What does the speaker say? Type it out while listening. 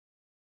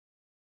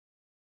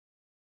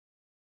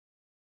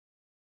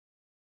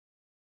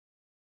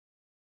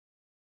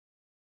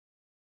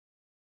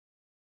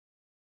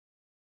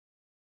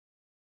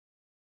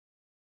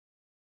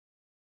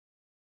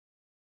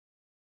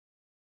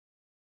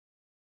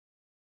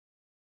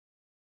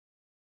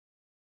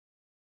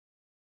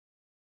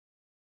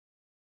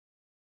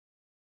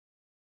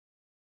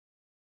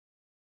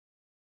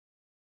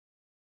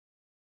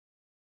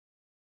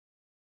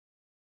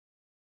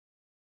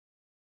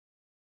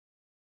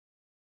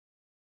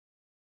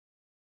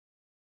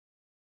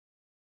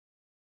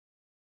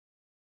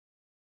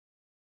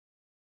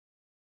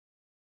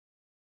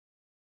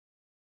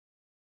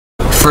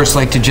first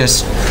like to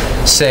just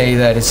say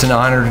that it's an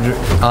honor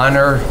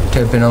to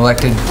have been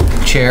elected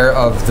chair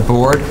of the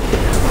board,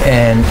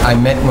 and I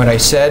meant what I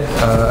said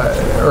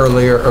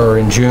earlier or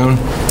in June,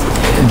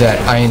 that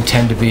I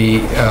intend to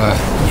be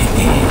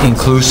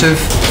inclusive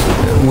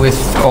with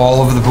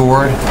all of the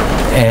board,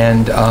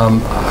 and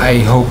I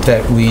hope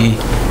that we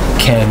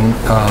can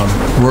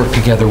work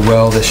together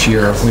well this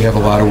year. We have a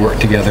lot of work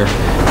together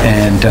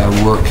and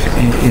work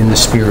in the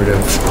spirit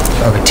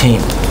of a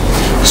team.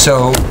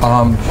 So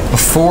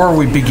before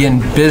we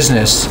begin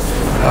business,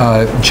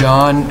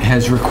 John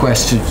has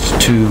requested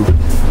to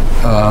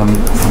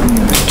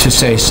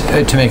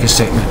make a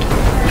statement.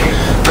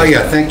 Oh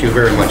yeah, thank you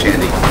very much,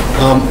 Andy.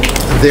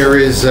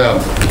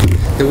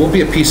 There will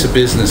be a piece of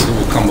business that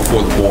will come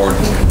before the board,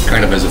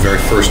 kind of as a very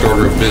first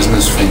order of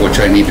business, from which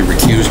I need to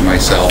recuse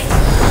myself.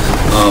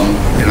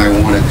 And I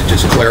wanted to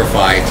just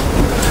clarify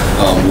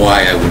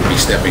why I would be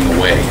stepping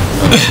away,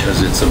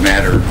 because it's a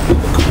matter of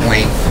a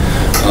complaint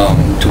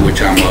to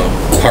which I'm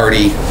a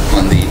party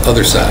on the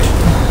other side.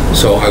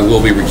 So I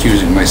will be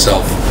recusing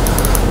myself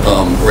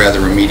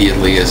rather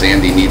immediately, as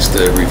Andy needs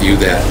to review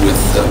that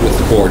with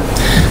the board.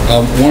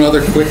 One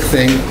other quick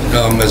thing,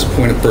 as a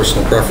point of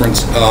personal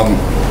preference,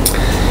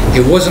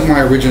 it wasn't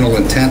my original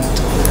intent.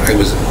 I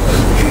was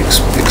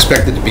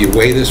expected to be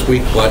away this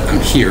week, but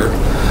I'm here.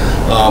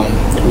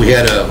 We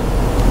had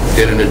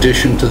an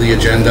addition to the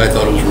agenda. I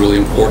thought it was really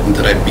important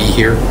that I be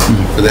here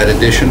for that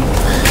addition.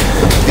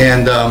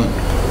 And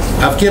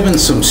I've given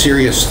some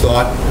serious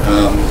thought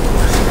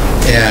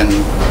and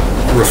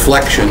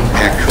reflection,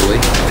 actually,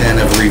 and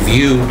have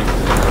reviewed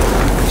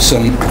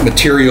some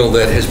material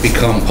that has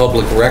become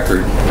public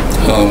record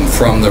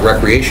from the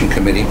Recreation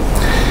Committee.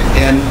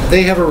 And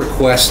they have a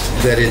request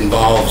that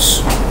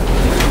involves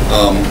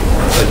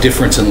a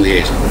difference in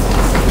liaison.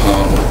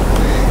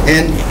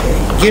 And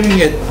giving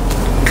it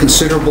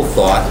considerable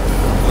thought,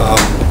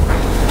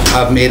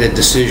 I've made a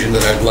decision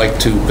that I'd like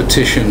to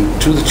petition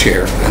to the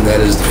chair, and that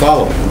is the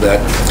following: that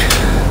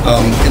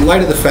in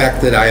light of the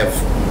fact that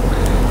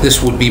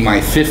this would be my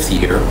 5th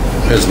year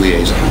as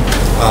liaison,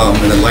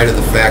 and in light of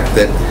the fact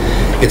that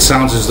it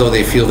sounds as though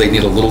they feel they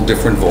need a little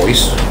different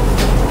voice,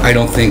 I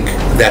don't think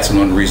that's an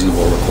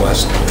unreasonable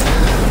request.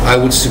 I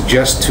would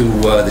suggest to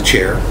the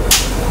chair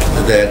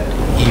that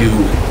you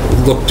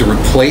look to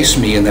replace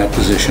me in that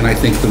position. I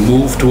think the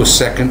move to a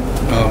second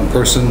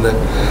person that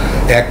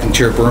Acting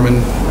Chair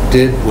Berman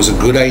did was a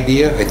good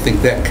idea. I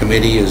think that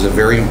committee is a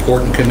very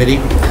important committee.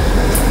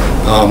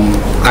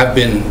 I've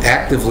been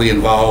actively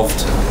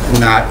involved,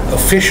 not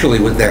officially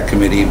with that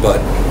committee,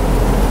 but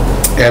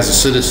as a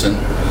citizen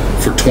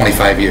for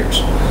 25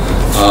 years,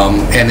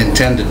 and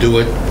intend to do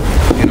it.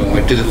 You know,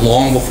 I did it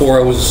long before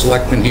I was a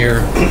selectman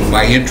here.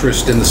 My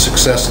interest in the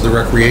success of the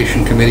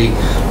Recreation Committee,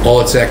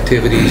 all its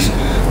activities,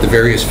 the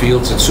various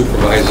fields it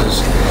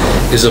supervises,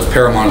 is of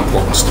paramount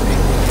importance to me.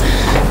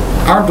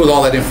 Armed with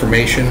all that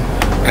information,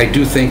 I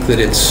do think that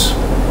it's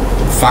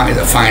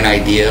a fine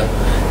idea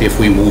if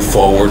we move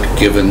forward,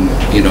 given,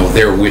 you know,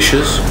 their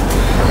wishes.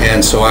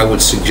 And so I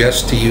would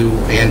suggest to you,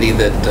 Andy,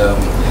 that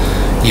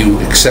you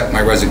accept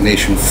my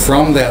resignation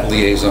from that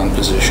liaison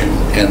position,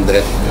 and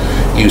that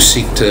you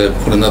seek to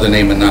put another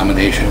name in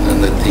nomination,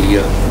 and that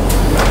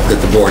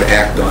the board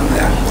act on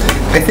that.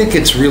 I think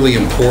it's really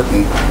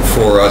important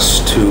for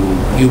us to,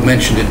 you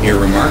mentioned it in your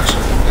remarks,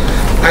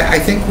 I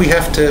think we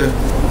have to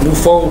move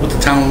forward with the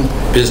town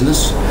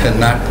business and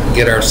not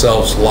get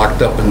ourselves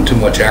locked up in too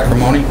much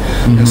acrimony.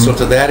 And so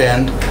to that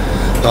end,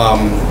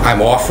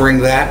 I'm offering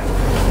that.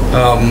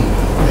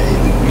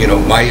 You know,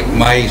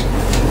 my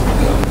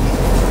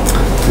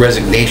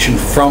resignation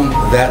from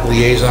that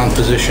liaison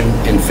position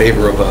in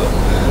favor of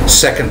a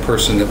second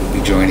person that would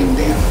be joining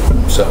Dan.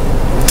 So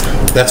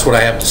that's what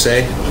I have to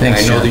say.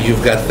 Thanks, I know that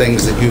you've got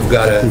things that you've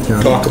got to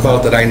talk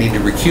about that I need to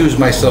recuse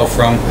myself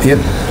from. Yep.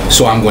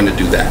 So I'm going to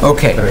do that.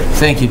 Okay. Right.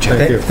 Thank you, John.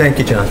 Thank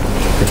you, John.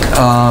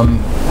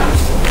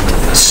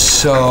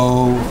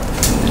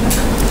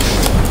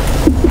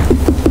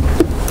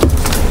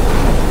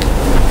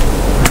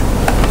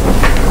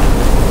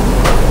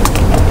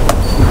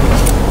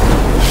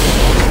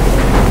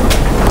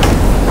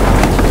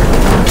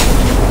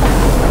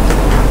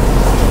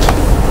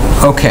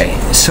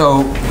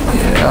 So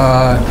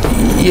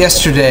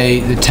yesterday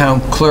the town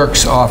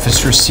clerk's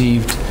office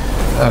received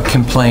a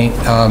complaint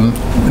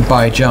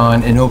by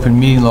John, an open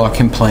meeting law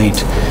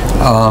complaint,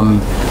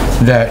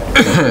 that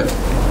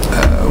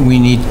we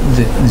need,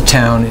 the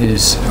town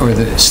is, or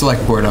the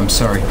select board, I'm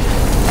sorry,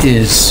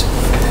 is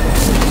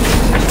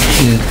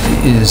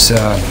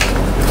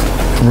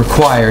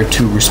required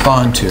to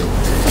respond to.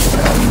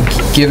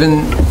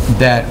 Given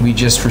that we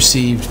just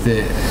received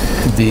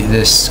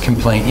this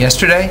complaint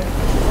yesterday,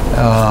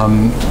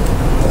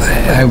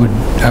 I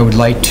would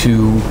like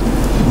to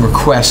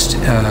request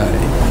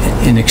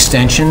an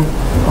extension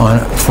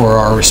for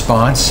our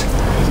response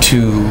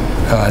to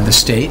the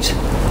state,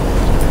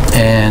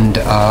 and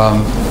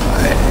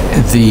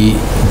the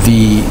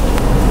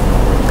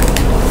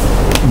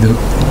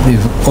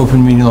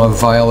open meeting law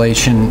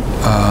violation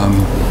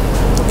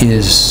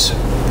is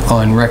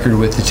on record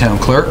with the town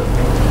clerk.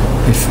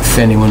 if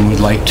anyone would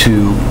like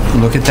to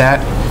look at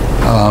that.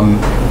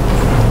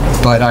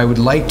 But I would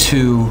like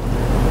to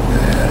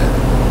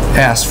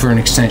ask for an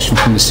extension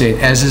from the state,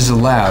 as is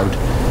allowed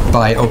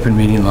by open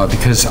meeting law,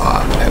 because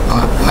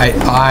I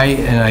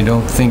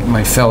don't think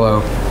my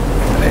fellow,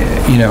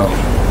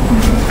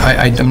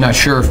 I'm not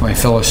sure if my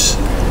fellow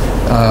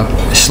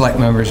select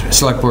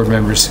board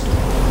members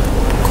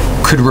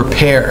could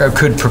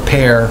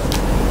prepare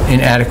an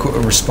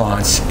adequate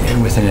response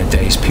within a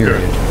day's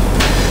period.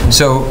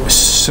 So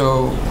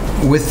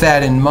with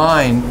that in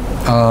mind,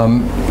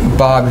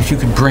 Bob, if you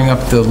could bring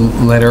up the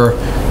letter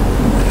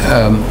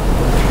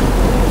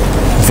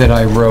that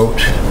I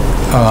wrote,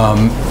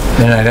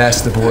 then I'd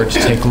ask the board to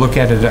take a look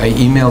at it. I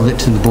emailed it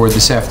to the board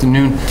this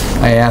afternoon.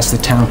 I asked the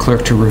town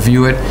clerk to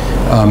review it.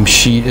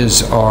 She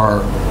is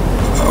our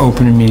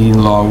open meeting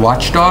law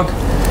watchdog,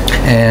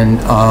 and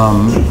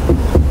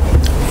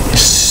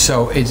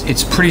so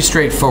it's pretty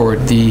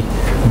straightforward. The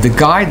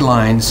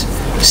guidelines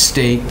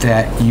state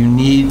that you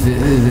need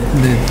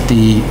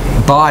the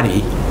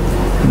body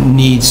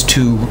needs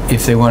to,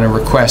 if they want to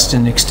request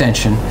an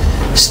extension,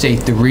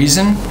 state the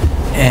reason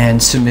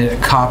and submit a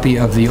copy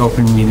of the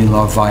open meeting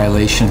law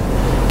violation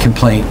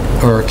complaint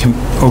or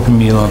open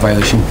meeting law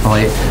violation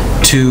complaint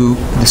to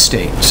the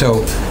state.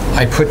 So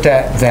I put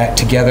that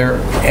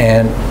together,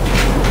 and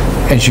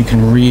as you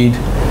can read,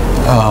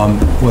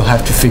 we'll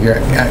have to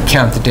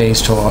count the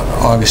days till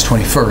August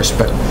 21st,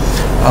 but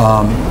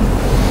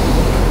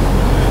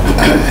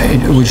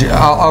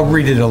I'll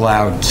read it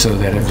aloud so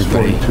that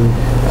everybody,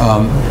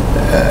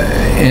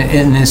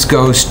 and this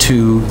goes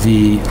to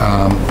the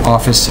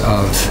Office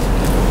of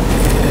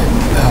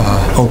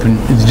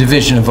the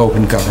Division of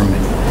Open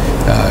Government,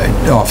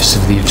 Office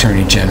of the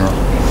Attorney General.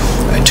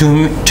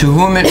 To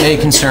whom it may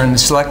concern, the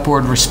Select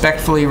Board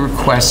respectfully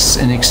requests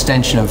an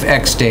extension of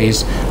X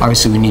days.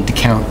 Obviously, we need to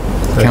count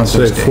those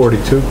days.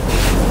 42?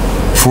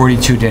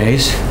 42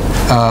 days.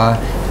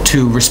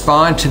 To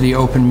respond to the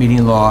open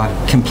meeting law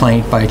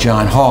complaint by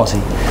John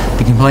Halsey.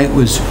 The complaint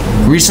was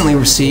recently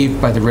received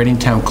by the Reading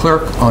Town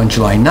Clerk on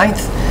July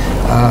 9th.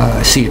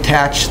 See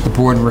attached. The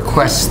board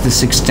requests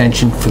this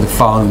extension for the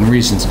following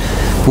reasons.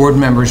 Board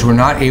members were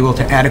not able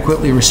to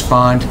adequately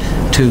respond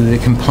to the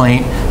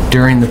complaint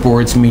during the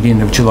board's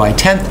meeting of July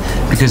 10th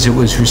because it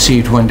was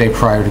received one day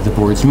prior to the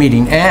board's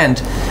meeting,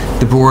 and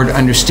the board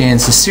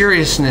understands the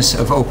seriousness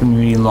of open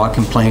meeting law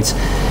complaints.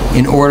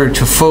 In order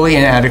to fully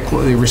and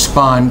adequately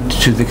respond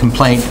to the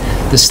complaint,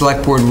 the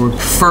Select Board would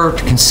prefer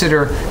to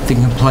consider the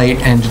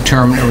complaint and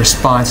determine a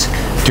response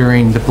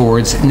during the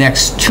board's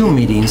next two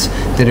meetings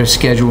that are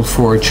scheduled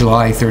for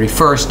July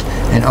 31st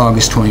and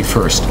August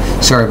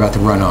 21st. Sorry about the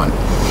run-on.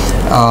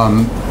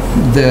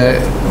 The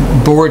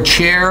board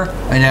chair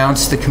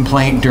announced the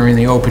complaint during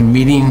the open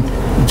meeting,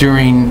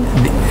 during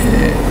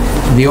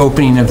the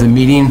opening of the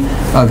meeting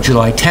of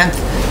July 10th.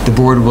 The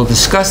board will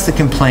discuss the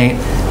complaint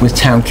with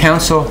town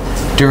council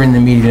during the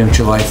meeting of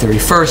July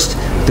 31st.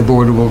 The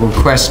board will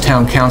request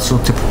town council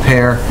to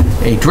prepare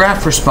a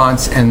draft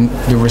response, and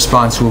the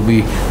response will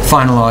be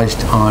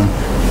finalized on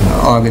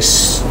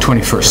August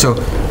 21st. So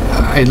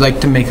I'd like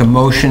to make a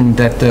motion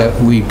that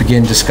we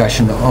begin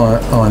discussion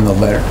on the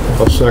letter.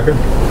 I'll second.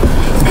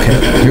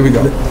 Okay, here we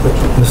go.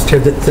 Mr. Chair,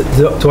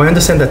 do I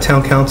understand that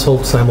town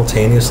council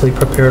simultaneously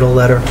prepared a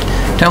letter?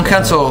 Town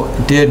council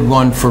did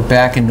one for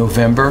back in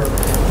November,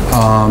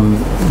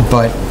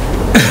 but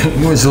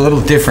it was a little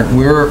different.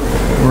 We were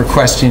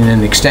requesting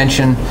an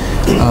extension,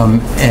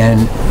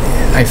 and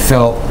I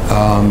felt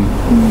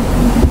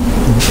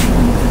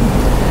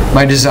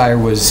my desire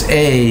was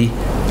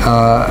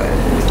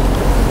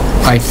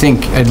I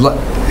think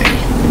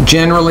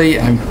generally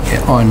I'm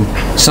on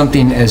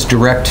something as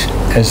direct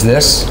as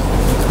this,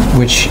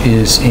 which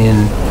is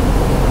in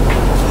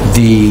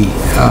the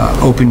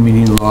open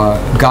meeting law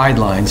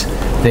guidelines.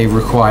 They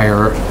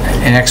require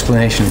an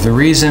explanation of the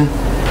reason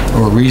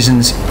or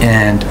reasons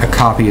and a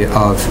copy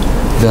of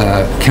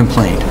the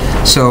complaint.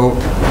 So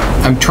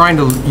I'm trying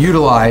to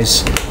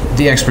utilize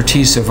the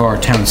expertise of our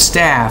town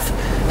staff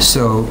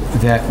so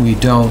that we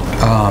don't,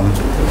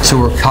 so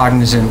we're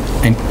cognizant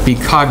and be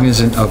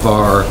cognizant of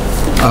our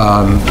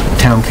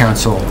town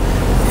council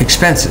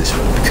expenses,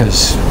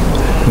 because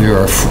we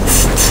are a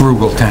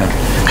frugal town.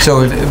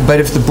 So, but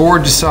if the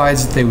board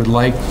decides that they would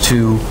like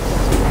to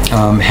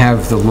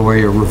have the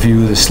lawyer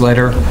review this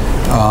letter,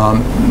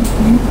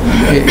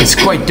 it's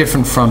quite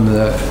different from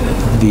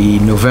the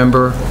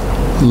November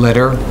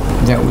letter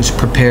that was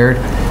prepared.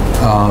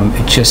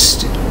 It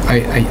just,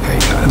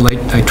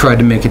 I tried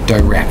to make it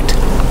direct.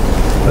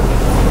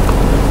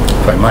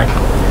 If I might.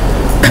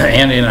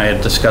 Andy and I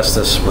had discussed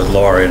this with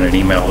Laura in an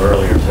email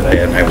earlier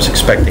today, and I was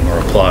expecting a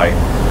reply.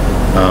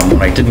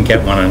 When I didn't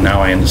get one, and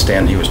now I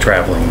understand he was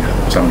traveling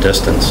some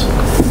distance,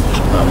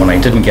 when I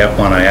didn't get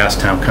one, I asked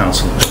town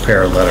council to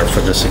prepare a letter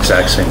for this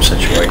exact same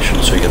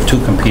situation. So you have two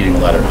competing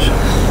letters. You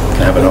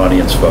can have an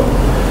audience vote.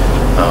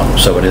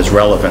 So it is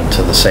relevant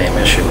to the same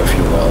issue, if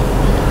you will.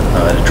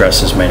 It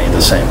addresses many of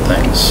the same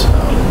things.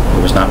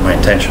 It was not my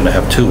intention to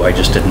have two. I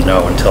just didn't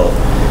know until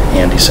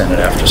Andy sent it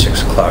after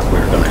 6 o'clock we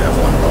were going to have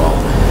one at all.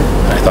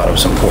 And I thought it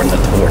was important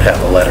that the board have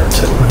a letter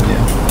to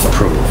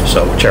approve.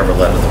 So whichever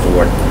letter the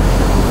board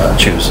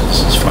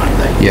chooses is fine.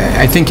 Yeah,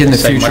 I think in the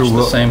Say future much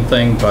the same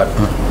thing, but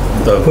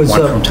the one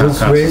from town Was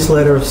council. Ray's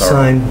letter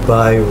signed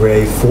by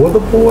Ray for the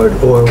board,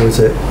 or was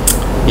it?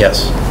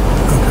 Yes.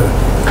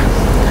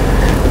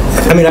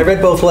 I mean, I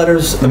read both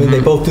letters. I mean,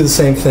 they both do the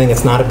same thing.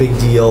 It's not a big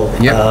deal.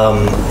 Yep.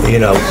 You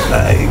know,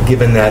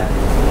 given that,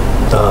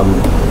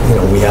 you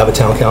know, we have a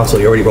town council,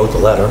 you already wrote the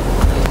letter.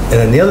 And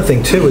then the other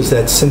thing, too, is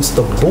that since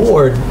the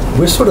board,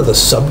 we're sort of the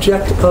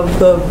subject of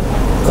the,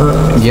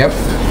 Yep.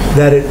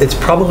 that it's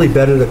probably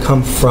better to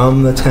come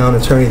from the town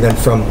attorney than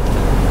from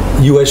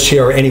you as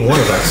chair or any one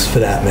of us, for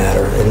that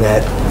matter. And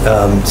that,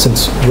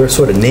 since we're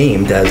sort of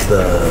named as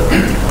the,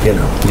 you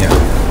know,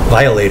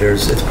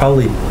 violators, it's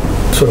probably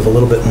sort of a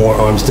little bit more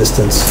arm's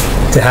distance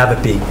to have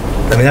it be.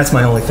 I mean, that's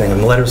my only thing. I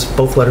mean,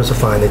 both letters are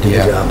fine, they do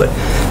the job, but,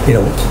 you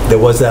know, there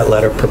was that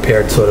letter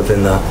prepared sort of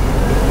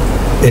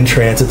in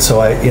transit,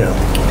 so you know,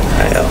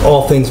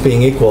 all things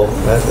being equal,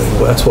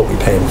 that's what we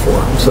pay them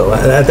for. So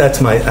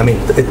that's I mean,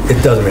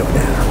 it doesn't really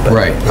matter. But,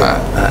 Right. You know,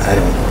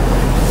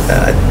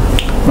 I don't.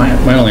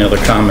 My only other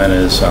comment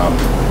is,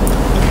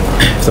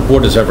 if the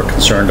board is ever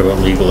concerned about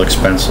legal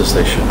expenses,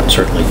 they should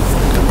certainly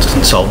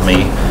consult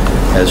me.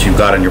 As you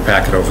got in your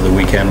packet over the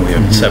weekend, we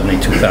have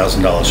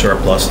 $72,000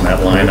 surplus in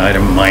that line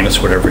item, minus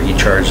whatever he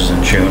charges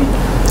in June.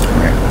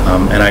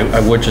 And I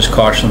would just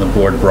caution the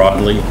board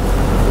broadly,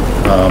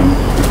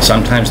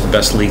 sometimes the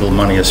best legal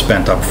money is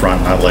spent up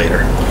front, not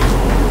later.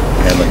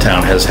 And the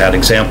town has had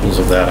examples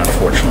of that,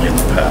 unfortunately, in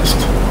the past.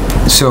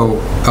 So,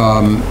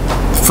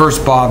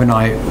 first, Bob and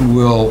I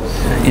will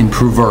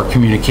improve our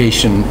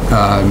communication.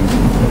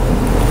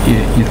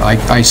 You know,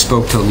 I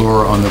spoke to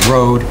Laura on the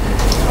road,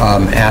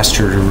 asked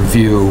her to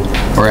review,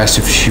 or asked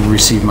if she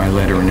received my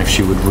letter and if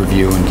she would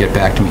review and get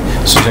back to me.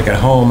 As soon as I got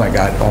home, I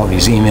got all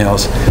these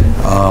emails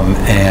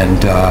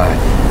and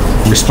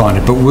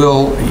responded. But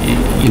we'll,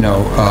 you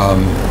know,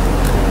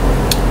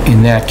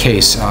 in that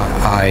case,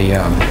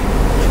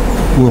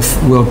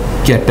 we'll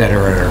get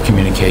better at our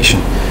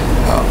communication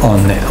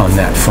on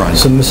that front.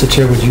 So, Mr.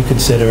 Chair, would you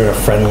consider it a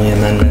friendly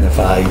amendment if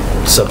I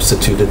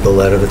substituted the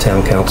letter the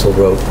town council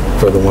wrote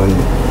for the one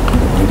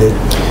you did?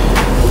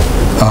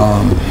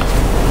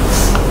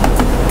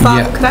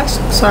 Bob, could I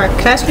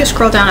ask you to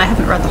scroll down? I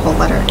haven't read the whole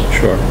letter.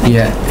 Sure.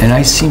 Yeah, and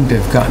I seem to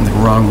have gotten the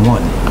wrong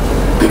one.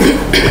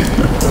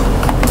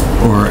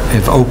 Or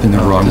have opened the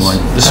wrong one.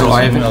 So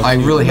I really How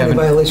many haven't.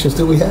 violations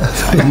do we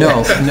have?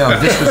 No,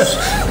 this was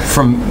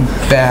from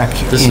back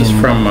This is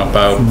from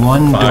about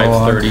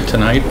 5:30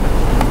 tonight.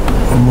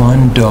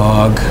 One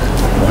dog.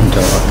 One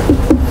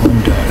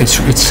dog.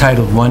 It's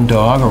titled One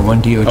Dog or One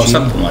DOG? Oh,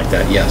 something like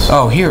that, yes.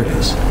 Oh, here it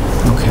is.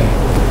 Okay.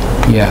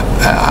 Yeah.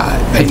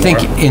 I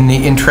think in the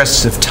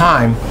interests of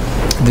time,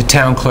 the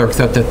town clerk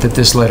thought that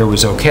this letter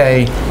was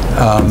okay.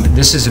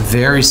 This is a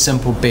very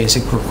simple,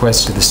 basic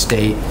request to the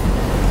state.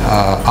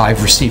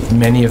 I've received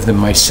many of them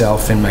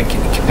myself in my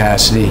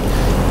capacity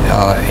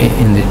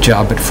in the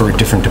job, but for a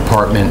different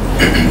department.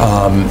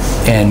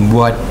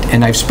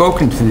 And I've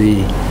spoken to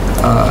the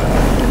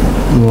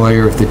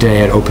lawyer of the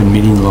day at Open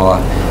Meeting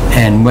Law,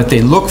 and what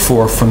they look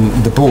for from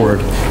the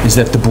board is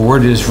that the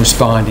board is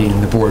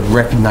responding, the board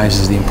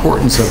recognizes the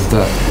importance of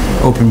the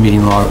open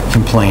meeting law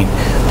complaint,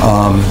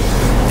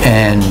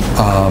 and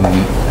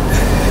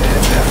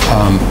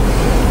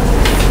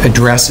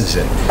addresses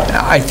it.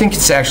 I think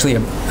it's actually,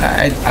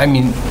 I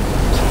mean,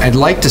 I'd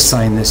like to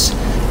sign this.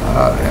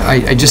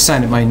 I just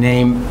signed it my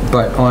name,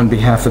 but on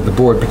behalf of the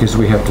board because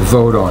we have to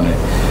vote on it.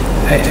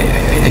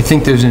 I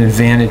think there's an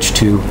advantage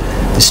to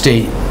the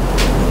state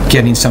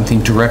getting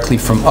something directly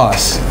from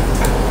us,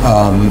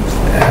 and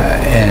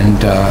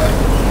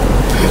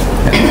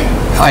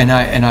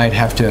I'd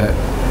have to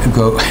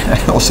go.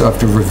 I also have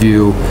to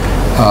review.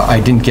 I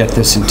didn't get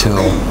this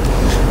until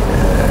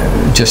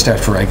just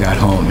after I got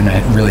home, and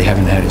I really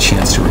haven't had a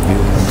chance to review it,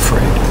 I'm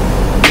afraid.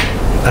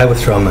 I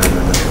withdraw my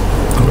amendment.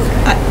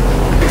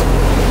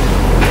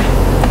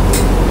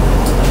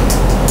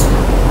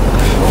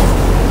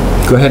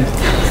 Go ahead.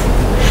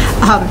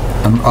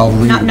 I'll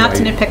read Not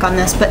to nitpick on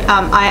this, but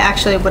I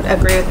actually would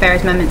agree with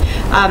Barry's amendment.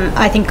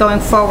 I think going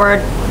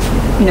forward,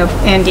 you know,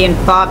 Andy and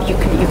Bob, you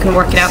can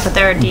work it out, but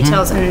there are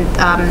details in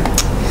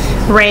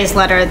Ray's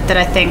letter that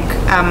I think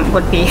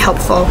would be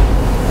helpful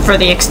for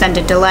the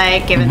extended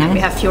delay, given that we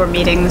have fewer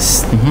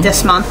meetings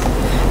this month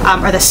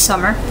or this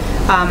summer,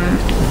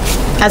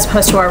 as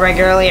opposed to our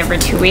regularly every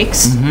 2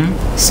 weeks.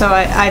 So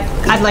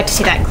I'd like to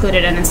see that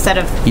included, and instead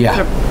of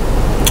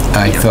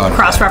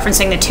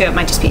cross-referencing the two, it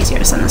might just be easier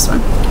to send this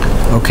one.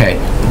 Okay.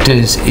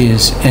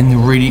 And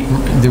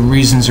the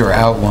reasons are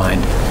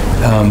outlined.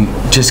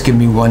 Just give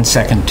me 1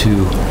 second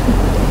to.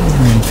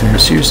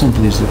 Seriously,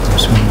 believes the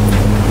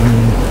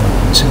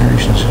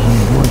considerations of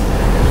the board.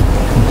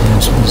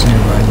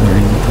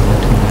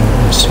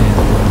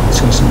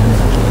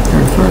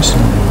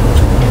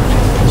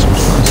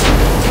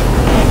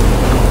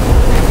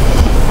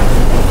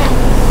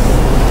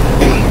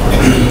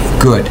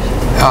 Good.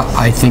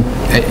 I think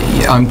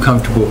I'm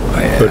comfortable.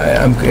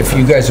 If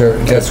you guys are,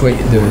 that's what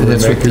the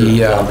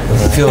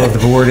feel of the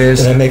board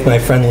is. Can I make my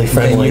friendly?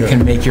 Then you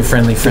can make your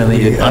friendly.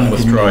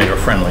 Unwithdraw your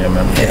friendly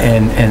amendment.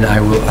 And I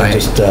will. I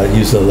just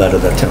use the letter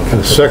that town council.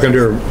 The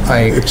seconder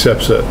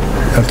accepts it.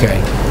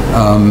 Okay.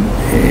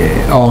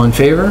 All in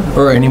favor?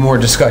 Or any more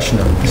discussion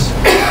on this?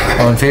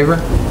 All in favor?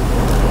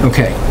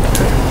 Okay.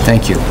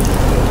 Thank you.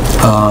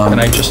 Can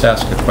I just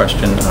ask a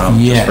question?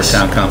 Yes. Just for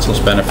town council's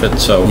benefit?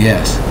 So,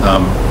 yes.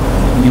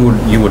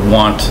 You would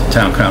want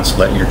town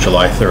council at your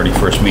July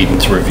 31st meeting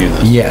to review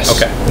this? Yes.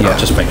 Okay. Yeah. I'll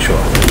just make sure.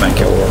 Thank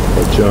you.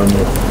 John,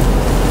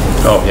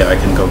 Oh, yeah, I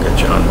can go get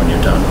John when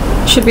you're done.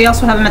 Should we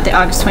also have him at the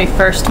August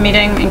 21st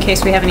meeting in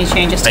case we have any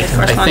changes to the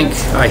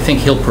correspondence? I think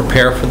he'll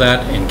prepare for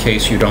that in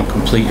case you don't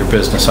complete your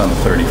business on the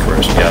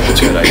 31st. Yeah, that's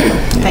a good idea.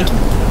 Thank you.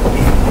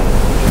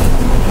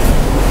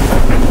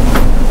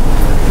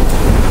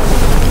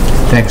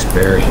 Thanks,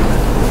 Barry.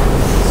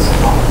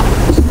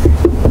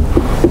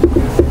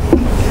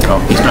 Oh,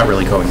 he's not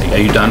really going to. Are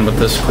you done with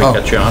this? Can we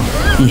get John?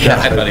 Yeah.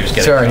 I thought he was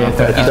getting Sorry, John,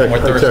 but he's more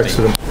I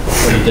thirsty. texted him.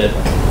 What he did.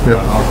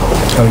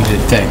 Oh, you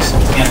did. Thanks.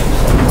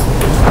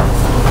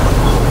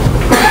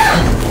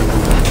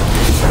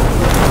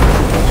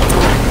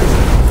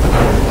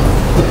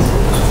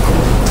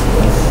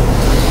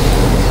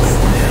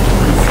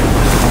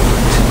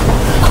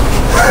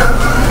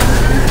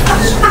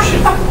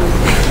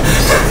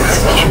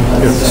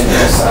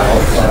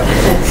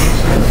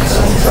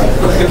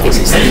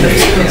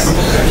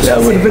 That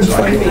would have been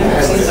funny.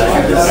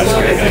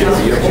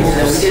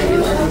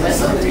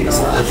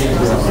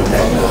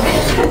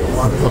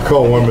 I'll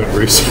call 1 minute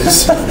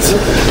recess. I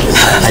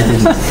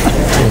didn't.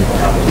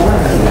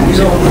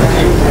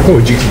 Oh,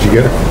 did you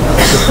get it?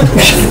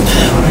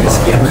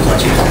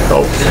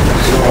 Oh.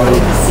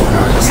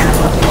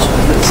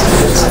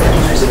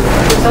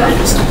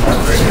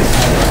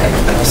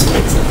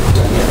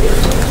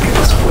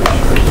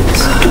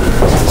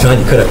 John,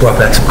 you could have brought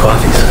back some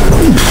coffees.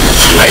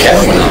 I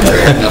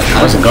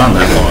wasn't gone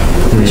that long.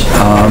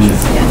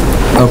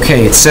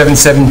 Okay, it's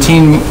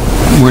 7:17.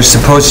 We're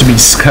supposed to be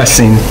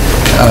discussing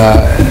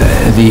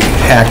the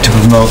act to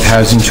promote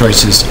housing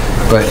choices,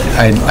 but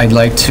I'd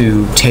like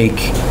to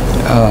take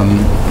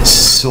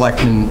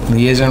selectmen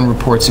liaison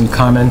reports and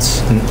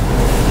comments.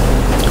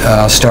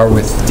 I'll start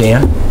with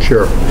Dan.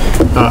 Sure.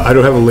 I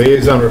don't have a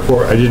liaison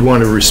report. I did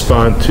want to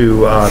respond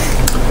to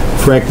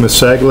Frank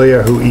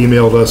Masaglia, who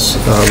emailed us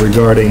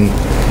regarding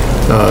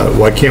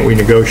why can't we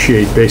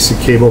negotiate basic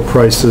cable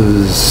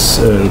prices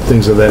and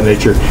things of that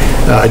nature.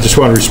 I just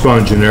want to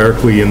respond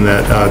generically in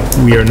that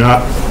we are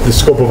not, the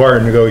scope of our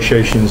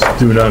negotiations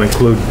do not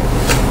include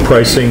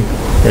pricing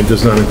and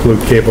does not include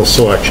cable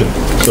selection.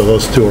 So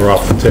those two are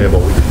off the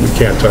table. We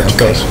can't touch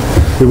those.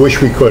 We wish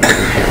we could.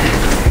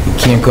 You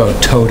can't go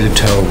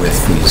toe-to-toe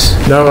with these.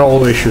 Not on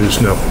all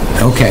issues, no.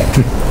 Okay.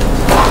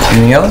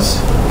 Anything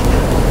else?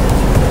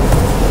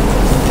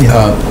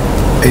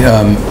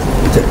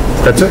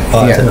 That's it?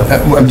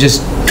 Yeah, I'm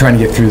just trying to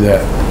get through the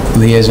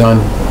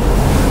liaison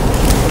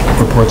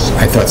reports.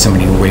 I thought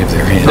somebody waved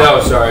their hand. No,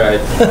 sorry.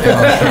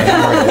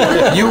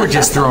 Okay. You were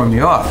just throwing me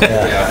off.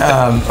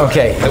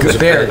 Okay, good.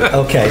 Barry.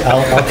 Okay,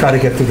 I'll try to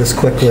get through this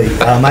quickly.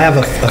 I have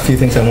a few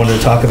things I wanted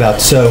to talk about.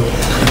 So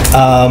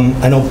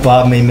I know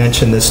Bob may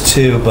mention this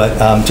too,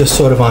 but just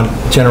sort of on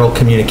general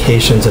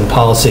communications and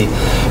policy,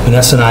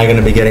 Vanessa and I are going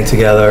to be getting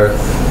together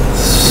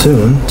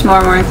soon.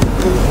 Tomorrow morning.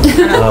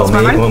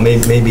 Oh,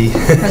 maybe.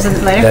 Or is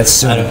it later? That's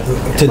soon.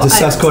 To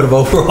discuss sort of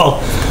overall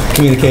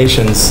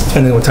communications,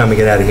 depending on what time we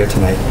get out of here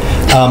tonight.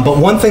 But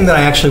one thing that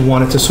I actually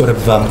wanted to sort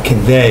of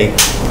convey,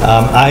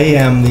 I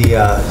am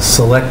the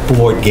select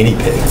board guinea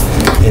pig,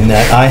 in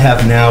that I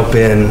have now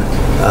been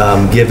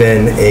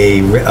given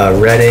a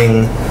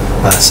Reading,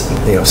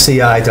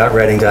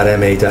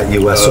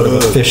 ci.reading.ma.us sort of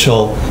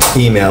official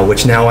email,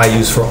 which now I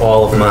use for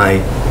all of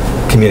my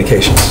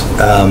communications.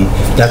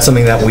 That's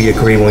something that we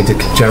agreed when we did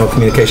general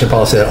communication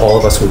policy that all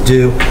of us would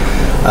do.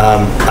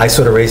 I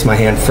sort of raised my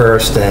hand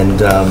first, and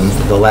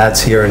the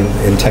lads here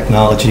in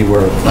technology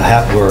were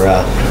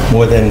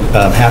more than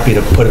happy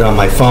to put it on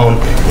my phone.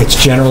 It's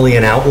generally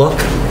an Outlook,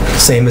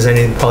 same as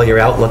probably your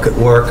Outlook at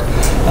work.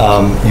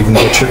 You can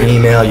get your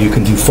email, you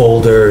can do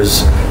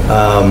folders,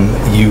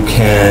 you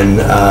can,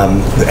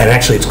 and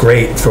actually it's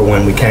great for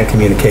when we can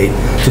communicate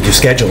to do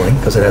scheduling,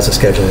 because it has a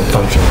scheduling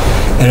function.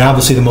 And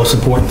obviously the most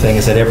important thing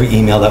is that every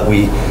email that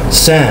we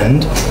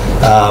send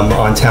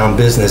on town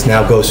business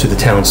now goes to the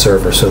town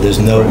server. So there's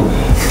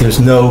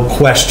no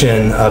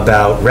question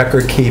about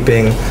record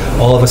keeping.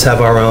 All of us have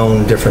our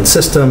own different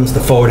systems, the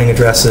forwarding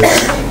addresses,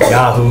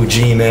 Yahoo,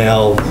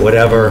 Gmail,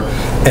 whatever.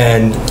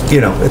 And,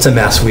 it's a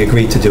mess. We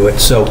agreed to do it.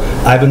 So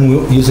I've been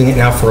using it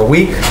now for a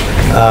week.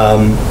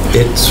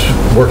 It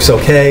works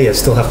okay. I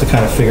still have to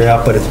kind of figure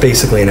out, but it's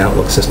basically an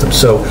Outlook system.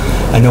 So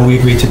I know we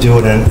agreed to do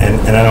it,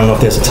 and I don't know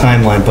if there's a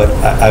timeline, but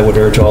I would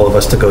urge all of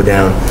us to go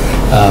down.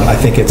 I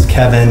think it's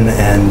Kevin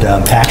and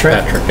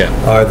Patrick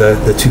are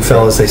the two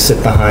fellows. They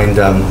sit behind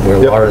where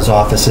Laura's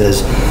office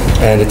is,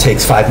 and it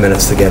takes 5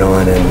 minutes to get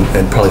on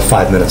and probably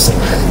 5 minutes to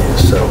learn how to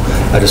use. So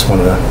I just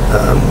wanted to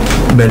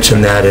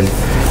mention that and,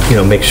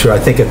 make sure. I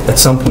think at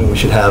some point we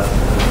should have,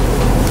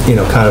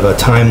 kind of a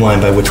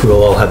timeline by which we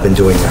will all have been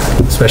doing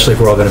that, especially if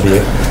we're all going to be,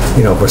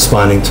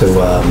 responding to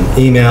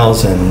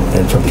emails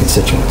and from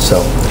constituents.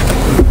 So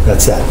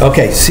that's that.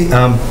 Okay,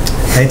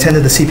 I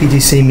attended the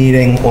CPDC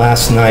meeting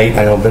last night.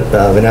 I know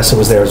Vanessa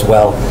was there as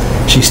well.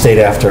 She stayed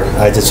after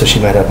I did, so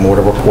she might have more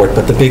to report.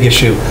 But the big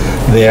issue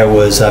there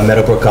was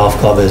Meadowbrook Golf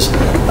Club is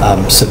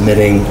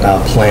submitting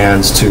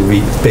plans to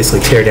basically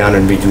tear down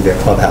and redo their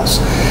clubhouse.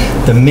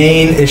 The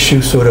main issue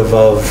sort of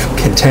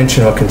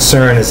contention or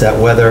concern is that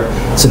whether,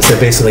 since they're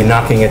basically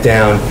knocking it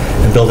down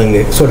and building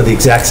the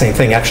exact same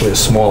thing, actually a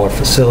smaller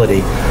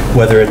facility,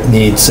 whether it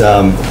needs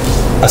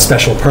a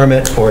special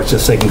permit or it's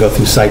just they can go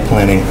through site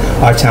planning.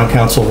 Our town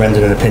council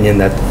rendered an opinion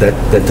that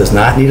does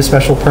not need a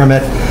special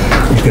permit.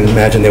 You can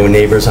imagine there were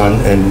neighbors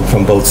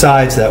from both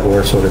sides that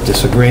were sort of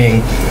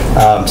disagreeing.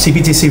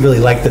 CPTC really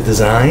liked the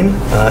design.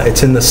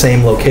 It's in the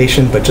same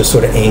location, but just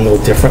sort of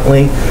angled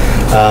differently.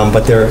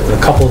 But there are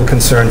a couple of the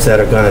concerns that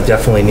are going to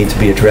definitely need to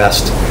be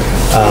addressed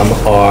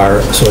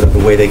are sort of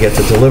the way they get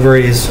the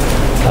deliveries,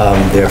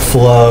 their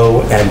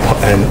flow,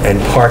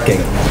 and parking.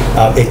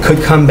 It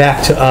could come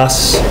back to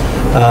us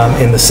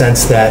in the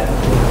sense that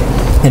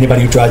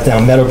anybody who drives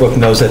down Meadowbrook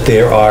knows that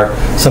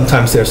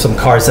sometimes there's some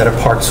cars that are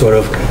parked sort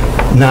of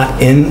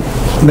not in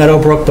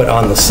Meadowbrook, but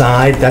on the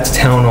side. That's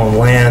town-owned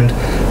land.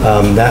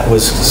 That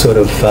was sort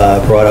of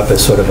brought up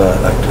as sort of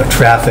a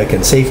traffic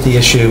and safety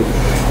issue.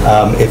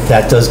 If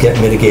that does get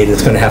mitigated,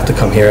 it's going to have to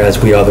come here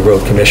as we are the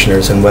road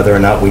commissioners, and whether or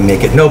not we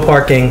make it no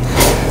parking,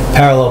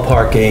 parallel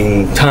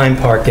parking, time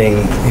parking,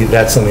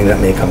 that's something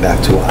that may come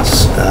back to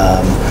us.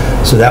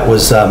 So that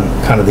was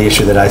kind of the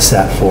issue that I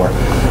sat for.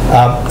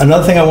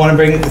 Another thing I want to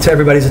bring to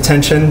everybody's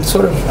attention,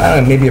 sort of, I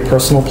don't know, maybe a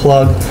personal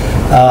plug.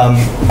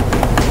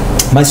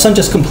 My son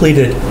just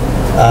completed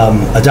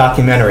a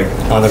documentary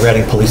on the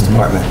Reading Police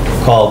Department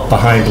called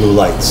Behind Blue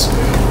Lights.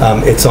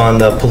 It's on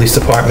the police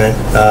department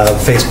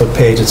Facebook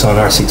page. It's on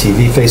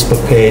RCTV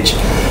Facebook page.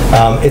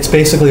 It's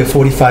basically a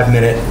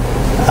 45-minute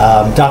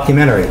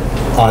documentary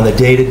on the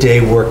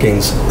day-to-day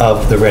workings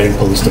of the Reading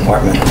Police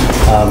Department.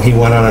 He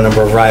went on a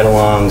number of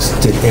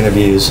ride-alongs, did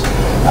interviews.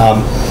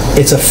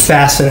 It's a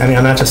fascinating, I mean,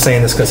 I'm not just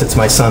saying this because it's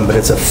my son, but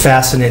it's a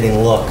fascinating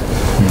look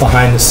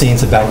behind the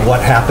scenes about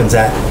what happens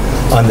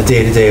on the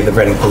day-to-day of the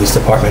Reading Police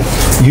Department.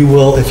 You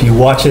will, if you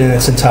watch it in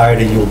its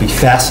entirety, you will be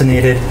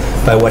fascinated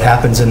by what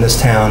happens in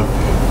this town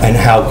and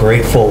how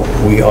grateful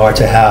we are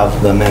to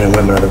have the men and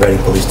women of the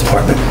Reading Police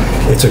Department.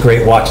 It's a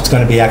great watch. It's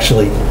going to be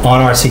actually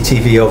on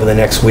RCTV over the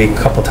next week, a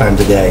couple times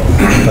a day.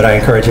 But I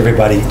encourage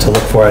everybody to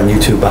look for it on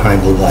YouTube,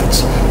 Behind Blue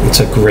Lights. It's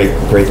a great,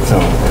 great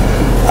film.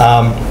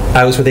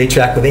 I was with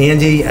HVAC with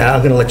Andy. I'm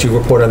going to let you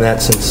report on that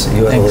since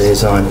you are the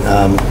liaison,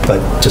 but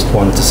just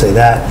wanted to say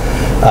that.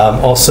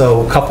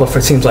 Also,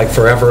 it seems like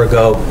forever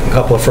ago, a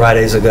couple of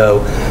Fridays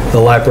ago, the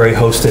library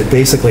hosted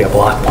basically a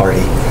block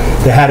party.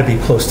 There had to be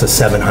close to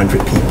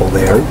 700 people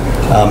there.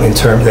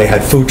 They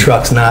had food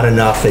trucks, not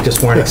enough. They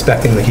just weren't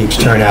expecting the huge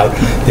turnout.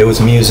 There was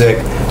music.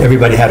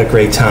 Everybody had a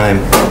great time.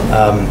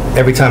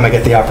 Every time I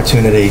get the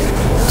opportunity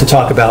to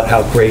talk about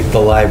how great the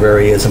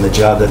library is and the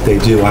job that they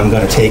do, I'm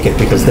going to take it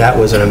because that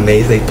was an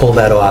amazing, they pulled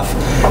that off.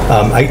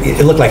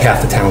 It looked like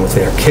half the town was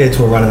there. Kids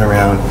were running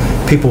around,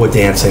 people were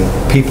dancing,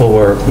 people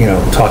were,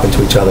 talking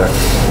to each other.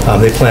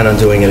 They plan on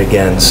doing it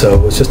again. So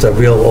it was just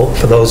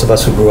for those of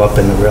us who grew up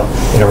in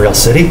a real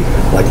city,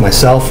 like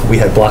myself, we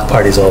had block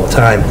parties all the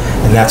time,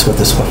 and that's what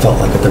this felt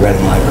like at the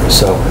Reading Library.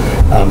 So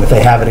if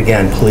they have it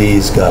again,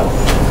 please go.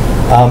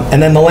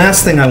 And then the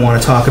last thing I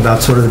want to talk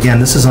about, sort of again,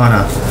 this is on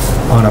a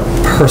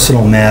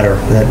personal matter,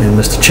 and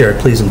Mr. Chair,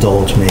 please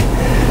indulge me.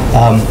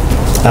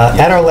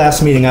 At our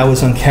last meeting, I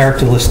was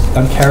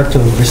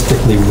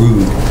uncharacteristically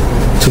rude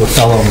to a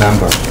fellow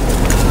member.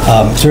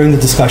 During the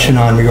discussion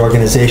on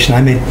reorganization,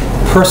 I made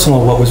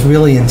personal what was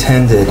really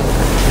intended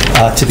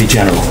to be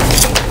general.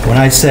 When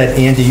I said,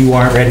 Andy, you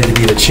aren't ready to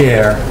be the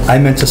chair, I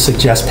meant to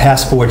suggest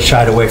past boards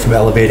shied away from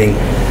elevating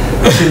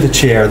to the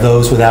chair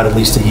those without at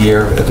least a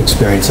year of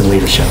experience in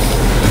leadership.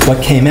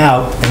 What came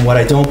out, and what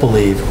I don't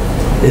believe,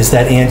 is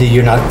that, Andy,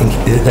 you're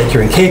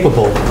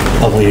incapable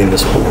of leading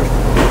this board.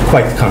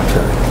 Quite the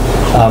contrary.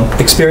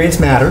 Experience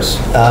matters,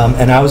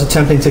 and I was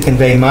attempting to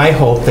convey my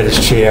hope that as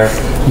chair,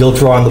 you'll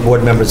draw on the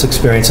board members'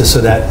 experiences so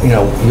that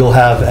you'll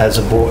have as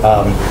a board,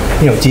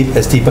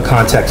 as deep a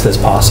context as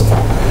possible.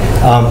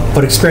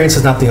 But experience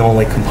is not the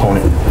only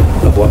component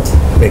of what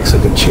makes a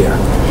good chair.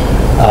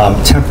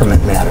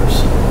 Temperament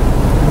matters,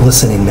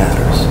 listening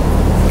matters,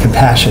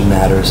 compassion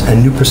matters,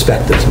 and new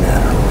perspectives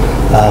matter.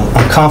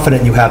 I'm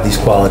confident you have these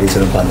qualities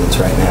in abundance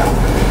right now.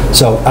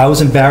 So I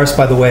was embarrassed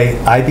by the way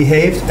I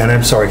behaved, and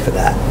I'm sorry for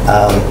that.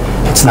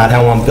 It's not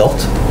how I'm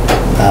built.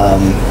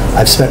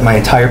 I've spent my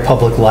entire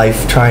public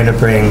life trying to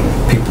bring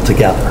people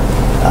together.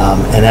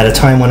 And at a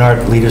time when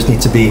our leaders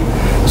need to be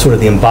sort of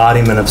the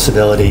embodiment of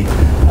civility,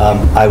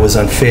 I was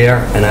unfair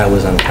and I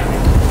was unkind.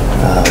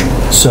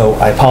 So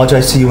I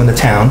apologize to you in the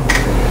town.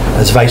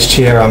 As vice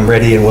chair, I'm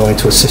ready and willing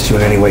to assist you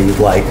in any way you'd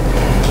like.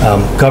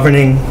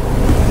 Governing,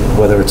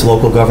 whether it's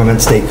local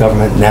government, state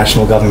government,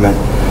 national government,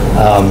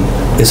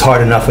 is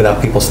hard enough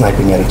without people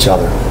sniping at each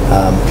other.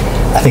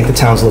 I think the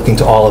town's looking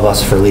to all of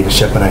us for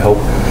leadership, and I hope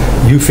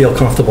you feel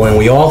comfortable and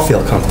we all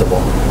feel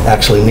comfortable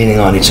actually leaning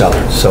on each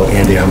other. So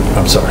Andy,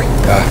 I'm sorry.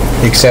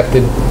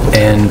 Accepted,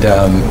 and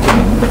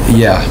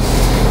yeah,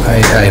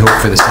 I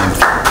hope for the same.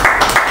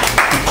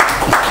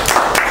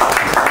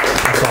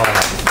 That's all I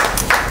have.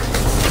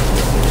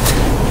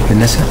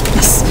 Vanessa?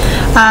 Yes.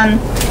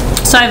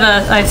 So I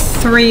have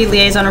 3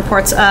 liaison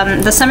reports.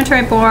 The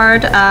cemetery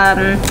board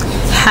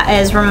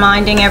is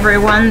reminding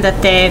everyone that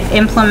they've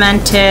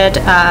implemented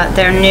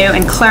their new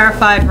and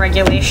clarified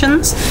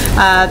regulations.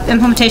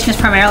 Implementation is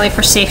primarily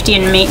for safety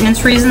and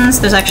maintenance reasons.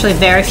 There's actually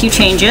very few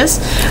changes,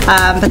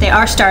 but they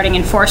are starting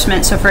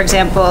enforcement. So for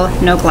example,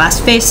 no glass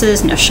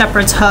faces, no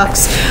shepherd's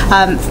hooks.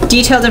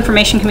 Detailed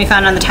information can be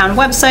found on the town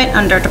website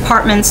under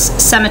departments,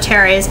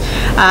 cemeteries.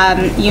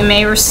 You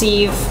may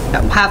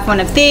have one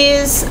of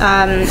these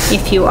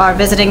if you are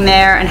visiting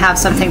there and have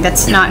something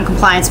that's not in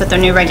compliance with their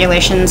new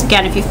regulations.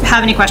 Again, if you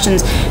have any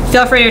questions,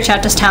 feel free to reach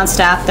out to town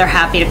staff. They're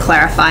happy to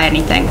clarify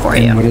anything for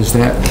you. And what is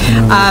that?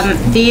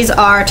 These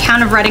are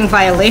Town of Reading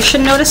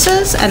violation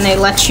notices, and they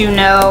let you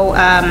know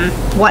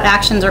what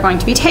actions are going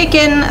to be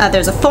taken.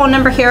 There's a phone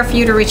number here for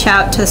you to reach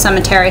out to the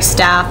cemetery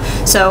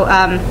staff. So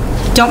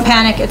don't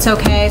panic, it's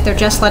okay. They're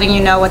just letting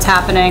you know what's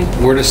happening.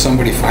 Where does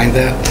somebody find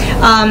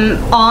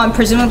that?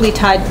 Presumably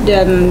tied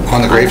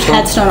on the gravestone?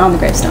 Headstone on the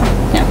gravestone,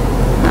 yeah.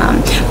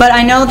 But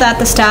I know that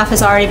the staff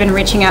has already been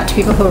reaching out to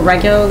people who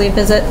regularly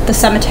visit the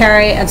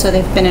cemetery, and so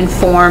they've been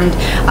informed.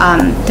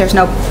 There's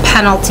no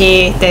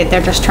penalty.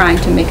 They're just trying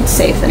to make it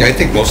safe. Yeah, I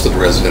think most of the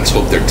residents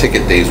hope their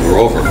ticket days were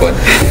over, but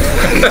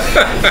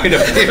it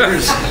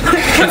appears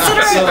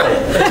not so.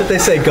 That's what they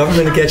say,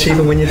 government gets you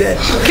even when you're dead.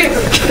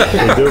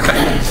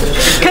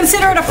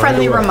 Consider it a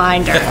friendly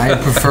reminder. I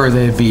prefer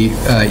they be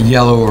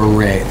yellow or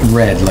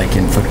red, like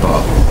in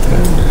football.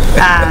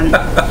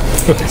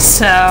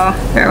 So,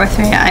 bear with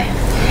me.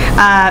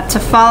 To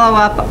follow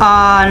up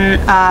on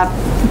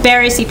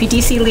Barry's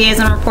CPDC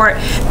liaison report,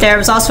 there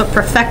was also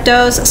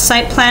Perfecto's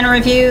site plan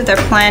review. They're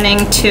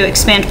planning to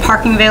expand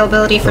parking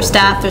availability for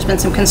staff. There's been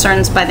some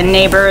concerns by the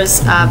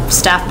neighbors of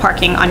staff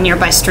parking on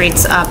nearby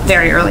streets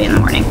very early in the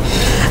morning.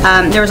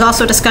 There was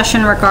also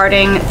discussion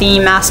regarding the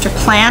master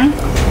plan.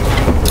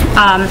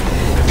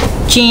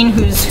 Jean,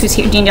 who's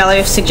here, Dean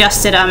Delio,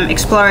 suggested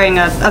exploring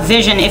a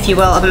vision, if you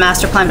will, of a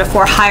master plan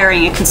before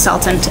hiring a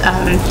consultant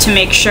to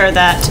make sure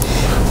that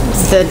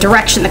the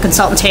direction the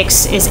consultant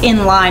takes is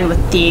in line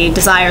with the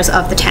desires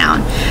of the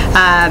town.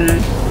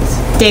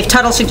 Dave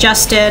Tuttle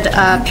suggested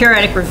a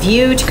periodic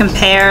review to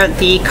compare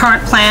the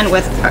current plan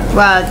with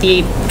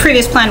the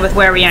previous plan with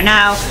where we are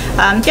now.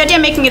 The idea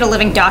of making it a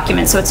living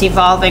document so it's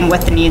evolving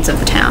with the needs of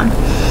the town.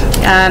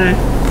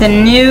 The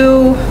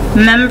new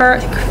member,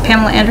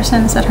 Pamela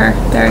Anderson, is that her?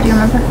 Barry, do you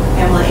remember?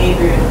 Pamela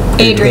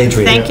Adrian,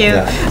 thank you.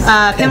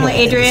 Yeah. Pamela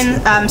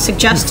Adrian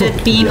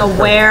suggested being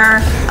aware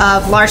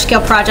of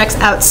large-scale projects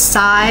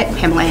outside.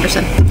 Pamela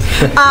Anderson.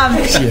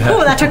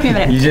 Oh, that took me a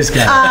minute. You just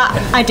got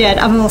it. I did.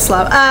 I'm a little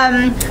slow.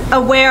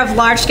 Aware of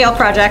large-scale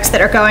projects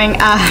that are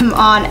going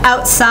on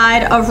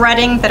outside of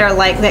Reading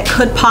that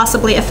could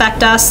possibly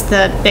affect us.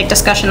 The big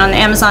discussion on the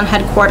Amazon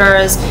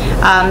headquarters,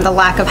 the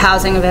lack of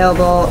housing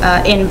available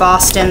in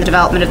Boston, the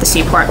development of the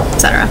seaport,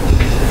 etc.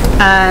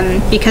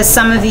 Because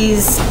some of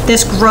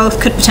this growth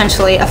could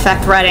potentially affect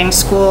Reading,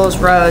 schools,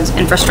 roads,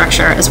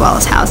 infrastructure, as well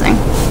as housing.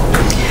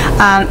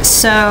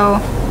 So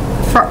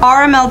for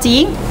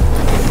RMLD,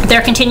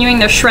 they're continuing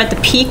their Shred the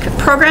Peak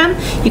program.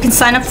 You can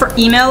sign up for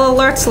email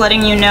alerts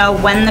letting you know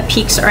when the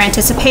peaks are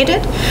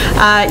anticipated.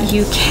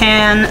 You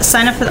can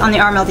sign up on the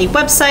RMLD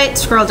website,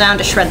 scroll down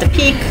to Shred the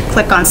Peak,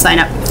 click on sign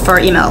up for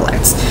email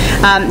alerts.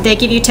 They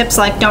give you tips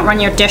like don't run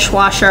your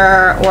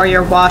dishwasher or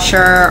your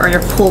washer or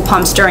your pool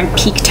pumps during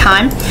peak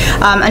time.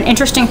 An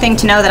interesting thing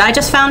to know that I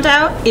just found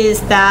out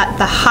is that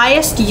the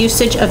highest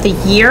usage of the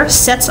year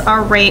sets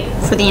our rate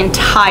for the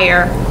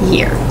entire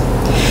year.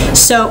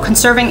 So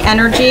conserving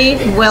energy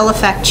will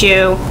affect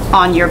you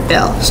on your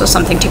bill, so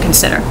something to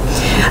consider.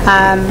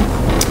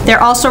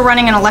 They're also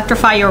running an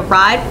Electrify Your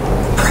Ride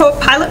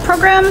pilot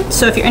program,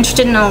 so if you're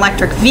interested in an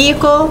electric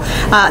vehicle,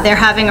 they're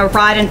having a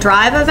ride and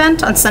drive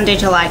event on Sunday,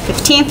 July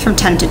 15th from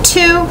 10 to 2.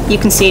 You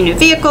can see new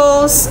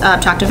vehicles,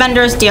 talk to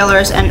vendors,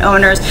 dealers, and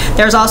owners.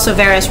 There's also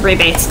various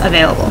rebates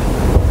available.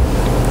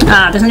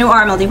 There's a new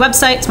RMLD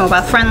website, it's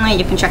mobile friendly,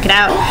 you can check it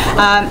out.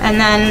 And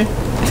then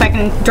if I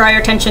can draw your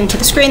attention to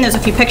the screen, there's a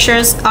few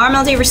pictures.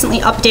 RMLD recently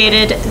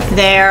updated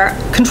their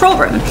control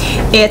room.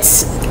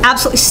 It's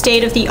absolutely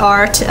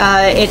state-of-the-art.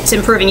 It's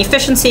improving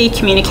efficiency,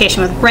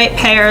 communication with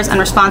ratepayers, and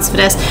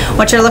responsiveness.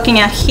 What you're looking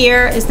at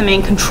here is the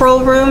main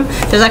control room.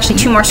 There's actually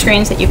 2 more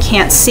screens that you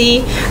can't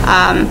see.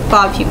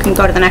 Bob, you can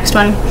go to the next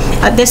one.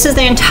 This is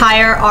the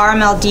entire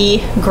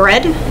RMLD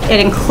grid. It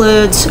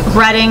includes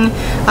Reading,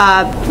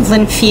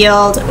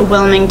 Linfield,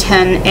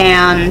 Wilmington,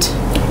 and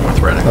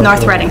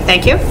North Reading.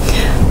 Thank you.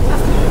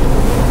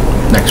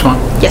 Next one.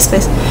 Yes,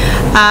 please.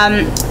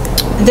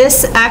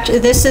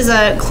 This is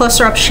a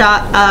closer-up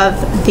shot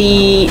of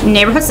the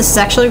neighborhoods. This is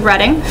actually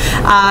Reading,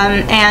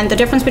 and the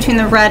difference between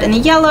the red and the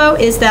yellow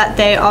is that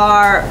they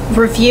are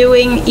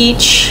reviewing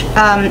each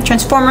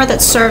transformer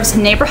that serves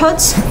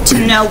neighborhoods to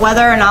know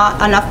whether or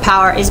not enough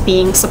power is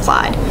being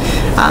supplied.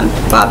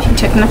 Bob, you can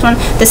check the next one.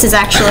 This is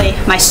actually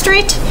my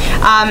street,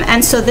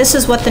 and so this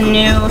is what the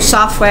new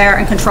software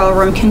and control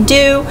room can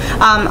do,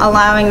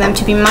 allowing them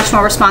to be much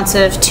more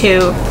responsive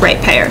to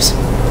ratepayers.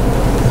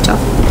 So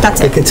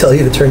that's I it. can tell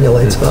you to turn your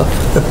lights off.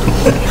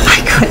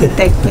 I couldn't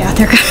think. Yeah,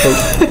 they're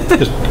good.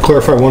 Just to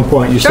clarify one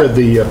point, you said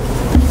the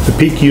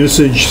peak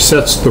usage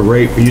sets the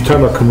rate. Are you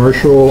talking about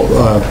commercial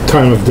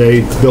time of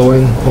day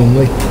billing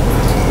only?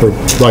 Or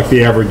like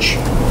the average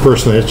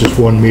person, it's just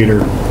 1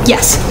 meter?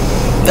 Yes,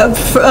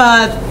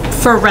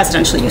 for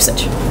residential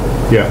usage.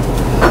 Yeah.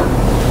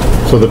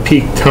 So the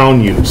peak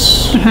town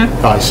use.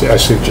 I see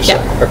what you're saying.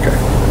 Yeah. Okay.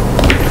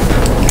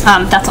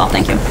 That's all.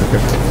 Thank you.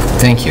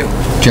 Thank you.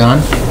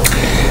 John?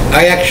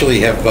 I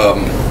actually have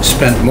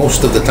spent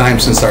most of the time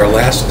since our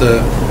last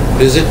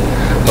visit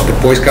up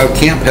at Boy Scout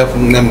camp,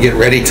 helping them get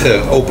ready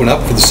to open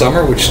up for the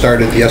summer, which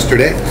started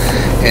yesterday,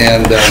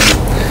 and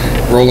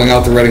rolling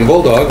out the Reading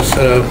Bulldogs,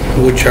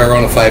 which are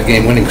on a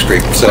 5-game winning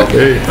streak. So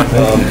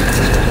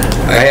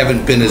I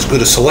haven't been as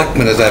good a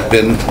selectman as I've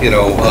been,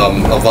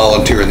 a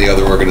volunteer in the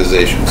other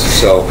organizations.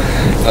 So,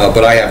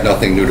 but I have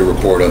nothing new to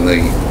report on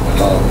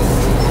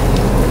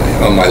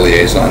on my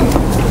liaison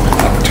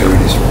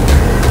opportunities.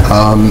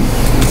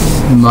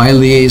 My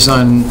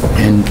liaison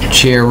and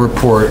chair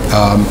report,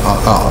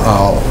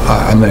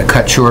 I'm going to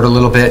cut short a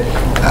little bit.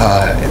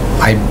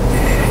 I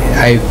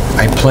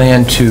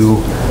plan to,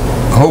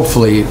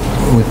 hopefully,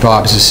 with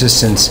Bob's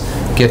assistance,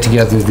 get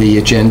together the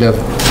agenda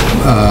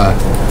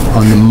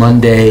on the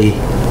Monday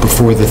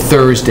before the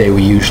Thursday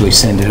we usually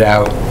send it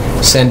out,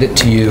 send it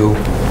to you,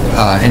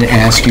 and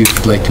ask you if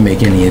you'd like to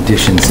make any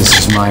additions. This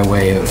is my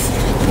way of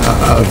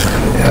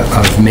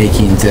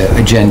making the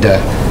agenda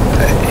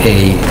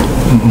a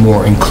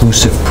more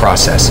inclusive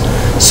process.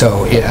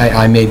 So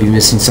I may be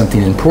missing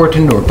something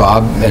important, or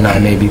Bob and I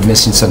may be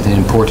missing something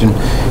important,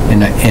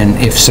 and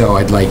if so,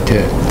 I'd like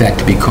that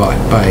to be caught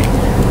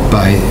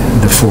by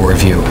the 4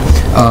 of you.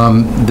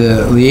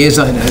 The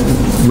liaison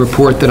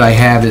report that I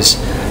have is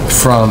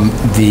from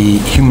the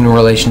Human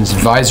Relations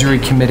Advisory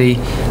Committee.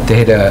 They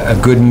had a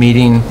good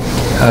meeting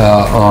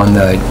on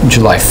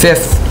July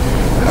 5th.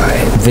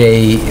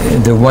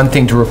 The one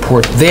thing to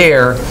report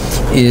there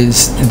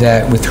is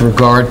that with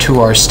regard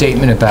to our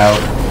statement about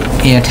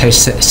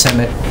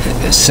anti-Semitic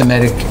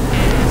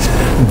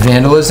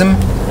vandalism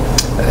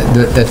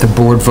that the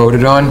board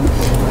voted on,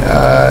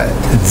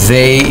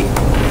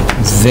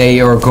 they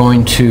are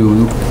going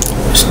to,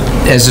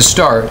 as a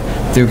start,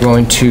 they're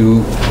going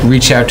to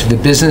reach out to the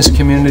business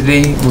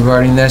community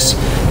regarding this.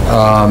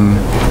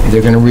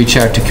 They're going to reach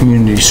out to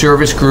community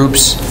service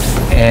groups,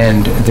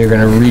 and they're going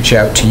to reach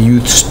out to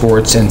youth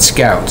sports and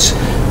scouts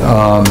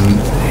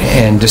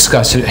and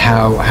discuss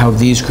how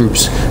these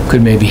groups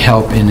could maybe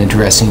help in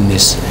addressing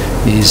these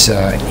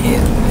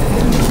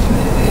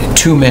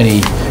too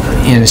many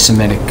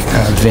anti-Semitic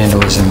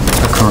vandalism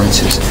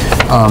occurrences.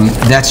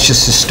 That's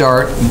just a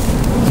start.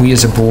 We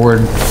as a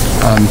board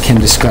can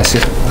discuss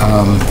it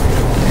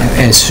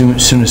as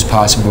soon as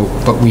possible,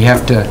 but we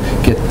have to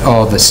get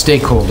all the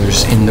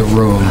stakeholders in the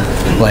room,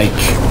 like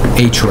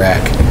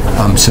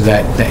HRAC, so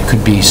that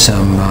could be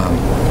some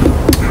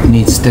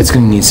that's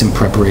going to need some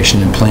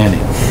preparation and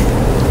planning.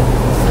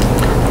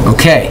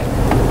 Okay,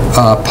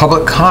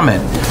 public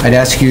comment. I'd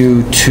ask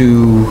you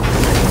to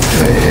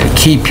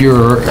keep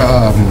your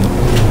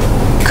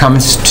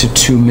comments to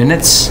 2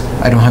 minutes.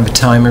 I don't have a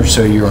timer,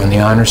 so you're on the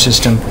honor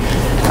system.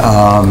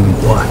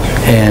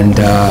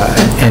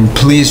 And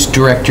please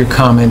direct your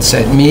comments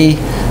at me,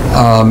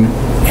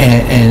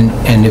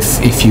 and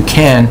if you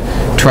can,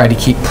 try to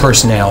keep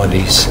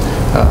personalities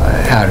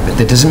out of it.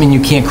 That doesn't mean you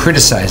can't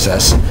criticize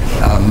us,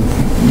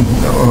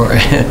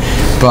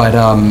 but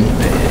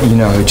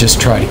just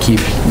try to keep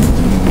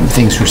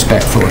things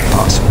respectful if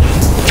possible.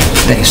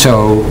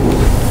 So,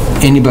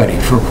 anybody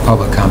for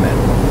public comment?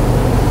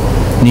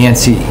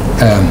 Nancy,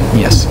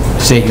 yes.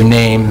 State your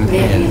name.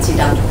 Nancy,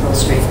 Dr. Pearl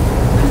Street.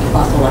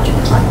 Also watching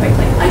the clock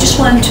quickly. I just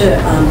wanted to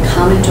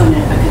comment on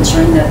a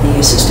concern that the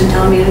assistant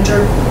town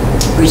manager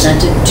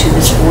presented to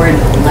this board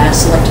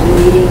last selected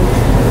meeting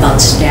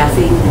about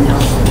staffing in the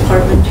health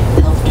department,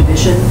 health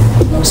division,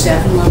 low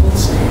staffing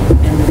levels,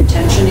 and the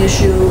retention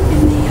issue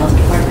in the health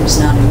department is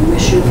not a new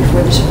issue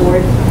before this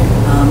board.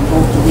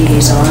 Both the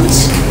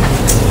liaisons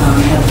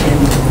have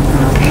been,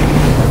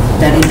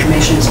 that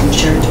information has been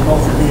shared to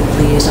both of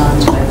the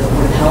liaisons by the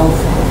Board of Health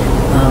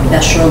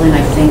Beth Sherlin,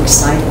 I think,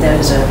 cited that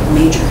as a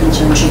major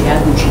concern she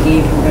had when she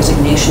gave her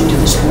resignation to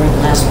this board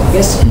last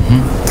August.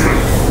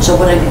 So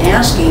what I'm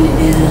asking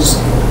is,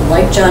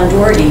 like John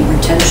Doherty,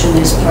 retention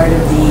is part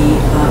of the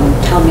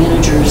town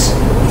manager's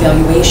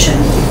evaluation.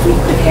 If we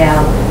could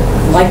have,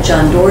 like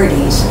John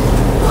Doherty's,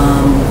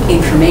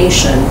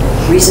 information,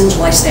 reasons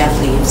why staff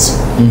leaves,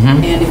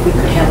 and if we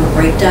could have a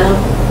breakdown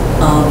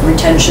of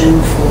retention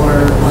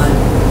for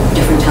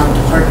different town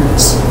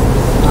departments.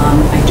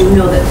 I do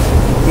know that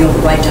the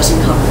override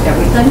doesn't cover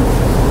everything.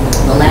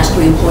 The last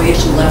 3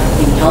 employees who left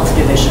the health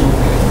division,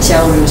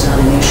 salary was not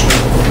an issue.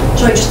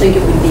 So I just think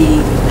it would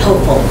be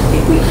helpful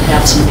if we could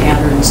have some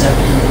patterns that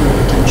would improve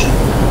retention.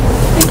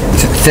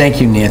 Thank you.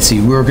 Thank you, Nancy.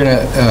 We're going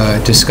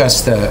to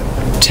discuss the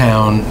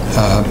town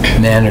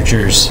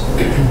manager's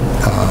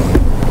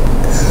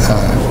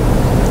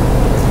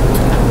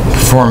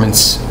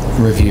performance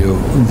review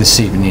this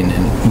evening,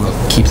 and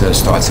we'll keep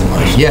those thoughts in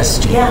mind. Yes,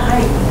 Jean? Yeah,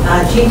 hi.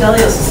 Jean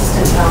Delios,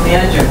 Assistant Town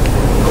Manager.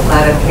 I'm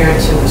glad I'm here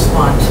to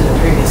respond to the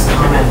previous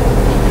comment.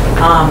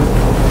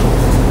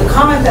 The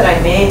comment that I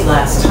made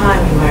last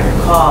time, you might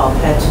recall,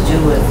 had to do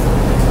with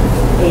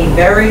a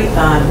very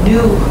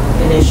new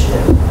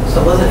initiative.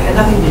 So it had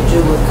nothing to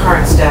do with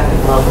current staffing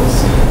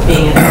levels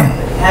being enough.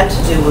 It had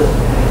to do with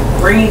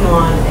bringing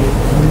on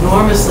an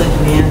enormously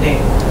demanding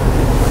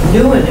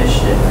new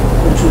initiative,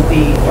 which would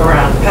be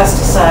around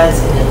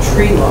pesticides in a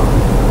tree lawn,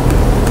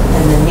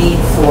 and the need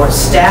for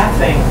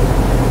staffing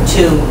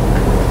to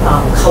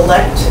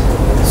collect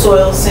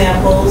soil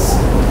samples,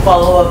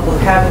 follow up with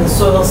having the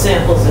soil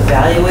samples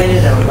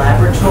evaluated in a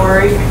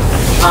laboratory,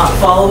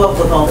 follow up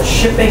with all the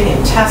shipping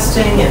and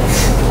testing, and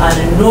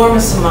an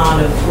enormous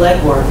amount of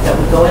legwork that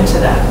would go into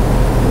that.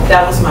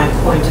 That was my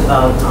point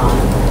about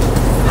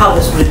how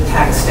this would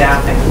impact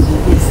staffing.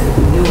 It's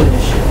a new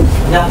initiative,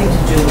 nothing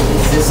to do with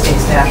existing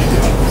staffing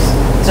levels.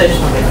 So I just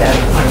want to make that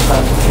a point of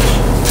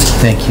clarification.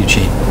 Thank you,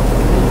 Jean.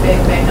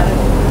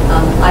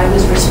 I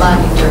was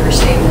responding to her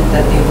statement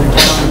that they were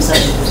down in 7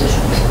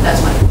 positions.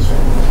 That's my concern.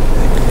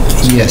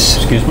 Yes.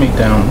 Excuse me,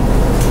 down.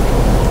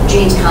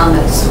 Jean's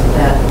comments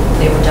that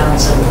they were down in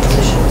 7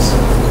 positions.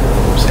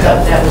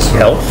 That was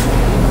Health?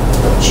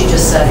 She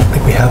just said. I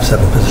think we have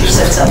 7 She positions.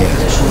 said 7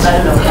 positions. I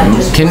don't know. I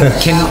just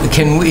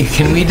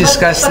Can we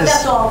discuss but Uh, this?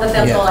 that's all. But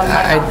that's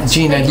all.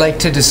 Jean, I'd like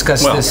to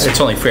discuss Well, this. it's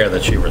only fair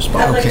that she I'd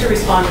responds. like to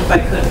respond if I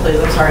could, please.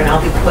 I'm sorry, and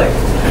I'll be quick.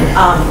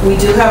 We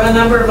do have a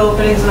number of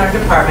openings in our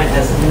department.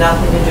 It has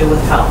nothing to do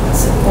with health.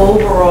 It's an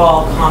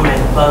overall comment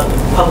about the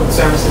public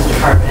services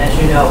department. As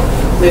you know,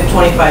 we have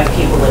 25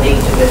 people in 8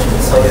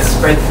 divisions, so it's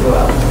spread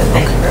throughout. But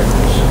thank you very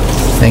much.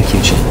 Thank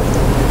you, Jean.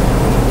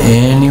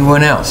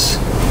 Anyone else?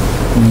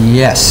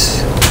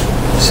 Yes.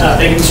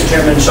 Thank you, Mr.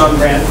 Chairman. Sean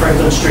Grant,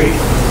 Franklin Street.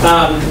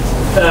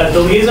 The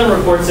liaison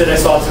reports that I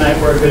saw tonight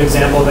were a good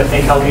example of, I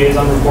think, how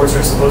liaison reports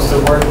are supposed to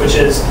work, which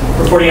is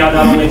reporting out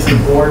not only to the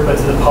board, but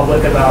to the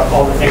public about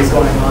all the things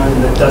going on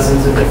in the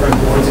dozens of different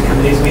boards and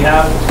committees we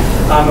have.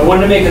 I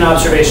wanted to make an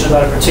observation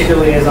about a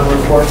particular liaison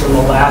report from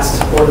the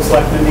last Board of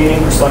Selectmen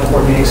meeting, or Select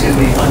Board meeting, excuse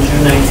me, on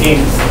June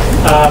 19th.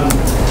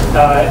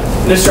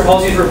 Mr.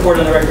 Halsey's report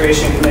on the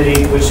Recreation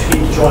Committee, which he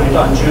joined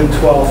on June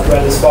 12th,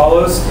 read as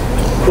follows.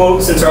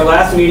 Quote, since our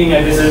last meeting,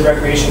 I visited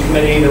Recreation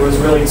Committee. There was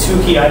really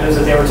 2 key items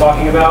that they were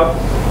talking about.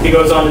 He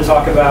goes on to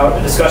talk about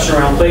a discussion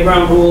around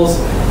playground rules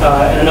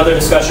and another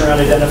discussion around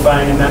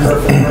identifying a member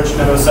for the Merchant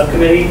Meadow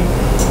Subcommittee.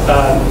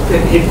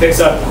 He picks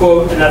up,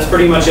 quote, and that's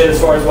pretty much it as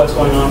far as what's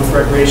going on with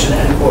recreation,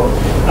 end quote.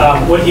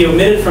 What he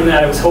omitted from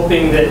that, I was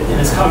hoping that in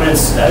his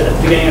comments at the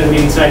beginning of the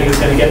meeting tonight he was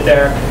going to get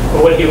there,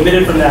 but what he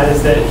omitted from that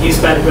is that he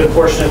spent a good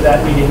portion of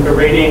that meeting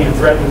berating and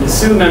threatening to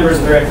sue members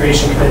of the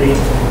Recreation Committee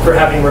for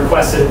having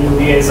requested a new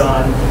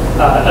liaison,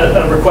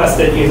 a request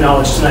that he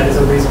acknowledged tonight is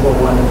a reasonable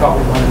one and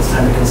probably one that's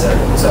time to consider.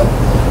 So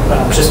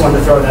just wanted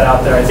to throw that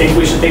out there. I think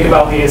we should think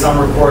about liaison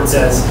reports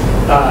as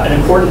an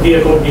important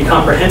vehicle to be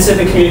comprehensive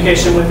in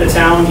communication with the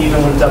town,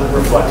 even when it doesn't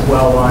reflect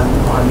well on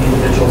the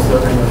individuals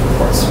delivering those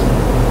reports.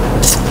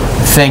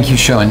 Thank you,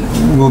 Sean.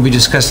 We'll be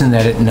discussing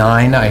that at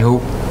 9. I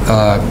hope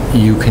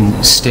you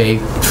can stay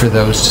for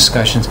those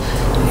discussions.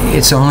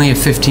 It's only a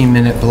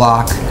 15-minute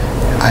block.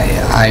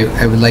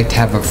 I would like to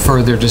have a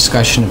further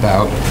discussion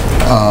about,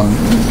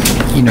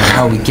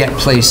 how we get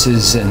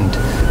places and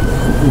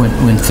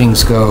when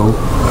things go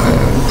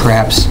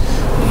perhaps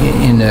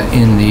in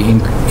the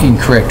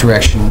incorrect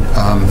direction,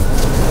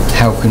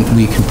 how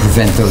we can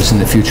prevent those in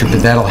the future.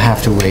 But that'll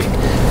have to wait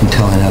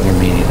until another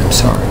meeting. I'm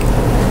sorry.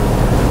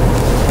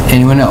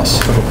 Anyone else?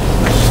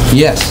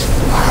 Yes.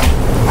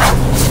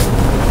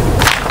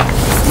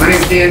 My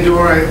name's Dan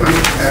Dorr. I'm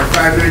at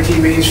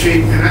 519 Main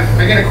Street, and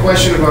I got a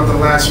question about the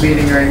last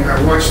meeting.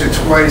 I watched it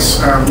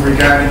twice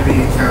regarding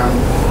the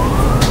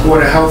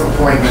Board of Health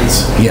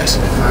appointments. Yes.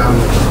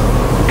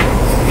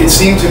 It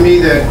seemed to me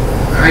that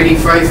Heidi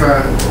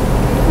Pfeiffer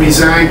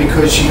resigned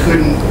because she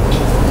couldn't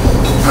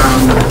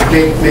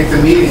make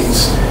the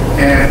meetings,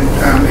 and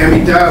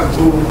Emmy Dove,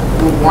 who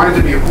wanted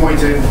to be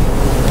appointed,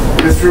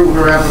 withdrew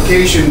her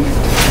application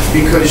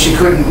because she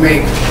couldn't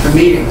make the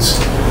meetings.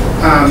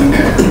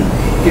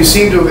 you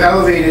seem to have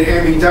elevated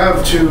Amy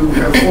Dove to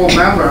a full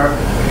member,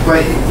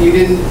 but you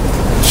didn't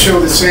show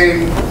the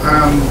same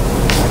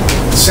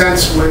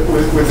sense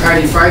with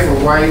Heidi Pfeiffer.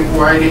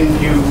 Why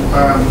didn't you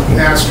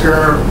ask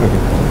her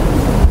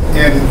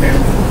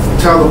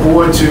and tell the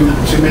board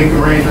to make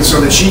arrangements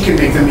so that she can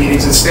make the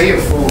meetings and stay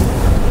a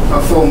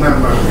full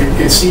member?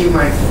 It seemed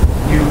like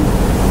you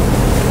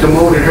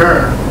demoted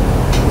her,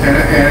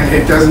 and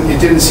it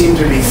didn't seem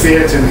to be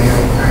fair to me.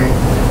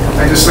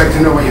 I'd just like to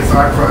know what your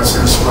thought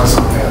process was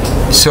on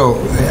that. So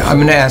I'm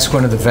going to ask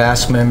one of the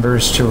VASC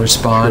members to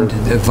respond,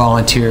 the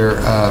volunteer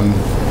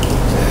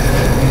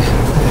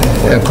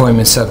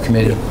appointment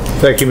subcommittee.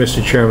 Thank you,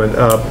 Mr. Chairman.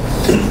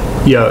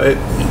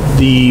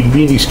 The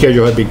meeting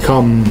schedule had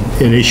become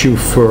an issue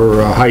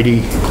for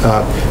Heidi.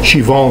 She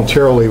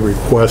voluntarily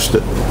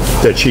requested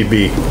that she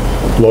be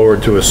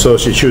lowered to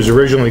associate. She was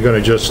originally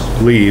going to just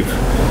leave,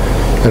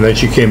 and then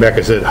she came back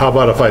and said, how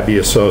about if I be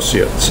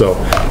associate? So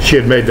she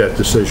had made that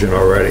decision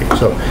already.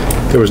 So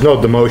there was no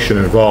demotion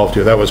involved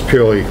here. That was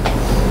purely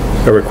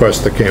a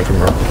request that came from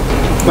her.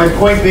 My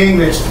point being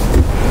that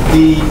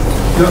the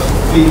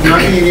not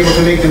being able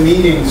to make the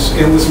meetings,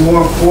 it was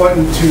more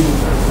important to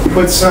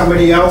put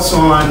somebody else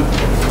on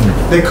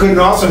that couldn't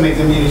also make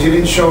the meetings. You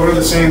didn't show her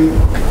the same,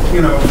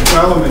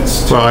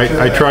 elements. Well,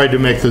 I tried to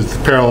make the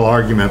parallel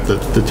argument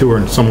that the two are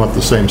in somewhat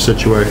the same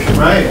situation.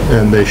 Right.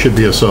 And they should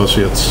be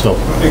associates, so.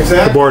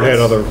 Exactly. The board had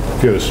other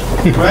views.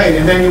 Right,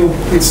 and then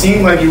it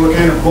seemed like you were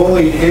kind of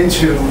bullied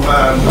into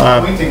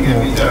appointing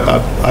him.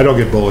 I don't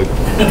get bullied.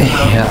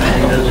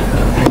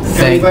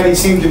 Everybody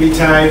seemed to be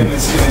tied, and it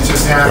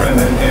just happened,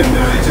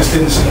 and it just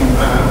didn't seem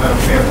a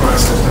fair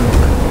process to me.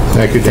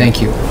 Thank you.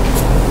 Thank you.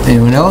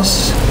 Anyone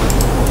else?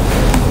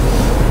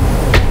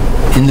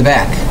 In the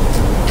back.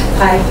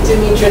 Hi,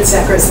 Demetra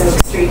Zekras, Oak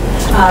Street.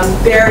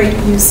 Barry,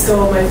 you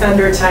stole my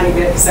thunder a tiny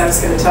bit because I was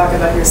going to talk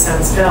about your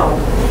son's film.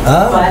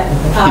 But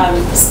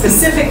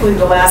specifically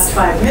the last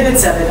 5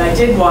 minutes of it, I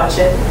did watch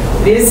it.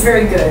 It is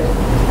very good.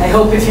 I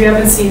hope if you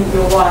haven't seen it,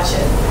 you'll watch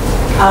it.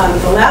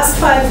 The last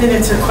 5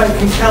 minutes are quite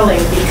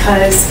compelling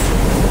because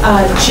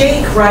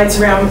Jake rides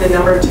around with a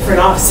number of different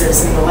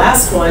officers. In the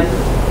last one,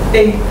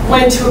 they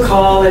went to a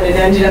call and it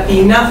ended up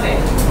being nothing.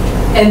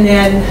 And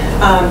then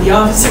the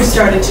officer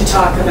started to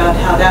talk about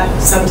how that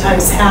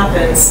sometimes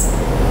happens,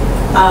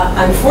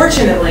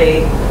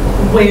 unfortunately,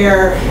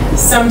 where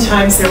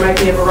sometimes there might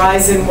be a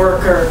Verizon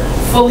worker,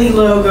 fully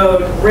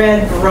logoed,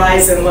 red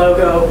Verizon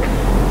logo,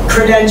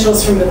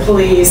 credentials from the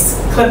police,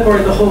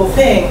 clipboard, the whole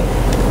thing,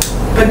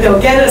 but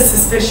they'll get a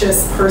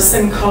suspicious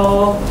person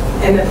call,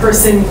 and the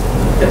person,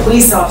 the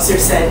police officer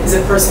said, is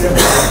a person of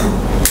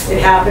color.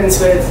 It happens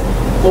with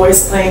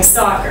boys playing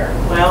soccer.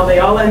 Well, they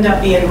all end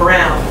up being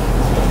brown.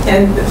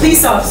 And the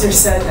police officer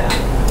said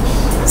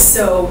that.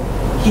 So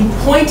he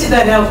pointed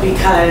that out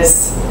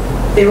because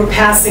they were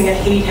passing a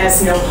 "hate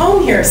has no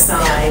home here"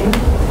 sign,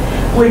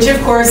 which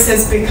of course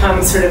has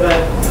become sort of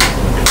a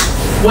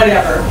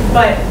whatever,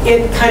 but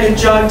it kind of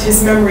jogged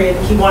his memory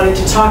and he wanted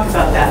to talk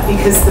about that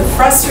because the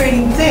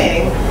frustrating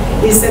thing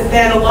is that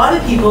then a lot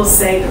of people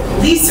say the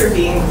police are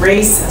being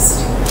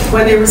racist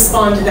when they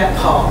respond to that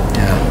call.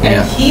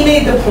 And he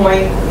made the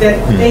point that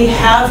they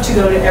have to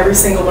go to every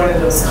single one of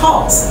those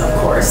calls, of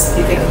course, if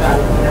you think about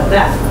it, you know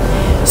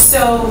that.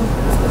 So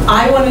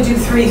I want to do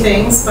 3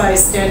 things by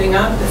standing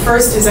up. The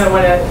first is I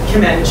want to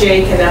commend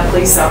Jake and that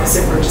police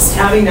officer for just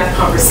having that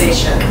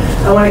conversation.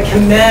 I want to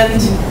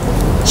commend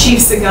Chief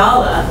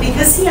Segala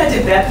because he had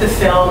to vet the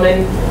film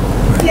and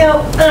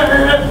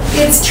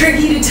it's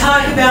tricky to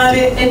talk about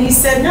it, and he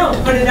said no,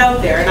 put it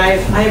out there, and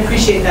I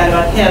appreciate that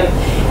about him.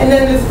 And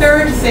then the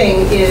third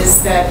thing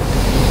is that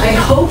I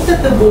hope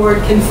that the board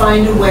can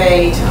find a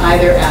way to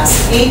either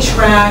ask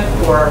HRAC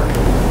or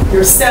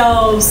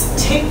yourselves,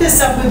 take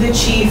this up with the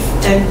chief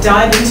and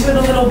dive into it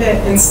a little bit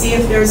and see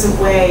if there's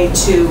a way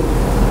to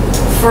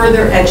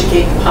further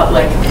educate the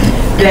public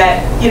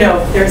that,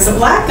 there's a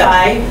black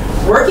guy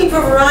working for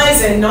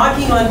Verizon,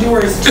 knocking on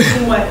doors,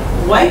 doing what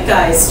white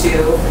guys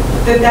do,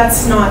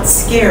 that's not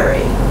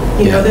scary.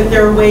 That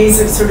there are ways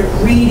of sort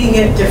of reading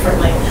it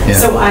differently.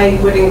 So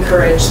I would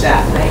encourage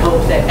that, and I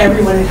hope that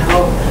everyone at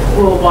home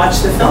will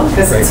watch the film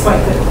because it's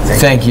quite good.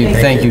 Thank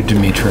you,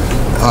 Demetra.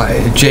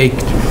 Jake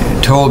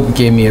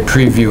gave me a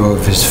preview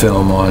of his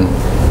film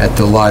at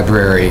the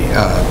library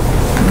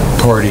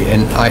party,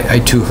 and I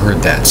too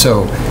heard that.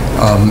 So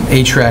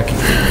HRAC,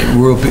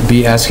 we'll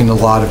be asking a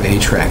lot of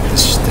HRAC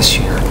this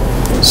year.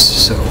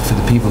 So for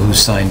the people who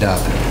signed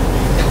up.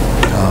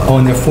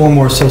 And there are 4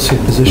 more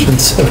associate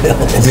positions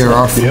available. There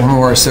are 4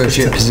 more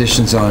associate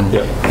positions on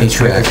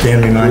HRAC.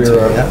 Dan reminds me.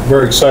 We're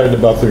very excited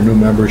about their new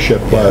membership.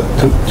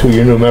 To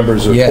your new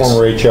members of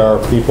former HR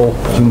people.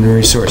 Human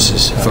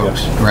resources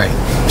folks, right.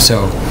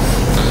 So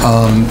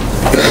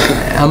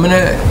I'm going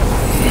to,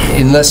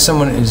 unless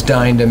someone is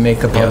dying to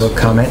make a public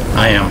comment.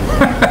 I am.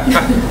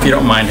 If you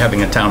don't mind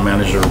having a town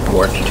manager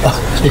report.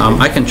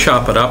 I can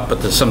chop it up,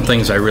 but there's some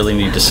things I really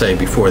need to say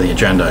before the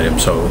agenda item,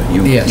 so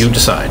you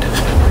decide.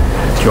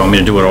 Do you want me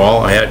to do it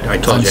all? I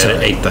told you I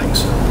had 8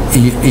 things.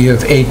 You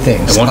have 8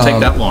 things. It won't take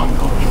that long,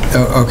 though.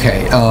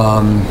 Okay,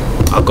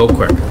 I'll go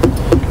quick.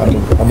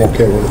 I'm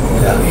okay with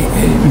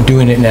it.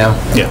 doing it now.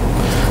 Yeah.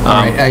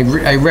 All right,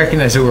 I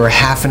recognize that we're a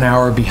half an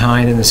hour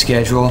behind in the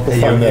schedule.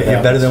 You're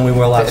better than we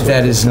were last week.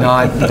 That is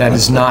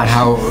not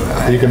how,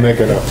 You can make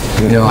it up.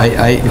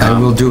 I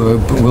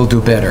will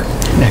do better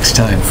next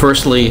time.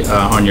 Firstly,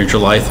 on your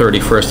July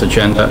 31st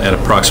agenda at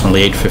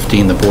approximately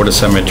 8:15, the Board of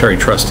Cemetery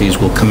Trustees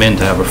will come in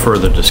to have a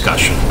further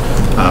discussion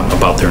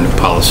about their new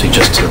policy,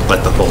 just to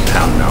let the whole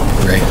town know.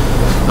 Great.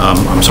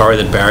 I'm sorry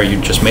that, Barry, you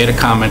just made a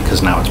comment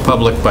because now it's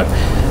public, but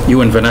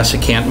you and Vanessa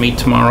can't meet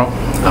tomorrow.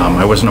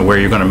 I wasn't aware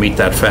you're going to meet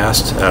that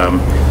fast.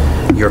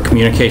 Your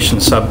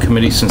communications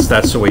subcommittee, since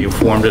that's the way you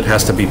formed it,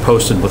 has to be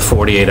posted with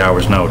 48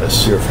 hours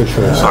notice. Your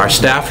official answer. Our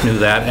staff knew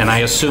that, and I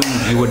assumed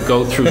you would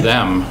go through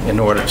them in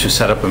order to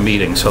set up a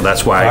meeting, so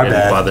that's why I Our didn't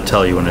bad. bother to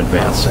tell you in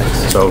advance.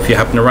 Thanks. So if you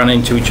happen to run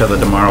into each other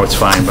tomorrow, it's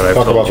fine, but I've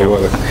Talk told about the you.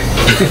 weather.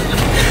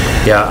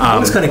 Yeah. I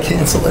was going to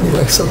cancel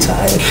anyway, so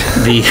tired.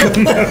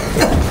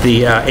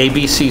 The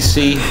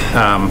ABCC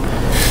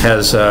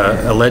has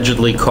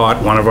allegedly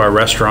caught one of our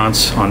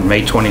restaurants on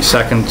May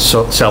 22nd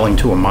selling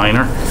to a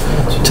minor.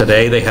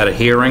 Today they had a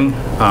hearing.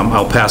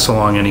 I'll pass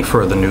along any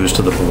further news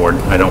to the board.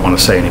 I don't want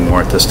to say any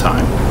more at this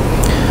time.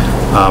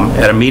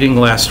 At a meeting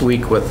last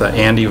week with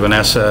Andy,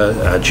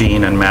 Vanessa,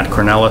 Jean, and Matt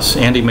Cornelis,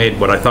 Andy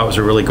made what I thought was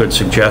a really good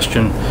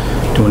suggestion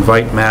to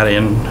invite Matt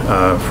in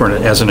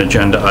as an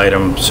agenda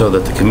item so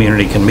that the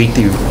community can meet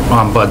the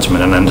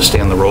ombudsman and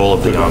understand the role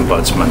of the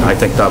ombudsman. I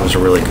think that was a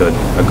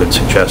good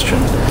suggestion.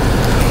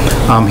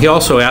 He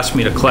also asked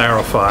me to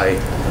clarify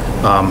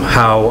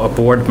how a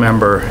board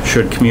member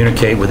should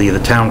communicate with either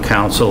town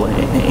council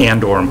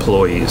and/or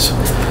employees.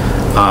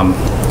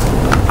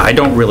 I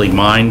don't really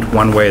mind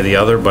one way or the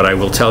other, but I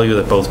will tell you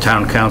that both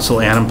town council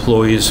and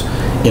employees,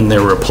 in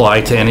their reply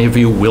to any of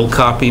you, will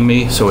copy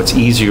me, so it's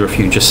easier if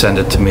you just send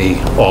it to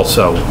me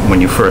also when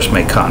you first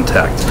make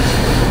contact.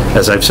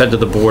 As I've said to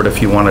the board,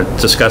 if you want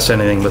to discuss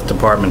anything with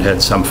department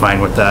heads, I'm fine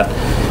with that.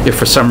 If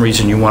for some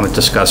reason you want to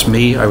discuss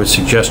me, I would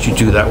suggest you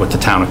do that with the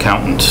town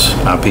accountant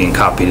being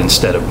copied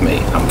instead of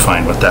me. I'm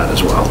fine with that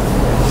as well.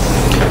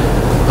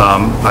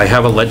 I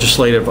have a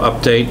legislative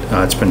update.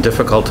 It's been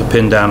difficult to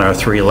pin down our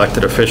 3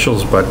 elected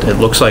officials, but it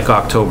looks like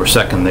October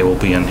 2nd they will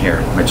be in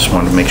here. I just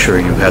wanted to make sure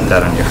you had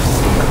that on your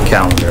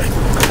calendar.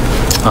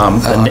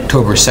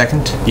 October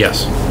 2nd?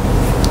 Yes.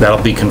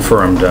 That'll be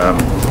confirmed.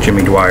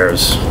 Jimmy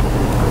Dwyer's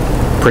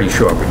pretty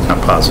sure, but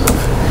not positive.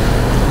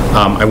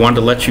 I wanted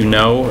to let you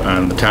know,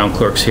 and the town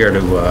clerk's here to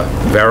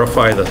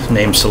verify the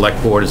named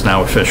select board is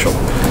now official.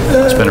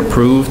 It's been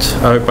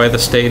approved by the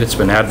state. It's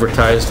been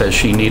advertised as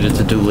she needed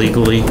to do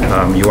legally.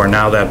 You are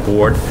now that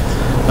board.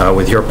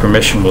 With your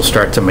permission, we'll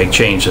start to make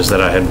changes that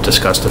I had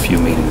discussed a few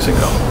meetings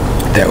ago.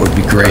 That would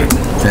be great.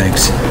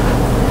 Thanks.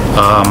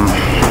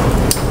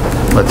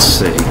 Let's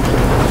see.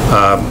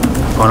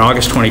 On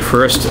August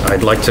 21st,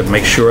 I'd like to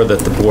make sure that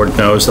the board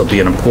knows there'll be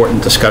an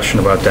important discussion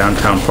about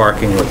downtown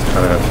parking with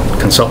a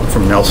consultant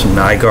from Nelson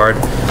Nygaard.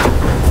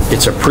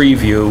 It's a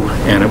preview,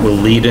 and it will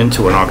lead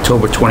into an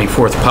October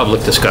 24th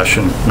public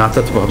discussion. Not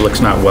that the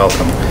public's not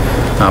welcome,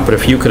 but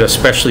if you could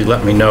especially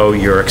let me know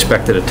your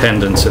expected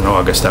attendance in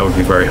August, that would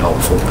be very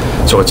helpful.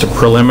 So it's a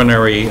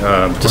preliminary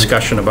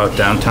discussion about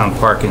downtown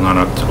parking on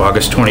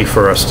August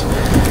 21st,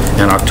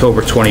 and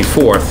October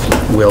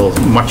 24th, we'll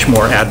much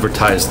more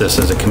advertise this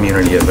as a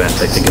community event.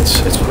 I think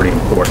it's pretty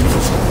important.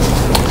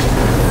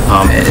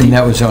 And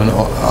that was on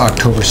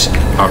August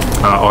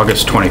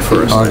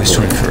 21st. August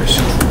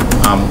 21st.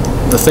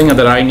 The thing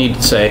that I need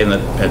to say, and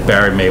that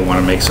Barry may want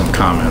to make some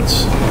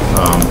comments,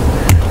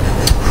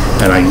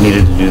 and I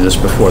needed to do this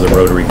before the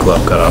Rotary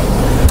Club got up.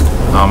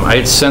 I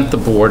had sent the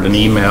board an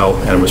email,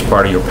 and it was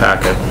part of your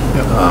packet,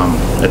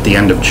 at the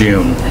end of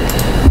June.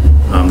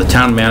 The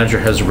town manager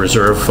has a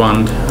reserve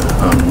fund.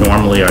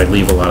 Normally, I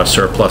leave a lot of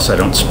surplus. I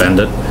don't spend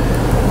it.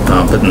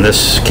 But in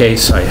this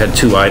case, I had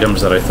 2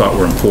 items that I thought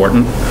were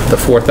important. The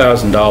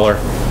 $4,000,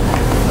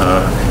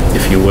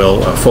 if you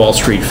will, Fall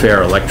Street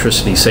Fair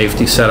electricity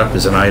safety setup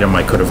is an item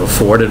I could have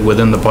afforded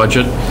within the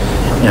budget,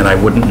 and I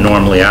wouldn't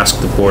normally ask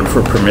the board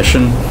for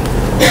permission.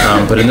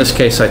 But in this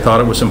case, I thought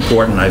it was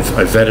important.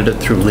 I've vetted it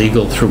through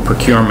legal, through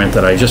procurement,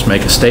 that I just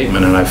make a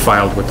statement, and I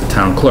filed with the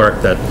town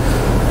clerk that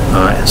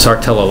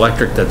Sartell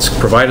Electric, that's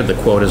provided the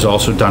quote, has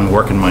also done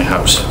work in my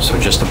house. So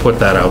just to put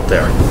that out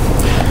there.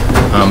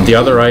 The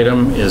other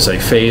item is a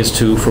Phase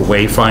 2 for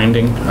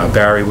wayfinding.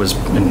 Barry was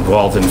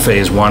involved in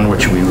Phase 1,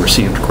 which we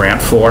received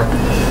grant for.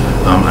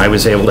 I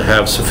was able to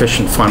have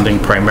sufficient funding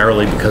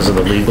primarily because of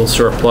the legal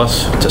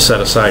surplus to set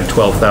aside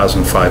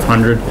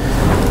 $12,500.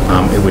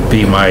 It would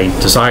be my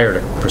desire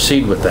to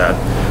proceed with that.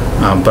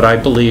 But I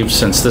believe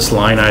since this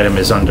line item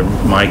is under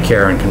my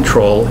care and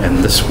control,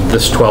 and this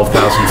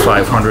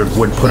 $12,500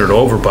 would put it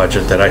over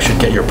budget, that I should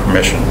get your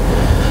permission.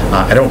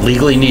 I don't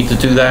legally need to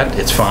do that.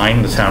 It's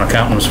fine. The town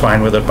accountant was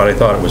fine with it, but I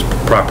thought it was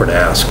proper to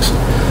ask.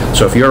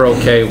 So if you're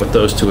okay with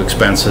those 2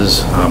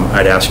 expenses,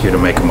 I'd ask you to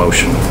make a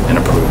motion and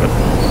approve it.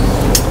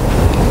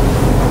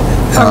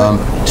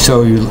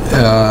 So you,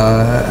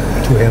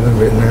 Do we have it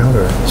written out,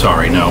 or?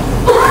 Sorry, no.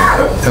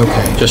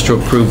 Okay. Just to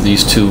approve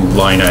these 2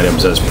 line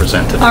items as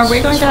presented. Are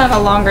we going to have a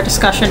longer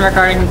discussion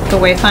regarding the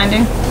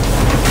wayfinding?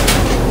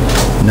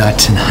 Not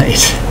tonight.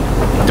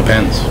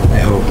 Depends. I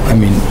hope. I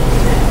mean,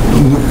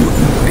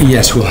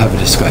 yes, we'll have a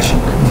discussion,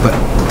 but...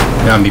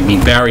 I mean,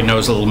 Barry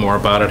knows a little more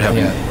about it,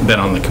 having been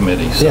on the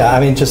committee. So. Yeah,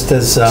 I mean, just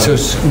as... So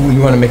you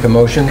want to make a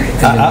motion?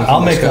 I'll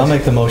make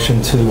the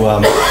motion to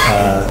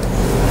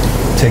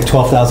take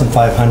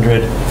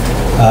 $12,500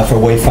 for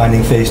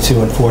wayfinding phase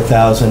 2 and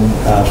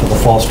 $4,000 for the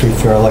Fall Street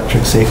Fair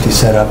electric safety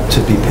setup to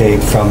be paid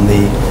from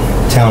the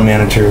town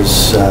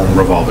manager's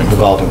revolving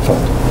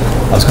fund.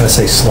 I was going to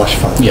say slush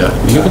fund. Yeah,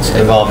 you could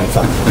say revolving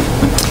fund.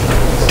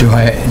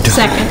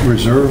 Second.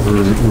 Reserve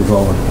or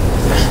revolving?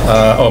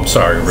 I'm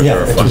sorry, reserve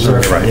Yeah, it's fund.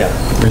 reserve, Right.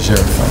 yeah. Reserve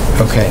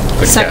fund, okay.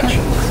 Good Second.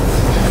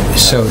 catch.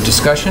 So,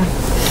 discussion?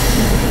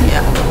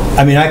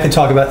 I mean, I can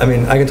talk about the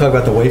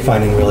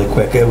wayfinding really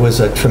quick. It was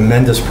a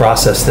tremendous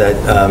process that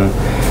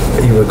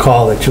you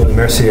recall that Julie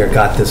Mercier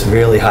got this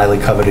really highly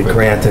coveted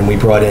grant, and we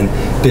brought in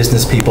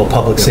business people,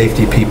 public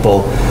safety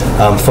people,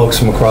 folks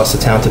from across the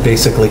town to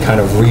basically kind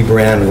of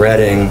rebrand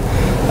Reading,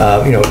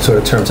 sort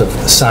of terms of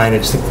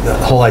signage. The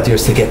whole idea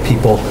is to get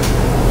people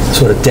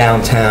sort of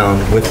downtown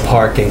with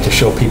parking to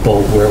show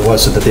people where it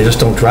was so that they just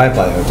don't drive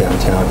by our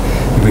downtown.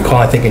 You recall,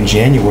 I think in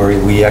January,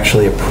 we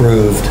actually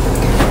approved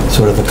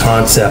sort of the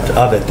concept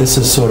of it. This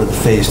is sort of the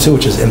phase 2,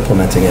 which is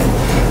implementing it.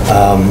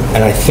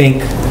 And I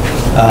think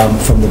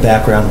from the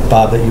background,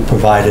 Bob, that you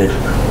provided,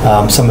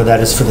 some of that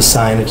is for the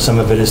signage, some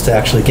of it is to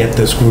actually get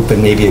this group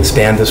and maybe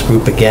expand this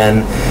group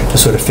again to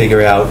sort of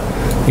figure out,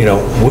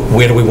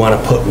 where do we want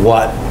to put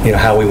what,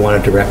 how we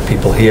want to direct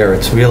people here.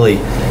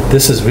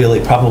 This is really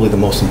probably the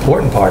most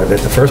important part of it.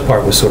 The first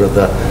part was sort of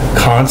the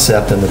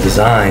concept and the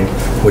design,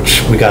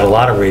 which we got a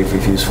lot of rave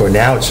reviews for.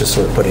 Now it's just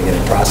sort of putting it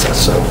in process.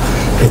 So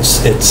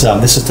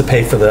this is to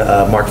pay for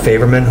the Mark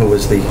Faberman, who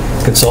was the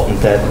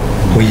consultant that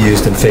we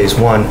used in phase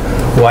 1,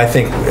 who I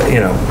think,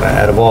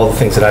 out of all the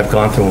things that I've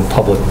gone through in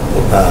public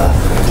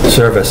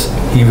service,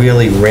 he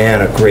really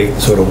ran a great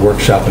sort of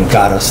workshop and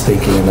got us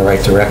thinking in the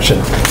right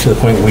direction to the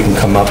point where we can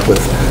come up with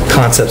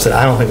concepts that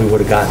I don't think we would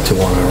have gotten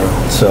to on our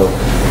own. So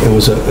it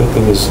was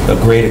a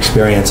great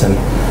experience, and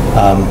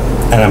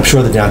I'm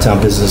sure the downtown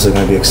businesses are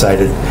going to be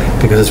excited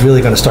because it's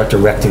really going to start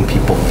directing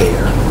people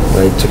there,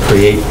 right, to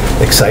create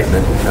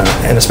excitement,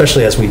 and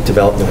especially as we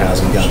develop new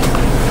housing downtown.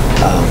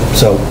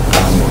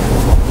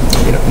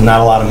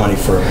 Not a lot of money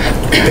for a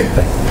big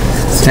thing.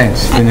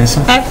 Thanks. Vanessa?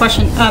 I have a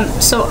question.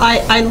 So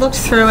I looked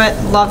through it,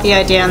 love the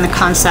idea and the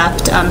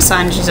concept.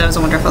 Signage is always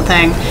a wonderful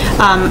thing.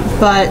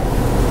 But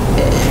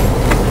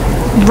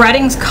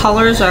Reading's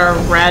colors are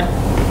red,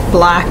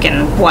 black,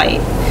 and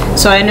white.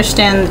 So I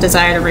understand the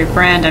desire to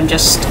rebrand. I'm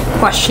just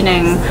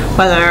questioning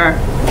whether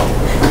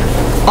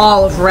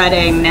all of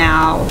Reading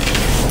now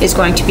is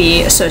going to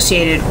be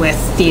associated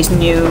with these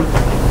new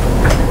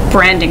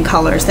branding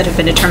colors that have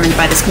been determined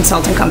by this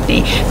consulting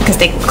company, because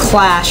they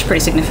clash pretty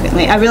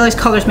significantly. I realize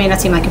colors may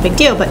not seem like a big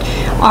deal, but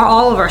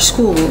all of our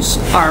schools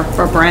are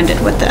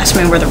branded with this.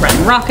 I mean, we're the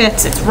Reading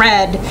Rockets, it's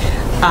red,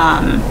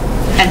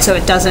 and so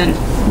it doesn't,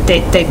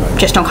 they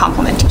just don't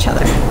complement each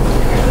other.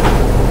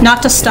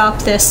 Not to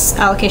stop this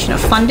allocation of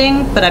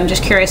funding, but I'm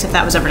just curious if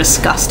that was ever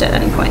discussed at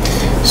any point.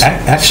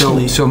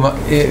 Actually,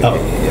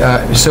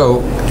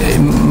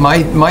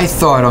 my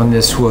thought on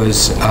this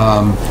was,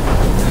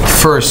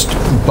 first,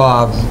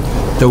 Bob,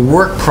 the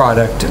work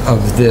product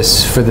of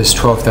this, for this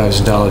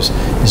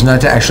 $12,000, is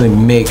not to actually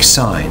make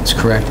signs,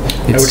 correct?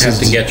 I would have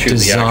to get you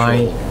the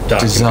actual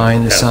document.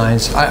 Design the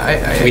signs.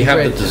 We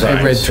have the design.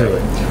 I read through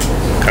it.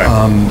 Okay.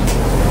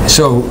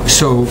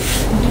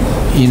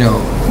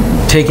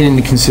 Taking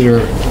into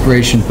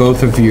consideration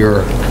both of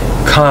your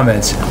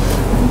comments,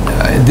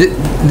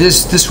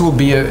 this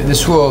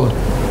will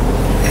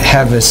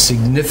have a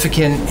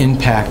significant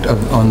impact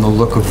on the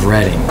look of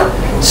Reading.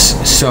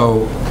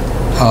 So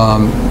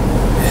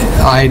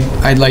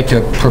I'd like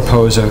to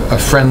propose a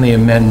friendly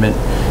amendment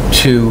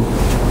to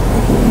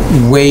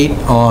wait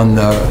on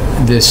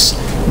this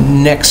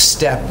next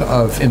step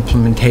of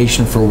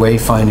implementation for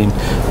wayfinding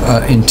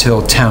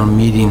until town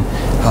meeting,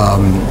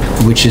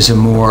 which is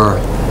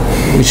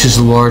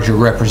a larger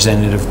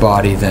representative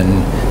body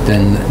than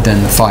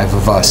the 5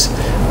 of us,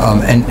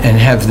 and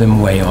have them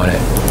weigh on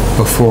it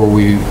before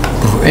we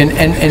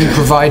and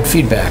provide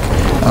feedback.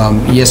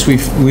 Yes,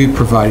 we've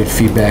provided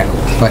feedback,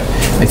 but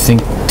I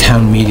think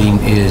town meeting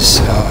is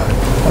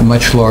a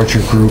much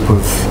larger group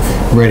of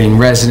Reading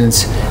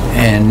residents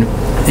and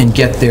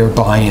get their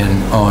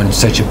buy-in on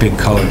such a big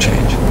color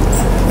change.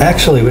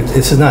 Actually,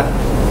 this is not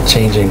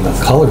changing the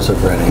colors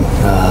of Reading.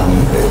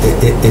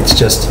 It's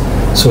just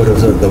sort of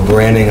the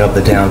branding of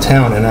the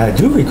downtown. And I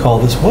do recall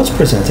this was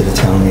presented at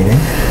town meeting.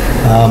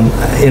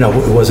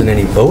 It wasn't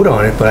any vote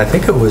on it, but I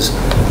think it was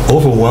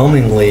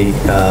overwhelmingly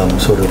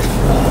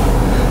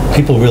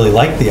people really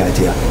liked the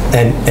idea.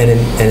 And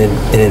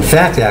in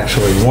fact,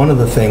 actually, one of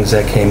the things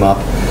that came up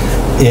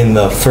in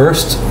the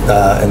first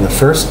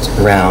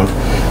round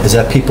is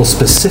that people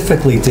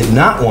specifically did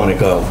not want to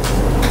go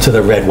to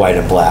the red, white,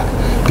 and black.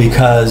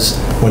 Because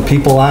when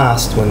people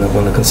asked, when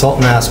the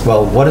consultant asked,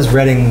 well, what is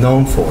Reading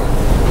known for?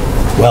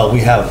 Well,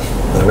 we have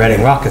the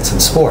Reading Rockets in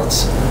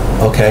sports.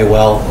 Okay,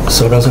 well,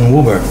 so does in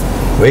Woburn,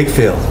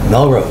 Wakefield,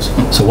 Melrose.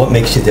 So what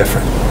makes you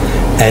different?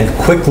 And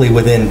quickly,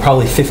 within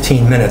probably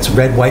 15 minutes,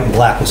 red, white, and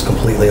black was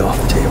completely off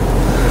the table.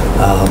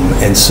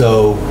 And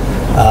so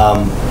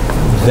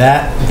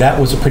that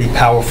was a pretty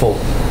powerful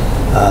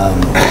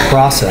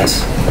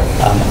process.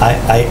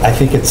 I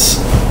think it's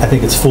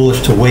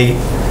foolish to wait.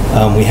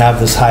 We have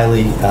this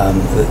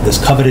this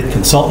coveted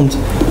consultant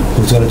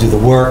who's going to do the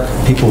work.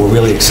 People were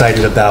really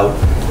excited about,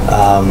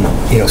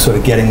 sort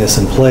of getting this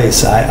in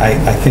place.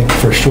 I think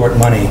for short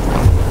money,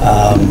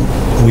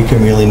 we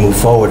can really move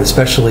forward,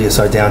 especially as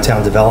our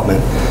downtown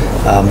development.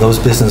 Those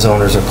business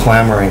owners are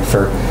clamoring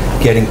for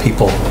getting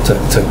people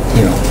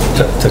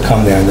to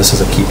come there, and this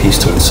is a key piece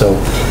to it. So,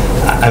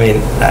 I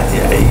mean,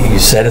 you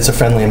said it's a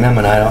friendly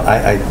amendment.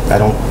 I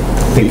don't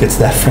think it's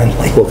that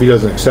friendly. Well, if he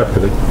doesn't accept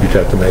it, you'd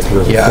have to make it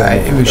as a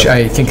friendly.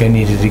 I think I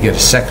needed to get a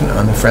second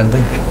on the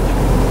friendly.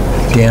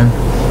 Dan?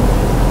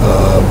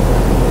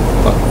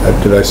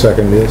 Did I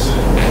second this?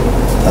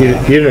 He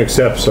didn't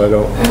accept,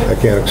 so I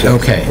can't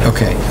accept. Okay.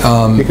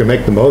 You can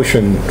make the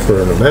motion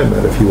for an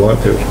amendment if you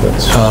want to.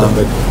 That's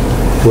something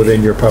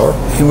within your power.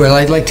 Well,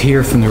 I'd like to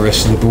hear from the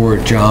rest of the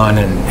board, John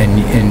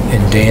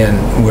and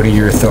Dan. What are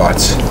your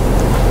thoughts?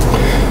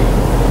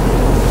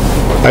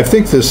 I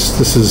think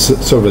this is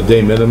sort of a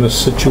de minimis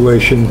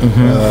situation,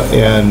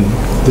 and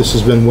this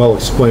has been well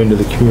explained to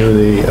the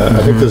community.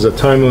 I think there's a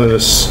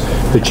timeliness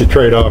that you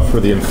trade off for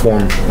the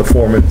informed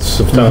performance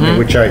of town meeting,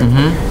 which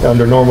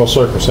under normal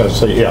circumstances,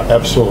 say, yeah,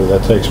 absolutely,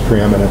 that takes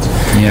preeminence.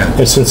 Yeah.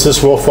 And since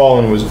this will fall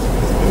in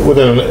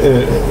within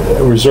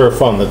a reserve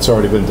fund that's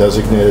already been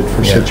designated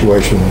for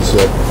situations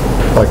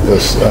like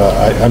this,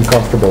 I'm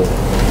comfortable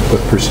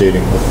with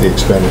proceeding with the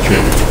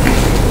expenditure.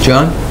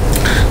 John?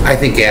 I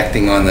think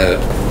acting on the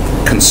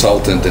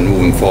consultant and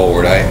moving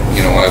forward, I've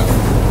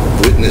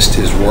witnessed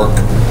his work.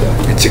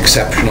 It's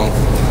exceptional.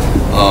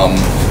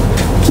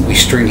 We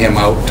string him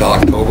out to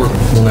October.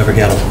 We'll never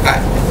get him.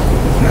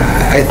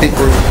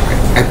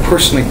 I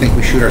personally think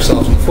we shoot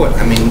ourselves in the foot.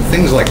 I mean,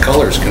 things like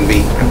colors can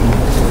be,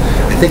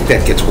 I think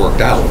that gets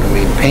worked out. I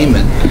mean,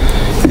 payment,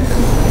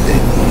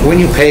 when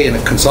you pay a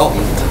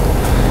consultant,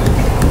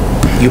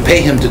 you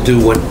pay him to do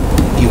what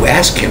you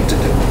ask him to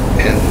do.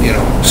 And,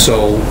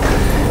 so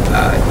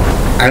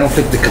I don't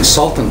think the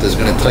consultant is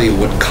going to tell you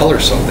what color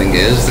something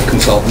is. The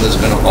consultant is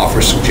going to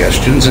offer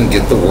suggestions and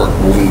get the work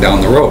moving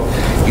down the road.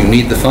 You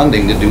need the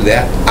funding to do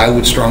that. I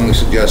would strongly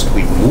suggest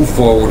we move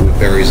forward with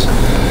Barry's,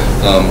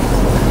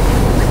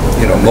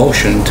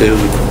 motion to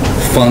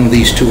fund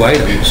these two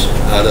items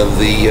out of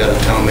the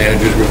town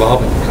manager's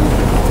revolving account.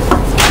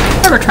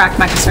 I retract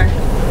my concern.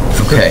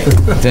 Okay,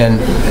 then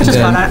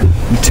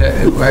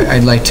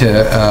I'd like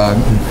to.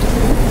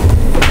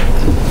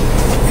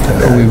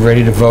 Are we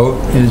ready to vote?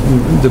 Is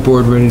the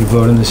board ready to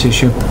vote on this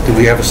issue? Do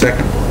we have a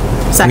second?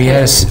 Second.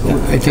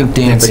 I think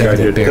Dan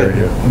seconded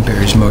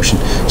Barry's motion.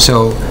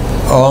 So,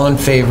 all in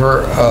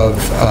favor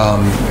of,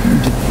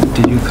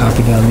 did you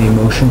copy down the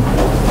motion?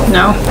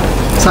 No,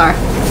 sorry.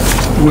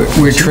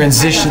 We're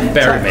transitioning.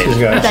 Barry made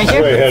it. Thank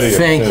you. Way ahead of you.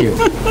 Thank you.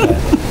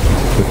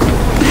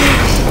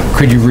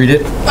 Could you read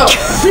it?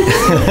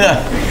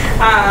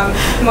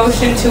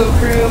 Motion to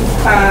approve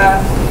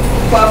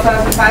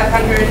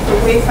 $12,500 for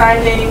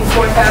wayfinding,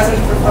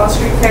 $4,000 for Fall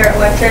Street Fair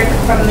Electric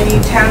from the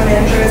town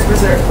manager's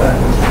reserve fund.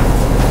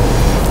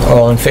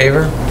 All in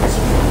favor?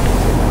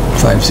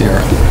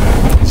 5-0.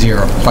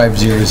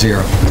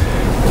 5-0-0.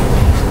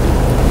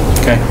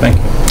 Okay, thank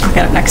you. I'll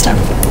get it next time.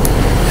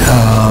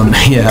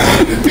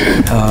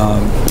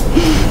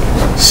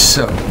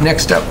 So,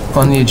 next up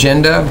on the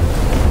agenda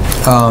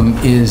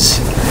is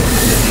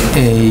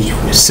a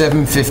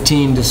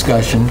 7:15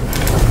 discussion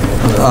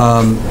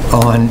on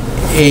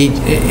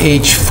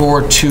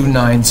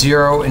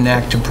H4290, an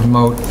act to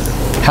promote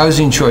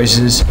housing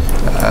choices.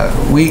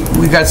 We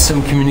got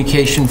some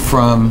communication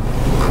from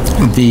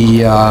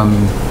the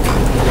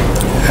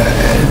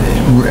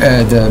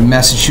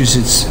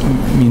Massachusetts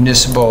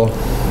Municipal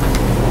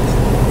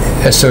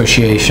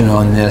Association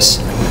on this,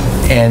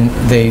 and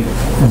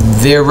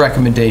their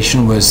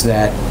recommendation was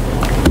that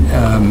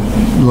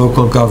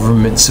local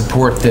government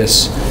support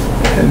this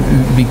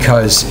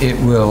because it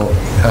will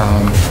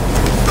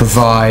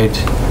provide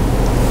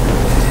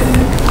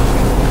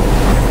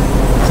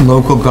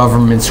local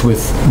governments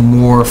with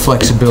more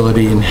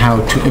flexibility in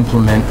how to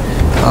implement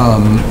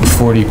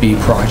 40B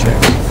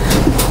projects.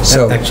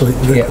 So actually,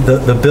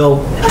 the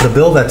bill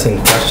that's in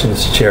question,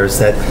 Mr. Chair, is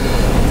that,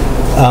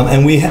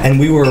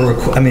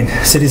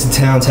 cities and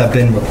towns have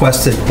been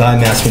requested by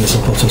Mass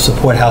Municipal to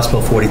support House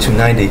Bill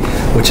 4290,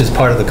 which is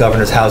part of the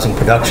governor's housing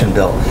production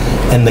bill.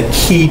 And the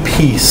key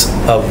piece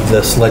of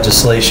this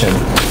legislation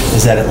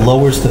is that it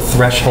lowers the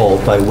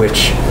threshold by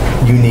which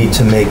you need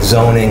to make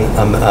zoning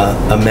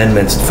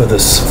amendments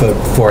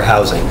for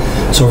housing.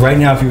 So right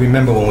now, if you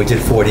remember when we did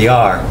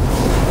 40R,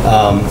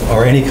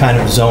 or any kind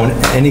of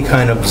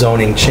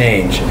zoning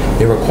change,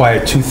 it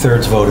required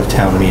 2/3 vote of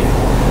town meeting.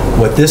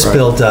 What this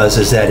bill does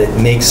is that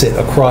it makes it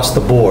across the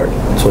board,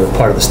 sort of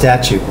part of the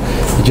statute.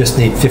 You just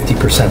need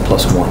 50%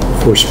 plus one.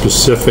 For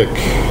specific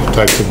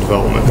types of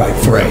development.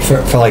 Right,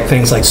 for like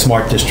things like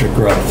smart district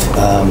growth,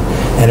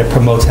 and it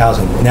promotes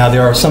housing. Now,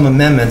 there are some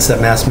amendments that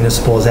Mass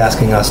Municipal is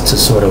asking us to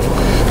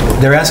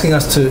they're asking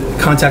us to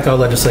contact our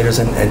legislators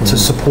and to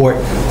support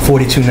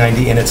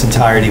 4290 in its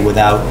entirety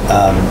without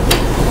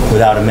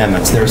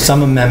amendments. There are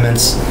some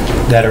amendments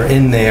that are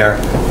in there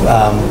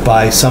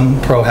by some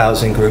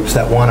pro-housing groups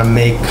that want to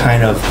make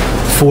kind of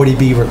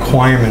 40B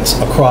requirements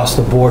across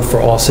the board for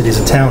all cities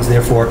and towns,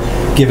 therefore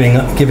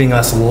giving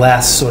us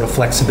less sort of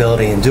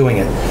flexibility in doing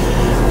it.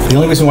 The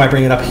only reason why I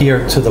bring it up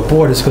here to the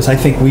board is because I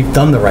think we've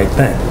done the right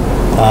thing.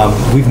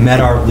 We've met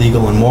our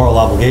legal and moral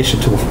obligation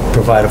to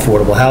provide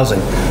affordable housing.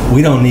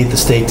 We don't need the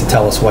state to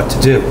tell us what to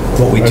do.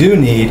 What we do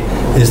need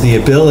is the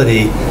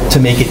ability to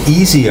make it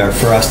easier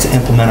for us to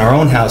implement our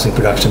own housing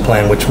production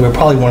plan, which we're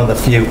probably one of the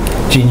few,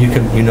 Gene,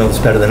 you know this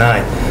better than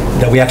I,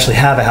 that we actually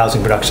have a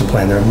housing production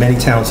plan. There are many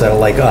towns that are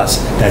like us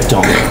that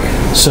don't.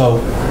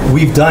 So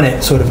we've done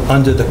it sort of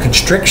under the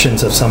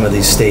constrictions of some of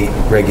these state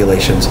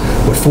regulations.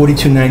 What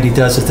 4290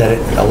 does is that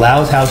it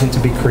allows housing to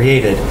be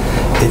created.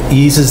 It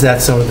eases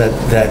that sort of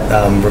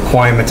that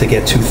requirement to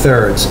get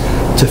 2/3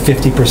 to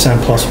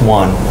 50% plus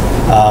one.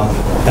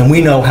 And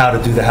we know how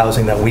to do the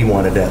housing that we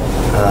want to do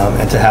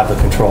and to have the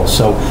control.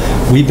 So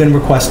we've been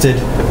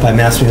requested by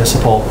Mass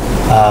Municipal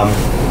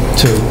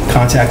to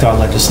contact our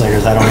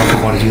legislators. I don't know if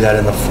we want to do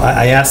that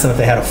I asked them if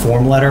they had a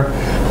form letter.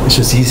 It's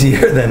just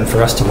easier than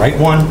for us to write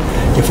one.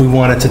 If we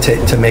wanted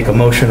to make a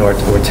motion or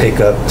take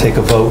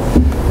a vote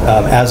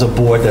as a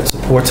board that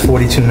supports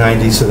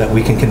 4290 so that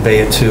we can convey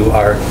it to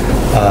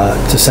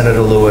to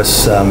Senator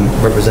Lewis,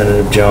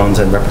 Representative Jones,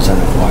 and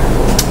Representative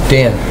Wire.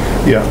 Dan.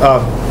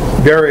 Yeah.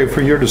 Barry,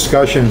 for your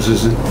discussions,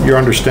 is it your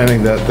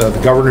understanding that the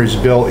governor's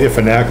bill, if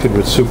enacted,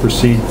 would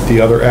supersede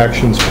the other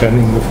actions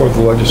pending before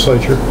the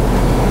legislature?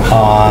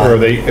 Or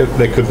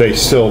could they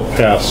still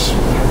pass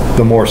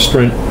the more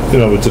stringent,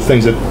 the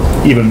things that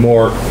even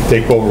more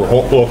take over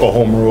local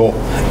home rule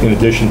in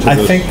addition to this?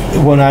 I think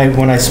when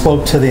I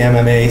spoke to the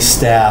MMA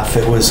staff,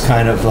 it was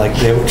kind of like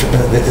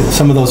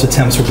some of those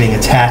attempts were being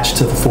attached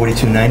to the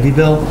 4290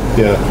 bill.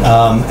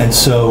 Yeah. And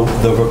so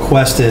the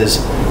request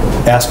is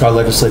ask our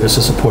legislators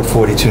to support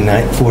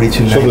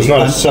 4290 so there's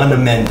not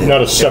unamended.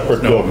 Not a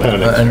separate bill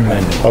pending.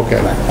 Unamended. Okay.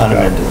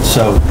 Unamended.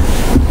 So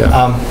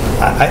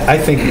I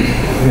think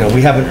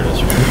we haven't.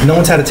 No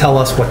one's had to tell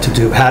us what to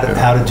do, how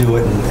to do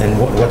it, and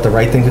what the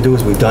right thing to do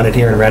is. We've done it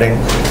here in Reading.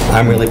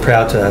 I'm really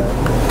proud to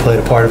play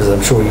a part of it, as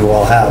I'm sure you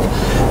all have.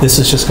 This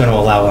is just going to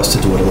allow us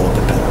to do it a little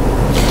bit better.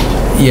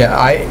 Yeah,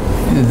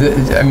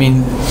 I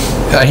mean,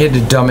 I had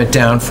to dumb it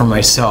down for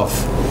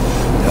myself.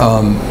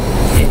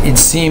 It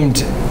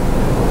seemed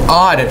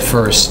odd at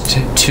first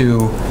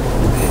to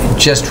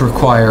just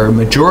require a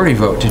majority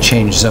vote to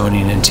change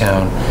zoning in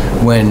town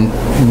when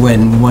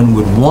one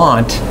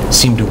would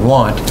seem to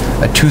want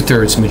a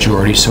 2/3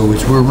 majority, so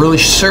we're really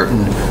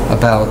certain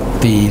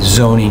about the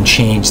zoning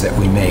change that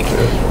we make.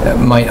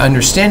 My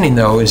understanding,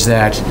 though, is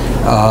that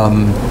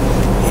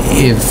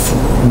if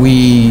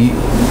we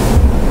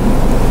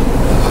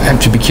I have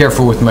to be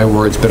careful with my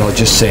words, but I'll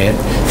just say it.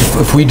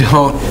 If we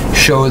don't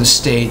show the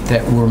state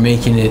that we're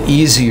making it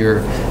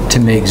easier to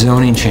make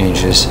zoning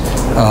changes,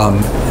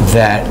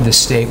 that the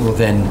state will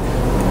then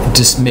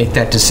just make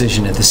that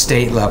decision at the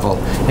state level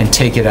and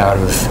take it out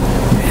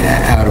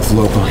of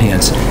local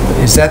hands.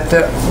 Is that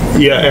the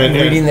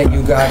reading that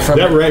you got from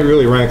that?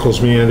 Really rankles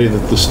me, Andy,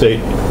 that the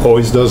state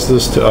always does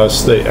this to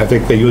us. I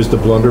think they use the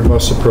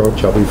blunderbuss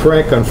approach. I'll be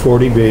frank on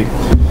 40B,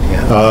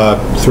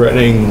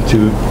 threatening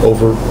to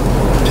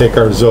overtake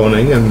our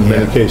zoning, and in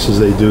many cases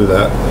they do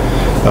that.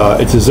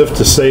 It's as if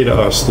to say to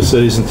us, the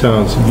cities and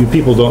towns, you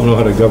people don't know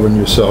how to govern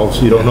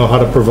yourselves. You don't know how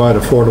to provide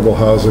affordable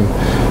housing.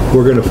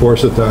 We're going to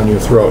force it down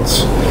your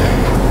throats.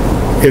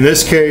 In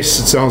this case,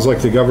 it sounds like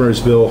the governor's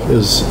bill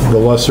is the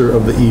lesser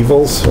of the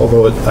evils,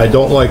 although I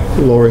don't like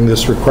lowering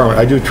this requirement.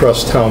 I do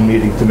trust town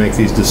meeting to make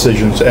these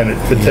decisions, and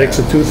if it takes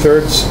a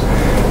 2/3,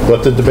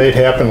 let the debate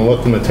happen and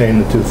let them attain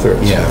the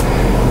 2/3. Yeah.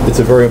 It's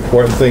a very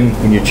important thing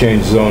when you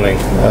change zoning.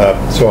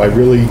 So I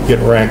really get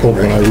rankled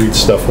when I read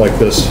stuff like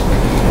this.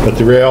 But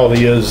the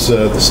reality is,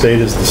 the state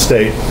is the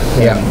state,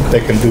 and they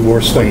can do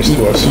worse things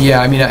to us.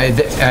 Yeah, I mean,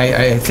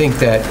 I think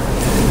that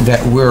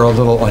we're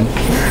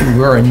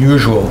we're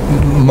unusual.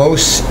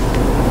 Most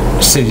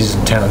cities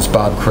and towns,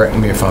 Bob, correct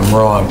me if I'm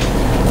wrong,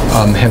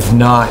 have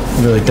not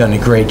really done a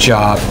great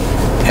job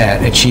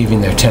at achieving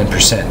their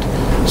 10%.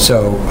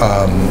 So,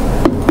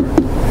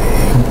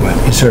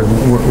 sort of,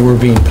 we're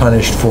being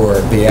punished for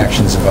the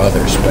actions of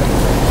others. But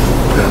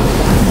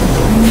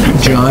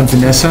John,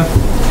 Vanessa?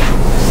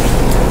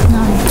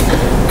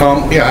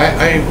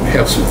 I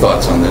have some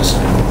thoughts on this.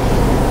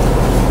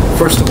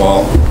 First of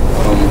all,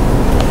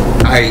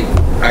 I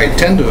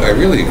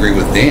really agree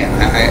with Dan.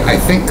 I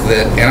think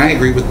that, and I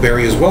agree with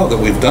Barry as well, that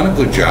we've done a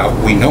good job.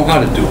 We know how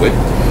to do it.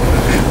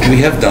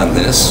 We have done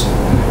this.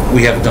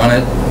 We have done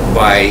it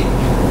by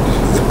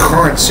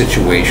current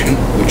situation,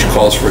 which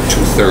calls for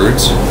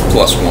 2/3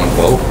 plus 1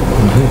 vote.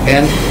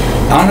 And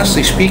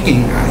honestly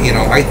speaking,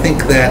 I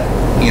think that,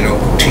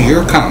 to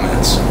your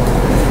comments,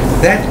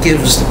 that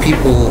gives the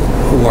people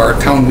who are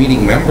town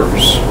meeting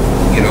members,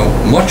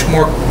 much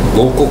more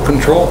local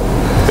control.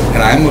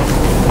 And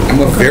I'm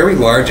a very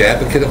large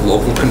advocate of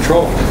local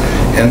control.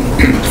 And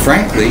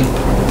frankly,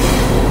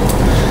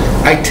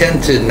 I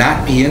tend to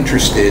not be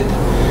interested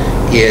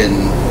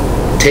in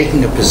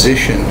taking a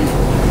position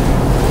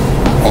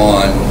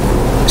on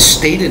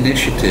state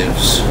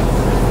initiatives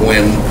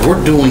when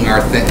we're doing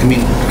our thing. I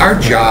mean, our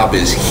job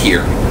is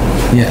here.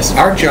 Yes.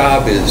 Our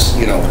job is,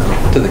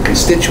 to the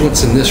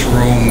constituents in this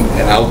room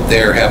and out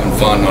there having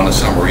fun on a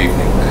summer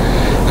evening.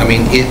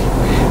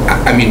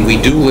 I mean, we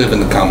do live in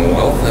the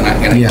Commonwealth, and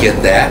I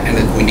get that, and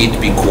we need to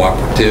be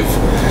cooperative.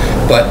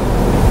 But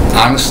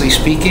honestly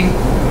speaking,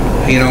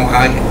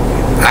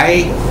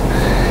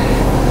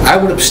 I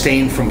would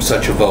abstain from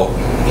such a vote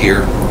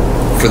here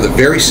for the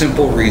very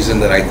simple reason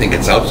that I think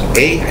it's I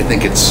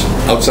think it's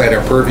outside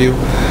our purview.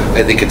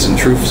 I think it's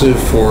intrusive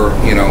for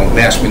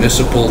Mass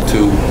Municipal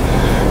to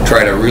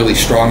try to really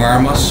strong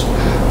arm us.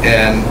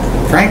 And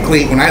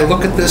frankly, when I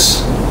look at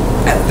this,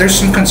 there's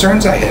some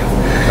concerns I have.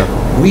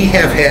 We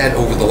have had,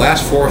 over the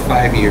last 4 or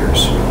 5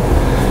 years,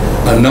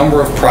 a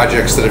number of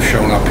projects that have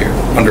shown up here,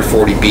 under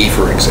 40B,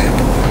 for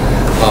example.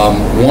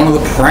 One of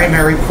the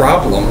primary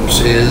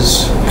problems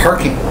is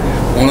parking.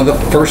 One of the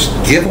first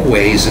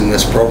giveaways in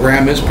this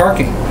program is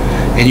parking.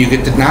 And you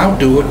get to now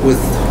do it with,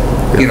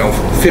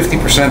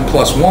 50%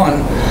 plus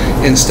 1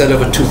 instead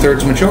of a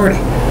 2/3 majority.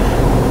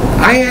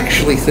 I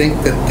actually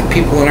think that the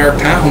people in our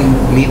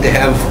town need to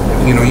have,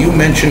 you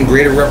mentioned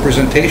greater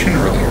representation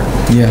earlier.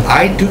 Yeah.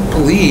 I do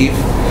believe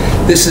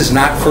this is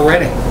not for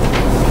Reading,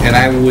 and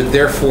I would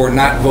therefore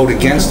not vote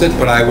against it,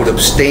 but I would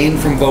abstain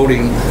from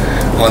voting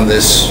on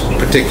this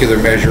particular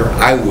measure.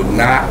 I would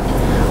not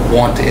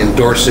want to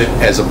endorse it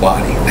as a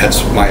body.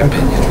 That's my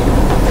opinion.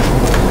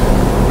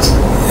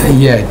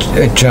 Yeah,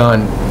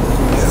 John,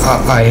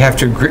 I have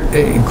to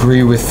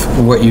agree with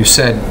what you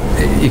said,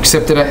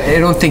 except that I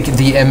don't think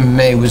the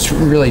MMA was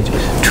really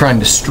trying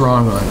to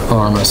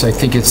strong-arm us. I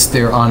think it's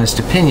their honest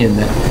opinion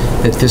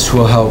that this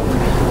will help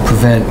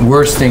prevent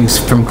worse things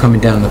from coming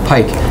down the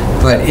pike.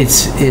 But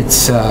it's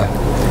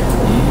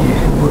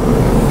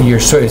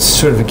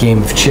sort of a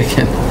game of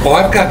chicken. Well,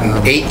 I've gotten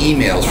 8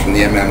 emails from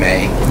the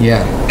MMA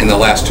in the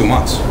last 2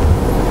 months.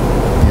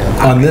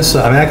 On this,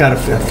 I got a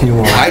few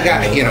more. I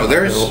got, I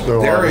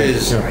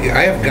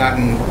have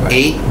gotten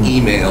 8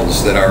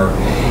 emails that are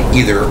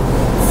either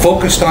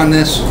focused on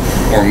this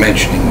or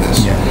mentioning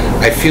this.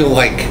 I feel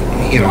like,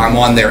 I'm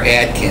on their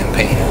ad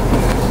campaign.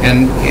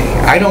 And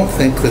I don't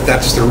think that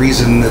that's the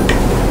reason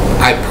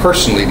I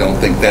personally don't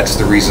think that's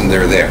the reason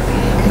they're there.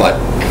 But,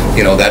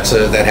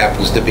 that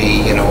happens to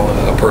be,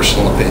 a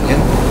personal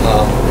opinion.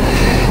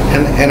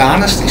 And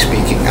honestly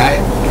speaking,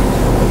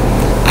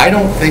 I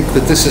don't think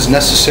that this is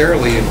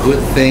necessarily a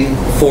good thing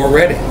for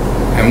Reading.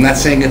 I'm not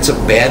saying it's a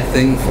bad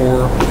thing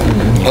for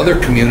other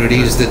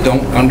communities that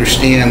don't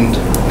understand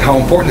how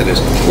important it is.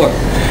 Look,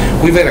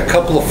 we've had a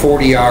couple of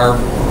 40R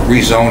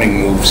rezoning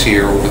moves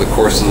here over the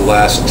course of the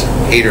last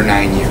 8 or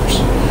 9 years.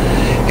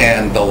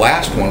 And the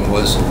last one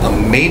was a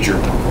major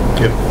one.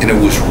 And it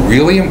was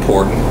really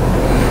important.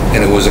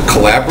 And it was a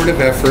collaborative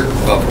effort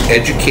of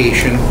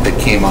education that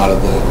came out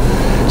of the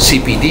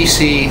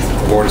CPDC,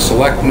 the Board of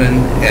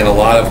Selectmen, and a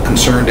lot of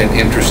concerned and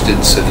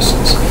interested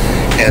citizens.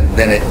 And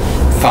then it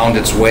found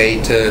its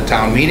way to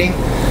town meeting,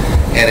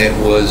 and it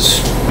was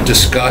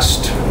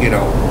discussed,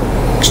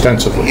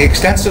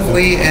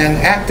 extensively and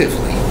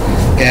actively.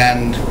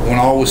 And when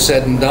all was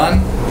said and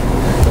done,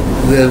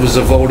 there was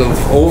a vote of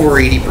over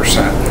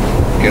 80%,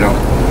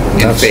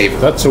 in favor.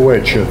 That's the way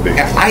it should be.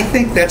 I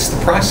think that's the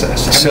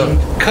process.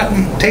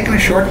 Taking a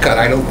shortcut,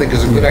 I don't think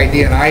is a good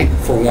idea, and I,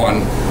 for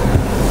one,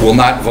 will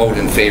not vote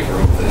in favor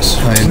of this.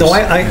 No,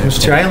 Mr.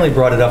 Chair, I only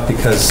brought it up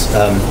because,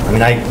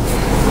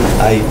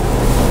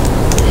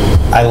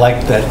 I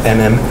like that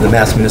the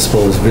Mass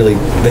Municipal is really,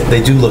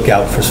 they do look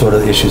out for sort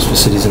of issues for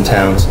cities and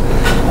towns.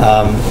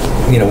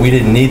 We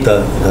didn't need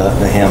the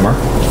hammer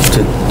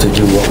to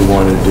do what we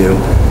wanted to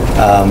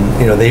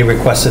do. They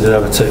requested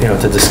it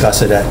to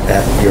discuss it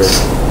at your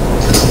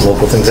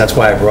local things. That's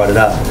why I brought it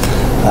up.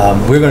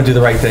 We're going to do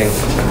the right thing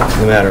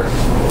no matter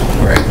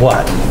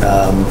what.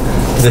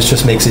 This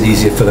just makes it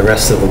easier for the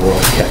rest of the world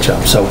to catch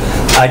up. So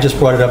I just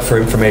brought it up for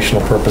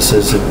informational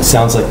purposes. It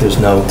sounds like there's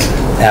no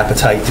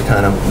appetite to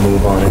kind of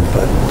move on it,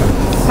 but...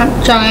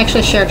 John, I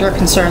actually shared your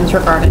concerns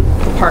regarding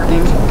the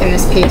parking in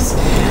this piece,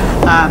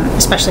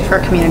 especially for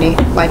a community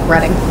like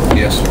Reading.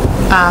 Yes.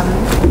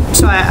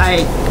 So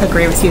I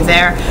agree with you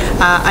there.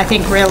 I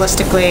think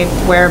realistically,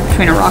 we're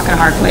between a rock and a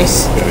hard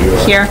place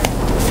here.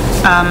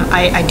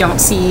 I don't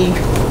see...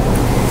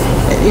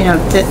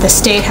 the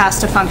state has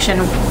to function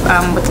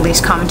with the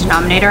least common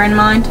denominator in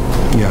mind.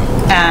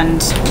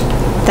 And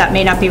that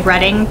may not be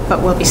Reading,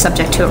 but will be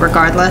subject to it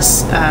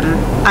regardless.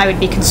 I would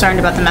be concerned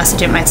about the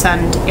message it might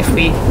send if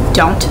we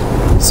don't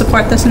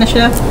support this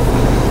initiative.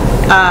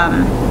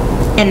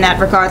 in that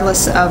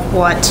regardless of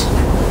what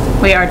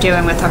we are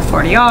doing with our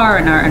 40R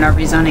and our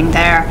rezoning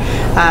there,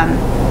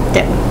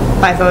 that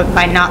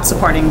by not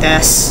supporting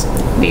this,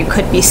 we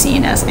could be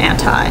seen as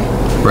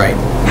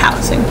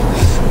anti-housing.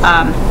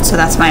 So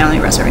that's my only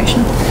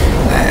reservation.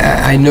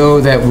 I know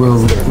that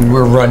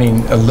we're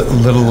running a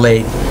little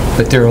late,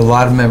 but there are a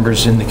lot of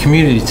members in the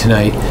community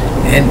tonight,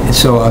 and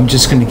so I'm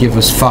just going to give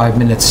us 5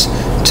 minutes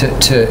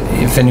to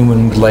if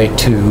anyone would like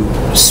to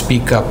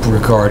speak up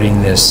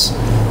regarding this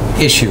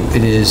issue.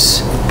 It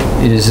is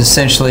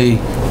essentially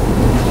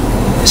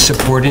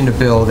supporting a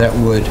bill that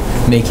would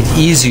make it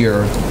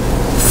easier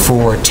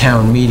for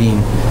town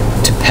meeting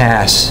to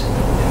pass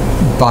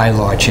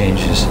bylaw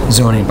changes,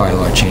 zoning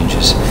bylaw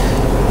changes.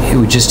 It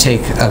would just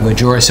take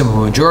a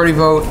simple majority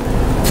vote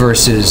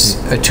versus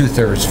a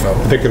 2/3 vote.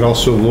 I think it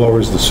also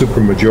lowers the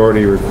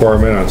supermajority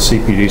requirement on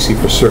CPDC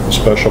for certain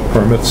special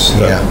permits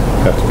that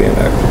have to be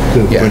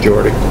enacted, the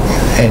majority.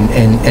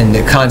 And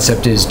the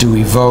concept is, do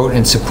we vote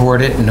and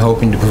support it and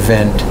hoping to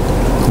prevent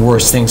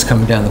worse things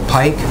coming down the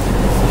pike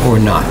or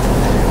not?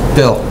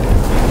 Bill?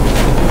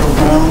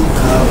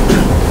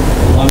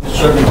 I'm a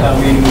serving town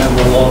meeting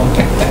member alone.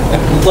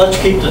 Let's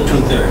keep the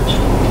 2/3.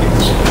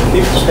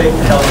 Keep the state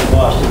the hell in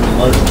Boston and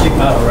let's keep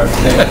out of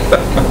reputation.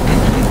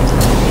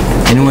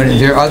 Anyone,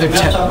 there are other...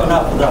 That's up and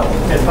up without.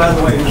 And by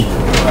the way, Mr.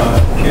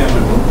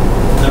 Chairman,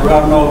 there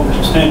are no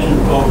abstention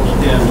votes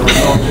and there are no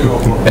zero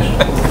votes.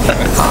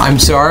 I'm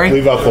sorry?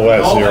 Leave out the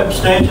last zero. No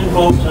abstention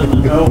votes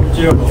and no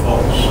zero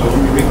votes. So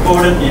when you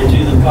record it, it's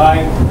either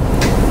tie,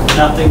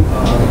 nothing.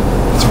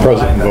 It's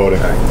president voting.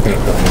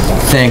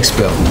 Thanks,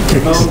 Bill.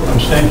 No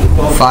abstention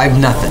votes.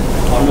 5-0.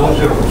 Or no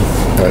zeros.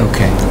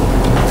 Okay.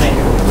 Thank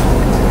you.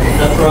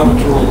 That's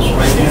Robert's rules,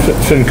 right here.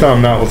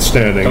 FinCom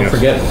notwithstanding. Don't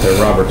forget,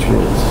 they're Robert's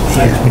rules.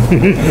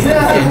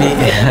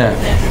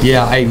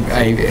 Yeah,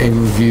 I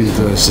reviewed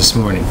those this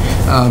morning.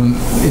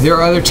 There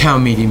are other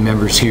town meeting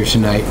members here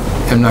tonight.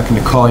 I'm not going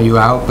to call you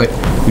out, but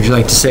would you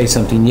like to say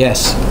something?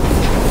 Yes.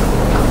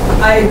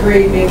 I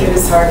agree, make it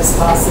as hard as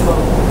possible.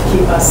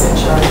 Keep us in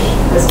charge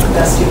as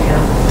best you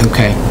can.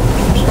 Okay.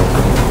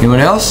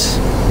 Anyone else?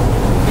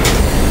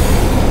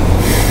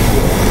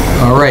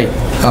 All right.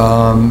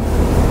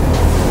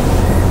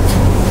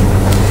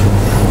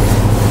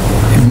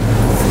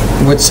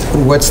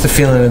 What's the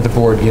feeling of the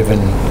board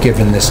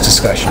given this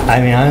discussion?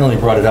 I mean, I only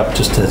brought it up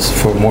just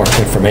for more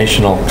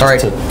informational,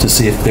 to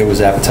see if there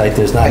was appetite.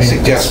 There's not. I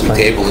suggest we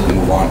table it and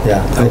move on.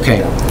 Yeah.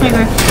 Okay.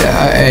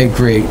 I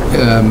agree.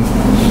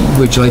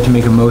 Would you like to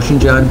make a motion,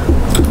 John?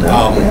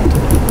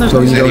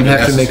 So you don't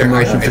have to make a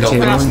motion for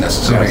tabling? I don't think it's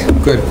necessary.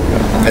 Good. I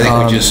think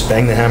we just...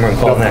 Bang the hammer and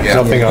call next.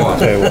 Nothing on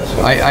the table.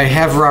 I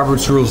have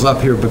Robert's rules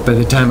up here, but by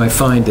the time I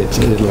find it,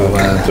 it'll...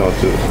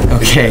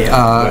 Okay.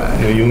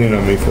 You lean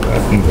on me for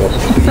that.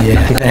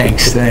 Yeah,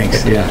 thanks,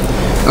 yeah.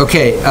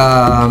 Okay,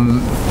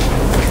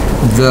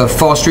 the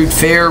Fall Street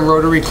Fair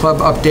Rotary Club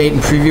update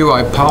and preview.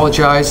 I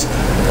apologize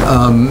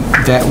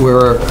that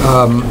we're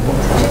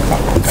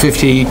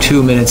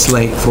 52 minutes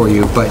late for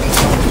you, but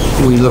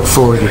we look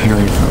forward to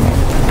hearing from you.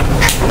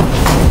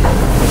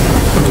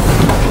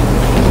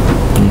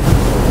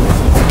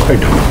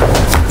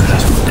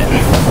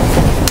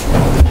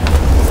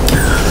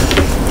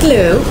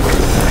 Hello.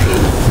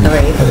 How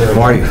are you?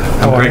 How are you?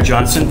 I'm Greg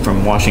Johnson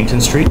from Washington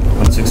Street,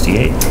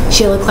 168.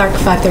 Sheila Clark,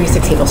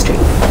 536 Havel Street.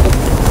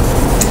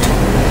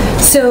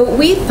 So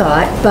we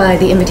thought, by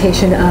the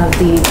invitation of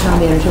the town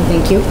manager,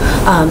 thank you,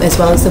 as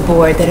well as the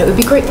board, that it would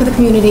be great for the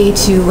community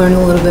to learn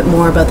a little bit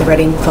more about the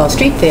Reading Fall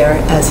Street Fair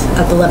as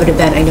a beloved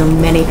event. I know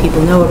many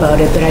people know about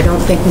it, but I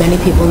don't think many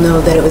people know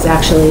that it was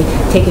actually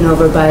taken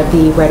over by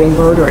the Reading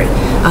Rotary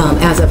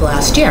as of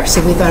last year.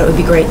 So we thought it would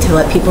be great to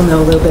let people know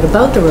a little bit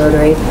about the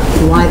Rotary,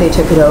 why they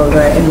took it over,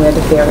 and where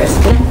the fair is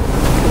today.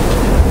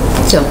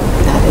 So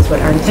that is what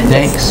our intent is.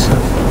 Thanks.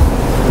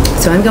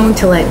 So I'm going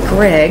to let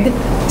Greg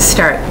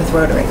start with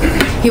Rotary.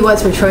 He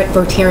was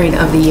Rotarian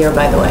of the Year,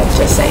 by the way,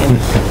 just saying.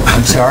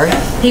 I'm sorry?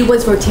 He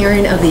was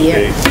Rotarian of the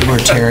Year.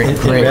 Rotarian,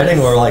 great. Reading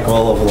or like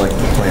all over like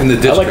the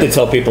planet? I like to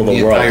tell people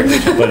the world,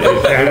 but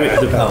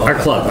our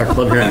club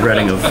here in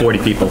Reading of 40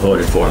 people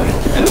voted for me.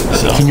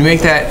 So. Can you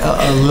make that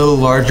a little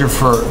larger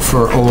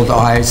for old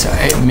eyes?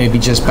 Maybe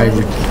just by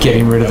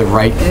getting rid of the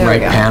right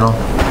panel?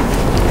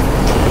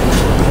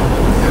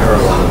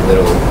 Arrow on the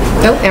middle.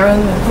 Oh, arrow in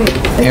the middle.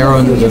 Arrow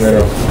in the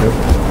middle.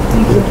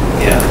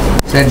 Yeah.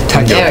 Is that a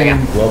touch up?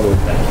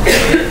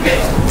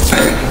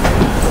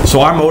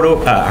 So our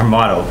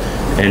motto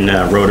in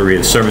Rotary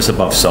is service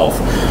above self,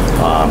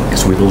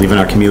 because we believe in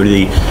our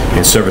community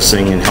and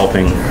servicing and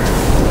helping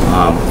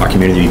our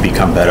community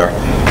become better.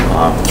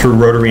 Through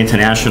Rotary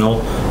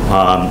International,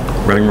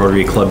 Reading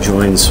Rotary Club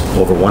joins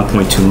over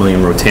 1.2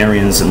 million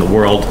Rotarians in the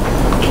world,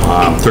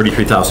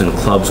 33,000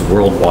 clubs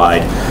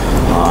worldwide.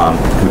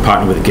 We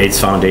partner with the Gates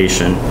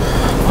Foundation,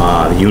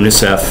 the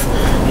UNICEF,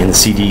 and the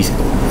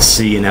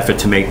CDC in an effort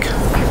to make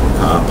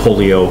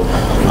polio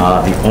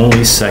the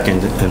only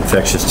second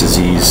infectious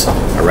disease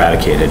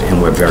eradicated,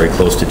 and we're very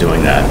close to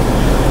doing that.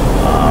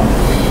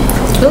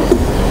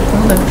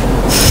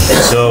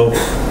 So,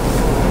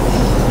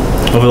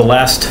 over the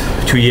last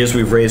 2 years,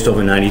 we've raised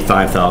over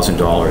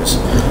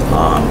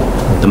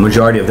 $95,000. The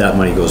majority of that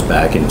money goes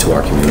back into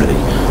our community.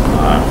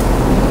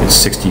 It's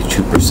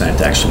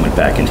 62% actually went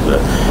back into the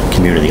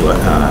community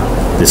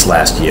this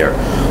last year.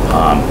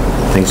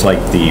 Things like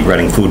the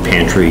Reading Food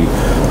Pantry,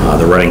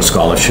 the Reading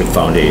Scholarship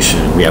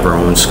Foundation. We have our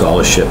own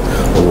scholarship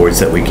awards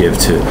that we give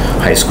to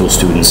high school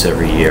students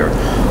every year.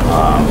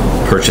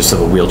 Purchase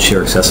of a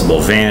wheelchair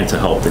accessible van to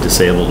help the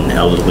disabled and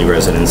elderly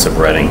residents of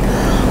Reading.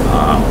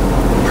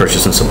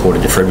 Purchase and support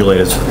of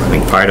defibrillators for the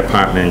Reading Fire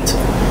Department.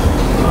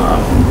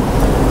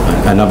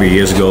 A number of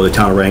years ago, the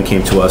town of Reading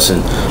came to us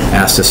and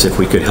asked us if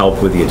we could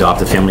help with the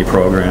Adopt a Family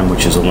program,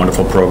 which is a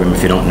wonderful program.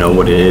 If you don't know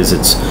what it is,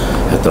 it's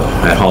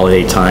at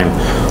holiday time,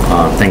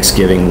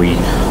 Thanksgiving, we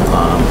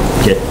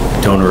get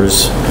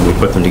donors and we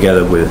put them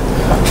together with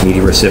needy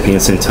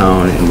recipients in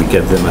town, and we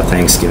give them a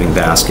Thanksgiving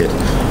basket.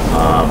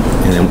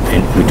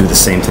 And we do the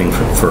same thing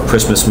for a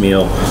Christmas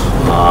meal,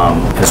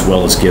 as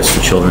well as gifts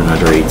for children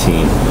under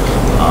 18.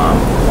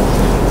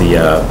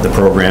 The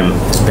program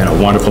has been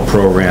a wonderful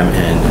program,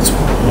 and it's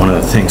one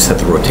of the things that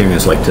the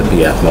Rotarians like to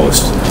be at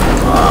most.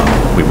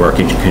 We work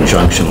in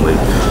conjunction with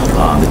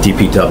the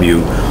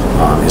DPW,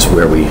 is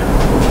where we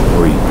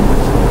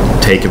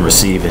take and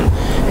receive and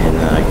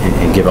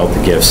give out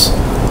the gifts.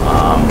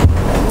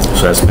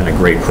 So that's been a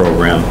great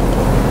program.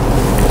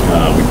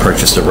 We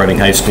purchased a Reading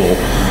High School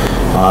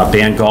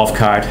band golf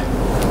cart.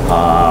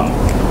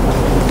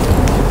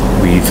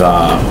 We've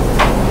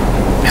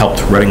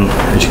helped Reading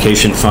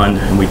Education Fund,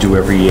 and we do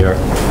every year.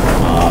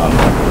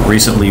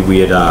 Recently, we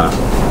had,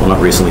 well,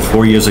 not recently,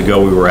 4 years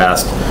ago, we were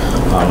asked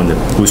when the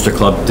Booster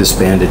Club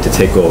disbanded to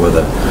take over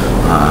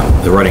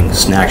the Reading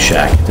Snack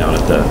Shack down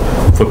at the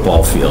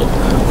football field.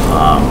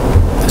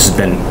 This has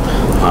been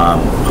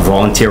a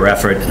volunteer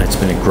effort, and it's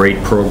been a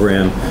great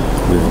program.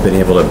 We've been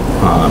able to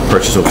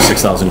purchase over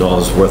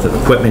 $6,000 worth of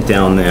equipment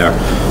down there.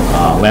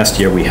 Last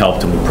year we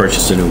helped and we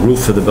purchased a new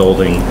roof for the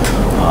building.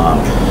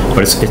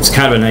 But it's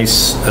kind of a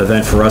nice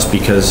event for us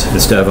because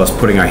instead of us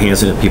putting our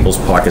hands into people's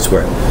pockets,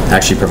 we're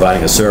actually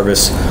providing a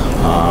service.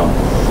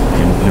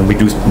 And we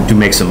do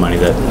make some money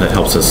that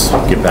helps us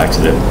give back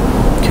to the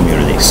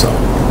community. So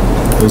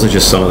those are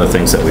just some of the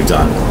things that we've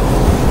done.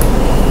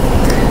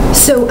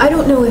 So I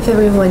don't know if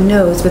everyone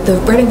knows, but the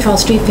Reading Fall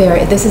Street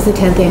Fair, this is the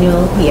 10th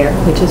annual year,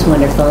 which is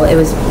wonderful. It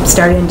was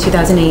started in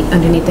 2008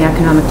 underneath the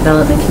Economic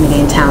Development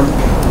Committee in town.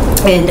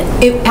 And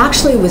it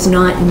actually was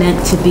not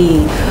meant to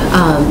be,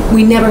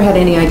 we never had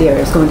any idea it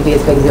was going to be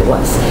as big as it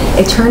was.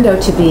 It turned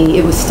out to be,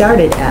 it was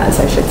started as,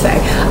 I should say,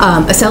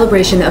 a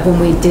celebration of when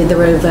we did the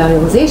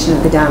revitalization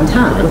of the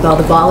downtown with all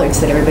the bollards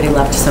that everybody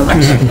loved so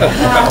much.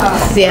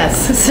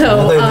 Yes,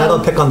 so... Now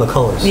they'll pick on the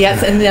colors.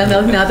 Yes, and now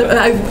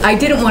I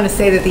didn't want to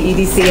say that the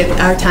EDC at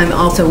our time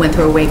also went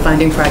through a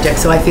wayfinding project,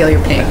 so I feel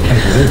your pain.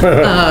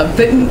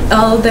 But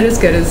all that is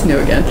good is new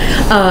again.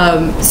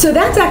 So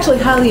that's actually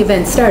how the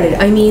event started.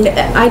 I mean,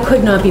 I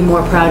could not be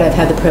more proud. I've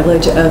had the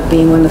privilege of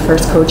being one of the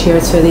first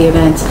co-chairs for the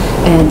event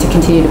and to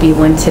continue to be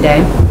one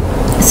today.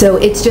 So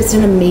it's just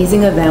an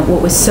amazing event.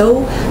 What was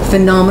so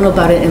phenomenal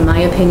about it, in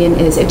my opinion,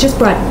 is it just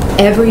brought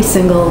every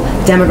single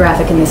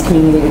demographic in this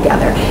community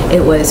together.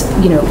 It was,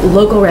 you know,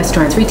 local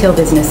restaurants, retail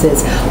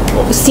businesses,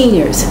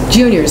 seniors,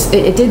 juniors.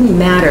 It didn't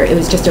matter. It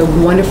was just a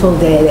wonderful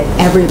day that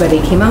everybody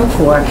came out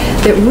for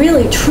that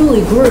really,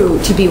 truly grew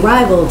to be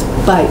rivaled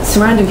by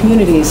surrounding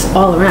communities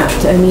all around.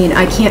 I mean,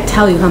 I can't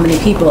tell you how many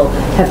people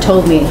have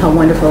told me how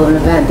wonderful an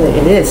event that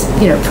it is,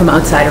 you know, from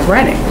outside of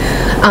Reading.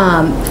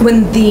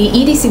 When the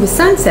EDC was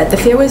sunset, the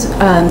fair was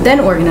then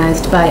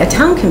organized by a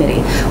town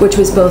committee, which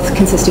was both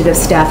consisted of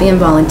staff and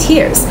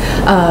volunteers.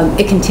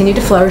 It continued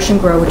to flourish and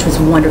grow, which was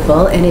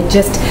wonderful, and it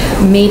just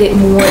made it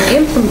more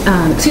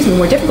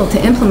difficult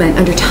to implement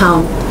under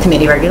town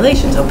committee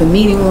regulations, open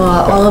meeting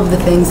law, all of the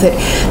things that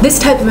this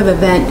type of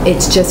event,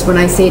 it's just, when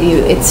I say to you,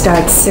 it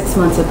starts 6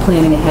 months of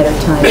planning ahead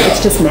of time.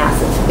 It's just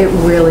massive. It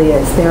really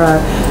is. There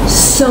are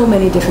so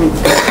many different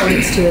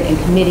components to it and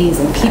committees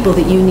and people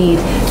that you need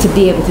to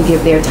be able to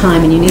give their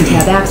time, and you need to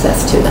have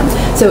access to them.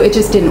 So it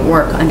just didn't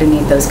work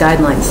underneath those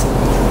guidelines.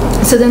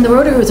 So then the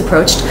Rotary was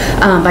approached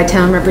by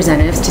town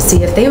representatives to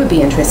see if they would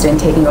be interested in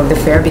taking over the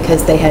fair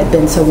because they had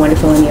been so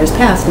wonderful in years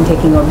past in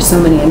taking over so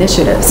many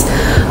initiatives.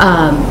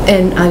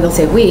 And I will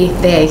say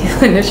they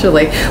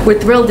initially were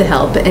thrilled to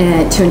help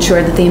and to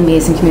ensure that the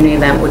amazing community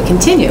event would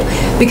continue,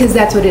 because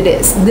that's what it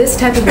is. This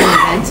type of an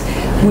event,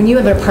 when you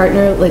have a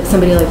partner like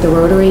somebody like the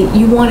Rotary,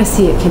 you want to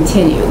see it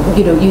continue.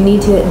 You know, you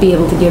need to be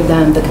able to give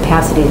them the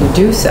capacity to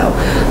do so,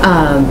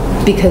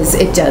 because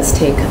it does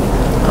take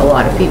a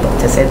lot of people,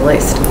 to say the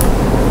least.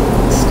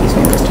 Excuse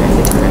me, I'm just trying to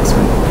get to the next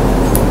one.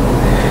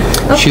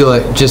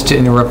 Sheila, just to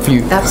interrupt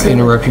you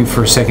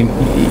for a second,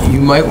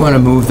 you might want to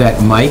move that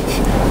mic,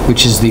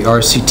 which is the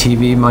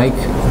RCTV mic,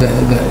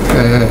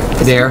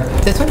 there.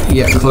 This one?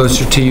 Yeah,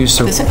 closer to you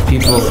so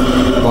people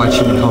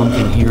watching at home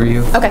can hear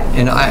you. Okay.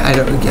 And I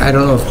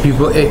don't know if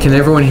people, can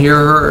everyone hear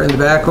her in the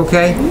back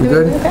okay? We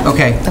good?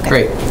 Okay,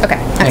 great. Okay,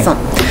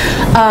 excellent.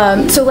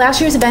 So last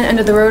year's event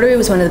under the Rotary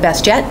was one of the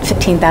best yet,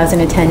 15,000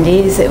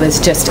 attendees. It was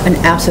just an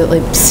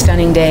absolutely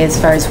stunning day as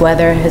far as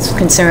weather is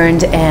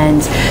concerned,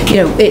 and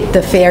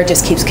the fair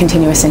just keeps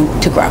continuing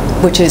to grow,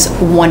 which is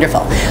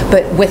wonderful.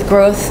 But with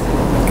growth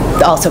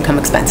also come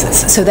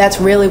expenses. So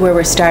that's really where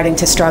we're starting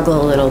to struggle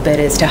a little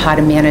bit, as to how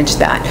to manage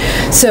that.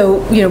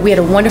 So, we had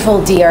a wonderful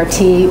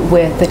DRT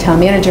with the town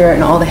manager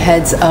and all the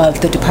heads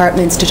of the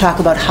departments to talk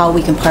about how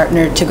we can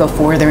partner to go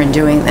further in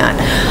doing that.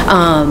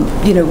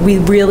 We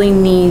really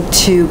need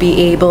to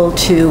be able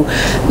to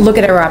look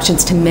at our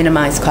options to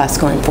minimize costs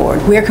going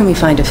forward. Where can we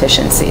find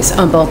efficiencies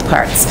on both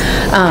parts?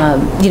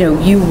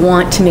 You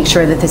want to make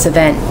sure that this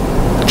event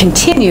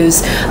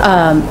continues,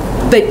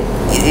 but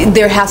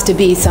there has to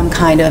be some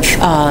kind of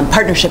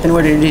partnership in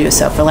order to do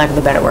so, for lack of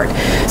a better word.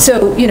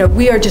 So,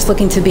 we are just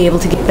looking to be able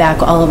to get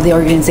back all of the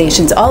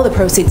organizations. All the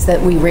proceeds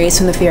that we raise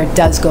from the fair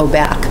does go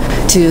back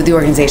to the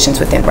organizations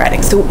within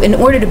Reading. So in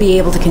order to be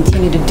able to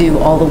continue to do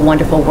all the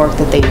wonderful work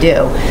that they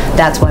do,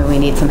 that's why we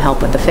need some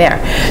help with the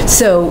fair.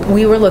 So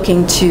we were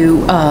looking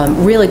to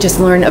really just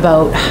learn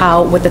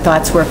about what the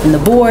thoughts were from the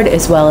board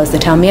as well as the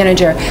town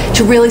manager,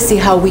 to really see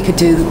how we could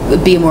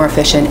be more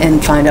efficient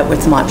and find out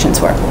what some options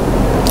were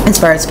as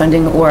far as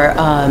funding or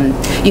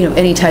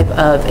any type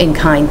of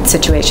in-kind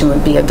situation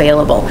would be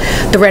available.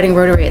 The Reading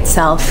Rotary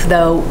itself,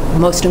 though,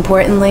 most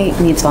importantly,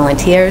 needs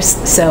volunteers.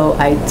 So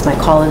it's my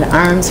call to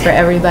arms for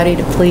everybody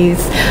to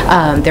please.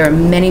 There are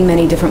many,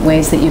 many different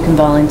ways that you can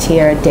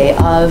volunteer. Day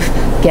of,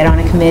 get on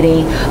a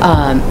committee,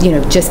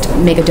 just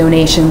make a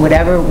donation,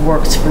 whatever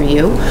works for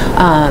you,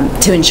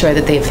 to ensure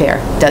that the affair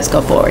does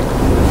go forward.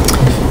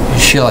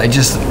 Sheila, I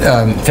just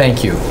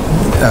thank you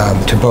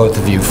to both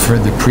of you for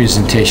the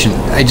presentation.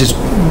 I just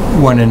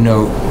want to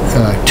note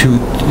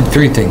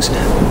three things.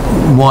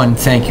 One,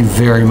 thank you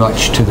very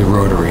much to the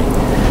Rotary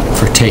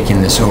for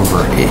taking this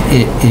over.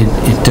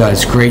 It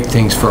does great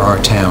things for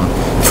our town.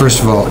 First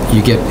of all,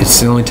 it's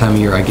the only time of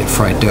year I get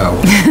fried dough,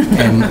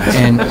 and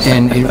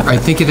I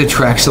think it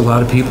attracts a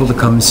lot of people to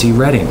come and see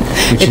Reading,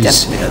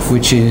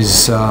 which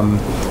is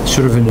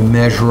sort of an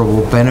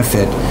immeasurable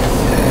benefit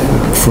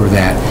for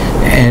that.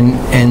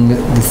 And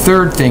the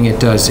third thing it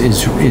does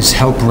is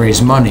help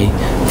raise money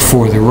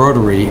for the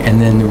Rotary, and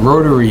then the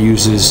Rotary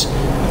uses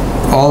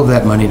all of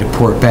that money to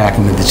pour it back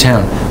into the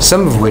town,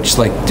 some of which,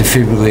 like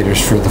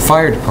defibrillators for the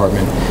fire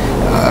department,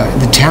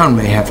 the town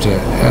may have to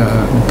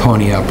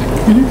pony up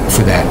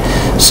for that.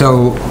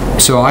 So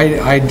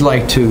I'd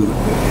like to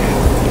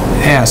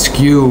ask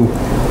you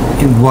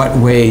in what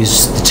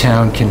ways the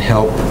town can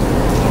help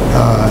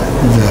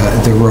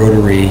the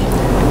Rotary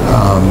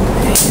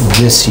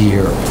this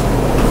year.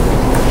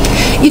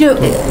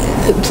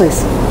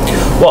 Please.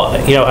 Well,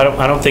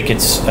 I don't think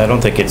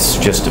it's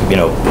just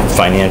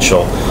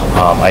financial.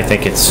 I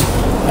think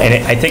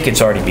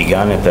it's already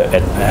begun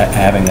at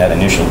having that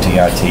initial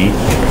TRT,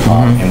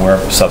 and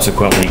we're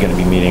subsequently going to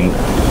be meeting,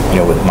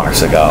 with Mark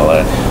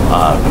Segala,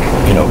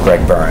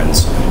 Greg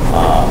Burns,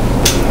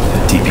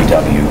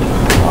 DPW,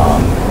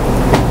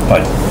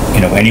 but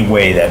any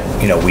way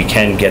that we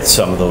can get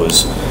some of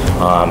those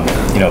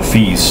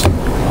fees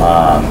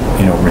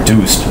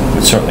reduced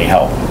would certainly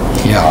help.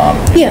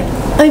 Yeah.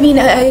 I mean,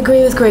 I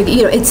agree with Greg.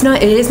 It is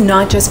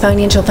not just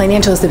financial.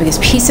 Financial is the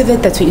biggest piece of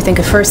it. That's what you think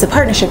of first. The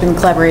partnership and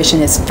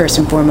collaboration is first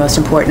and foremost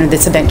important, or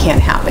this event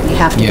can't happen. You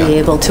have to be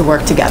able to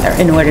work together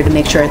in order to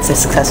make sure it's a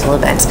successful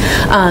event.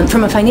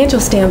 From a financial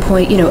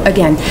standpoint,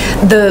 again,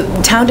 the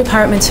town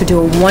departments who do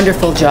a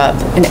wonderful job,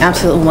 an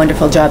absolutely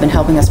wonderful job in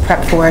helping us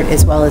prep for it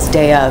as well as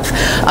day of.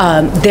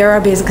 There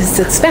are basic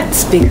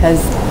expense because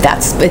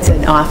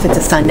it's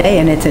a Sunday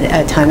and it's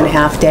a time and a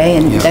half day,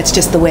 and that's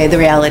just the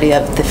reality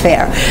of the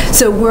fair.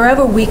 So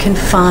wherever we can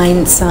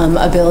find some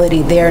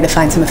ability there to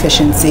find some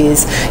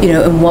efficiencies,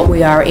 in what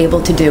we are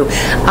able to do.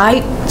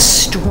 I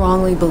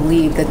strongly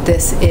believe that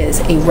this is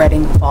a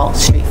Reading Fall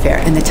Street Fair,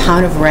 and the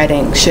town of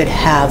Reading should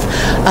have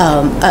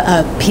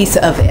a pice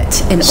of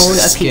it and own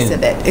a piece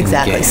of it.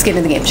 Exactly, skin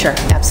in the game. Sure,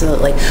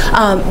 absolutely,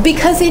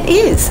 because it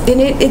is, and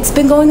it's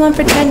been going on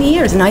for 10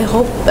 years, and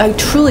I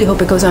truly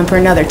hope it goes on for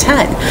another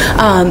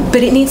 10.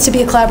 But it needs to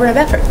be a collaborative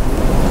effort.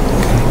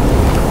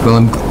 Well,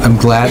 I'm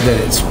glad that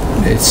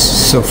it's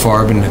so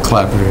far been a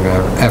collaborative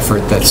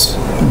effort. That's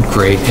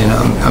great, and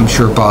I'm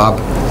sure Bob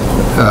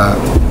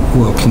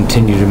will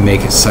continue to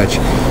make it such.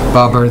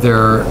 Bob, are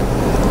there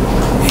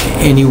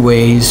any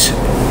ways?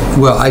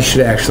 Well, I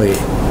should actually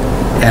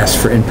ask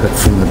for input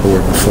from the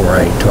board before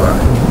I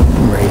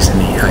raise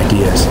any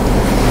ideas.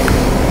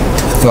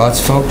 Thoughts,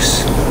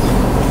 folks?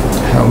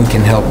 How we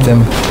can help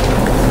them?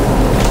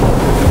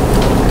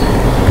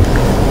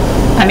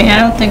 I mean, I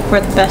don't think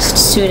we're the best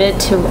suited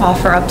to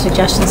offer up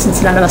suggestions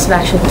since none of us have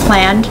actually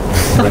planned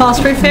the Fall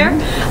Street Fair.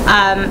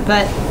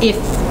 But if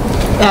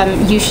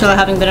you, Sheila,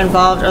 having been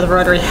involved, or the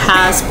Rotary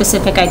has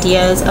specific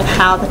ideas of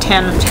how the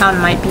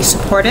town might be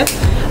supportive,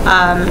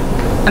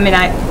 I mean,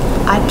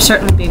 I'd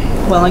certainly be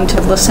willing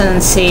to listen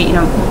and see,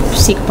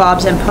 seek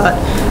Bob's input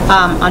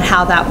on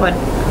how that would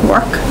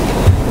work.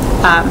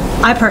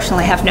 I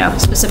personally have no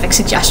specific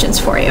suggestions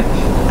for you,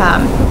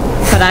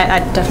 but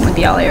I'd definitely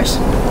be all ears.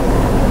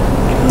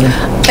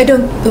 I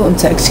don't, oh, I'm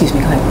sorry, excuse me,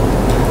 go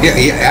ahead.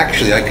 Yeah,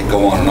 actually, I could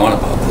go on and on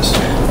about this.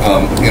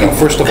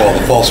 First of all,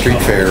 the Fall Street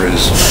Fair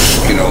is,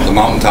 the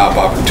mountaintop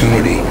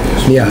opportunity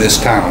in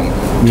this town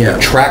to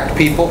attract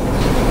people,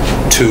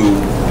 to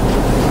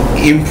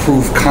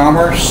improve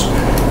commerce,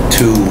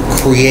 to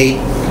create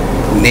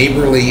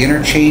neighborly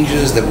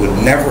interchanges that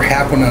would never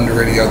happen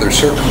under any other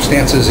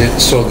circumstances.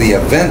 So the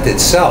event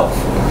itself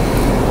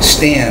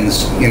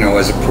stands,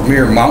 as a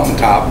premier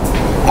mountaintop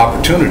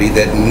opportunity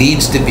that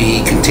needs to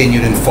be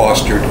continued and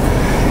fostered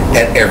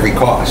at every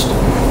cost.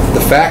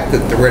 The fact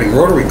that the Reading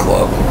Rotary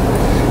Club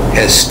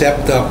has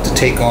stepped up to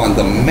take on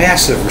the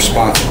massive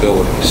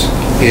responsibilities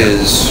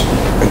is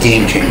a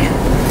game changer.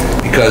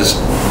 Because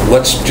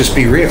let's just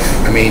be real.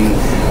 I mean,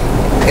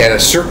 at a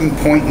certain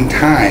point in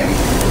time,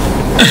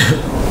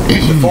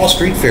 the Fall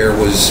Street Fair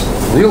was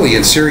really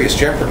in serious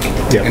jeopardy.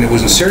 Yeah. And it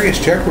was in serious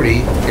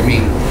jeopardy. I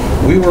mean,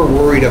 we were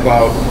worried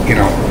about,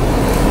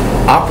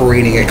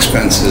 operating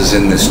expenses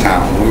in this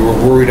town. We were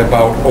worried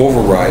about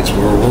overrides. We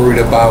were worried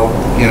about,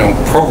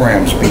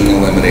 programs being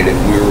eliminated.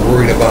 We were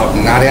worried about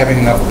not having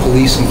enough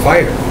police and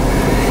fire.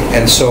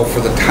 And so for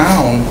the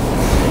town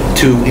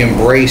to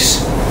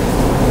embrace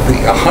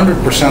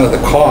 100% of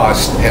the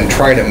cost and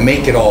try to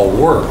make it all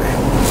work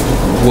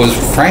was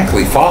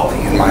frankly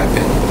folly, in my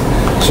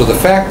opinion. So the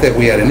fact that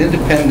we had an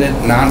independent,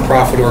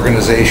 nonprofit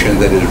organization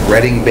that is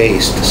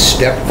Reading-based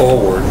step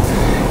forward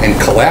and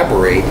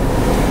collaborate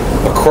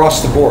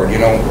across the board.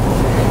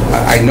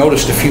 I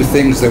noticed a few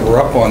things that were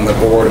up on the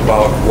board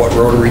about what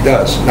Rotary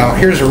does. Now,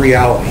 here's a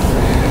reality.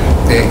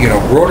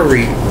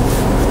 Rotary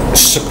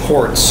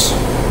supports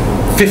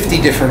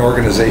 50 different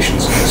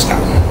organizations in this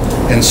town.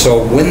 And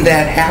so when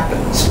that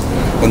happens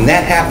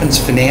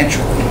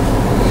financially,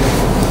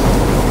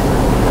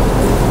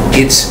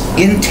 its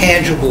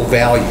intangible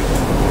value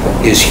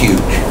is huge.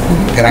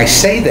 And I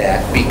say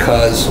that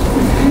because,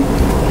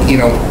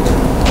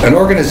 an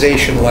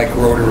organization like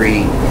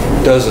Rotary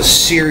does a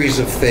series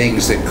of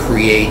things that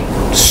create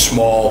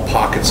small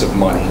pockets of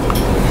money.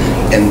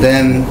 And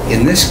then,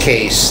 in this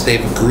case,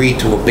 they've agreed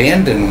to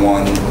abandon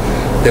one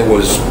that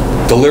was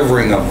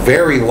delivering a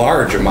very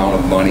large amount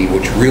of money,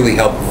 which really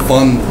helped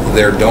fund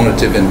their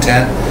donative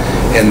intent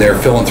and their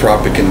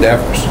philanthropic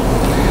endeavors.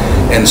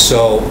 And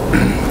so,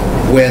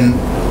 when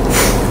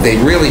they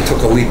really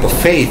took a leap of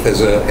faith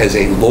as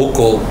a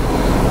local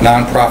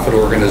nonprofit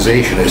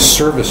organization, a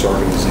service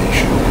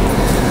organization,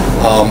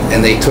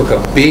 and they took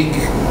a big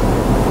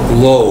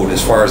load,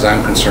 as far as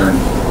I'm concerned,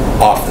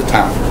 off the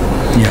town.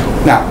 Yeah.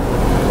 Now,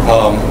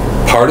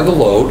 part of the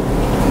load,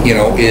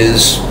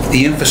 is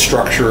the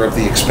infrastructure of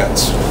the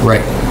expense.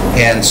 Right.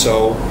 And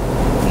so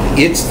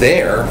it's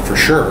there for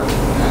sure.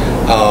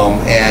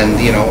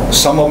 And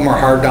some of them are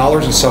hard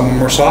dollars and some of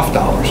them are soft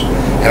dollars.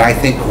 And I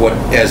think what,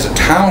 as a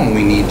town,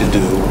 we need to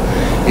do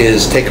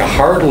is take a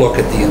hard look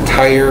at the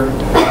entire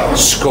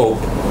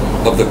scope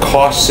of the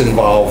costs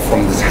involved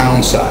from the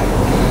town side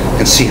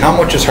and see how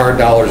much is hard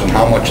dollars and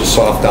how much is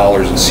soft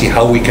dollars, and see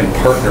how we can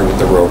partner with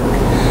the Rotary.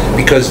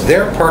 Because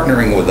they're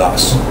partnering with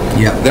us.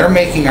 Yep. They're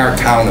making our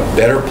town a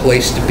better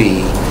place to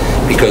be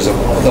because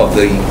of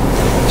the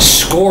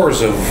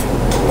scores of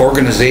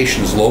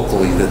organizations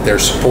locally that they're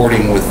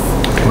supporting with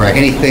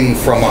anything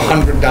from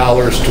 $100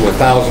 to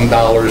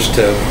 $1,000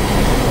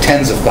 to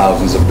tens of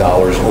thousands of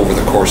dollars over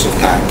the course of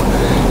time.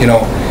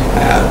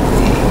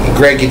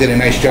 Greg, you did a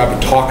nice job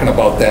of talking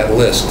about that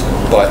list,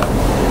 but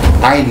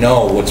I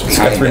know what's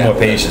behind that. 3 more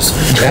pages.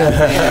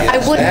 I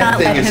would not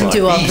let him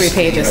do all 3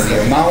 pages.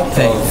 The amount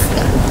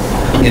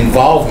of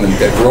involvement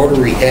that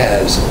Rotary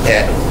has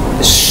at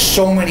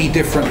so many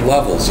different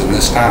levels in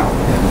this town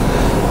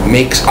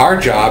makes our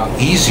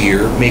job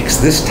easier, makes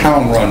this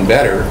town run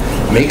better,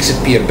 makes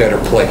it be a better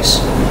place.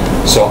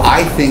 So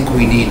I think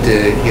we need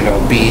to,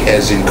 be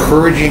as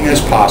encouraging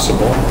as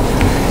possible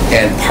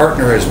and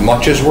partner as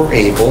much as we're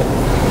able.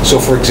 So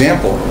for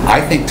example,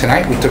 I think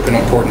tonight we took an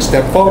important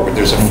step forward.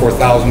 There's a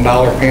 $4,000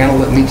 panel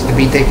that needs to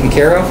be taken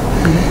care of.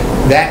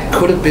 That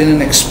could have been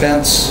an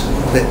expense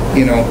that,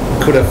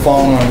 could have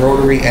fallen on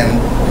Rotary,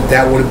 and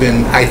that would have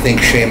been, I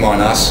think, shame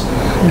on us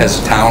as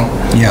a town.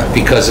 Yeah.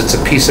 Because it's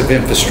a piece of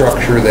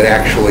infrastructure that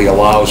actually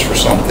allows for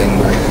something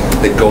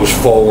that goes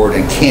forward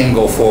and can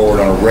go forward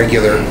on a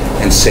regular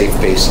and safe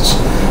basis.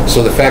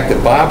 So the fact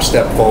that Bob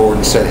stepped forward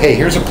and said, hey,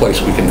 here's a place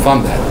we can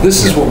fund that.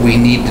 This is what we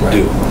need to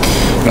do.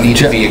 We need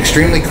to be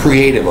extremely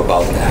creative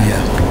about that.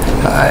 Yeah.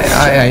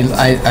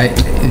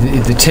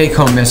 The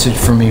take-home message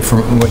for me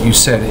from what you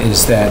said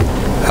is that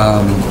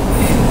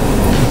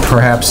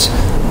perhaps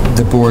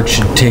the board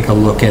should take a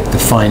look at the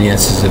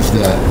finances of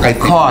the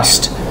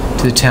cost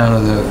to the town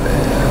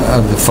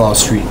of the Fall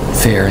Street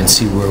Fair and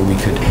see where we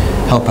could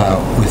help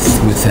out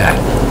with that.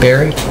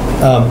 Barry?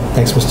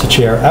 Thanks, Mr.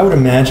 Chair. I would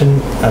imagine,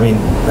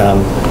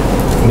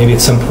 maybe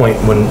at some point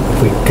when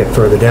we get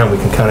further down, we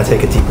can kind of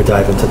take a deeper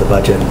dive into the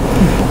budget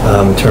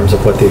in terms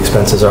of what the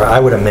expenses are. I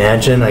would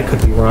imagine, I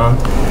could be wrong,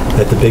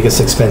 that the biggest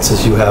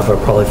expenses you have are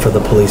probably for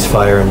the police,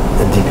 fire, and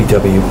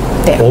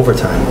DPW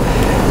overtime.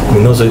 I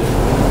mean, those are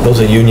those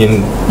are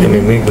union, I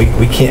mean,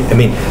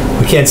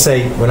 we can't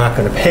say we're not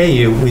going to pay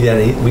you.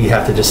 We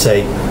have to just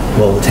say,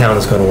 well, the town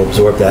is going to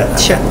absorb that.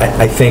 Sure.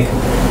 I think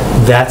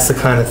that's the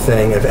kind of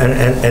thing, and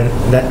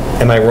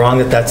am I wrong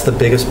that that's the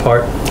biggest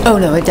part? Oh,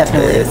 no, it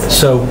definitely is.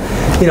 So,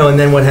 and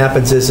then what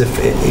happens is if,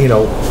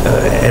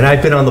 and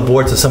I've been on the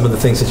boards of some of the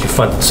things that you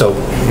fund, so,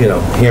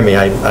 hear me,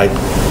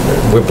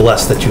 we're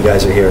blessed that you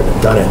guys are here and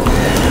have done it.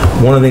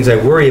 One of the things I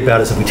worry about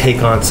is if we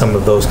take on some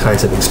of those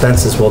kinds of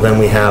expenses, well, then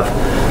we have,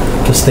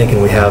 just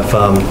thinking, we have,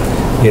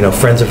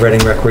 Friends of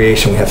Reading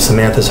Recreation, we have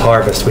Samantha's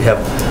Harvest, we have,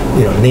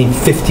 name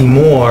 50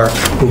 more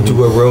who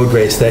do a road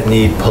race that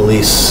need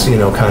police,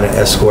 kind of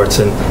escorts.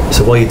 And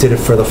so, well, you did it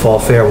for the fall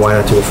fair, why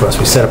not do it for us?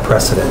 We set a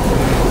precedent.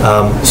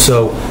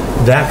 So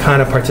that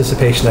kind of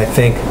participation, I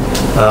think,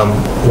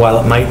 while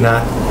it might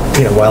not,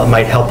 while it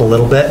might help a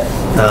little bit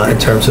in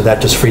terms of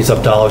that just frees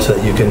up dollars so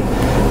that you can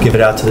give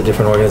it out to the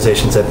different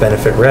organizations that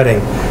benefit Reading,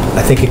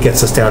 I think it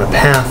gets us down a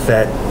path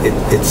that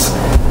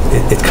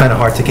it's kind of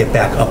hard to get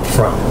back up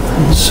from.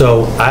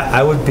 So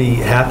I would be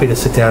happy to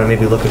sit down and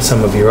maybe look at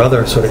some of your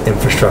other sort of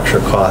infrastructure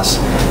costs,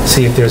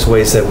 see if there's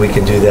ways that we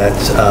can do that,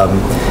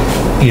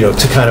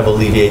 to kind of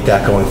alleviate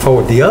that going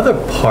forward. The other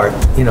part,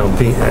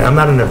 I'm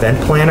not an event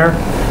planner,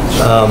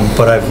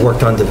 but I've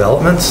worked on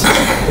developments,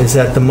 is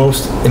that the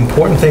most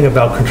important thing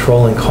about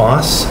controlling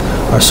costs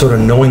are sort of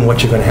knowing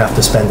what you're going to have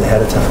to spend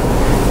ahead of time.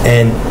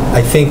 And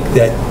I think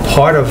that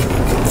part of,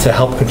 to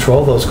help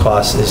control those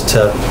costs is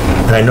to,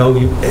 and I know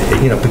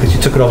because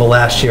you took it over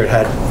last year, it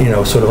had,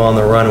 sort of on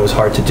the run, it was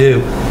hard to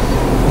do.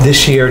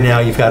 This year now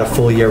you've got a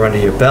full year under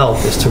your belt,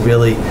 is to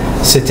really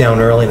sit down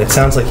early, and it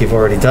sounds like you've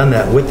already done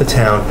that with the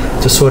town,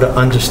 to sort of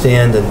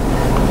understand and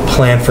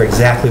plan for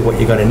exactly what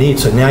you're going to need.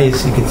 So now you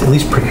can at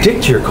least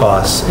predict your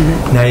costs.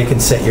 Now you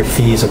can set your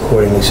fees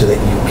accordingly so that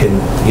you can,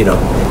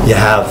 you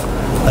have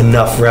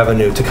enough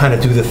revenue to kind of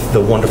do the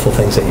wonderful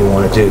things that you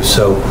want to do.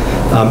 So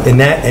in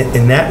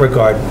that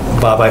regard,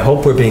 Bob, I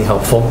hope we're being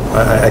helpful.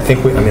 I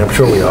think I'm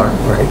sure we are,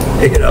 right?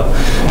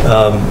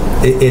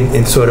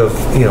 In sort of,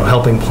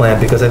 helping plan,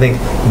 because I think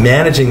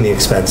managing the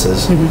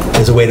expenses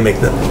is a way to make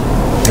the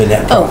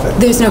net profit. Oh,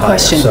 there's no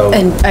question. So,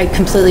 and I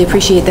completely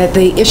appreciate that.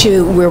 The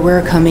issue where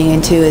we're coming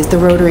into is the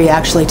Rotary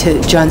actually,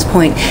 to John's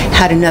point,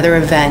 had another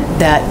event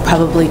that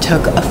probably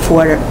took a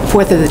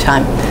fourth of the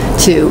time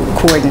to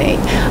coordinate,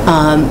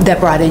 that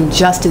brought in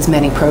just as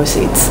many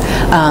proceeds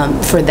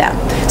for them.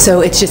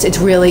 So it's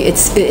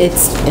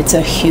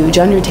a huge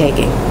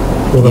undertaking.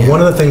 Well, then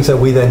one of the things that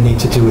we then need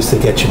to do is to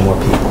get you more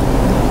people,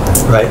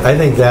 right? I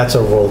think that's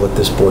a role that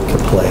this board can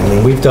play. I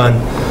mean, we've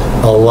done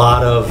a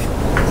lot of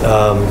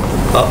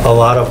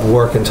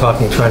work and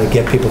trying to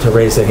get people to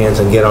raise their hands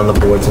and get on the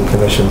boards and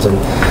commissions, and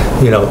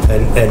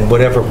and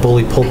whatever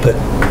bully pulpit,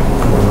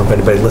 I don't know if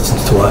anybody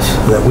listens to us,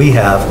 that we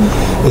have,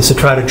 is to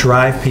try to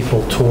drive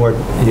people toward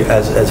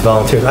as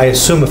volunteers. I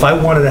assume if I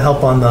wanted to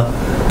help on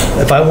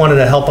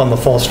the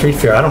Fall Street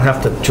Fair, I don't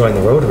have to join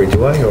the Rotary,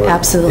 do I? Or,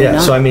 absolutely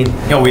not. So I mean,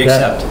 we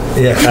accept.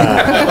 Yeah.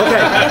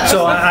 Okay.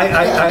 So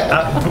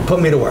I put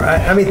me to work.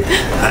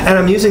 And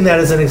I'm using that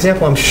as an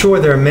example. I'm sure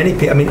there are many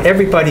people. I mean,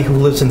 everybody who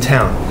lives in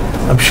town,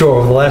 I'm sure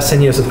over the last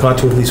 10 years has gone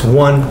to at least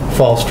one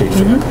Fall Street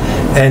Fair.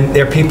 And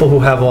there are people who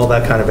have all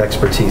that kind of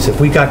expertise. If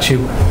we got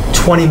you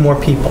 20 more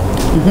people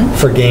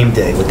for game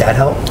day, would that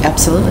help?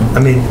 Absolutely. I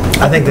mean,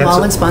 I think that's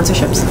all in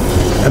sponsorships.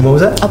 And what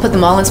was that? I'll put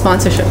them all in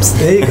sponsorships.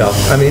 There you go.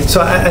 I mean,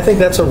 so I think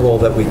that's a role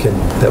that we can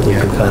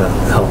kind of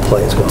help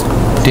play as well.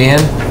 Dan?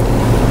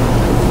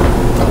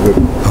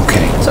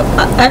 Okay. So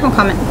I have one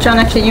comment. John,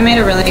 actually, you made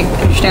a really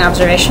interesting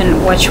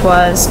observation, which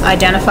was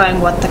identifying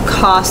what the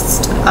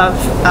cost of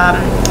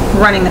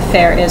running the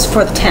fair is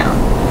for the town.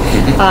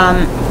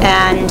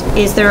 And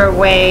is there a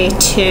way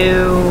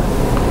to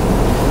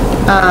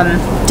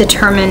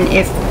determine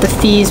if the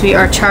fees we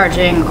are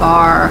charging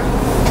are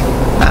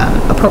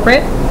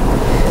appropriate?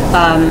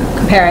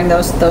 Comparing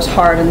those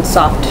hard and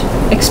soft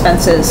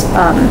expenses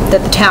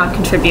that the town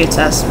contributes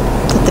as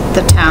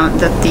the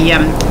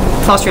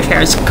Fall Street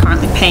Fair is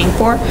currently paying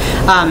for,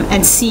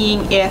 and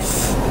seeing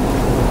if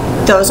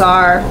those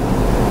are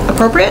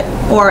appropriate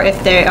or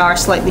if they are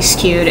slightly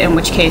skewed, in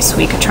which case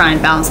we could try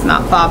and balance them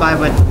out. Bob, I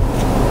would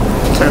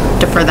sort of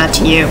defer that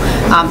to you,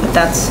 but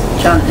that's,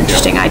 John, an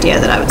interesting idea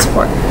that I would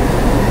support.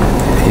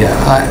 Yeah,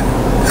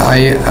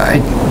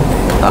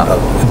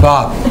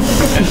 Bob,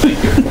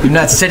 you're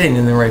not sitting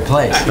in the right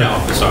place. No,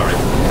 sorry.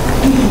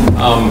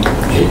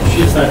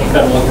 She's not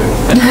looking.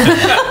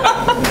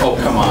 Oh,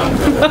 come on.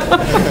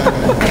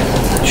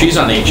 She's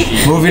on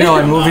HG. Moving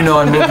on.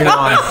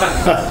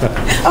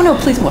 Oh, no,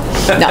 please more.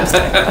 No, I'm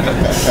sorry.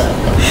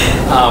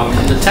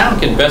 The town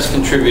can best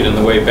contribute in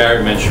the way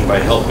Barry mentioned by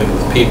helping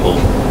with people.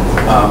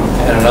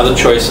 And another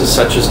choice is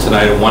such as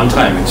tonight, a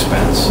one-time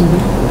expense.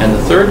 And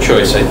the third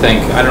choice, I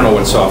think, I don't know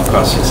what soft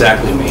costs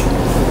exactly mean.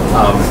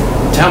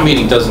 Town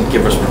meeting doesn't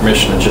give us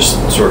permission to just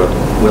sort of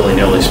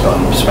willy-nilly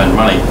spend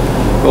money.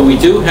 But we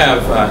do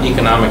have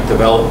economic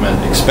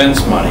development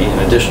expense money, in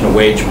addition to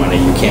wage money.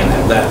 You can't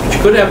have that, but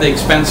you could have the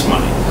expense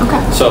money.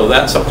 Okay. So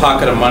that's a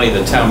pocket of money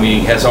the town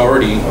meeting has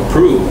already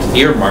approved,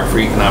 earmarked for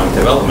economic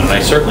development. And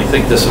I certainly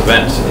think this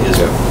event is,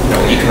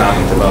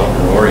 economic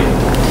development oriented.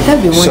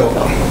 That'd be So,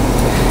 wonderful.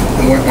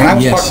 when I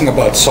was Yes. talking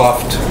about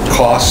soft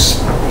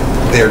costs,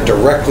 they're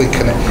directly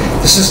connected.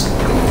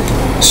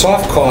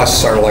 Soft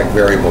costs are like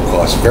variable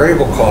costs.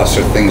 Variable costs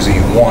are things that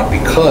you want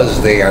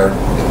because they are,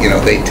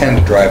 they tend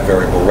to drive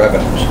variable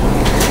revenues.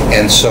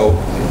 And so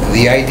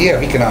the idea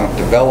of economic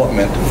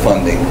development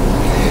funding,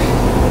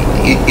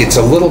 it's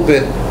a little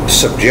bit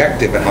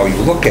subjective in how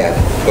you look at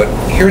it, but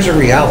here's a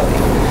reality.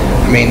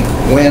 I mean,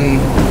 when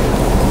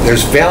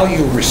there's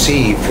value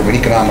received from an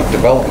economic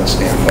development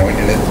standpoint,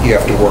 and you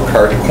have to work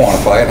hard to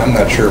quantify it. I'm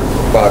not sure,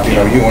 Bob, you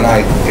and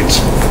I,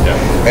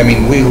 I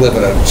mean, we live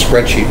in a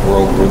spreadsheet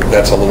world where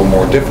that's a little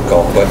more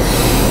difficult, but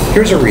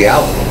here's a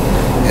reality,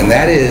 and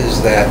that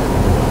is that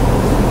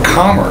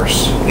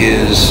commerce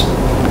is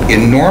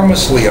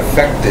enormously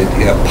affected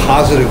in a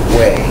positive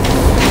way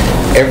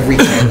every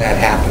time that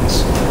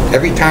happens.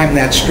 Every time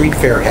that street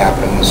fair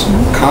happens,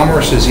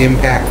 commerce is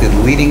impacted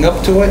leading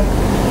up to it,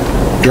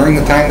 during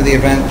the time of the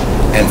event,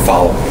 and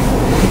following.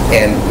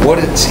 And what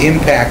its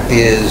impact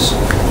is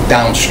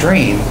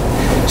downstream,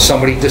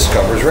 somebody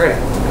discovers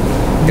Reading.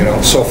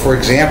 So for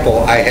example,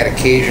 I had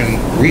occasion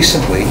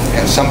recently,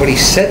 and somebody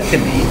said to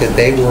me that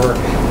they were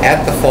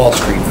at the Fall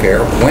Street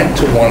Fair, went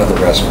to one of the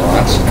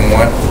restaurants, and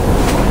went,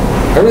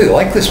 I really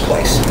like this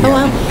place. Oh,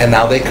 wow. And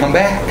now they come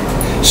back.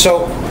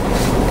 So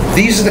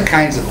these are the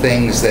kinds of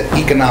things that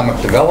economic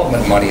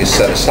development money is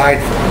set aside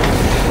for.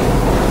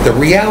 The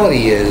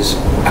reality is,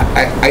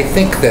 I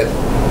think the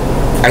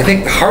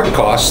hard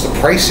costs, the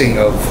pricing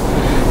of,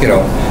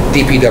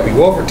 DPW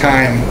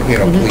overtime,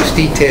 police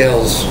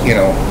details,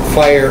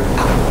 fire.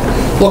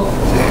 Look,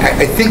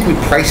 I think we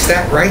priced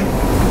that right,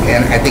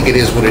 and I think it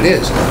is what it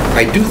is.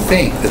 I do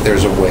think that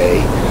there's a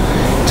way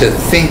to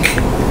think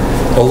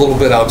a little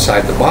bit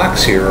outside the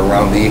box here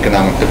around the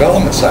economic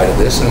development side of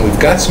this, and we've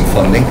got some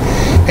funding.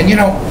 And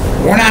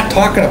we're not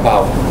talking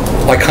about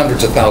like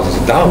hundreds of thousands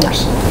of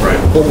dollars. Right.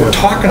 What we're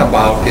talking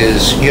about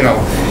is,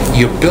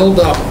 you build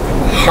up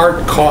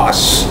hard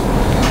costs,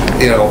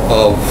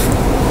 of,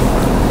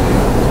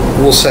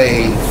 we'll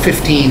say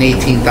 $15,000,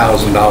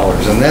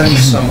 $18,000, and then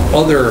some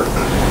other,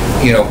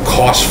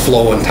 cost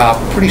flow on top.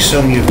 Pretty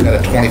soon you've got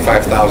a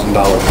 $25,000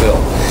 bill.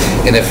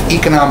 And if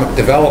economic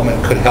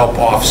development could help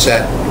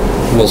offset,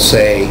 we'll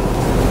say,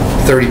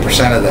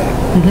 30% of that.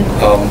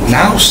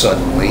 Now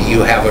suddenly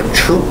you have a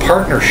true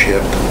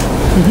partnership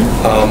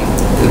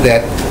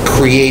that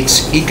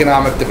creates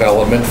economic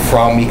development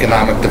from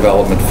economic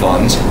development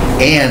funds,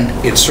 and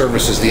it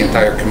services the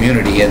entire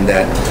community in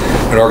that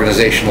an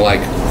organization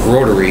like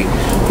Rotary,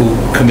 who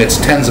commits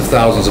tens of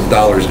thousands of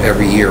dollars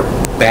every year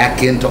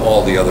back into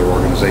all the other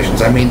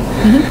organizations. I mean,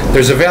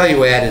 there's a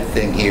value-added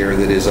thing here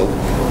that is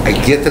I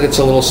get that it's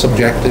a little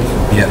subjective,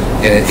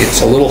 and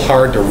it's a little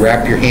hard to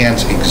wrap your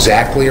hands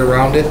exactly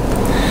around it,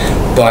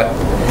 but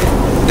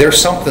there's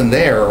something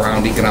there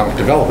around economic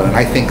development, and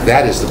I think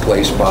that is the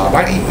place, Bob.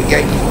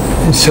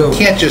 You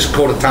can't just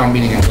go to town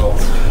meeting and go,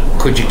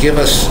 could you give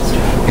us,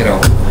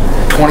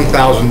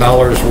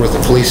 $20,000 worth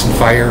of police and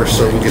fire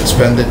so we could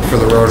spend it for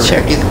the road?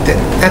 Sure.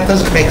 That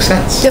doesn't make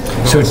sense. Yep.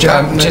 So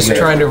John, just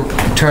trying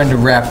to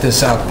wrap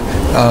this up.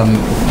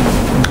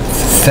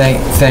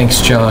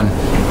 Thanks, John.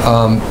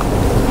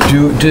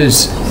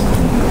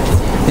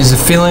 Is the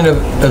feeling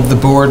of the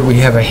board we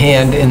have a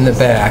hand in the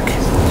back?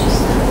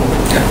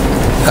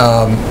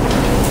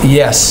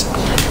 Yes,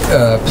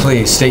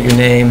 please state your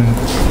name.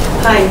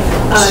 Hi,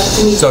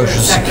 Denise.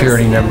 Social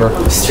security number.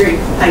 Street.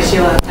 Hi,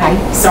 Sheila. Hi.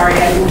 Sorry,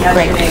 I didn't catch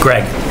your name.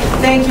 Greg.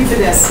 Thank you for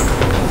this.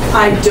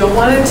 I don't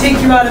want to take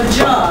you out of the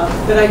job,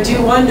 but I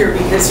do wonder,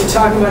 because you're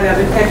talking about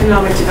an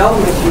economic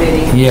development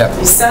committee. Yeah.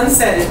 You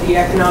sunsetted the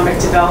economic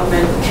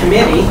development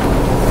committee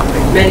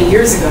many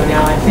years ago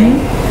now, I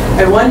think.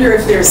 I wonder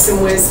if there's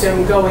some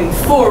wisdom going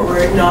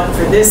forward, not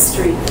for this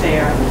street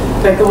fair,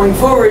 but going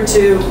forward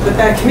to put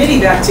that committee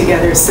back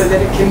together so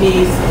that it can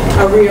be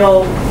a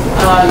real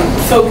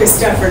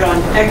focused effort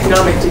on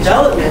economic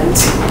development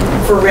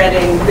for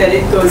Reading, that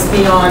it goes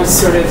beyond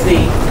sort of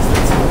the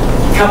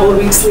couple of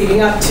weeks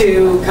leading up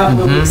to,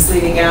 couple of weeks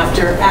leading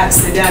after,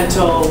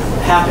 accidental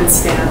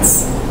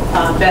happenstance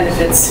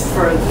benefits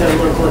for the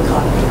local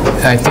economy.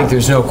 I think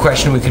there's no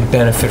question we could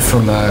benefit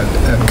from a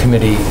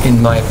committee,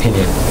 in my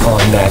opinion,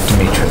 on that,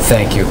 Demetra.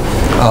 Thank you.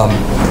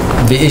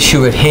 The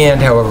issue at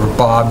hand, however,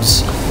 Bob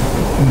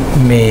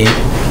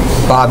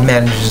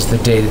manages the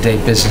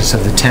day-to-day business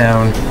of the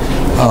town.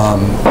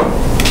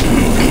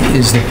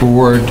 Is the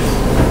board,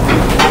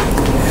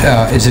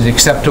 is it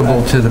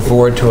acceptable to the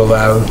board to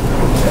allow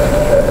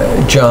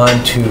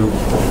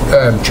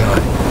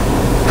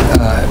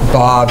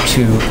Bob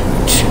to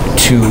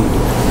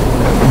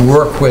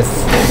work with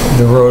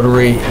the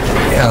Rotary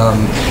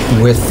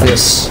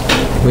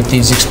with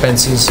these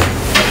expenses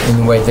in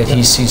the way that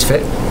he sees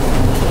fit?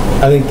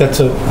 I think that's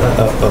a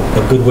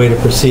good way to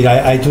proceed.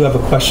 I do have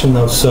a question,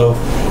 though. So,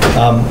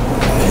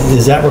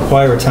 does that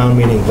require a town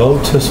meeting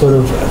vote to sort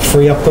of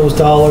free up those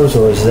dollars,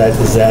 or is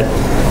that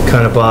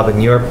kind of, Bob,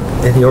 in your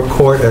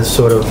court as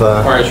sort of?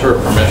 Requires her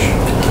permission.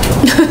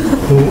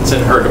 It's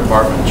in her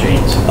department,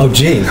 Jean's. Oh,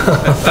 Jean.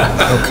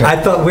 Okay. I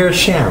thought, where's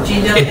Sharon?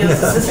 Jean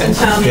Delia's assistant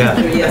town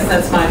manager, yes,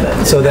 that's my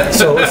vote. So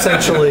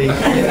essentially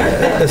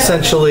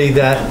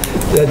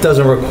that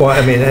doesn't require,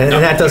 I mean, and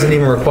that doesn't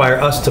even require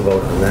us to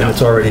vote on that.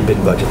 It's already been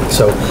budgeted.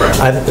 So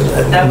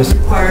that would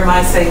require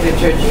my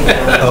signature, Jean.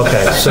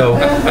 Okay, so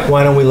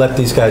why don't we let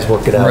these guys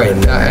work it out? Right,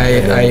 and,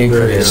 I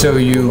agree. So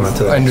you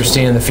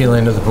understand the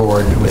feeling of the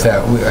board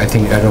without, I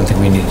don't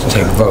think we need to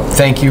take a vote.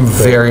 Thank you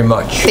very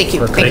much. Thank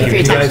you. Thank you for your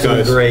You time. guys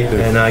are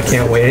great, and I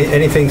can't wait.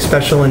 Anything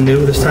special and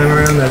new this time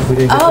around that we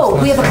didn't get Oh,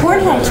 this we have a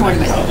cornhole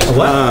tournament. time?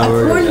 What? A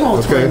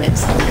cornhole tournament.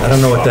 I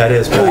don't know what that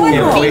is, but I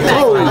can't wait to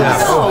find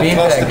out.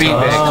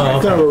 Beanbag.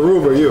 What kind of a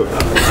room are you?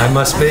 I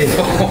must be.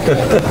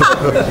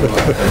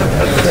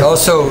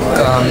 Also,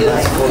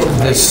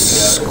 the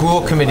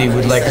school committee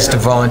would like us to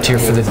volunteer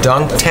for the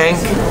dunk tank,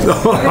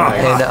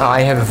 and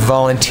I have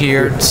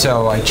volunteered,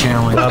 so I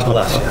challenge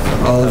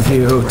all of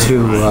you to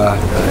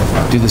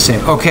do the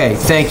same. Okay,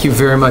 thank you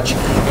very much.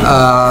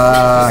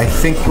 I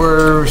think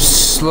we're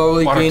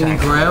slowly gaining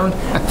ground,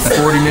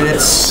 40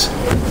 minutes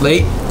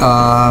late.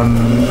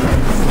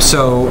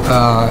 So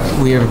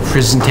we have a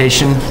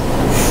presentation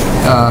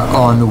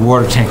on the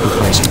water tank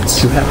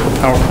replacements. Do you have the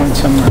PowerPoint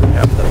somewhere? I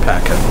have the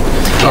packet.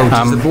 Oh,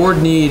 does the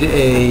board need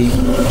a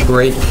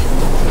break,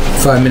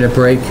 5-minute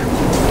break?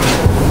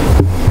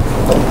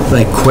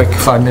 Like quick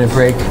 5-minute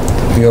break?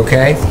 You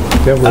okay?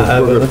 Yeah,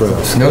 we're good for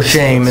us. No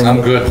shame.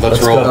 I'm good,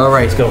 let's roll. All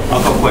right, go.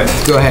 I'll go quick.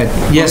 Go ahead.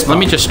 Yes, Let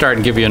me just start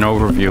and give you an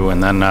overview,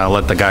 and then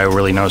let the guy who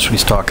really knows what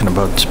he's talking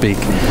about speak.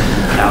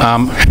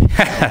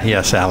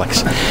 Yes,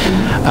 Alex.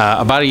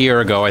 About a year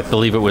ago, I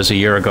believe it was a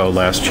year ago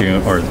last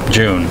June,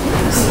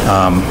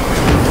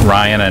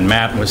 Ryan and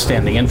Matt was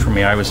standing in for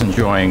me. I was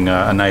enjoying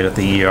a night at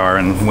the ER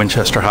in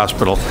Winchester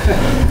Hospital.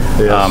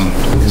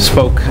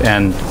 Spoke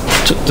and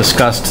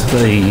discussed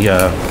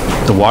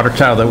the water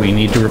tower that we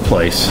need to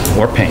replace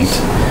or paint,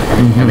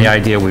 and the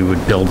idea we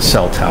would build a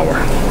cell tower.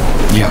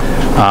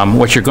 Yeah.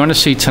 What you're going to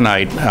see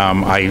tonight,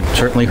 I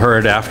certainly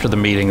heard after the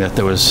meeting that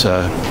there was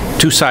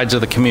two sides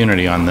of the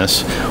community on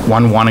this,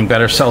 one wanting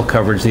better cell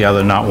coverage, the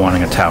other not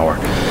wanting a tower.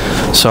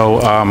 So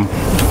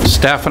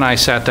staff and I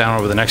sat down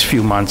over the next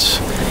few months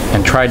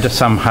and tried to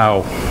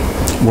somehow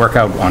work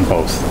out on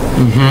both.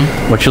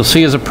 What you'll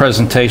see is a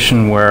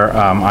presentation where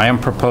I am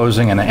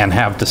proposing and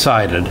have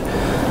decided,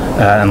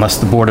 unless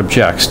the board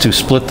objects, to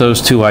split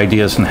those two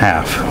ideas in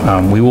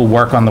half. We will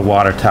work on the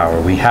water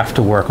tower. We have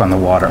to work on the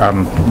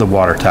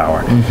water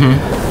tower.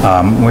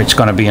 It's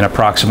going to be in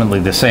approximately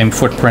the same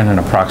footprint and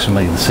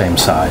approximately the same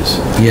size.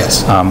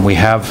 Yes. We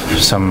have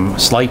some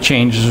slight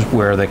changes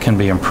where there can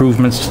be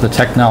improvements to the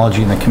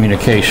technology and the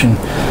communication,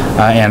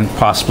 and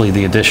possibly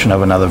the addition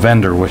of another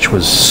vendor, which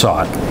was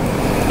sought.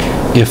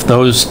 If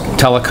those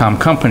telecom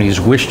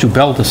companies wish to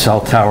build a cell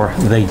tower,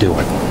 they do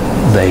it.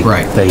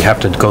 They have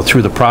to go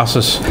through the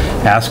process,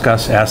 ask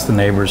us, ask the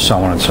neighbors, so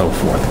on and so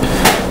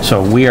forth.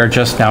 So we are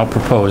just now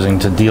proposing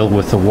to deal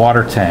with the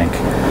water tank.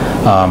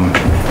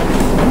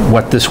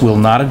 What this will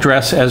not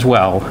address as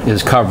well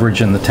is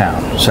coverage in the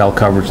town. Cell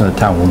coverage in the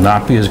town will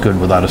not be as good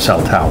without a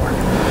cell tower.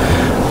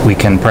 We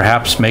can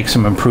perhaps make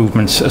some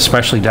improvements,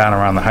 especially down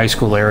around the high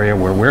school area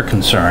where we're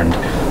concerned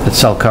that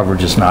cell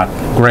coverage is not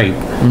great.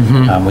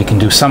 We can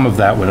do some of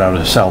that without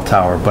a cell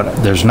tower, but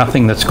there's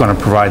nothing that's going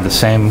to provide the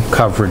same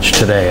coverage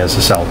today as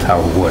a cell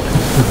tower would.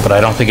 But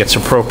I don't think it's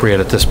appropriate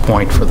at this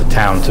point for the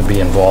town to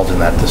be involved in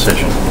that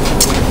decision.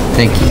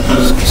 Thank you.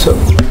 So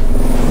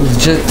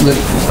let's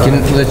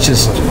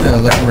just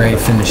let Ray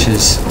finish do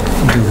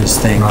his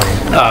thing.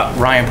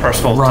 Ryan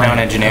Percival, town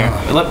engineer.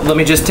 Let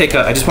me just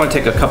I just want to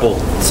take a couple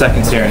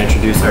seconds here and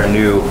introduce our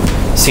new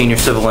senior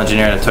civil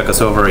engineer that took us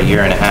over a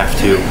year and a half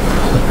to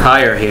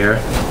hire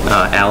here,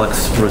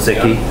 Alex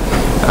Rosicki.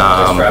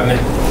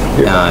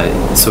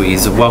 So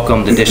he's a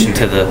welcomed addition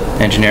to the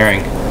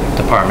engineering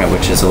department,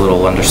 which is a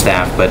little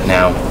understaffed, but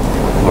now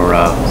we're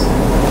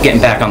getting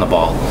back on the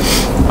ball.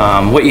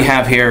 What you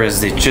have here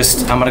is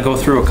I'm going to go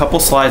through a couple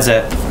slides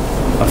that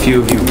a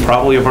few of you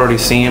probably have already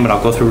seen, but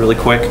I'll go through really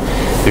quick.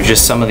 There's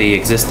just some of the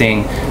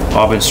existing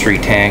Auburn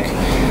Street tank.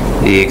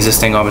 The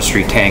existing Auburn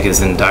Street tank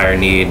is in dire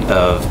need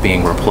of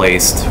being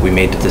replaced. We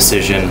made the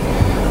decision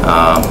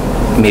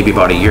maybe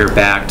about a year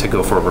back to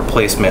go for a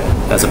replacement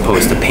as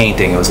opposed to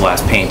painting. It was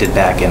last painted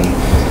back in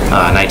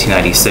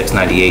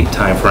 1996-98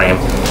 timeframe.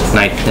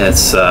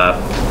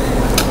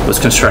 Was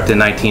constructed in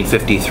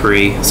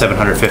 1953,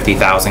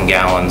 750,000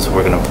 gallons.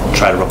 We're going to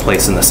try to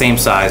replace in the same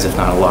size, if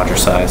not a larger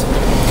size.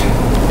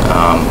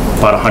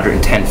 About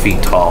 110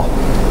 feet tall,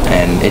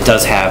 and it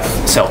does have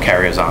cell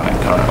carriers on it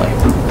currently.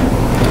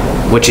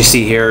 What you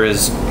see here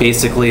is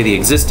basically the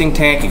existing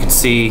tank. You can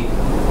see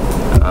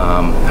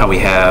how we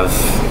have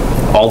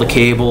all the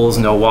cables,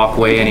 no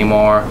walkway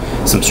anymore,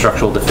 some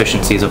structural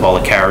deficiencies of all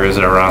the carriers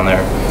that are on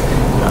there.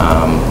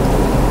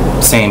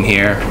 Same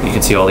here. You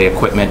can see all the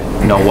equipment,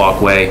 no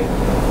walkway.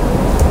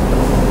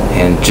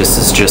 And this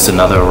is just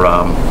another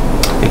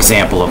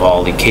example of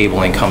all the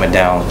cabling coming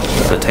down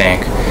the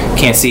tank.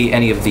 Can't see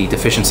any of the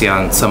deficiency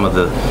on some of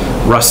the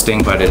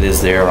rusting, but it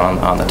is there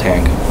on the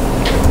tank.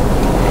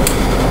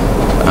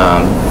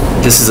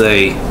 This is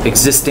a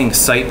existing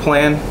site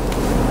plan.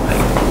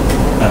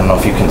 I don't know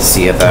if you can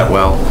see it that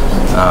well.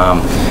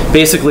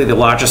 Basically, the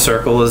larger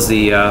circle is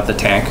the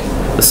tank.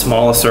 The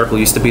smaller circle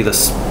used to be the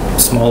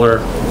smaller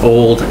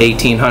old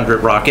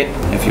 1800 rocket,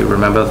 if you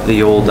remember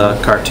the old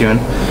cartoon.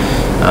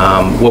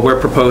 What we're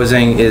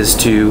proposing is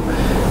to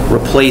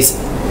replace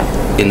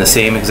in the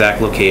same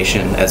exact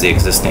location as the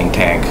existing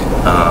tank,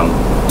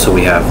 so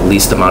we have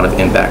least amount of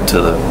impact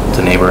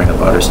to neighboring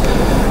abutters.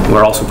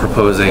 We're also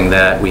proposing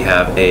that we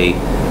have a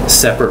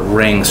separate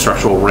ring,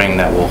 structural ring,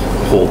 that will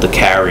hold the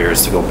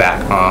carriers to go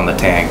back on the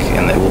tank,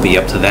 and it will be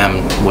up to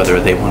them whether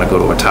they want to go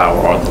to a tower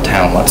or the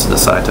town wants to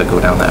decide to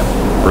go down that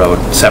road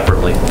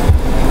separately.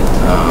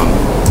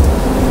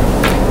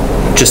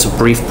 Just a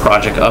brief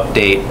project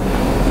update.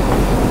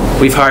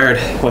 We've hired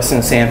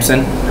Weston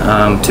Sampson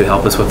to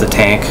help us with the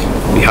tank.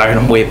 We hired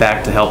him way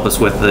back to help us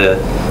with the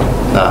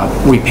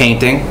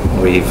repainting.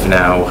 We've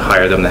now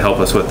hired them to help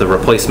us with the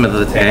replacement of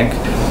the tank.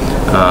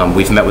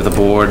 We've met with the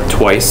board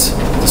twice.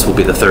 This will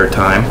be the third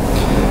time.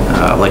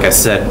 Like I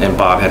said, and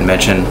Bob had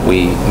mentioned,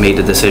 we made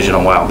the decision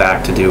a while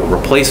back to do a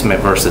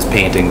replacement versus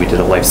painting. We did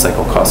a life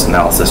cycle cost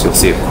analysis. You'll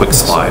see a quick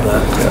slide.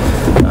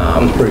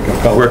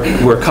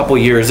 We're a couple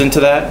years into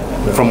that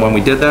from when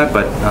we did that,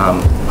 but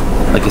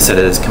like I said,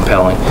 it is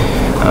compelling.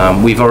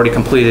 We've already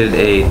completed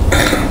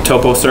a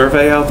topo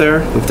survey out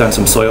there. We've done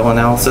some soil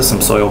analysis,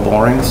 some soil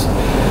borings.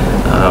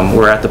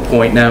 We're at the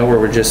point now where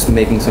we're just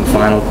making some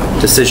final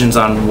decisions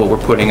on what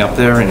we're putting up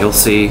there, and you'll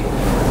see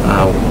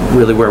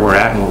really where we're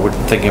at and what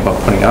we're thinking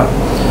about putting up.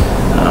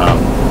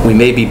 We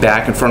may be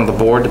back in front of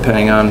the board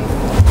depending on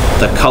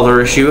the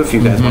color issue, if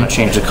you guys want to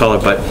change the color,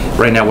 but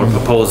right now we're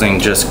proposing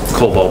just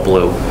cobalt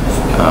blue,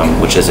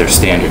 which is their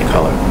standard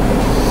color.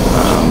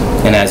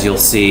 And as you'll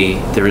see,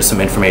 there is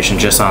some information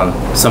just on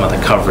some of the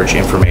coverage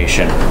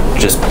information,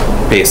 just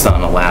based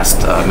on the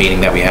last meeting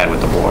that we had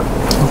with the board.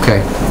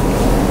 Okay.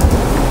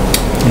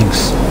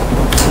 Thanks.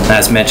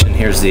 As mentioned,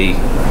 here's the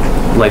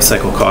life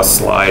cycle cost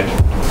slide.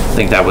 I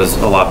think that was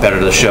a lot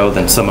better to show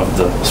than some of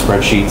the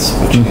spreadsheets,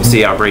 which you can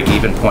see our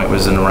break-even point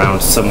was in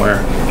around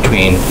somewhere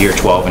between year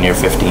 12 and year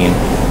 15.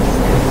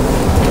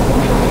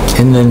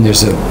 And then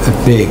there's a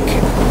big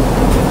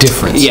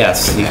difference.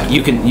 Yes,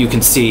 you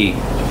can see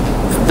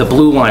the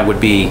blue line would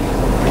be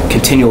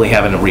continually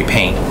having to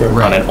repaint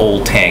on an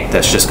old tank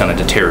that's just going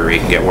to deteriorate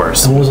and get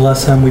worse. When was the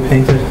last time we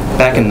painted?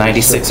 Back in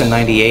 96 and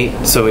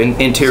 98, so in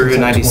interior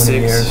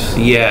 96.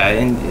 Yeah,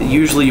 and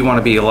usually you want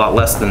to be a lot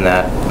less than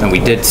that, and we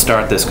did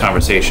start this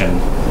conversation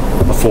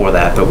before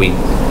that, but we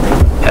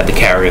had the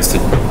carriers to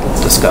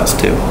discuss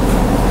too.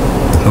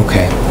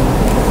 Okay.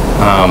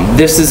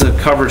 This is a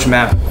coverage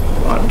map.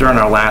 During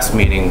our last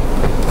meeting,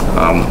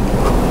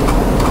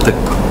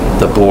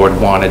 the board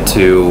wanted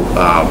to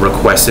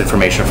request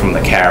information from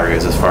the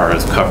carriers as far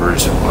as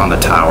coverage on the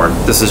tower.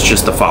 This is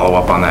just a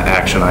follow-up on that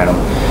action item.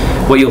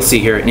 What you'll see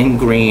here in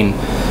green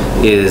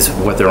is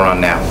what they're on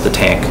now, the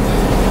tank.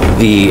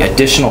 The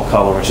additional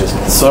color, which is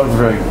sort of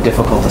very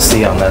difficult to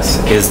see on this,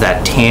 is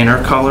that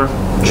tanner color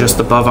just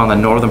above on the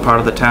northern part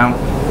of the town.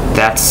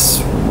 That's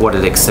what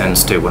it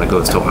extends to when it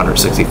goes to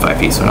 165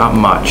 feet, so not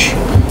much.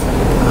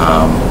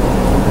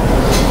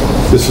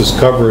 This is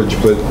coverage,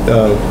 but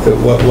at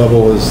what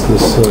level is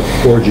this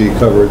 4G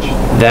coverage?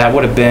 That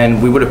would have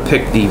been, we would have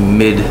picked the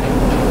mid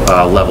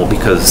level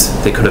because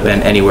they could have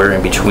been anywhere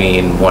in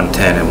between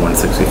 110 and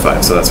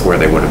 165, so that's where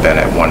they would have been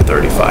at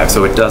 135.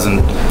 So it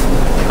doesn't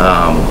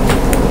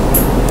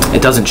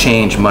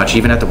change much,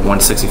 even at the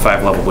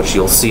 165 level, which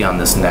you'll see on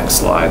this next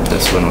slide.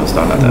 This one was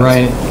done at that.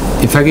 Right.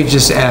 If I could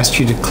just ask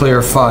you to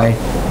clarify,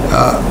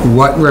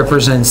 what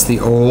represents the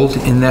old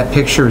in that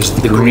picture? Is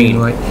the green,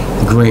 right?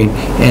 The green,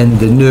 and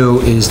the new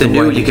is the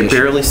new. white You can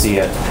addition. barely see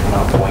it.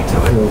 I'll point to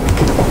it.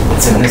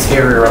 It's in this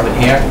area up in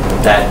here.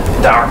 That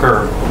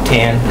darker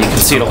tan. You can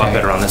see it a lot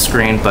better on the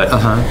screen, but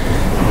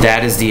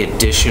that is the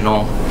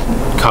additional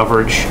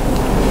coverage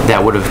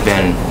that would have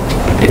been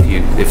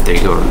if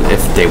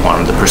they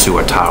wanted to pursue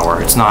a tower.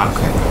 It's not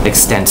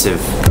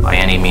extensive by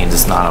any means.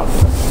 It's not a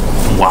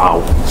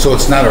wow. So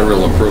it's not a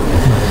real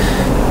improvement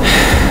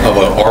of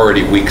an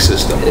already weak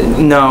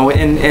system. No,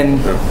 and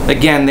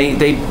again,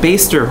 they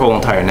base their whole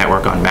entire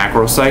network on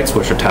macro sites,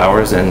 which are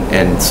towers,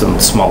 and some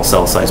small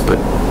cell sites, but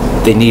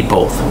they need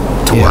both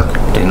to work.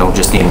 They don't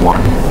just need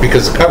one.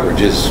 Because the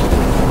coverage is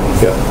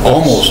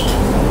almost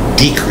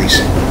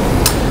decreasing.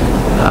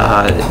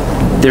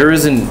 There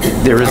isn't.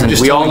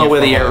 We all know where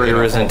the area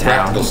is in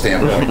town. Practical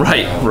standpoint.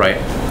 Right.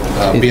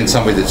 Being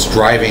somebody that's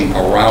driving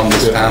around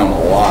this town a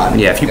lot.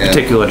 Yeah, if you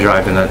particularly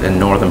drive in the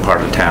northern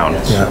part of town,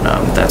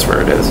 that's where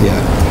it is. Yeah,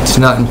 it's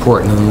not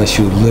important unless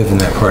you live in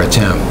that part of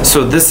town.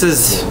 So this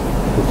is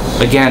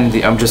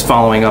Again, I'm just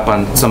following up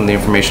on some of the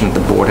information that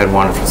the board had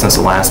wanted since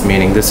the last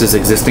meeting. This is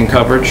existing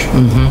coverage.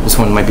 This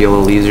one might be a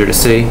little easier to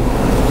see.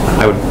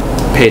 I would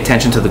pay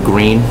attention to the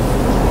green,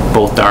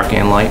 both dark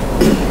and light.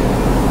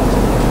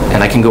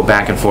 And I can go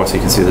back and forth so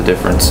you can see the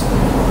difference.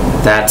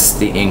 That's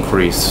the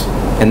increase.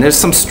 And there's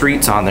some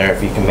streets on there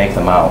if you can make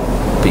them out.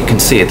 But you can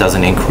see it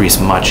doesn't increase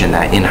much in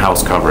that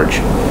in-house coverage.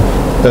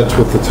 That's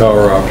with the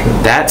tower option?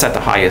 That's at the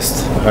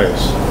highest. The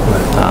highest.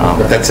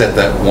 That's at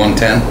that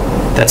 110?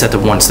 That's at the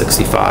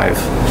 165.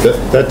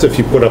 That's if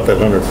you put up that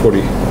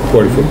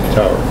 40-foot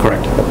tower.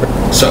 Correct.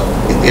 Okay. So,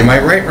 am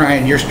I right,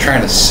 Ryan? You're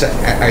trying to set,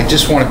 I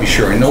just want to be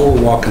sure. I know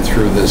we're walking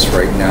through this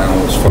right now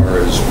as far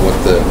as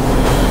what the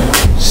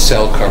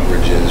cell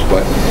coverage is,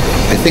 but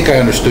I think I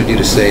understood you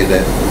to say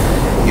that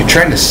you're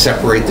trying to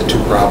separate the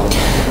two problems.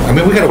 I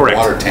mean, we got a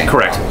water tank.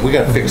 Correct. We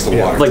got to fix the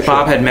water. Like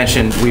Bob had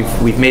mentioned,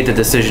 we've made the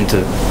decision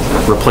to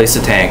replace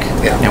the tank,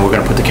 and we're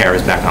going to put the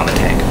carriers back on the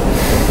tank.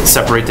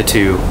 Separate the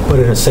two. But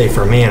in a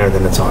safer manner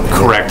than it's on.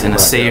 Correct, in a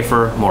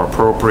safer, more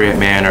appropriate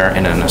manner,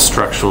 and in a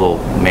structural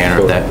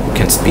manner that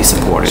can be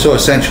supported. So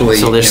essentially,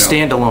 so they're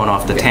standalone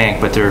off the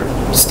tank, but they're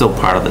still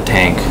part of the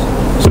tank.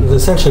 So it's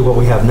essentially what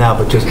we have now,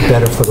 but just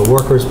better for the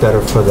workers,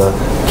 better for the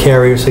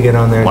carriers to get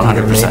on there and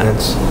do their 100%.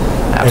 maintenance.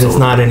 Absolutely. And it's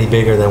not any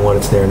bigger than what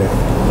it's there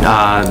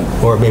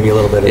now? Or maybe a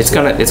little bit? It's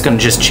gonna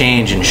just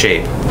change in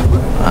shape.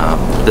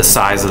 The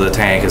size of the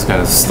tank is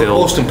gonna still...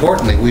 But most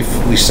importantly,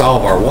 we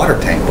solve our water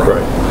tank problem.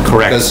 Right.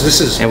 Correct. Because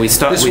this is,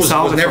 this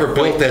was never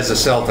built as a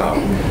cell tower.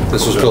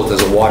 This was built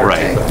as a water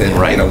tank.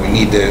 Then, you know, we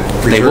need to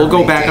They will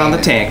go back on the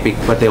tank,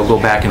 but they'll go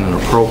back in an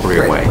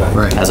appropriate way.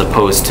 Right. As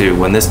opposed to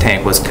when this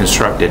tank was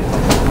constructed,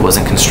 it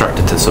wasn't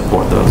constructed to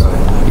support those.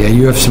 Yeah,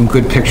 you have some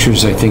good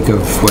pictures, I think,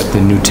 of what the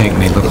new tank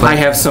may look like. I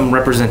have some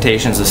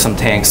representations of some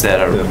tanks that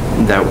are,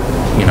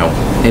 you know,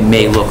 it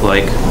may look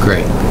like.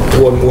 Great.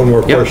 One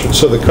more question.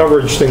 So the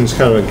coverage thing's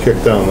kind of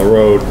kicked down the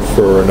road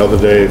for another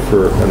day,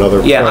 for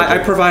another Yeah, I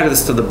project. provided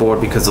this to the board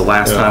because the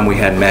last time we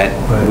had met,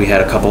 we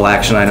had a couple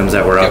action items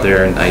that were out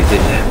there, and I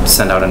did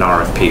send out an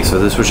RFP. So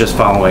this was just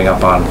following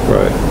up on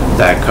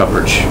that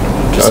coverage.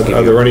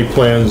 Are there any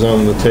plans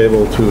on the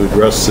table to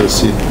address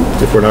this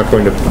if we're not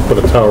going to put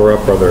a tower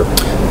up? Are there?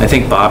 I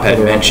think Bob had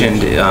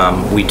mentioned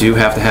we do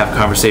have to have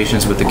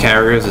conversations with the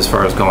carriers as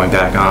far as going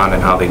back on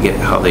and how they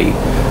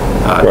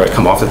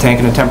come off the tank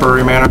in a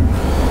temporary manner.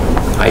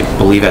 I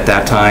believe at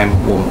that time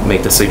we'll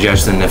make the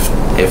suggestion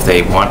if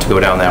they want to go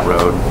down that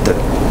road, that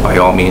by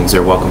all means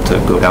they're welcome to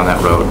go down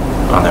that road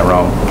on their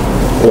own,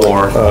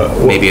 or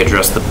maybe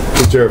address the...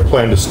 Is there a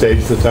plan to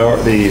stage the tower,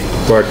 the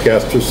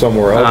broadcaster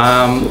somewhere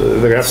else?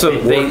 They have to be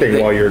working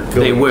while you're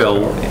building.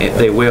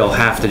 They will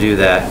have to do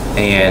that,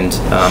 and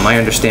my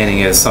understanding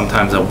is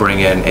sometimes they'll bring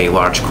in a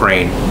large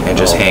crane and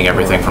just hang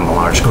everything from a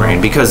large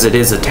crane, because it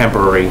is a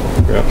temporary,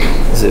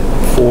 is it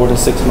 4 to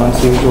 6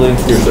 months usually?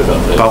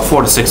 About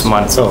 4 to 6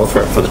 months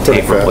for the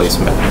tank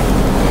replacement.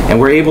 And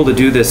we're able to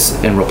do this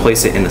and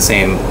replace it in the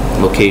same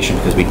location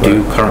because we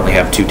do currently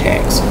have 2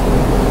 tanks.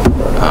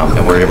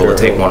 And we're able to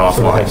take one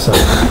offline.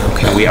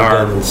 And we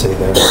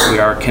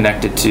are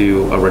connected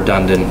to a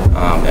redundant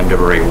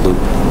MWA loop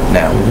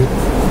now.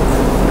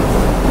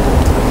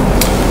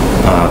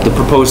 The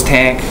proposed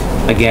tank,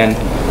 again,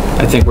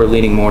 I think we're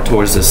leaning more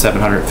towards the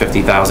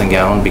 750,000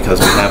 gallon because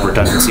we have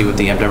redundancy with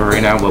the MWA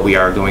now, but we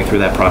are going through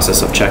that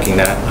process of checking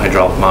that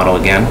hydraulic model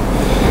again.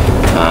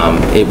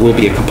 It will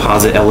be a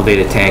composite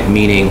elevated tank,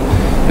 meaning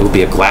it will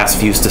be a glass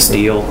fused to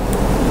steel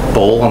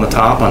bowl on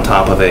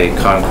top of a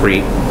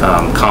concrete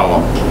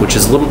column, which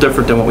is a little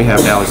different than what we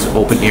have now. It's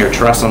open air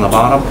truss on the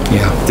bottom.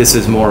 This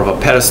is more of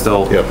a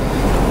pedestal,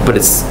 but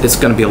it's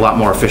going to be a lot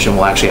more efficient.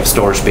 We'll actually have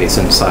storage space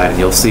inside.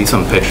 You'll see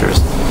some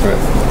pictures.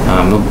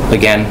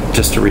 Again,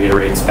 just to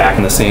reiterate, it's back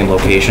in the same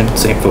location,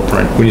 same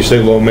footprint. When you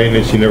say low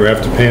maintenance, you never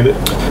have to paint it?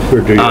 Or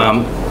do you?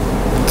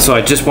 So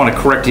I just want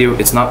to correct you,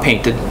 it's not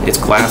painted, it's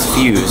glass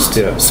fused,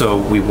 so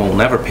we will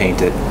never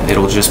paint it.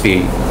 It'll just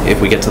be,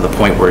 if we get to the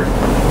point where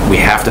we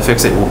have to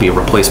fix it, it will be a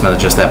replacement of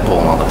just that bowl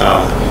on the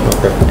top.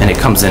 And it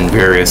comes in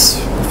various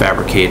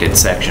fabricated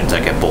sections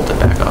that get bolted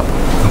back up.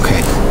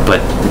 Okay.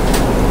 But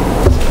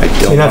I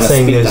don't You're not want to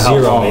saying speak there's to how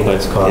zero long,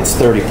 maintenance but cost. it's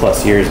 30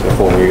 plus years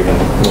before we're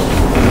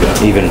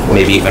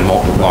maybe even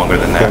longer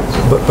than that.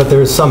 But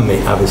there is some,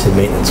 obviously,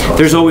 maintenance cost.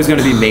 There's always going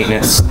to be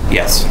maintenance,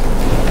 yes.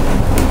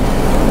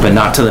 But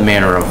not to the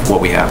manner of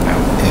what we have now.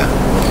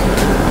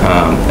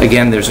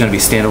 Again, there's going to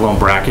be standalone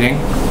bracketing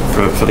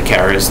for the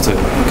carriers to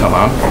come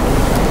on.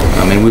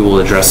 And we will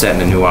address that in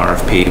the new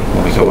RFP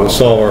when we go We'll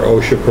solve our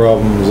OSHA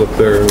problems up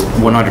there.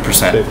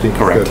 100%,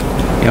 correct.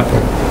 Yep.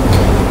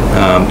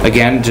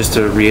 Again, just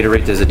to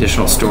reiterate, there's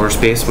additional storage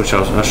space, which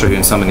I'll show you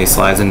in some of these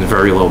slides, and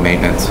very low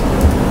maintenance.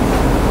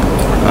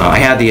 I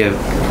had the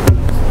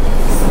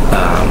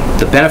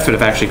benefit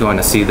of actually going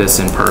to see this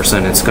in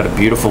person. It's got a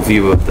beautiful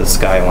view of the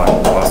skyline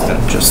of Boston,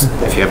 just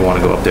if you ever want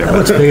to go up there. That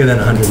looks bigger than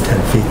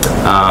 110 feet,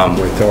 though.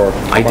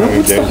 I don't,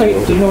 what's the height?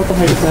 Do you know what the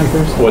height is at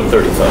first?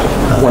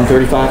 135.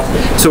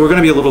 135? So we're going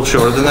to be a little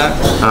shorter than that,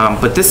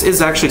 but this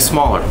is actually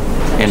smaller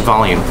in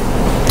volume.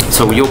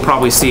 So you'll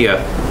probably see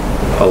a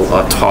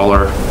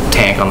taller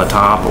tank on the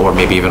top, or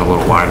maybe even a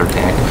little wider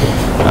tank.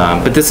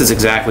 But this is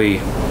exactly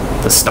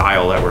the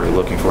style that we're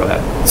looking for,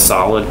 that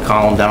solid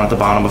column down at the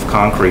bottom of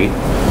concrete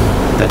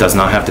that does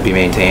not have to be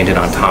maintained, and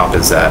on top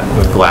is that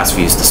glass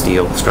fused to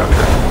steel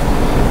structure.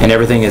 And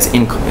everything is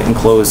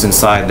enclosed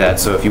inside that,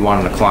 so if you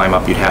wanted to climb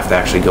up, you'd have to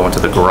actually go into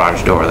the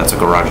garage door. That's a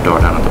garage door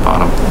down at the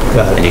bottom.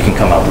 And you can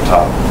come out the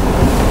top.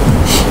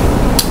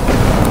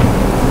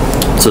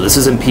 So this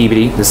is in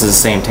Peabody. This is the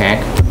same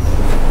tank.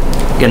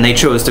 Again, they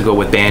chose to go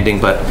with banding,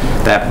 but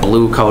that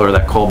blue color,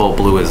 that cobalt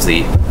blue, is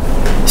the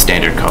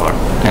standard color.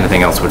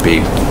 Anything else would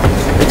be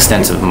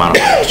extensive amount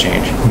of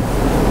exchange.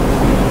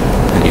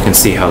 And you can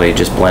see how they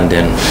just blend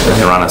in.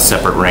 They're on a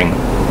separate ring.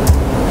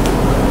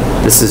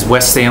 This is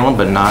West Salem,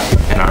 but not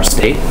in our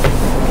state.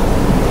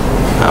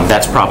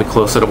 That's probably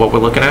closer to what we're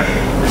looking at.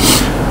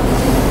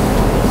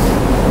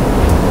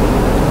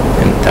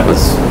 And that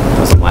was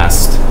the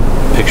last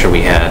picture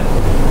we had.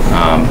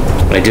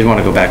 But I did want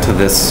to go back to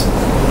this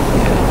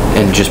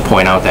and just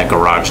point out that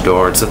garage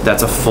door.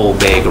 That's a full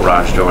bay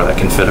garage door that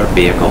can fit our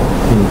vehicle.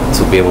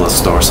 So we'll be able to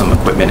store some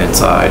equipment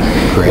inside.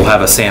 Great. We'll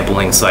have a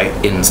sampling site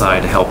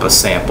inside to help us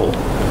sample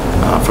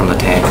from the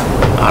tank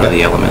out of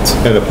the elements.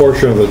 And a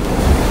portion of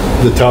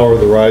the tower,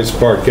 the rise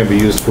part, can be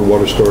used for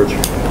water storage?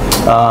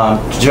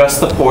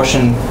 Just the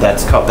portion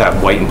that's called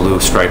that white and blue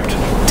striped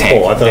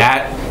tank. Oh, I thought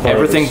that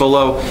everything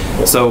below.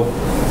 So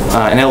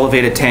an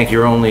elevated tank,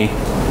 you're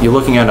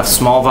looking at a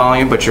small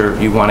volume, but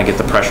you want to get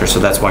the pressure, so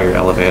that's why you're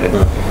elevated,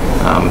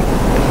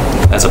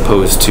 as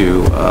opposed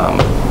to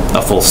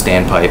a full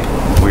standpipe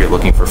where you're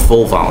looking for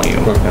full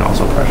volume and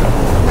also pressure.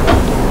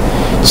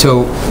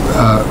 So,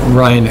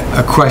 Ryan,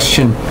 a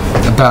question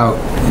about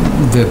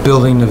the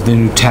building of the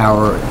new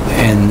tower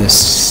and the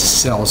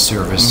cell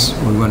service.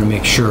 We want to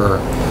make sure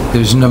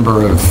there's a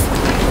number of,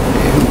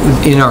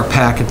 in our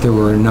packet there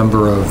were a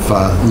number of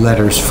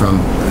letters from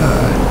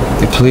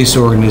the police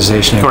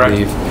organization, I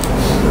believe,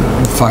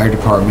 fire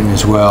department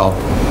as well,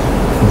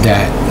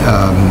 that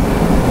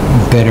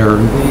better,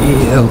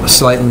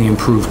 slightly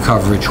improved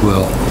coverage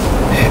will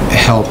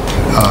help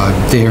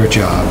their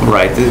job.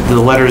 Right. The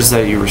letters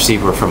that you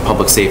received were from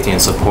public safety in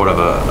support of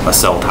a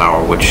cell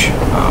tower, which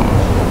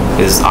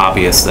is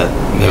obvious that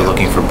they're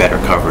looking for better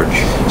coverage.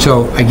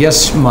 So I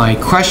guess my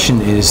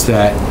question is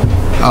that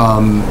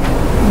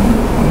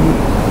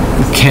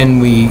can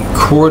we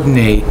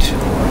coordinate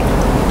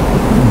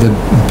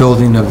the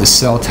building of the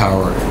cell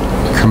tower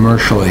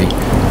commercially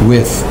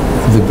with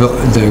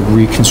the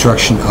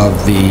reconstruction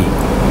of the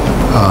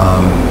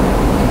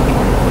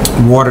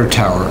water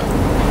tower,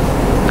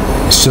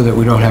 so that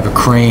we don't have a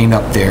crane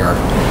up there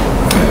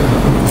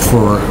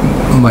for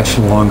much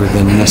longer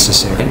than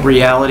necessary? In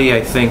reality,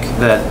 I think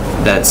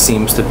that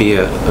seems to be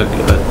a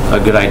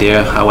good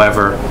idea.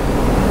 However,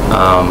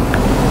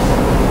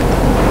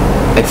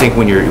 I think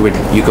when you're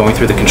going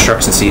through the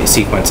construction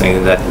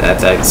sequencing,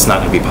 that's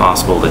not going to be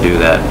possible to do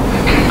that.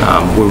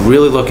 We're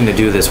really looking to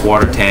do this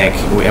water tank,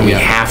 and we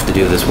have to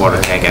do this water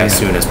tank as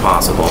soon as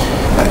possible.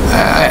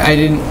 I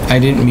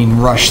didn't mean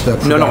rush the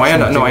production. I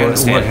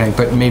understand. Water tank,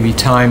 but maybe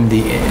time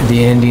the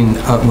ending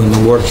when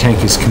the water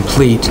tank is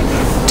complete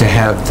to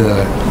have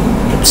the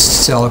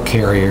cell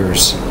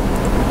carriers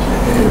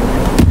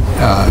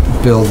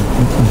build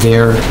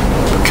their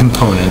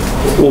component.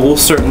 Well, we'll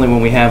certainly,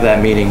 when we have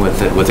that meeting with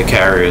the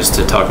carriers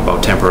to talk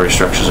about temporary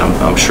structures,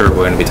 I'm sure we're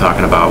going to be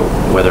talking about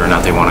whether or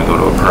not they want to go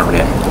to a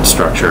permanent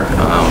structure.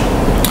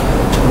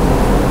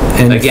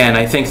 And again,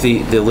 I think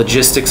the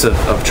logistics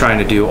of trying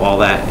to do all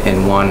that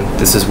in one,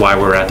 this is why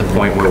we're at the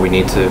point where we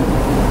need to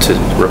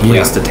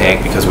replace the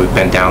tank, because we've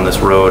been down this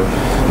road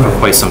for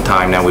quite some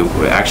time now.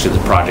 Actually,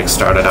 the project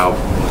started out,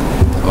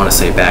 I want to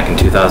say, back in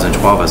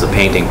 2012 as a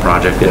painting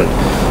project, and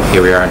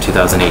here we are in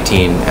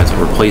 2018 as a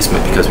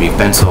replacement because we've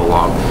been so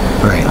long.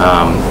 Right.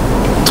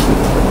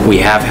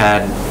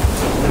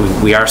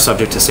 We are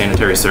subject to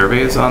sanitary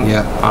surveys on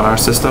our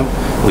system.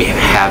 We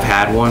have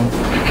had one.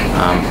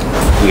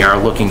 We are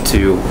looking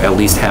to at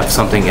least have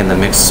something in the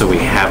mix, so we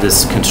have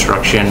this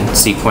construction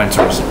sequence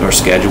or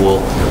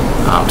schedule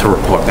to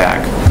report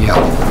back.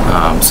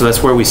 So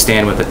that's where we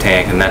stand with the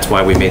tank, and that's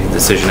why we made the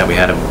decision that we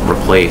had to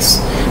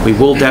replace. We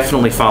will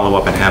definitely follow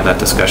up and have that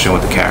discussion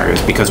with the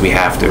carriers, because we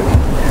have to.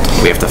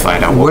 We have to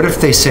find out what if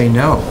they say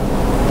no?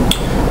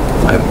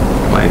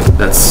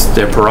 That's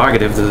their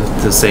prerogative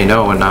to say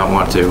no and not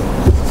want to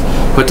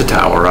put the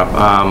tower up.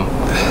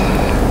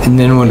 And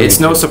then it's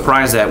no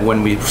surprise that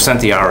when we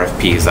sent the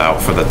RFPs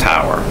out for the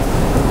tower,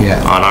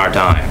 on our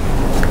dime,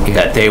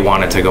 that they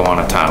wanted to go on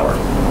a tower.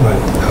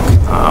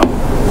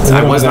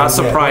 I was not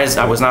surprised.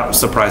 I was not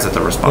surprised at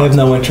the response. They have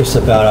no interest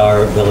about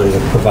our ability to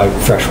provide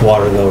fresh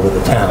water though to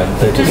the town.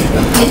 They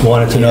just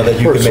wanted to know that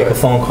you could make a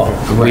phone call.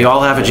 We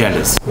all have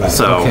agendas,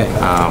 so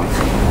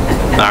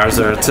ours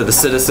are to the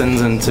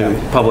citizens and to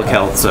public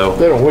health. So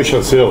they don't wish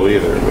us ill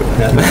either.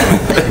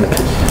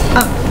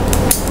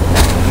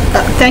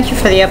 Thank you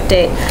for the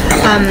update.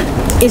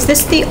 Is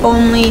this the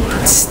only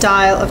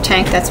style of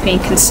tank that's being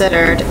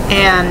considered?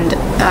 And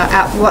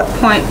at what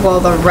point will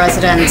the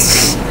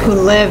residents who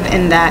live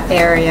in that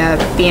area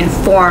be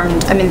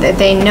informed? I mean,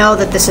 they know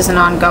that this is an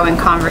ongoing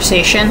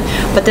conversation,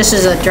 but this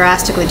is a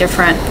drastically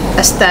different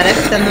aesthetic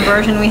than the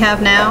version we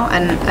have now,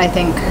 and I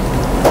think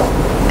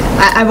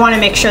I want to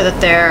make sure that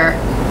they're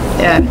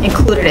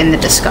included in the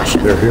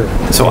discussion. They're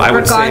here. So I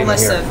would say,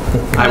 regardless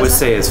of. I would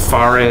say as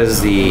far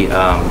as the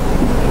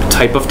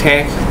type of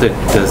tank, the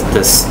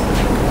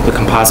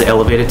composite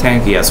elevated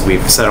tank, yes,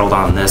 we've settled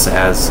on this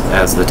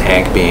as the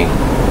tank being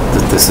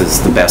that this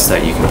is the best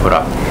that you can put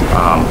up.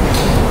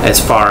 As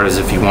far as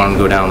if you want to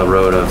go down the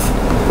road of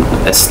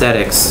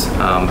aesthetics,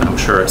 I'm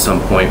sure at some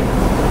point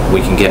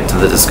we can get to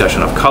the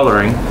discussion of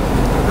coloring.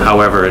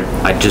 However,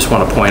 I just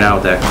want to point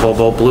out that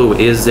cobalt blue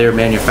is their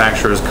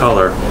manufacturer's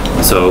color,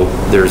 so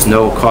there's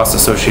no cost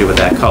associated with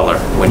that color.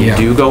 When you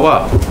do go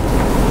up,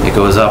 it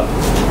goes up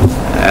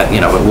at,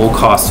 it will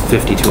cost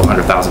 $50,000 to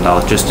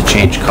 $100,000 just to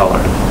change color.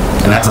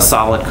 And that's a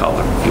solid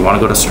color. If you want to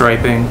go to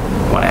striping,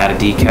 you want to add a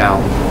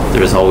decal,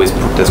 there's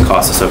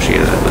cost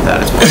associated with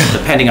that as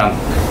well, depending on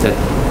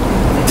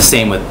the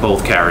same with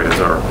both carriers,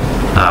 or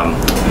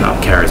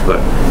not carriers, but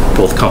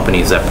both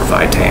companies that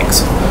provide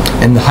tanks.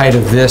 And the height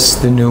of this,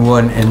 the new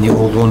one, and the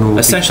old one will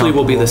essentially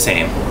will be the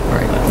same.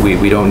 Right.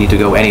 We don't need to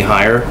go any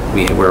higher.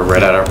 We're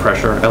right at our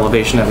pressure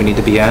elevation that we need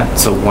to be at.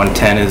 So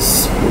 110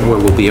 is where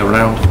we'll be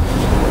around.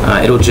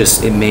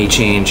 It may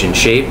change in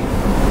shape,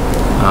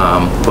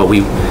 but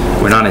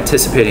we're not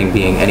anticipating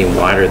being any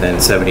wider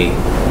than 70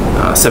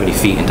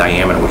 feet in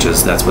diameter,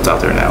 that's what's out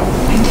there now.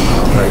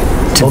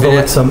 Right. Although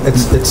it's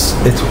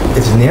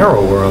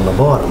narrower on the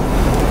bottom.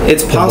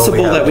 It's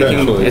possible that we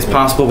can. It's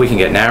possible we can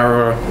get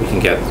narrower. We can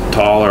get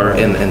taller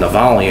in the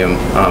volume.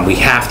 We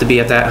have to be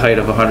at that height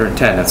of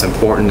 110. It's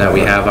important that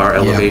we have our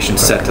elevation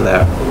set to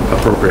that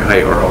appropriate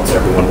height, or else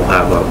everyone will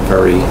have a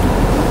very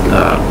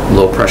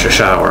low pressure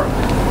shower.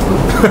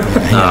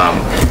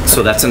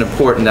 So that's an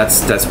important.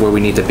 That's where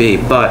we need to be.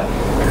 But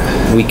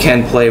we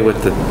can play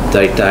with the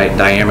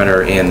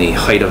diameter and the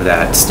height of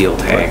that steel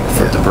tank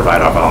to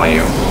provide our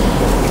volume.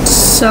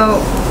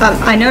 So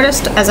I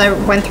noticed as I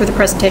went through the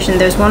presentation,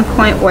 there's one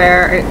point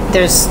where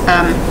there's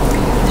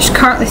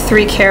currently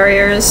 3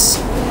 carriers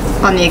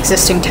on the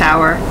existing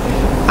tower,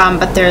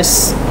 but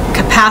there's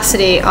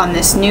capacity on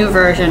this new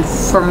version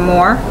for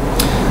more.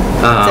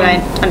 Did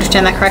I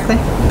understand that correctly?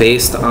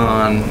 Based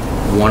on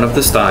one of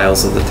the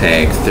styles of the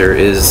tank, there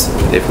is,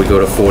 if we go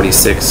to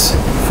 46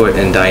 foot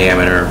in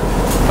diameter,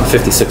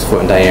 56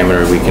 foot in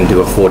diameter, we can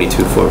do a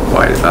 42 foot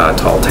wide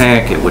tall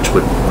tank, which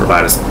would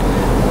provide us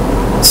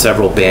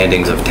several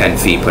bandings of 10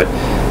 feet, but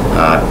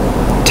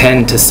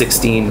 10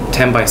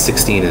 by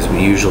 16 is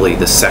usually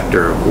the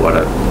sector of what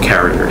a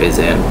carrier is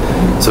in.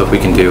 So if we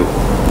can do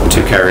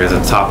 2 carriers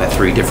at the top at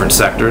 3 different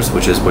sectors,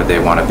 which is where they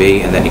want to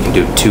be, and then you can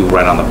do 2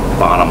 right on the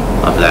bottom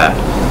of that,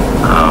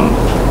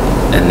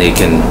 and they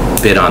can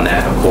bid on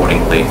that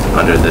accordingly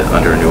under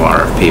a new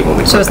RFP when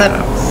we put that out. So is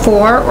that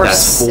 4 or That's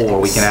 6?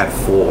 4. We can add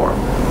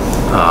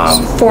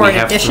 4. 4 in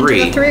addition to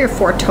the 3, or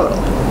 4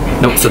 total?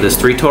 Nope, so there's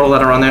 3 total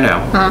that are on there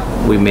now.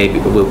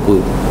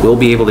 We'll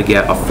be able to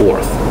get a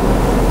 4th.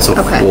 So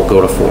we'll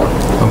go to 4.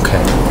 Okay.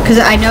 Because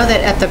I know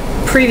that at the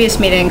previous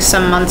meeting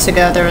some months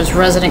ago, there was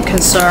resident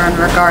concern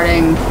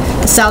regarding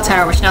the cell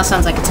tower, which now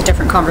sounds like it's a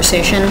different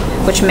conversation,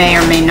 which may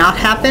or may not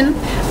happen.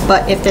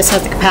 But if this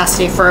has the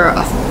capacity for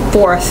a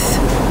 4th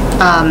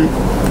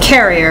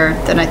carrier,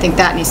 then I think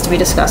that needs to be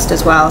discussed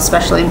as well,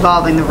 especially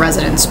involving the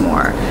residents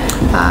more.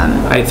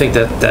 I think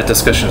that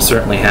discussion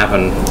certainly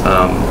happened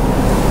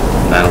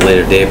at a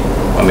later date.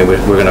 I mean,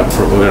 we're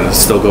gonna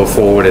still go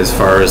forward as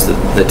far as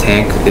the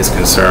tank is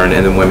concerned,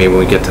 and then when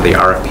we get to the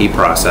RFP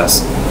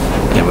process,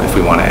 if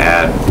we want to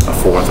add a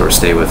 4th or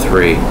stay with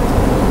 3,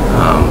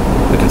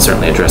 we can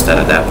certainly address that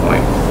at that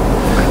point.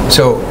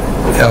 So,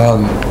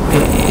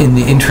 in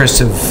the interest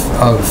of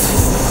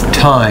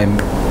time,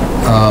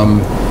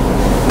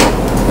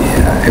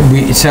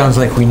 it sounds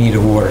like we need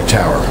a water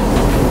tower,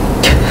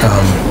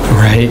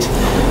 right?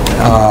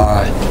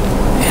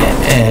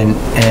 And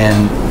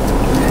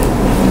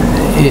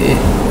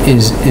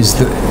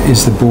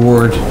is the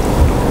board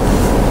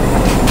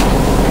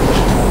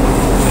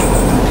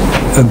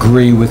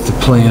agree with the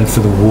plan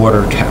for the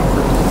water tower?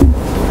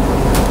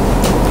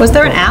 Was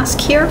there an ask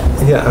here?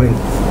 Yeah, I mean...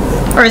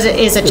 Or is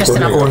it just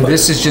an update? Or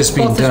this is just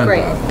being done,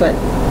 great, Bob? but...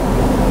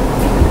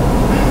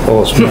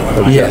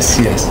 Yes.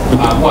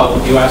 Well,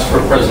 you asked for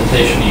a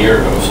presentation a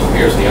year ago, so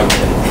here's the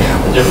update.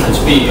 The difference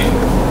being,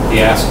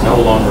 the ask no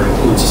longer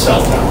includes a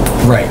cell tower.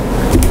 Right.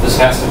 This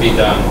has to be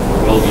done,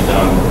 or will be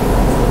done.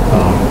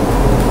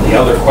 The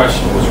other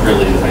question was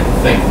really, I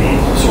think,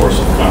 the source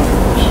of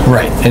controversy.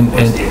 Right. And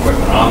the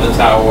equipment on the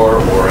tower,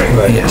 or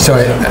a... Yeah,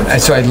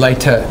 so I'd like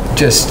to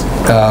just,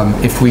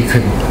 if we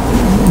could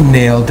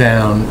nail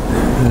down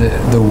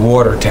the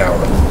water tower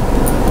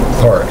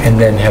part, and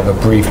then have a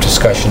brief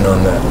discussion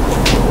on the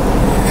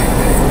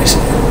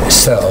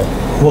cell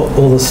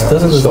Well, the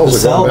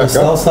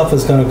cell stuff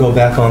is going to go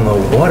back on the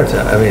water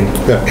tower. I mean,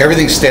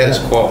 Everything's status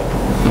quo.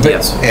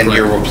 Yes. And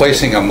you're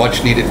replacing a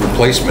much-needed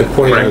replacement.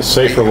 Put it in a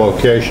safer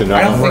location.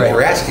 I don't think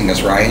you're asking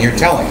us, Ryan, you're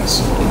telling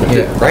us.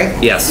 Right?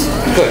 Yes.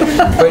 Good.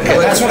 But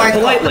that's what I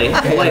politely,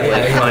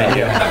 mind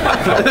you.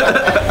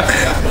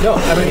 No,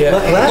 I mean,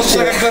 looks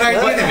like a good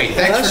idea to me.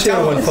 Thanks for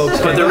telling us.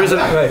 But there isn't.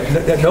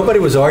 Right. Nobody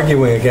was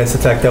arguing against the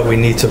fact that we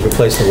need to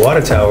replace the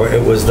water tower.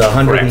 It was the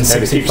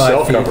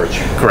 165 feet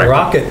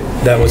rocket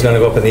that was going to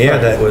go up in the air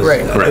that was,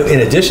 in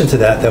addition to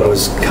that, that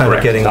was kind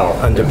of getting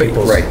under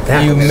people's...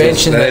 You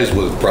mentioned that is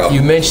the problem.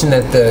 You mentioned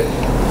that the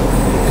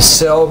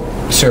cell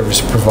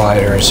service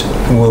providers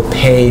will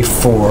pay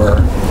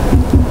for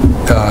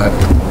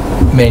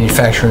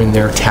manufacturing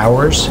their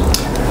towers.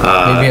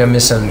 Maybe I'm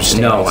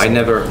misunderstanding.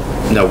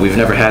 No, we've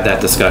never had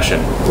that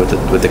discussion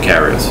with the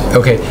carriers.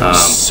 Okay,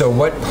 so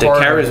what part... The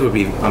carriers would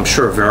be, I'm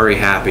sure, very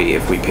happy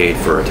if we paid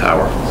for a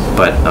tower.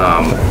 But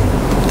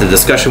the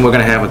discussion we're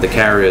going to have with the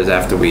carriers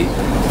after we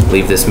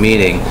leave this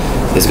meeting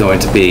is going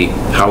to be,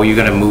 how are you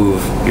going to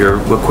move your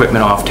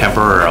equipment off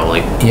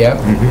temporarily? Yep.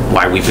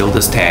 Why we build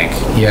this tank?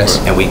 Yes.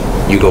 And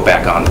you go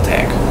back on the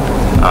tank.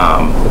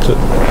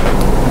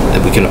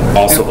 And we can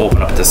also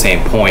open up at the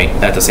same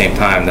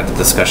time that the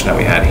discussion that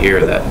we had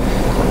here that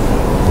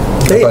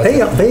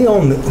They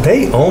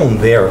own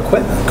their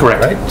equipment.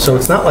 Correct. Right? So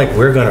it's not like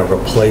we're going to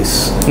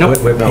replace. Nope.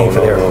 We're paying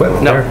for their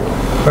equipment. No.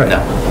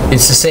 Right.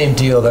 It's the same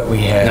deal that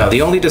we had. No,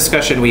 the only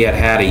discussion we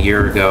had a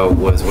year ago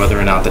was whether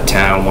or not the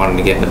town wanted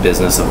to get in the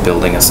business of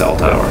building a cell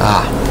tower.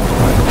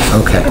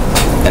 Okay.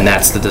 And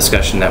that's the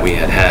discussion that we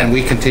had. And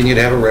we continue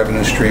to have a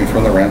revenue stream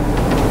from the rent.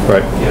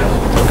 Right. Yeah.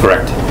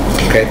 Correct.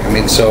 Okay, I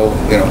mean, so,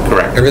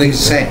 correct. Everything's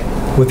the same.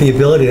 With the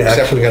ability to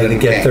Except we got a actually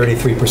new get tank.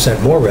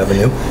 33% more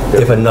revenue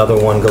if another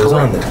one goes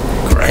on there.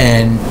 Correct.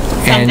 And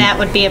that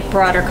would be a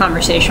broader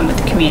conversation with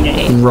the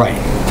community. Right.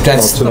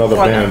 That's another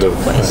band of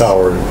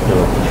tower,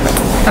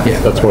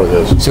 that's what it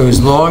is. So as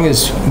long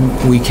as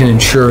we can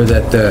ensure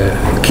that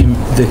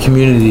the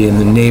community and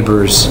the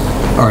neighbors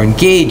are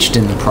engaged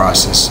in the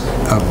process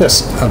of the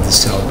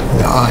cell,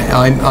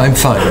 I'm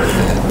fine with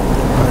that.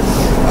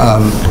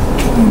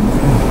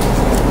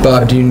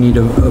 Bob, do you need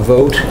a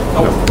vote?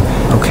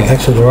 Okay.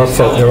 Actually, there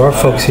are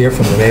folks here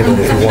from the neighborhood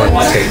if you want to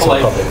take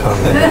some public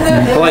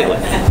comment. Politely.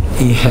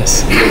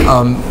 Yes.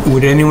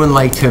 Would anyone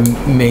like to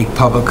make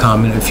public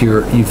comment if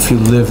you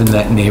live in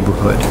that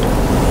neighborhood?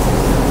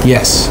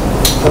 Yes.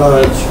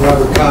 It's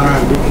Robert Connor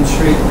on Beacon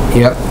Street.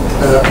 Yep.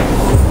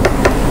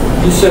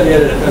 You said you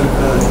had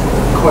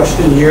a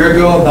question a year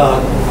ago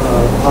about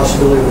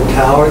possibility of a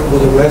tower. Were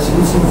the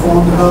residents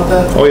informed about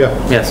that? Oh, yeah.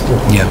 Yes.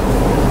 Yeah.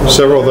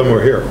 Several of them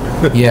were here.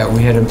 Yeah,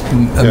 we had a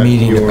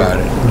meeting about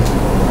it.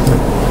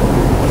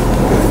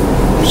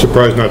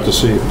 Surprised not to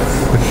see you.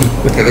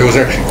 Yeah, there was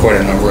actually quite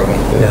a number of them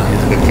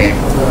that came.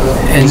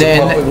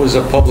 It was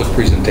a public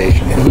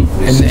presentation.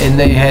 And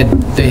they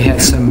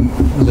had some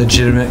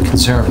legitimate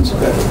concerns. I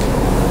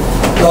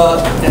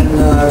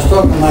was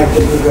talking to Mike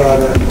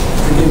Dippergard,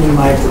 forgive me,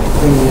 Mike, for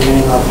bringing your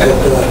name up, but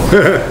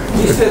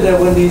he said that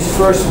when these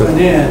first went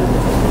in,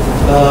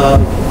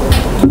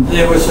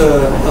 there was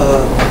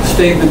a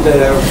statement that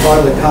part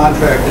of the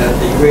contract that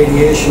the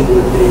radiation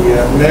would be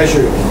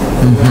measured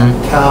around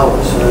the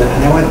towers.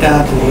 And I went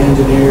down to the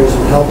engineers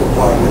and health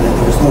department, and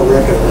there was no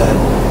record of that.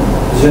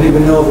 Does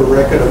anybody know of a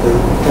record of the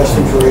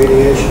testing for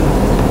radiation?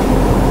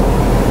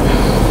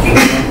 Do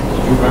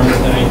you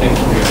remember anything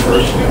from your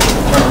first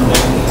term then?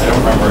 I don't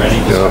remember any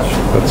discussion.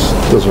 That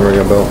doesn't ring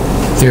a bell.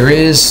 There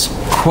is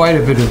quite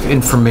a bit of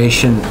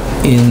information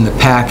in the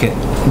packet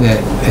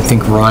that I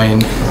think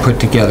Ryan put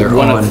together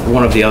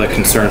One of the other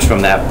concerns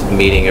from that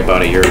meeting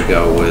about a year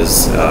ago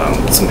was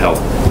some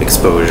health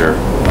exposure.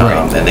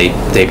 And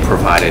they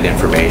provided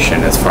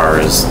information as far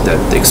as the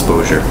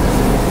exposure,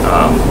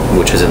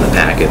 which is in the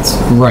packets.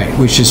 Right,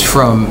 which is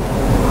from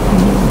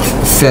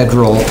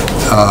federal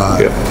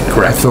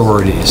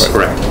authorities.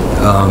 Correct.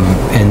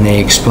 And they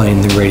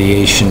explained the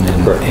radiation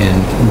and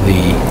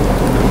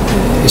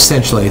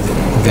essentially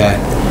that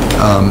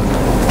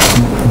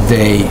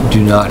they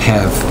do not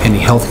have any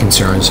health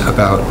concerns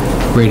about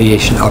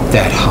radiation up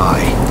that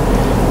high.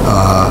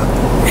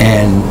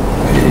 And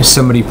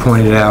somebody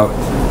pointed out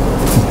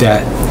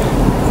that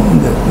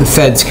the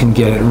feds can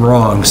get it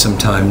wrong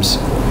sometimes,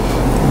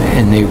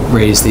 and they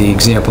raise the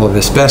example of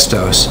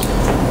asbestos,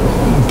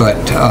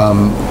 but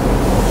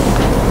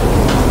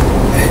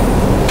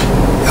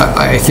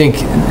I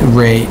think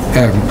Ray,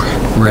 I've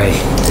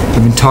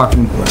been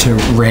talking to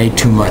Ray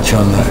too much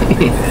on the,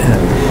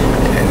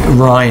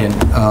 Ryan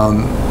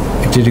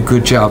did a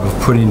good job of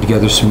putting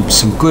together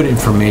some good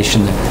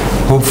information that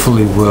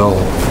hopefully will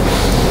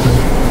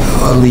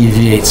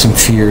alleviate some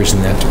fears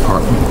in that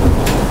department.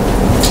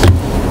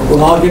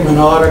 Well, I'll give an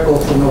article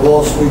from the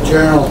Wall Street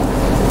Journal.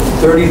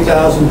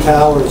 30,000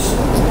 towers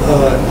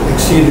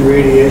exceed the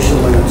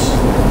radiation limits.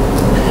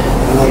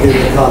 And I'll give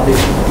you a copy.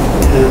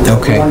 And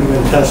okay. We won't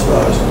even test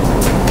those.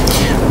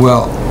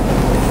 Well,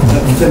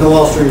 it's in the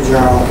Wall Street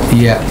Journal.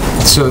 Yeah.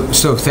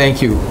 So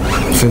thank you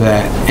for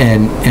that,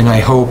 and I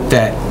hope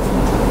that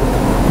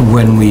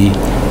when we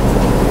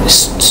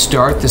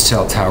start the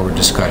cell tower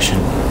discussion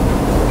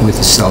with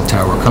the cell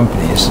tower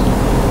companies,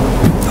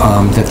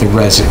 that the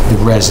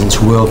residents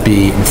will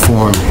be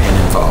informed and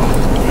involved.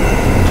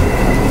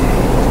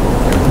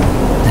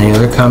 Any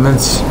other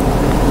comments?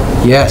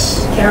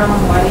 Yes.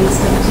 Carolyn Whiting,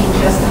 17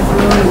 Chestnut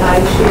Road, and I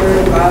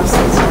share Bob's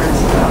concerns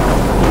about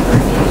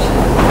irrigation.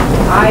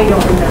 I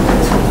don't remember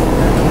this being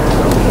done here.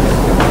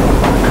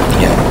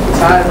 Yeah.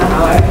 So I don't know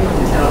how I can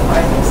tell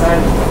because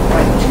I'm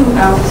like 2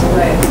 houses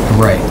away.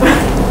 Right.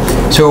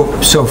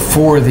 So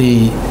for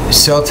the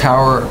cell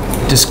tower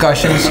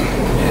discussions,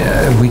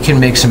 we can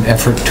make some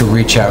effort to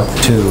reach out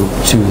to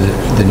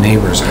the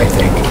neighbors, I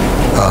think,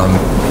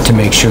 to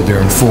make sure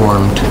they're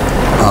informed,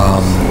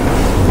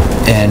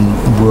 and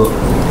we'll,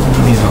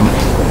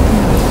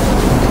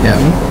 yeah.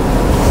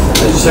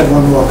 I just have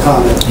one more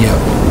comment. Yeah.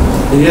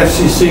 The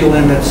FCC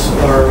limits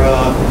are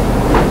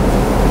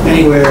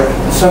anywhere,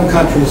 some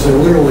countries are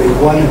literally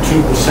 1 and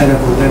 2% of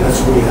the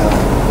limits we have.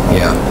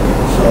 Yeah.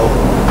 So,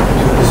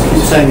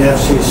 he's saying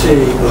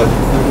FCC, but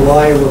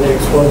why were they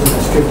exposing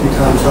us 50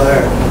 times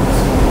higher?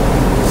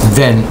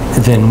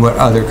 Than what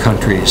other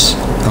countries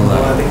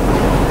allow?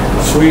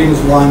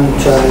 Sweden's one,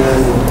 China,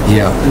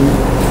 yeah.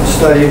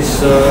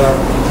 Studies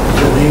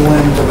in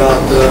England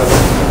about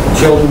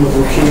children with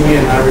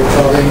leukemia not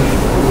recovering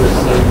with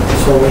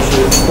so much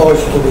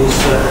exposure to these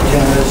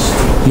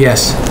antennas.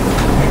 Yes.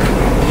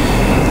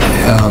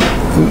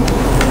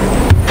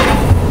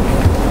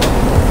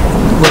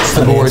 What's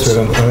the board's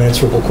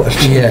unanswerable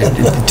question?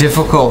 Yeah,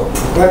 difficult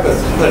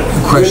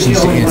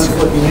questions to answer.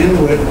 Looking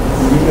into it,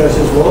 you guys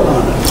just vote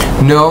on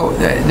it. No,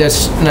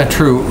 that's not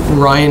true.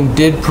 Ryan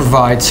did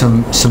provide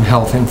some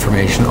health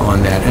information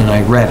on that, and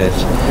I read it.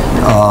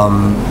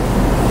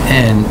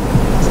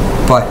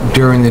 But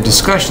during the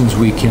discussions,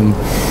 we can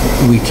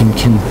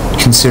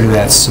consider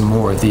that some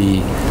more.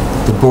 The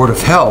Board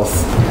of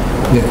Health,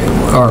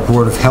 our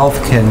Board of Health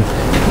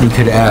we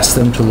could ask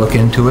them to look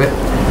into it.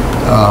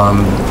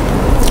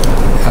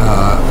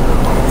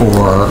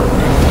 Or,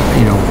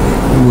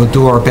 we'll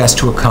do our best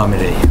to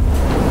accommodate you,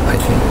 I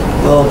think.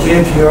 Well,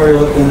 James, you already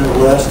looked into it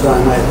last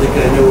time. I think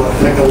I knew a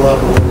heck of a lot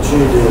more than she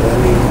did. I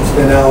mean,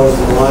 spent hours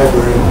in the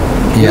library.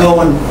 Yeah. No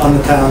one on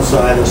the town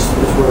side is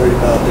worried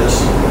about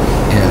this.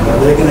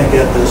 Yeah. They're going to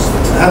get this.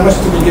 How much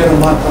did you get a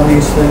month on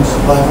these things?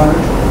 500?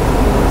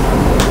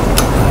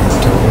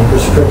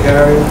 Just per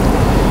carrier?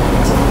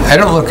 I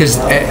don't look as,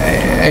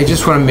 I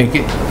just want to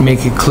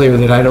make it clear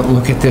that I don't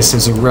look at this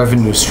as a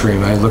revenue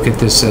stream. I look at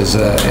this as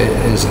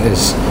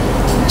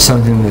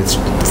something that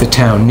the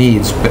town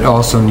needs, but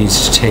also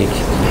needs to take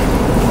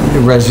the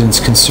residents'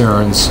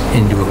 concerns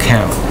into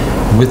account,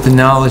 with the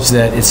knowledge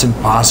that it's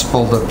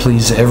impossible to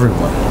please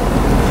everyone.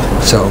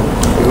 So,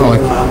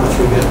 how much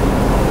we get?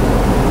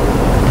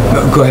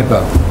 Go ahead,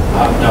 Bob.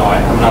 No,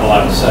 I'm not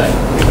allowed to say,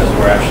 because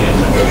we're actually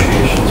in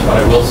negotiations, but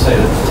I will say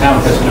that the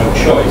town has no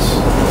choice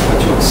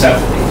but to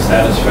accept these.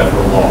 That is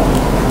federal law.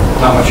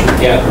 How much we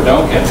get or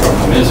don't get from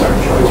them is our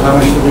choice. How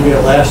much did we get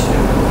last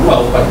year?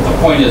 Well, but the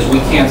point is, we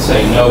can't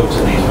say no to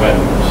these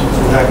vendors.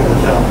 So we're not going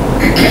to tell.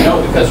 No,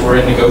 because we're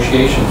in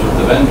negotiations with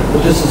the vendors.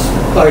 But this is,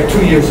 like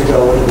 2 years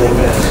ago, what did they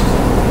best?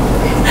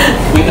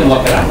 We can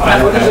look it up. I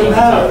don't What does have it it off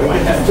the top of matter?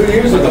 my head. 2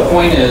 years But ago. the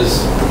point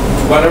is,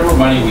 whatever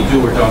money we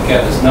do or don't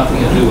get has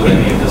nothing to do with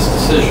any of this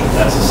decision.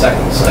 That's the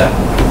second step.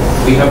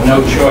 We have no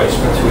choice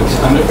but to,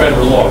 under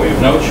federal law, we have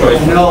no choice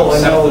but to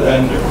accept the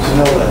vendors. I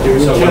know that.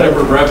 So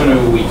whatever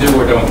revenue we do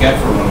or don't get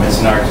from them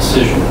is our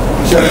decision.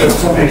 Except that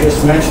somebody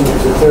just mentioned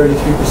there's a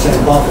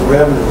 33% bump in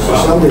revenue, so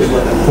somebody's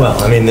looking at it. Well,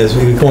 I mean,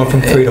 we're going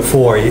from 3 to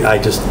 4. I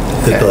just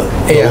did the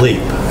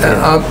leap.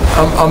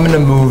 I'm going to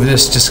move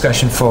this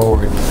discussion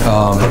forward.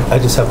 I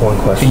just have one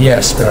question.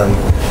 Yes.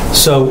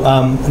 This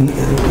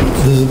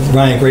is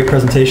Ryan, great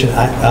presentation.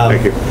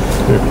 Thank you.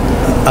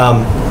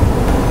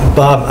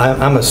 Bob,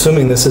 I'm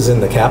assuming this is in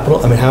the capital.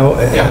 I mean,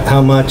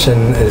 how much,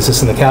 and is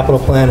this in the capital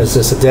plan? Is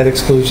this a debt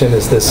exclusion?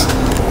 Is this,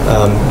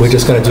 we're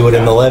just going to do it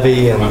in the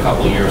levy? A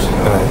couple of years ago.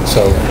 All right,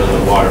 so. Under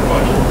the water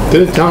budget.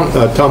 Didn't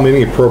town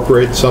meeting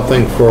appropriate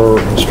something for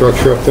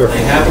structure up there?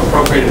 They have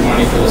appropriated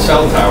money for the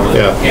cell tower that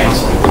Yeah. we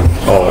canceled.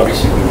 Oh.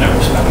 Obviously, we've never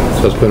spent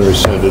it. So it's been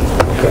rescinded.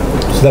 Okay.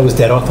 So that was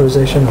debt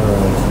authorization or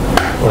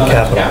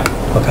capital?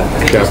 Capital. Okay.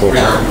 Capital.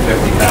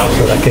 $350,000.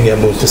 So that can get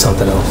moved to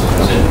something else.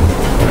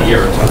 In a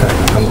year or two. Okay,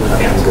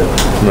 I'm good.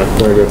 Right,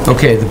 very good.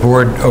 Okay, the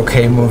board,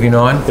 okay, moving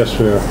on? Yes,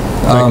 we are.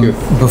 Thank you.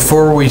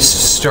 Before we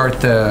start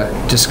the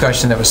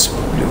discussion,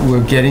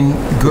 we're getting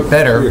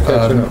better, You're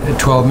catching up.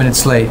 12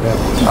 minutes late.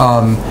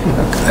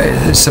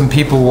 Some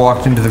people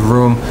walked into the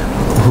room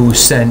who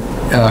sent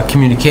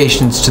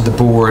communications to the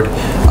board.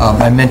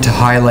 I meant to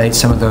highlight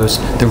some of those,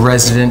 the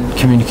resident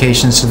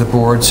communications to the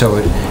board,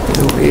 so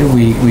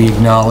we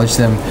acknowledge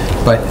them,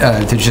 but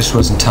there just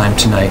wasn't time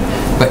tonight.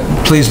 But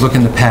please look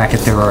in the packet.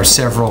 There are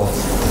several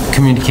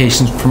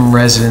communications from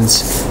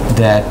residents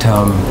that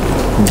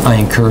I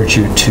encourage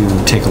you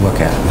to take a look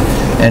at.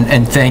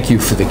 And thank you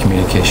for the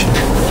communication.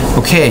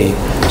 Okay,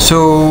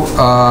 so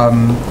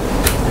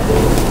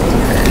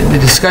the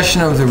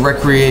discussion of the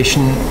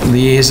recreation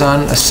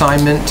liaison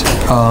assignment,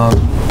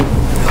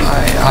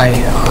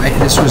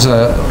 this was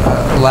a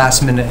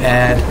last-minute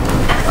ad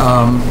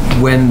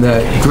when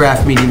the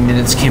draft meeting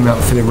minutes came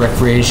out for the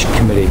Recreation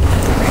Committee.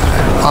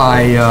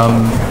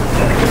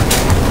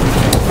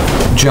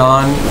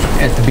 John,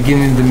 at the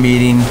beginning of the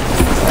meeting,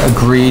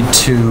 agreed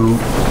to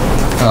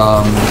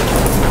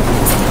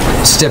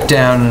step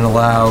down and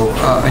allow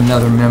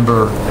another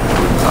member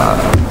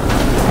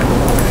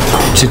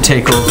to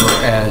take over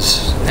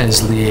as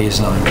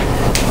liaison.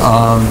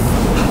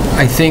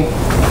 I think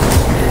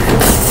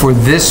for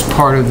this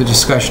part of the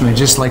discussion, I'd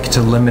just like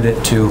to limit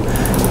it to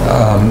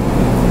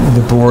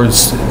the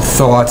board's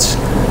thoughts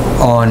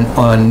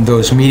on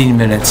those meeting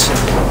minutes,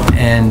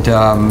 and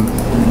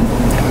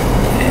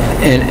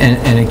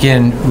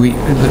again,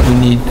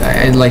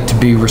 I'd like to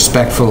be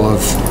respectful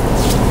of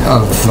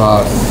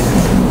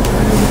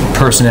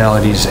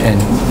personalities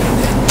and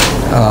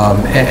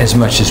as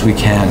much as we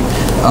can.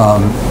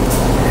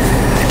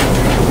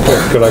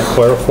 Could I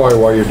clarify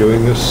why you're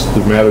doing this? The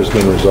matter's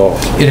been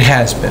resolved. It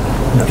has been.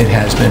 It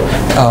has been.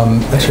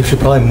 Actually, we should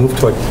probably move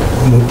toward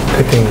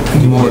picking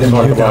more.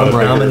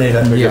 Nominate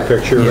a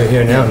picture right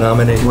here now.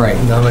 Nominate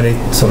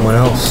someone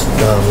else.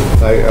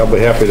 I'll be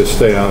happy to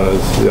stay on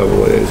as the other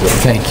liaison.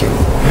 Thank you.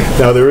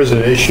 Now there is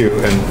an issue,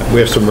 and we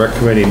have some rec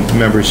committee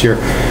members here.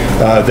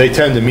 They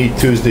tend to meet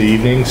Tuesday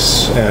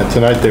evenings, and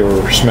tonight they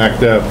were smack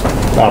dab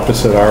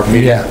opposite our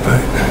meeting.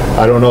 Yeah.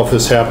 I don't know if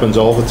this happens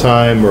all the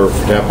time or if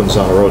it happens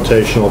on a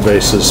rotational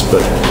basis,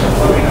 but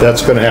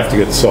that's going to have to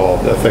get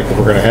solved. I think if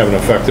we're going to have an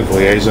effective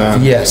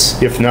liaison. Yes.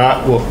 If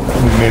not, we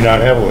may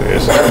not have a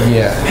liaison.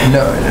 Yeah.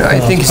 No, I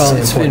think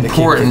it's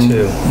important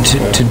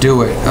to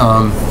do it,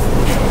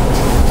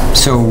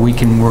 so we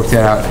can work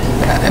that out.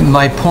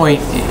 My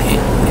point,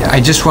 I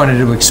just wanted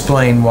to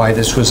explain why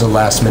this was a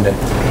last-minute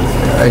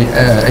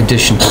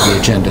addition to the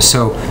agenda.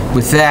 So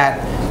with that,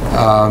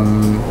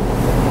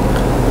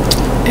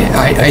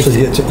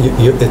 Actually, it's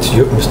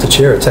Mr.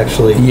 Chair, it's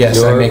actually yes,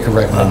 your I make a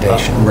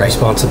recommendation.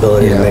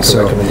 Responsibility to make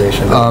a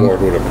recommendation. The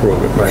board would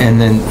approve it. Right. And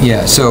then,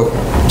 so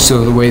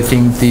the way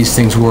these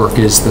things work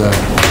is the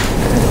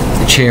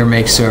chair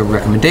makes a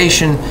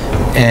recommendation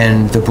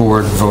and the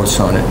board votes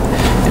on it.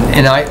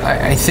 And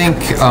I think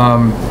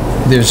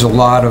there's a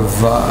lot of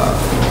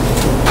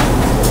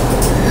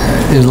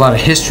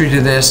history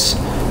to this.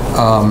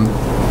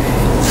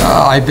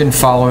 I've been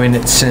following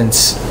it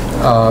since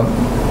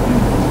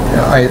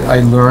I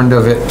learned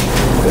of it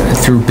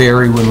through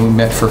Barry when we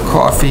met for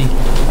coffee.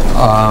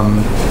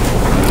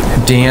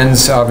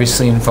 Dan's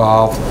obviously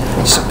involved.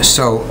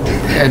 So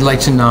I'd like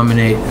to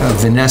nominate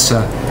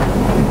Vanessa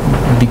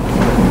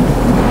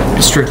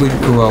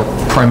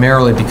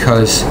primarily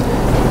because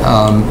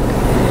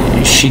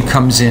she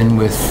comes in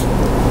with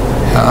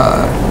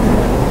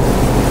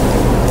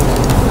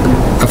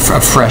a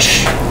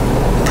fresh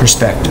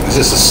perspective. Is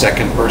this a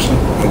second person?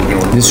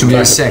 This would be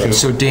a second.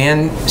 So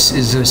Dan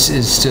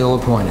is still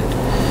appointed.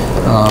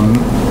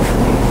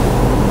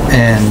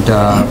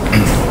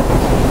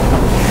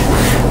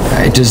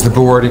 Does the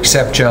board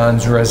accept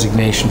John's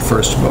resignation,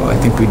 first of all? I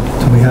think we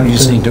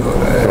just need to...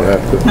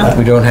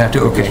 We don't have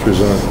to? Okay.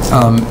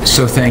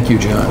 So thank you,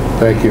 John.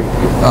 Thank you.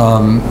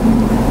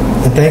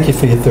 And thank you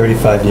for your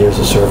 35 years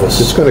of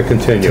service. It's going to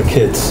continue. To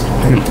kids.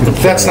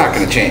 That's not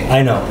going to change.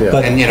 I know. Yeah.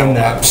 But and,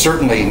 I'm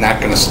certainly not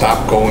going to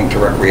stop going to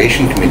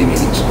recreation committee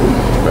meetings.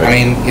 Right. I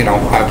mean,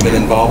 I've been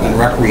involved in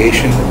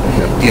recreation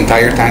the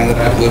entire time that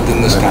I've lived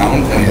in this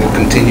town, and will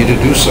continue to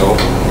do so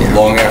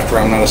long after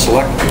I'm not a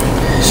selectman.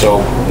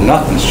 So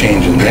nothing's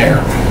changing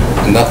there.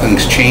 And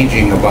nothing's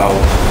changing about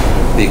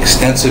the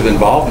extensive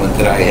involvement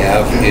that I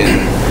have in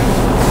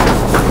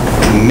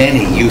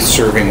many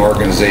youth-serving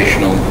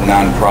organizational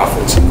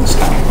nonprofits in this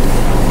town.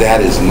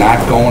 That is not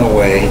going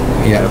away.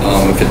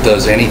 If it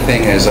does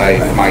anything as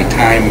my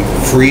time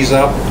frees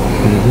up,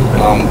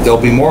 there'll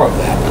be more of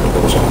that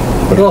goes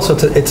on. But also,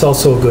 it's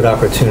also a good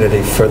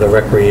opportunity for the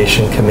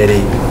Recreation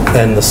Committee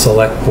and the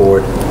Select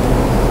Board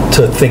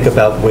to think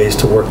about ways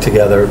to work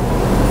together,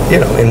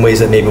 in ways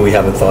that maybe we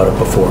haven't thought of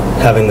before.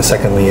 Having the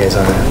second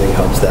liaison, I think,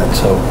 helps that.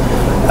 So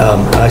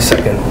I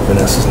second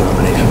Vanessa's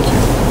nomination.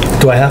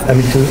 Do I have,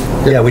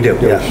 yeah, we do.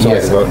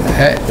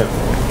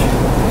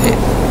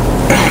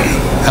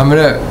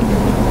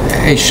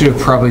 I should have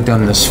probably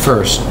done this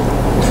first,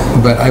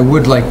 but I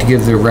would like to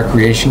give the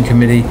Recreation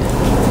Committee,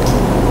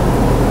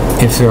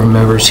 if there are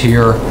members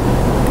here,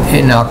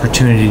 an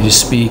opportunity to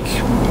speak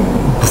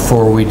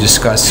before we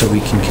discuss, so we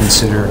can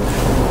consider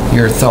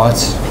your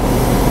thoughts.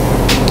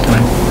 Can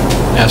I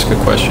ask a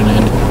question,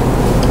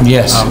 Andy?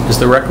 Yes. Is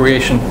the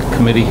Recreation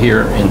Committee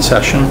here in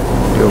session? Do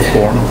you have a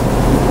quorum?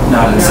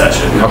 Not in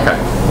session. Okay.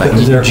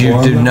 Do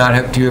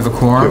you have a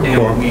quorum? We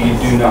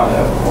do not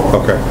have a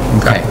quorum.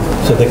 Okay.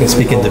 So they can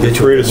speak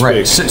individually.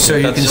 Right. So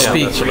you can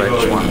speak.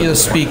 You'll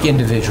speak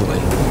individually.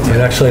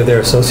 But actually, are there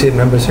associate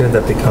members here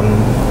that become?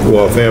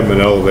 Well, if they haven't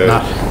been elevated.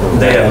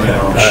 They have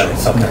their own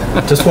shows.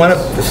 Okay. Just want to.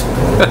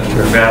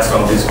 We've asked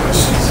all these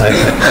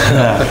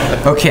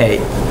questions. Okay.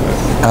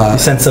 You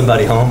sent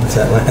somebody home? Is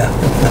that what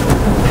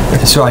happened?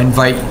 So I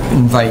invite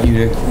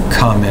you to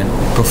comment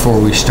before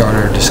we start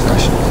our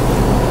discussion.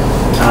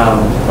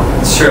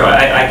 Sure,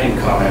 I can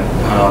comment.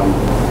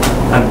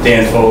 I'm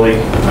Dan Foley.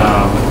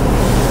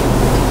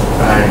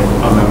 I'm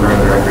a member of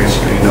the Recreation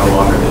Committee, no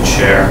longer the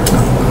chair.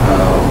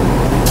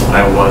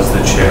 I was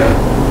the chair.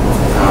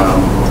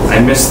 I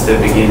missed the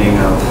beginning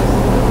of,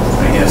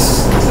 I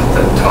guess,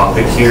 the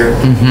topic here.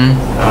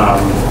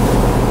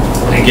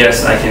 I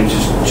guess I can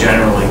just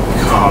generally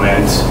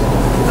comment.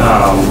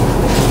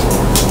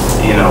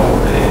 You know,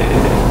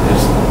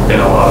 there's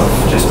been a lot of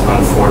just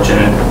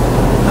unfortunate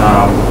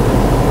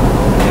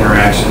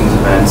interactions,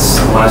 events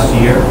last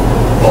year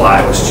while I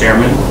was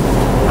chairman.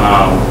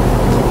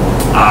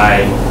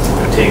 I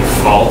take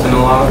fault in a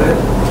lot of it.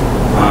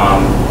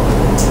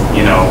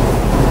 You know,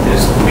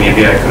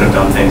 maybe I could have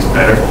done things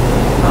better.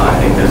 I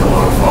think there's a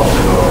lot of fault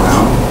to go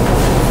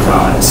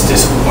around. It's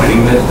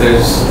disappointing that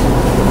there's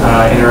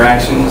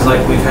interactions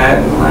like we've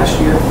had in the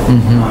last year.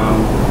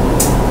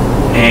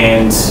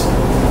 And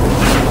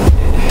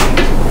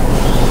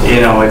you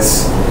know,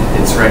 it's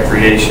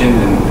recreation,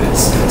 and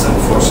it's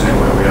unfortunate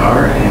where we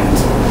are. And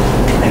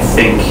I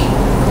think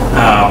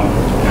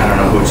I don't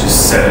know who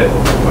just said it,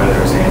 whether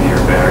it was Andy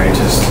or Barry.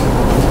 Just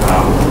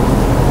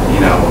you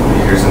know,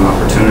 here's an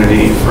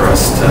opportunity for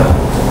us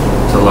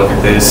to look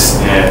at this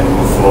and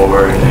move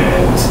forward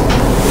and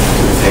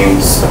do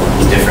things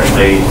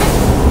differently.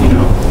 You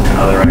know,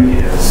 other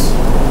ideas.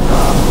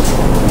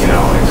 You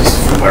know, and just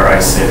from where I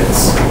sit,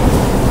 it's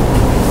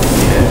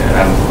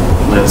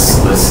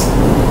let's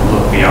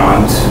look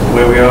beyond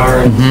where we are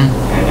and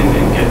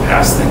get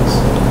past things.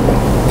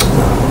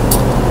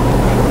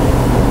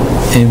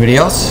 Anybody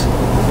else?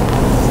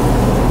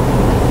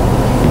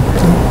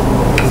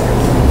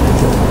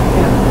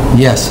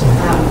 Yes.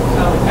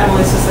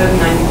 Emily Sisson,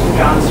 92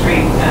 John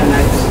Street, and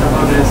I just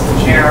voted as the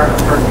chair of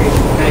the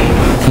Recreation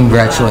Committee.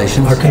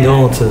 Congratulations. Our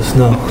condolences.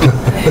 No.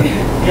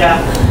 Yeah.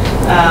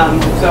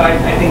 So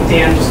I think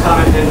Dan just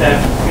commented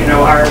that, you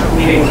know, our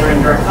meetings are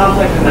in direct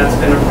conflict, and that's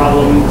been a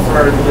problem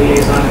for the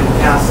liaison in the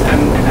past.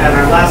 And at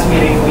our last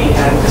meeting, we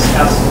had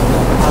discussed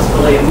the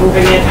possibility of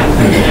moving it, and at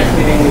the next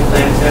meeting, we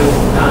plan to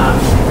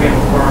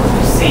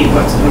see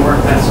what's going to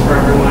work best for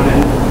everyone,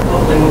 and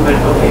hopefully move it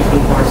away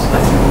from the board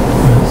selection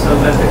so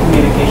that the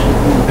communication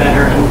can be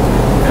better. And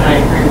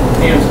I agree with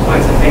Dan's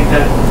points. I think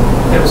that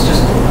there was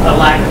just a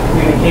lack of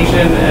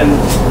communication, and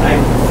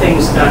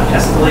things got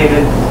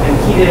escalated and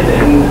heated,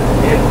 and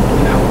it,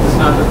 you know, was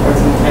not the board's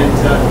intent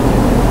to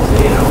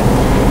you know,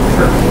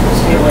 hurt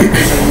people's feelings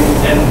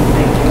and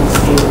make things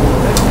seem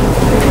that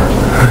they were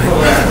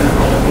totally out of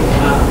control.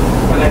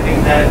 But I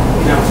think that,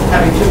 you know,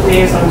 having two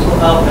liaisons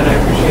will help, and I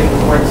appreciate the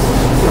board's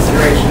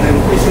consideration in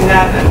increasing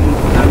that, and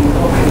I'm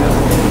hoping that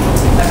we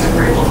can have an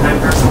agreeable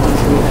time for everyone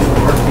to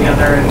work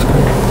together and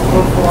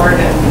move forward,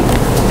 and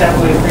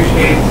definitely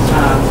appreciate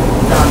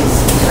Don's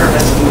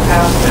service in the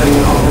past and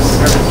all his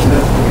service to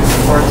the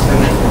sports,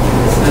 and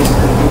it's nice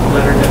for people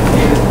that are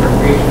dedicated to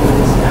recreation in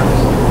this town.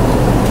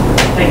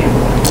 Thank you.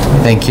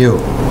 Thank you.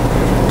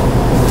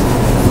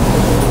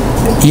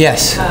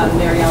 Yes.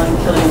 Mary Ellen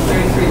Killian,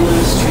 33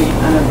 Lewis Street.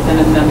 I've been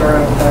a member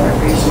of the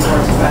Recreation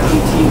Board for about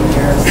 18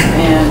 years,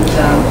 and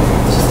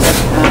just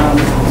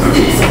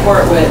to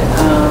support what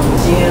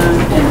Dan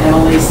and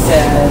Emily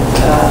said,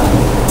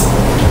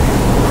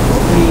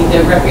 the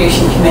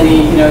Recreation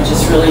Committee, you know,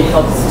 just really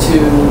helps to,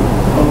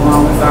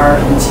 along with our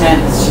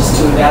intent, is just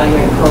to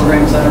evaluate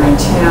programs that are in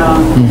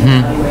town,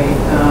 evaluate,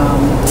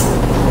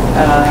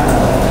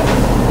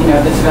 you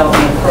know, the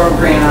development of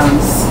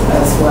programs,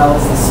 as well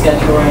as the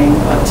scheduling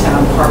of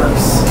town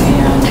parks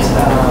and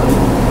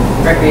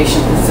recreation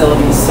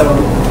facilities. So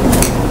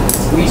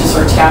we just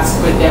are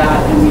tasked with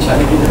that, and we try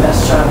to do the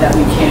best job that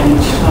we can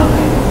each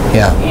time.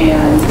 Yeah.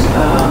 And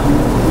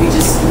we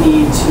just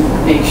need to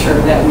make sure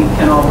that we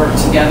can all work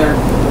together,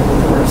 the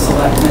Board of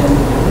Selectmen,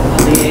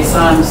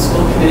 liaison,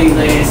 school committee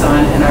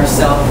liaison, and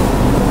ourselves.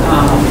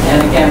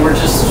 And again, we're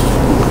just,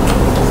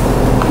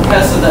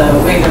 because of the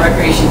way the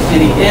Recreation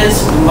Committee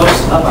is,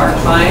 most of our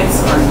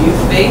clients are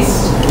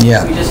youth-based.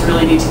 Yeah. We just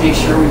really need to make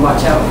sure we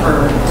watch out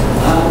for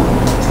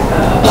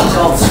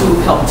adults who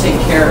help take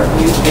care of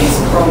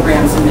youth-based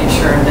programs and make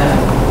sure that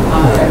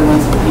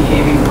everyone's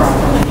behaving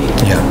properly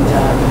and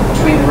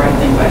doing the right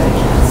thing by the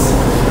kids.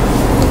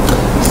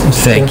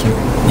 Thank you.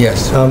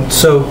 Yes.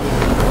 So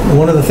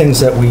one of the things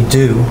that we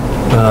do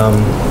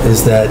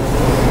is that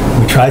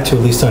we try to,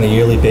 at least on a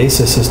yearly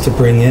basis, is to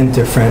bring in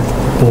different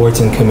boards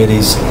and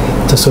committees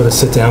to sort of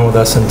sit down with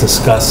us and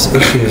discuss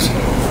issues.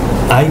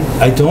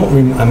 I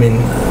don't, I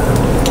mean,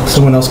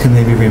 someone else can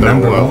maybe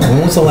remember.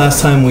 When was the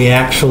last time we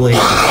actually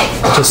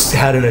just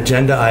had an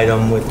agenda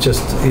item with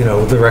just, you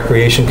know, the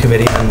Recreation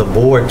Committee and the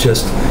board,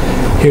 just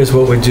here's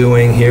what we're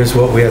doing, here's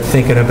what we are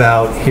thinking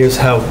about, here's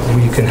how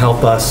you can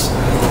help us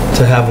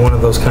to have one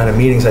of those kind of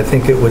meetings. I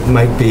think it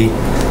might be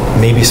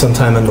maybe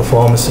sometime in the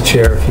fall, Mr.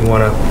 Chair, if you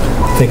want to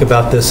think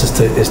about this,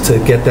 is to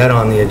get that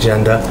on the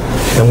agenda,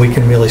 and we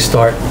can really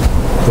start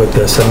with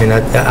this. I mean,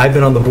 I've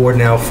been on the board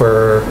now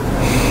for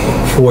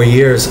 4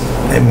 years,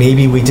 and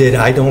maybe we did,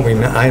 I don't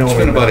remember. It's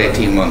been about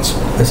 18 months.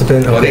 It's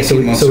been, About okay,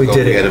 18 months so we ago,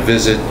 did we had a it.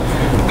 visit,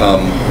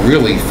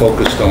 really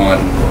focused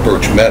on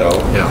Birch Meadow.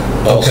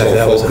 Also Okay,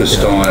 that was it,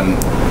 focused yeah. on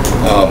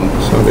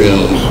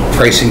the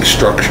pricing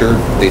structure.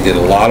 They did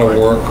a lot of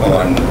work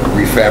on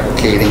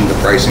refabricating the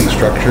pricing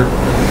structure.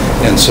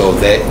 And so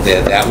that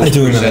was I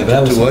do remember. presented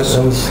That was- to us,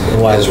 that was a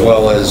while as ago.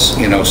 well as,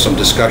 some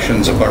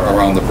discussions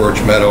around the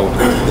Birch Meadow,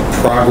 the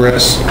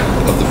progress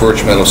of the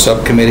Birch Meadow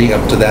Subcommittee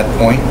up to that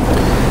point.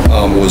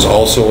 Was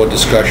also a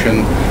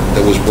discussion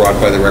that was brought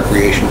by the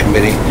Recreation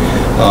Committee.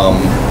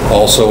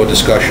 Also a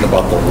discussion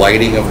about the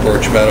lighting of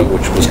Birch Meadow,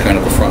 which was kind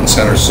of the front and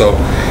center. So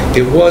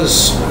it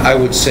was, I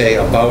would say,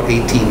 about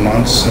 18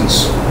 months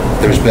since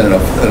there's been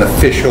an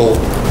official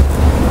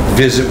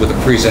visit with a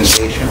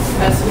presentation.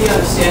 As we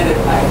understand it,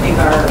 I think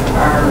our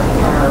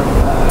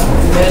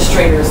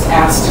administrators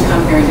asked to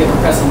come here and give a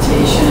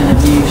presentation, and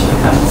we usually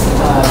come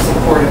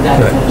support of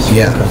that administrator.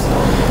 Yeah.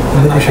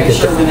 I'm not quite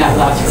sure when that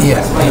last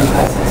request by you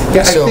guys is.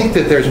 Yeah, I think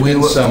that there's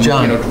been some,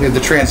 the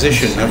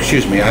transition,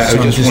 excuse me, I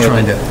just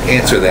wanted to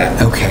answer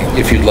that. Okay.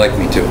 If you'd like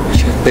me to.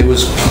 There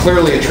was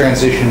clearly a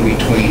transition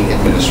between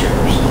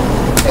administrators.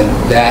 And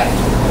that,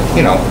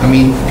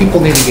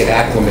 people need to get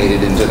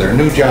acclimated into their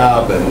new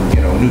job and,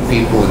 new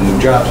people and new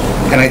jobs.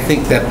 And I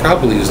think that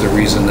probably is the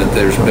reason that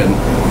there's been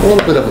a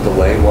little bit of a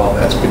delay while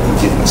that's been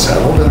getting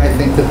settled. And I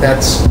think that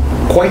that's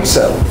quite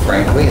settled,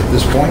 frankly, at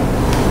this point.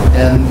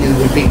 And it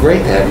would be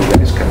great to have you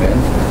guys come in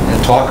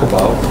and talk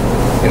about,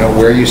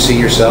 where you see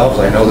yourselves.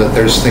 I know that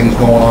there's things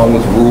going on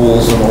with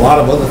rules and a lot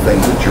of other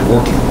things that you're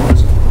working on.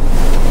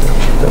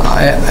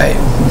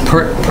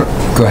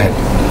 Go ahead.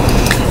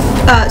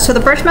 So the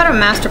Birch Meadow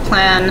Master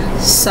Plan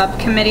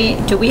Subcommittee,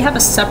 do we have a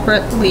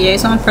separate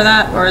liaison for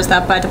that, or is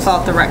that by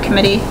default the Rec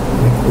Committee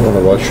One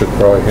of us should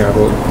probably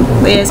handle it.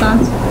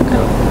 liaisons?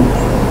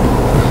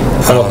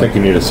 I don't think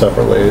you need a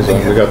separate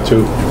liaison. We got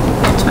two.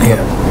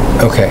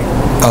 Yeah, okay.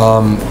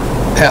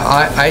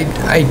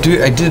 I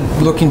did,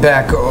 looking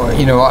back,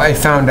 I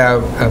found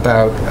out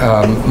about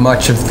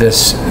much of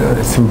this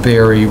through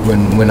Barry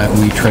when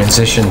we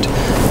transitioned,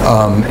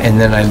 and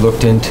then I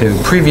looked into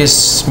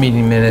previous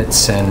meeting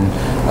minutes and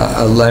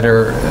a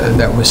letter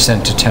that was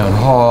sent to Town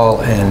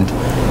Hall, and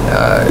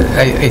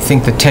I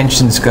think the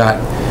tensions got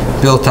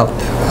built up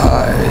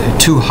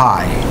too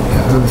high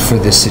for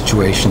this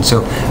situation.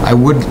 So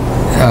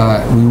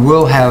we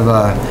will have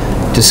a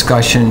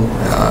discussion,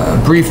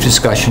 a brief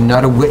discussion,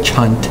 not a witch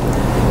hunt,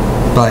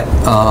 but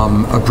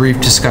a brief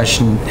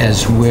discussion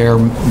as where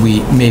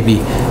we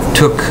maybe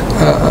took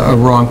a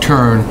wrong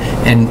turn,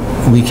 and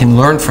we can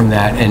learn from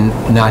that and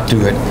not do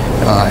it,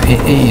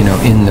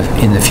 in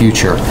the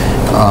future.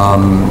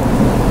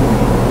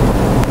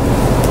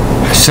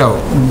 So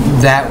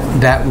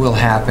that will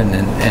happen,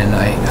 and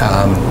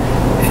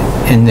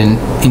then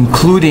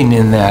including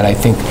in that, I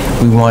think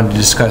we wanted to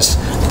discuss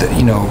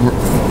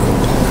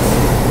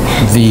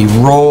the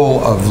role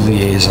of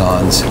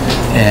liaisons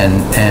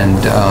and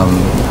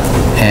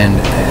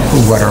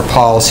what our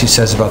policy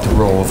says about the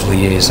role of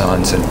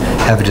liaisons, and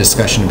have a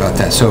discussion about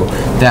that. So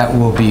that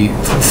will be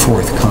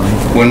forthcoming.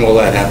 When will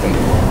that happen?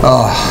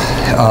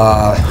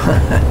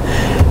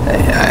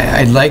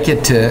 I'd like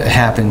it to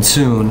happen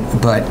soon,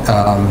 but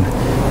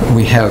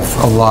we have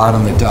a lot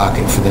on the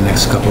docket for the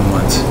next couple of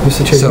months.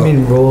 Mr. Chair, So, you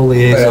mean role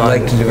liaison?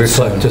 I'd like to do it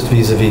soon. Just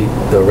vis-a-vis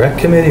the Rec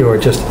Committee, or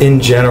just in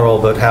general,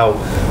 but how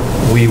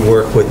we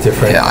work with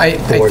different Yeah, I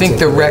boards think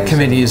and the Rec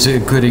committees? Committee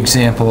is a good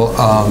example.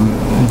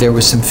 There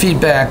was some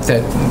feedback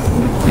that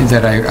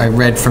I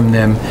read from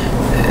them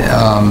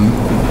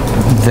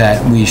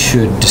that we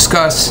should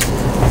discuss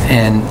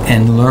and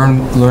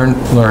learn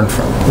from.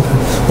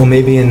 Well,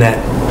 maybe in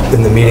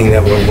the meeting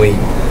that when we,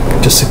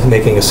 just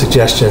making a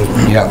suggestion,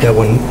 that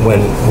when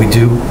we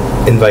do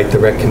invite the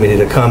Rec Committee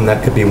to come,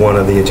 that could be one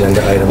of the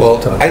agenda items. Well,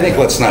 I think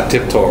let's not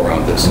tiptoe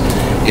around this.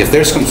 If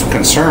there's some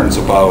concerns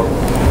about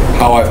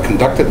how I've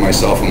conducted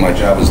myself in my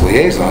job as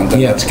liaison,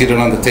 then let's get it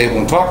on the table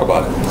and talk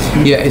about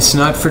it. Yeah, it's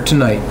not for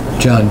tonight,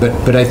 John,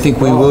 but I think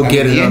we will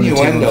get it on the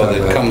table. The innuendo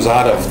that comes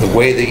out of the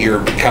way that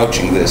you're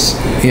couching this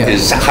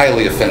is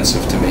highly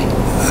offensive to me.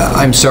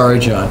 I'm sorry,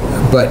 John,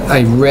 but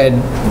I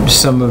read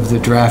some of the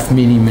draft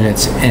meeting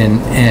minutes,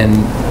 and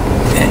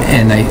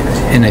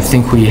I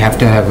think we have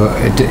to have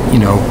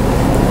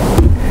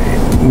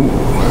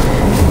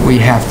we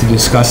have to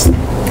discuss them.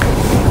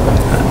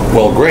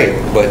 Well, great,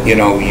 but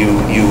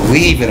you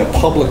leave in a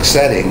public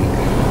setting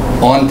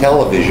on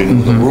television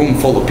with a room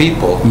full of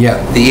people,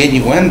 the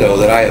innuendo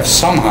that I have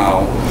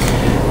somehow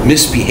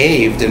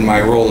misbehaved in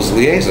my role as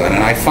liaison,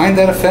 and I find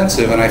that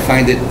offensive, and I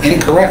find it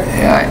incorrect.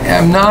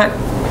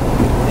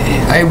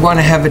 I want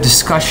to have a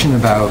discussion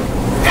about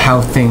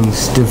how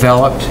things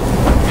developed,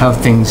 how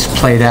things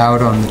played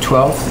out on the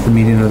 12th, the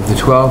meeting of the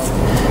 12th.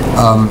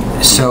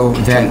 So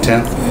that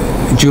June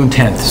 10th? June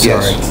 10th,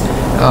 sorry.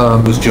 Yes.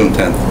 It was June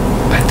 10th.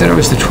 I thought it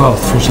was the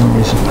 12th for some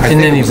reason.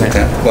 In any event.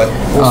 But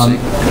we'll see.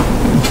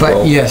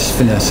 But yes,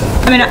 Vanessa.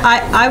 I mean,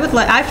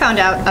 I found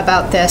out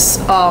about this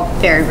all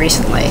very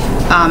recently,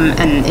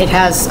 and it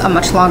has a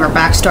much longer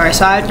backstory,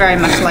 so I would very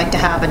much like to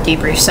have a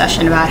debrief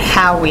session about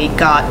how we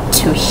got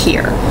to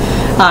here.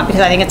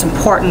 Because I think it's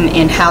important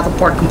in how the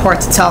board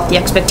comports itself, the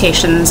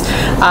expectations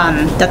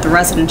that the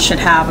residents should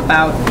have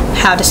about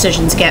how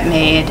decisions get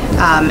made,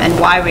 and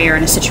why we are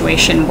in a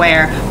situation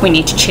where we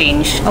need to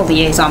change a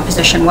liaison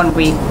position when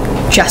we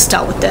just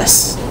dealt with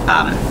this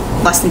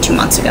less than 2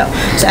 months ago.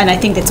 So, and I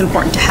think it's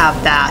important to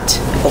have that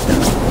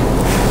openly.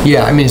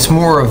 Yeah, I mean, it's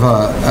more of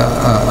a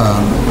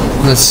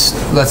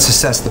let's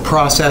assess the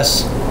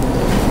process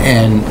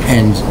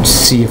and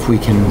see if we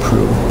can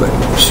improve, but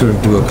sort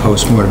of do a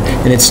postmortem.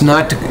 And it's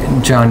not,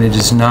 John, it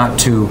is not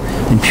to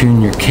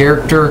impugn your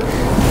character,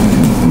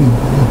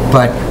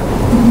 but...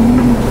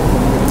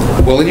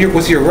 Well,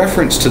 with your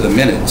reference to the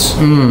minutes,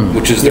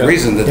 which is the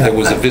reason that there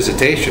was a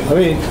visitation,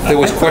 there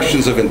was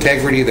questions of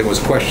integrity, there was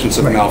questions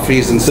of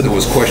malfeasance, there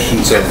was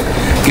questions of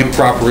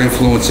improper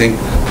influencing,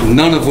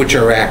 none of which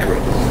are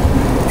accurate.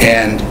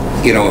 And,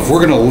 you know, if we're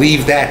going to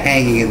leave that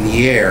hanging in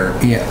the air,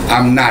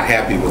 I'm not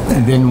happy with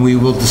that. Then we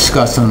will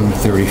discuss on the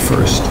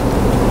 31st.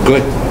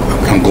 Good.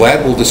 I'm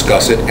glad we'll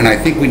discuss it, and I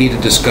think we need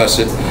to discuss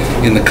it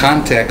in the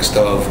context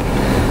of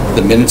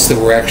the minutes that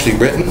were actually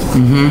written,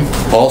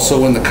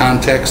 also in the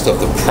context of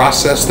the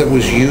process that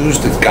was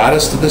used that got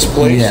us to this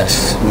place.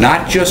 Yes.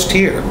 Not just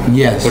here,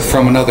 but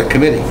from another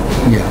committee.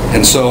 Yeah.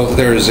 And so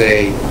there's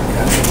a,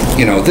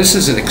 you know, this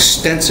is an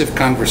extensive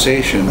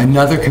conversation.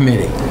 Another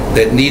committee.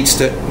 That needs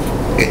to,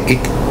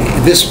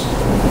 this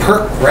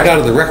perked right out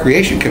of the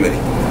Recreation Committee.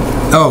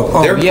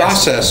 Their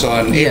process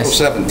on April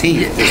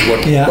 17th is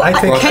what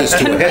brought this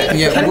to a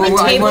head. Can we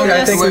table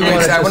this?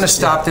 I want to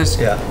stop this.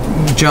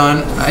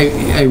 John,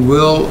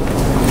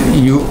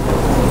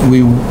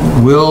 we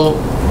will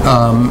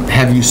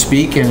have you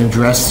speak and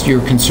address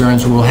your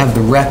concerns. We'll have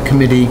the Rec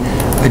Committee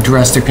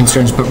address their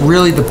concerns, but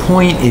really the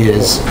point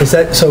is... Is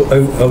that, so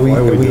are we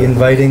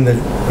inviting the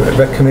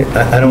Rec Committee?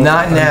 I don't...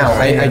 Not now.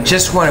 I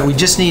just want to, we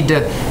just need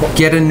to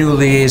get a new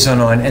liaison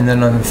on, and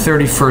then on the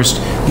 31st...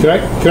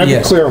 Can I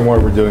be clear on why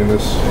we're doing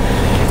this?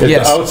 At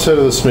the outset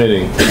of this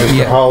meeting,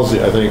 Mr.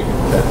 Halsey, I think,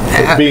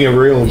 being a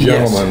real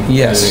gentleman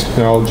and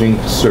acknowledging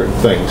certain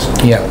things,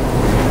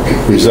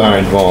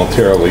 resigned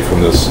voluntarily from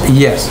this.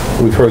 Yes.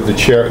 We've heard the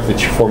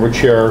former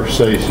chair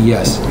say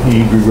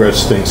he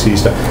regrets things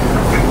he's done.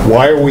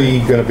 Why are we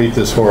going to beat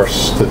this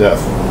horse to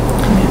death?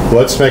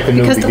 Let's make a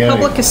new beginning. Because the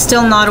public is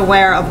still not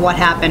aware of what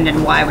happened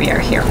and why we are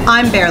here.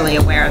 I'm barely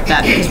aware of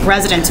that because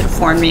residents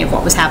informed me of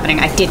what was happening.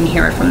 I didn't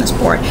hear it from this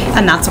board,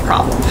 and that's a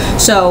problem.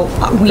 So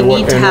we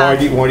need to have...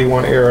 And why do you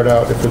want to air it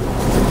out? If it,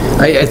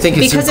 I think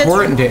it's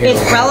important to air it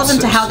out. It's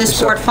relevant to how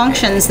this board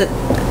functions. That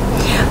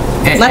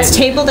let's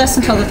table this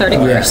until the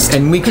 31st.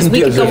 And we can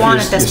go on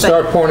at this. You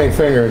start pointing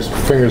fingers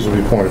will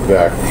be pointed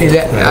back.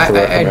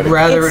 I'd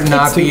rather it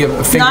not be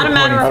a finger not a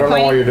matter pointing. of I don't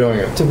know why you're doing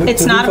it.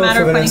 It's not a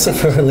matter of pointing.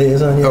 For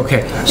liaison,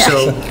 Okay,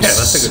 so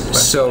that's a good question.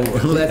 So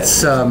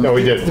let's. No,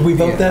 we did. Did we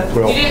vote that?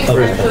 Well,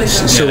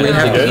 so we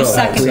have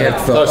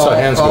to vote.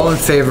 All in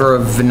favor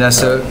of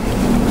Vanessa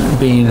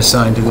being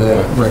assigned to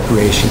the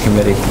Recreation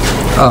Committee.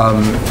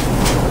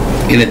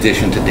 In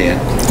addition to Dan.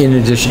 In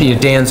addition,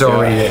 Dan's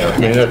already there. I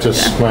mean, that's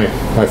just my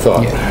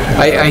thought.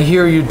 I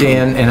hear you,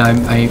 Dan, and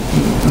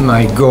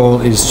my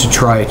goal is to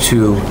try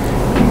to,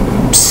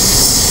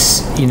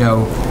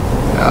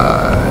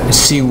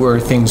 see where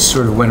things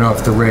sort of went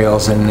off the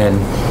rails and then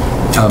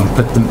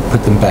put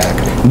them back,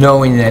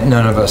 knowing that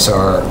none of us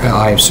are.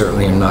 I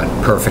certainly am not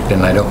perfect,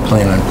 and I don't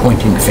plan on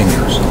pointing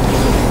fingers.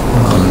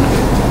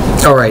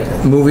 All right,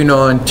 moving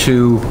on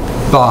to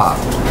Bob.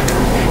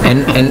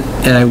 And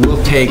I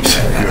will take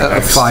a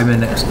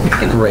 5-minute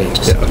break.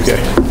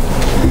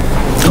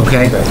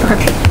 Okay?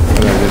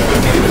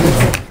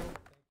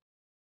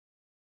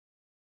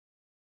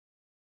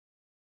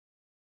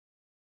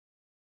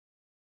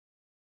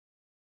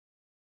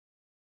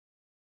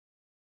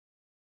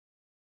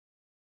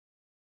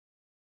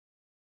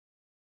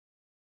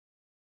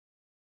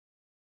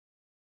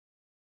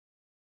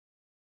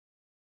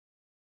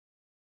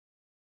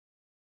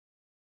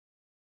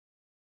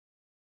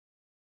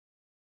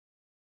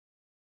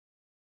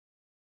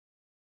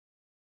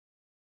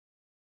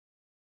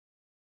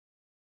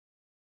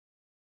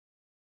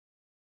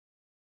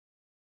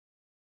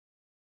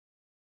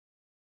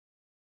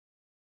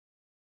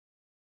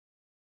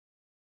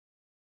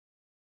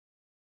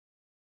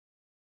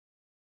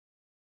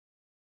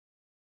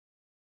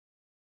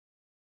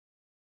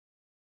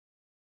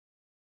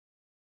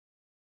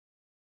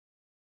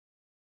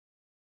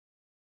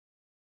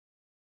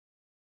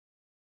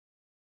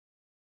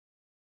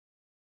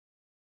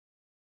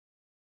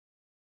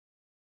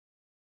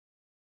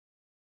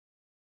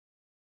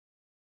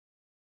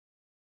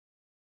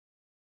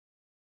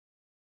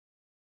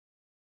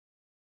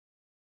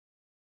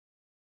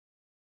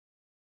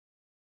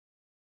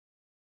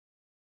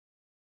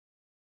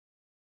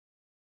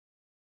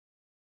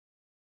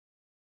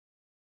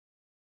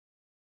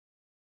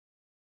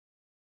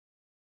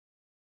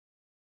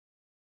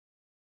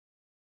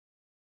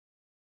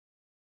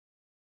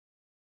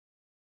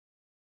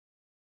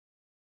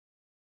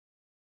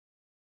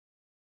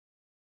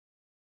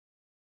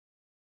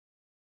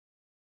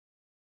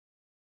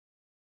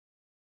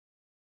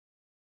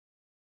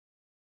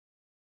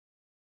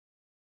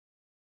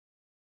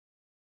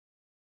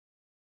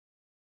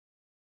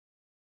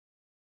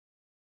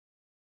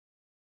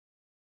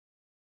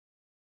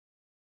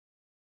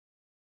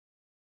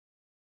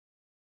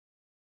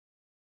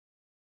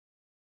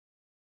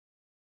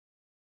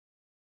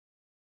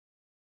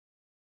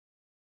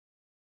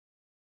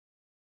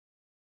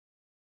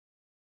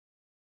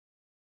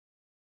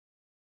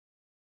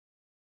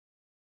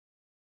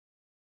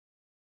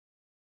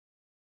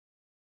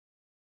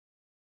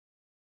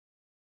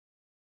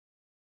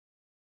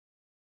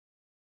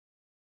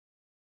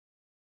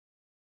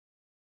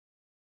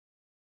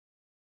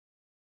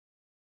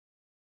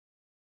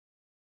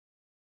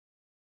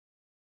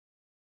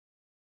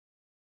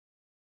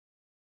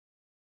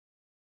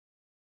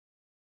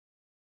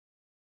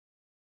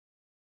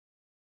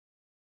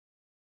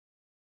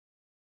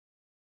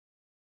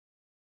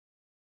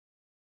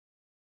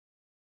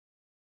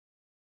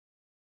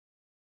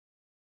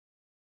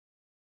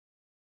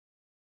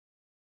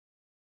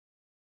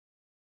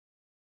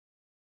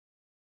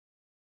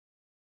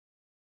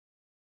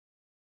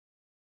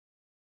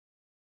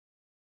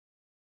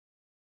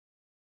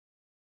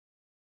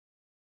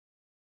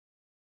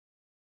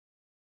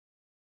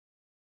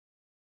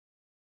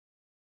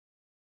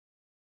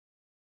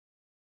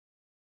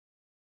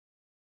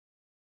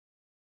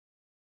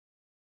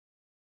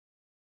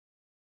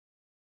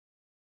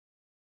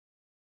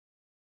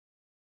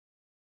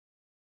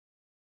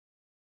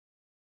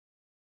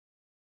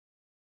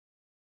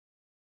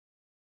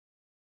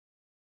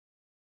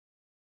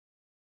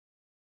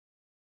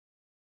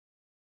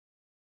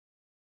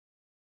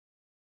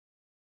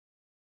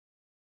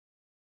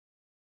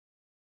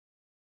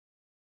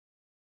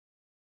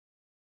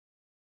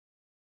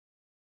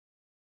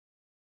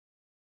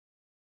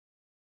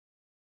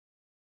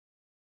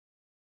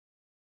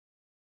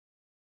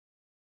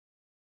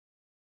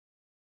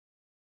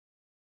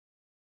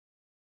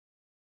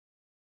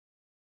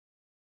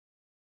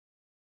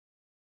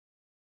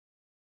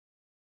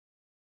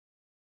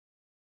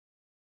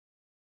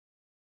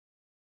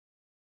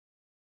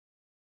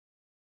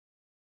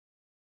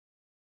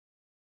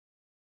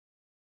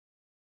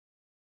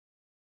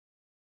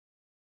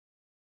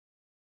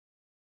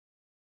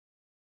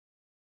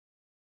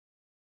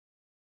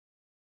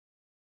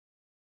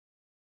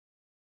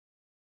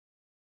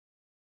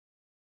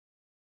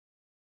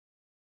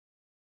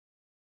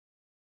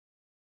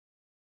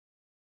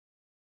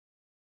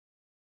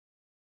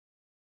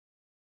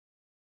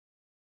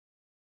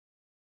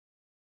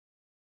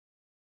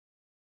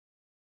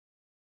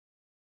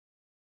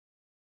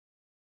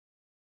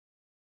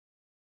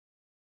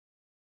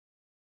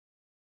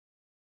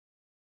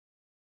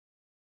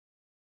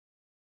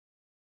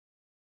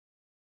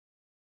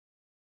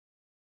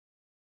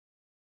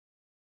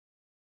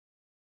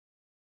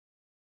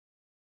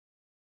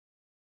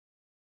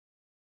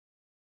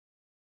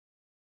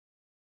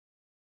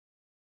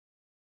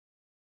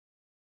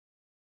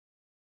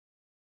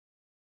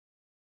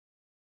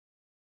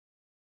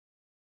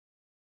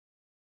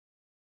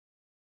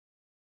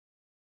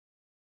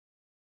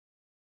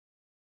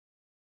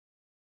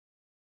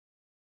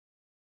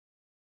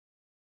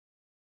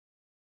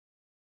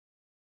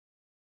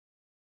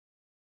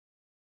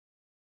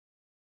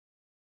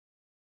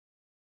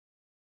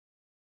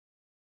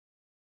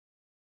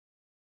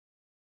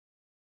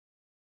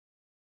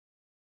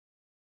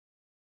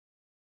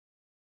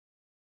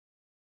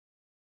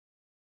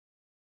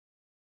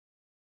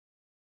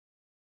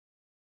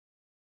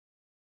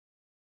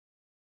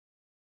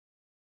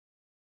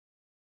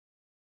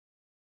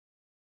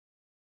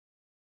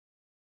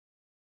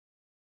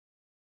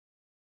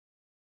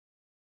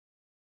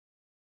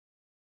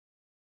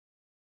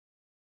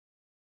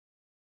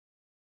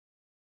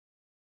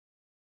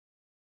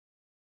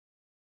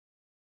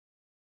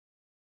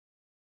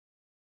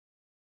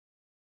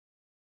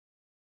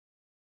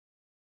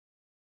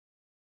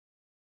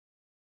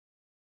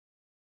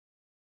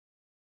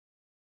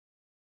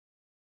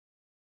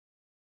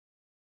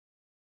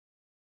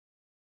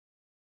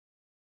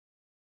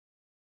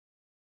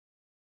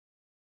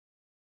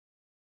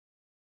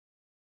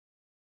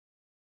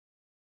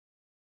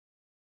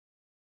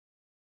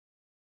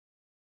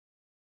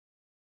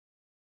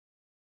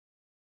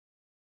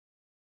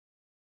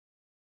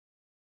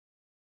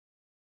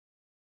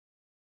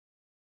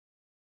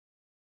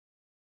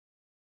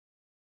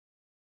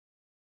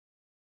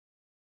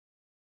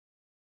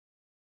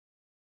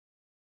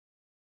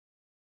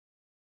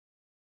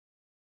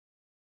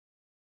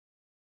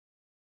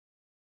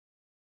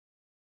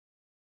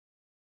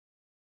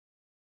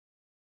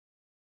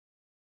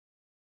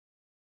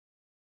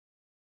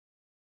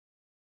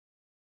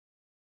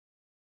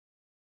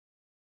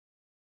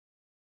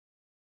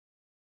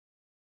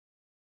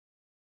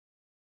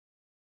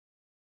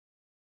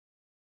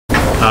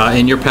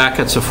 In your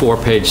packet's a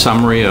 4-page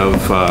summary of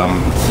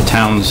the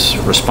town's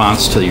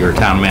response to your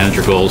town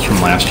manager goals from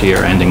last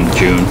year, ending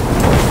June.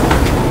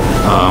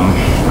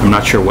 I'm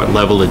not sure what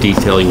level of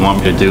detail you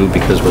want me to do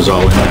because it was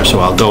all in there, so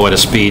I'll go at a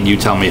speed. You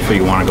tell me if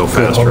you want to go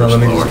faster or slower. Hold on,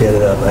 let me just get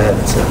it up. I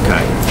haven't seen it.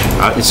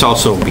 Okay. It's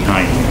also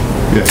behind me.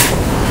 Yeah.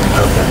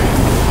 Okay.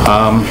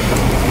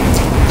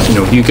 You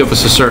know, you give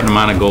us a certain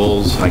amount of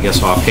goals, I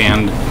guess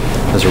offhand.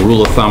 As a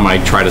rule of thumb, I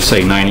try to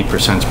say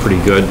 90% is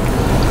pretty good,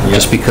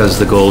 just because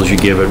the goals you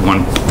give at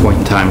one point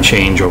in time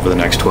change over the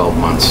next 12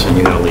 months, and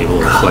you got to leave a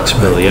little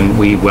flexibility, and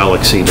we well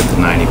exceeded the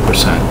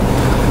 90%.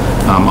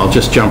 I'll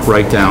just jump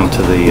right down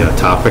to the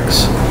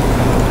topics.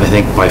 I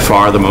think by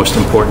far the most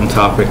important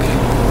topic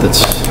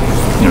that's,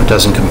 you know,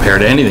 doesn't compare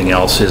to anything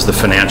else is the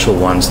financial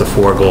ones, the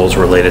 4 goals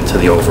related to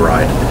the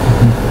override.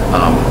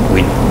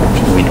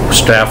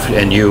 Staff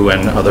and you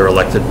and other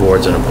elected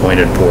boards and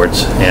appointed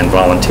boards and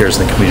volunteers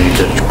in the community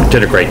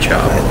did a great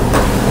job.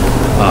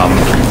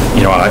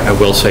 You know, I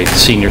will say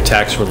senior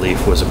tax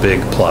relief was a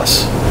big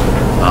plus.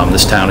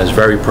 This town is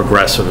very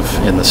progressive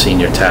in the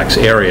senior tax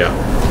area.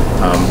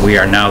 We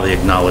are now the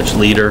acknowledged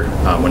leader.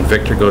 When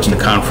Victor goes to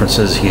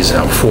conferences, he's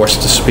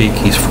forced to speak,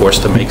 he's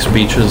forced to make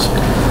speeches.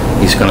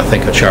 He's going to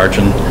think of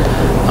charging.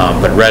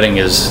 But Reading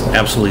is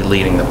absolutely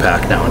leading the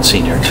pack now in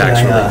senior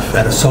tax relief.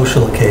 At a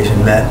social occasion,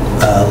 met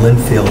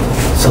Linfield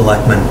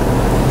selectmen,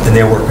 and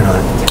they're working on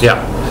it.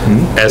 Yeah,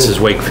 as is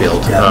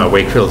Wakefield. Yeah.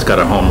 Wakefield's got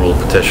a home rule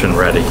petition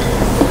ready.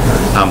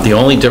 The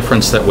only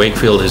difference that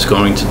Wakefield is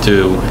going to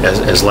do,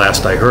 as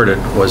last I heard it,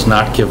 was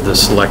not give the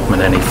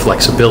selectmen any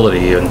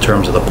flexibility in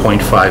terms of the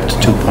 0.5 to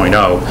 2.0.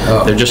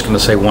 Oh. They're just going to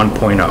say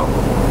 1.0.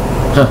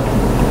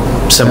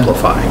 Huh.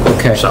 Simplify.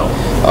 Okay. So,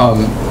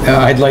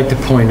 I'd like to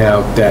point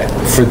out that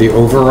for the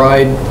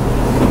override,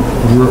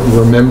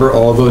 remember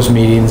all those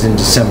meetings in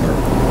December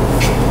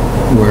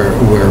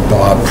where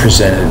Bob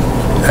presented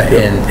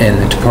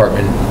and the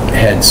department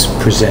heads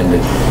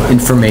presented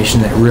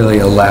information that really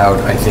allowed,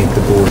 I think,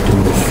 the board to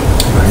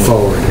move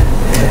forward.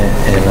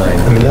 And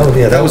I mean,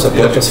 that was a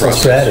purposeful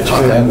strategy.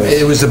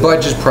 It was a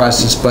budget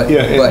process, but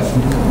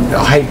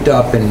hyped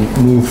up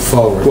and moved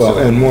forward. Well,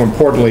 and more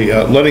importantly,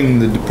 letting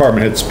the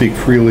department head speak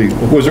freely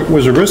was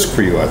a risk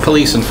for you, I think.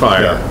 Police and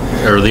fire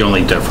are the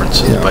only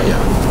difference. But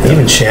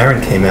even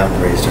Sharon came out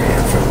and raised her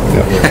hand for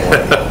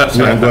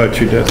I'm glad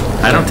she did.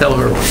 I don't tell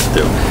her what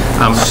to do.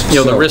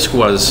 You know, the risk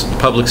was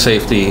public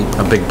safety.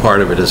 A big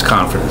part of it is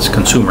confidence,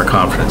 consumer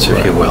confidence,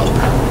 if you will.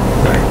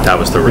 That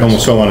was the risk. You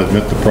almost don't want to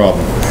admit the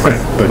problem.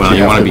 But well,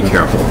 you want to be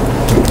careful.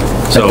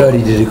 So, I thought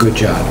he did a good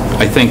job.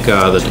 I think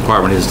the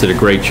department heads did a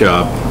great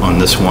job on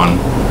this one.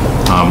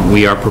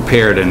 We are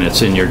prepared, and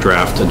it's in your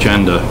draft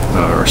agenda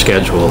or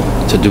schedule,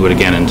 to do it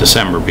again in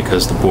December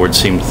because the board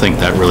seemed to think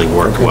that really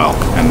worked well.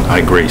 And I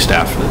agree,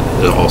 staff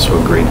also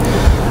agreed.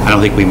 I don't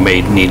think we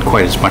need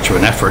quite as much of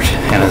an effort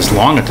and as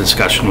long a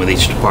discussion with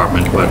each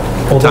department, but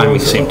timing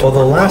seemed to.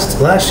 Although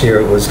last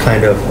year it was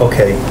kind of,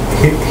 okay,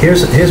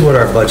 here's what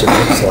our budget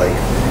looks like.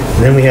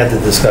 And then we had the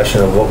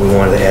discussion of what we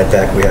wanted to add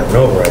back. We have an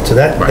override. So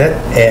that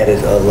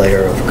added a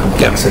layer of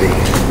complexity,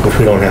 which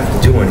we don't have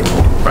to do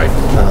anymore. Right.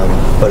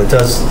 But it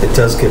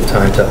does give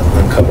time to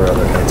uncover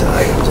other kinds of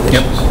items and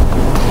issues.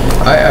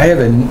 I have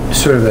a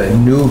sort of a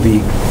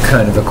newbie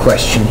kind of a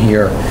question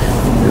here.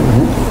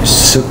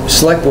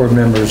 Select board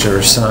members are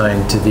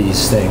assigned to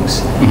these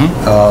things.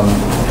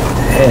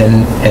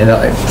 And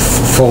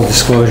full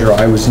disclosure,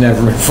 I was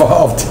never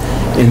involved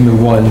in the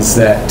ones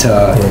that...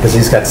 because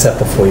these got set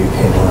before you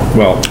came on.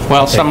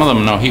 Well, some of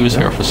them, no, he was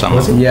here for some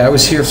of them. Yeah, I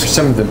was here for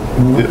some of them.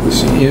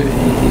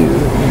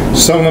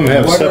 Some of them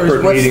have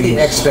separate what's meetings.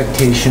 What's the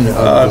expectation of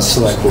the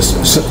select board?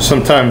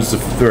 Sometimes the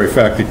very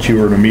fact that you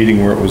were in a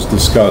meeting where it was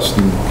discussed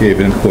and gave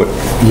input,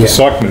 the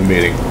selectmen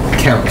meeting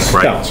counts.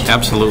 Right, counts.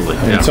 Absolutely.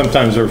 And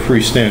sometimes there are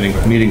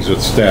freestanding meetings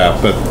with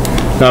staff, but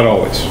not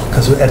always.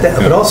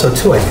 But also,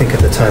 too, I think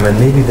at the time, and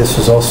maybe this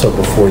was also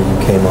before you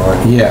came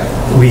on. Yeah.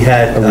 We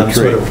had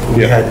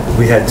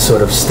we had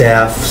sort of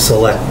staff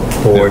select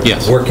board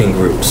working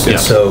groups.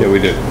 Yes. So we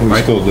did.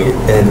 We still do.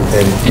 And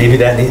maybe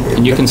that.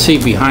 And you can see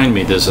behind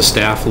me, there's a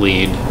staff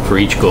lead for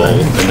each goal,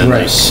 and then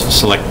there's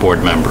select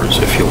board members,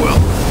 if you will.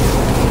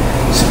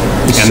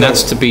 And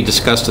that's to be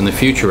discussed in the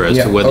future as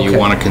to whether you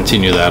want to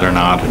continue that or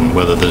not, and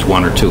whether there's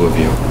one or two of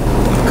you.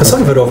 Because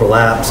some of it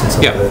overlaps and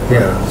some of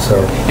it,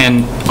 so.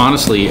 And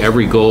honestly,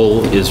 every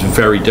goal is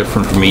very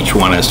different from each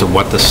one as to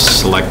what the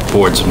select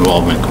board's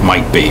involvement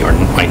might be or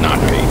might not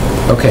be.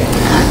 Okay.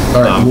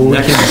 All right. Well, we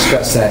can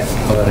discuss that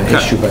on an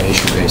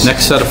issue-by-issue basis.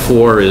 Next set of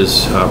 4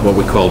 is what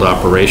we called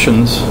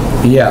operations.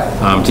 Yeah.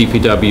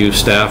 DPW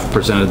staff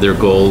presented their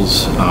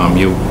goals.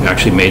 You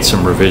actually made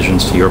some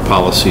revisions to your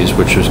policies,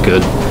 which was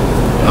good.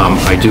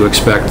 I do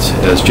expect,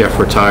 as Jeff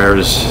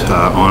retires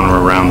on or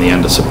around the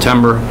end of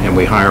September, and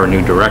we hire a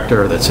new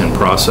director that's in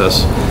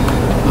process,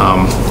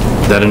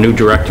 that a new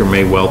director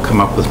may well come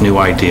up with new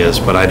ideas,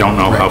 but I don't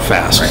know how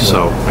fast.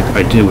 So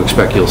I do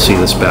expect you'll see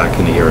this back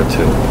in a year or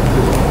two.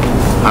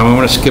 I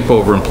want to skip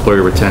over employee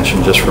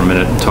retention just for a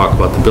minute and talk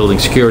about the building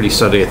security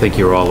study I think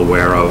you're all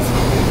aware of.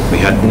 We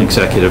had an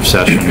executive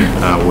session.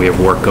 We have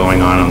work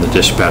going on the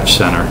dispatch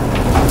center.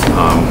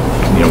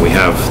 You know, we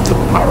have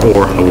our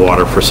oar in the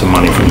water for some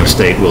money from the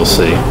state, we'll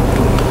see.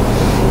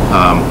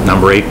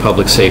 Number 8,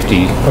 public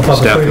safety,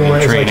 staffing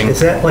and training.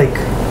 Is that like,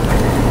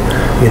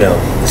 you know,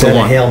 is that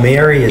a Hail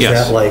Mary? Is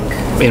that like...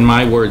 In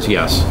my words,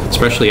 yes,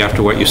 especially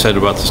after what you said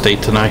about the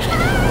state tonight.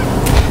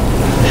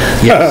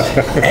 Yes.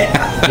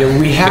 Yeah,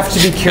 we have to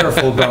be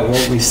careful about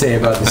what we say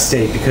about the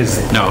state because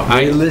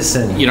they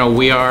listen. You know,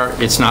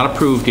 it's not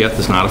approved yet.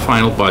 There's not a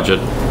final budget.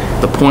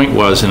 The point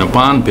was, in a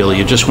bond bill,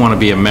 you just want to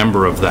be a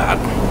member of that.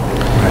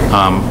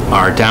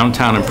 Our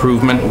downtown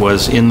improvement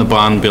was in the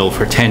bond bill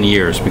for 10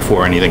 years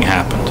before anything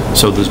happened.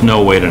 So there's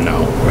no way to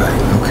know. Right,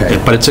 okay.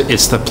 But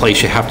it's the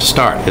place you have to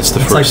start. It's the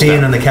first step. It's like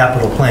being on the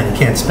capital plan. You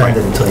can't spend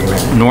it until you're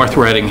in. North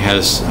Reading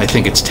has, I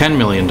think it's $10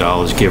 million,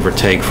 give or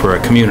take, for a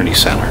community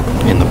center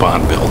in the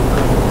bond bill.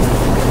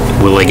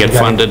 Will they get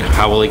funded?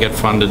 How will they get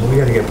funded? We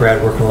got to get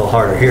Brad working a little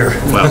harder here.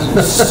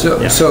 Well, so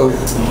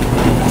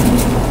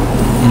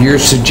you're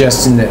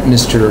suggesting that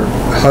Mr.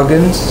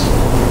 Huggins?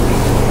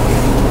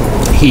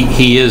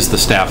 He is the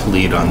staff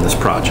lead on this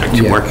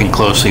project, working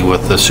closely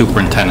with the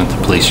superintendent, the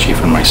police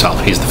chief, and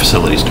myself. He's the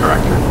facilities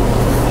director.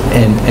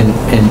 And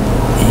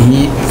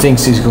he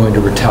thinks he's going to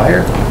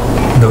retire?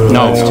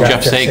 No, it's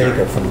Jeff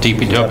Sager from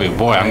DPW.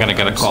 Boy, I'm going to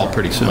get a call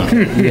pretty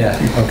soon. Yeah,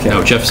 okay.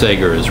 No, Jeff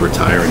Sager is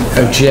retiring.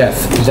 Oh,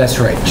 Jeff. That's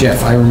right,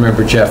 Jeff. I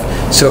remember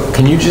Jeff. So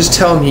can you just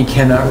tell him he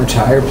cannot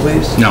retire,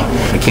 please? No,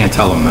 I can't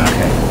tell him that.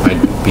 Okay.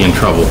 I'd be in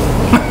trouble.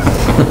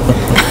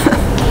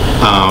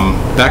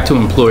 Back to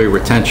employee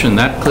retention,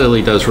 that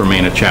clearly does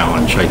remain a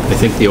challenge. I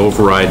think the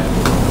override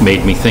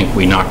made me think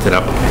we knocked it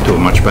up to a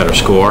much better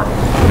score,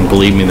 and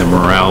believe me, the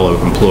morale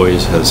of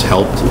employees has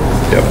helped.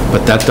 Yep.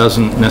 But that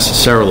doesn't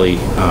necessarily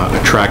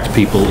attract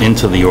people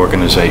into the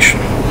organization.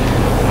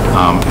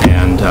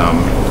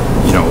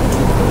 You know,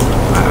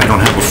 I don't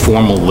have a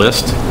formal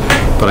list,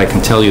 but I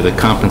can tell you that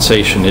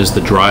compensation is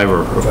the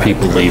driver of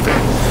people leaving.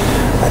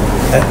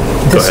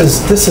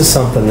 This is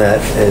something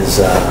that is,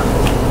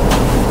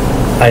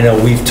 I know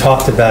we've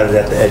talked about it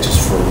at the edges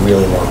for a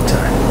really long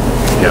time.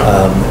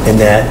 Yeah. And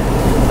that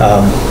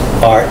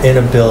our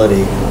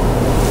inability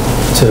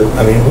to,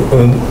 I mean,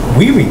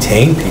 we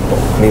retain people.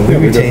 I mean, we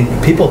retain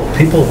people,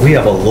 we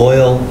have a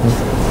loyal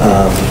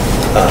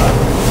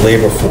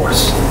labor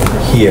force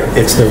here.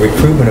 It's the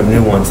recruitment of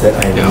new ones that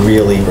I'm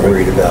really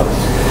worried about.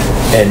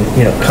 And,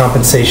 you know,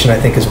 compensation, I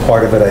think, is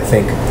part of it. I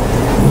think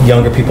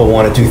younger people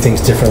want to do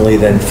things differently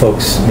than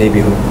folks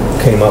maybe who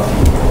came up,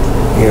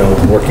 you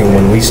know, working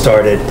when we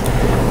started.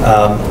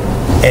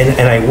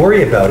 And I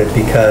worry about it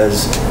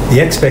because the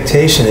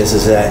expectation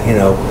is that, you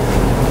know,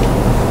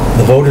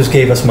 the voters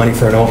gave us money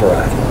for an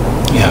override.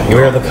 Yeah,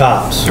 where are the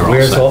cops?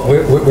 Where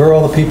are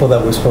all the people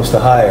that we're supposed to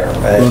hire?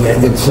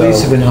 And the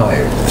police have been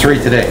hired. 3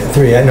 today.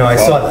 3, I know, I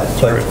saw that.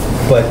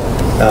 But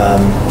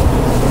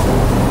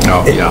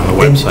on the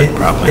website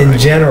probably. In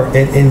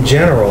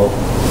general,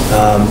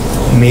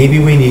 maybe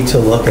we need to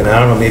look, and I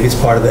don't know, maybe it's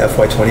part of the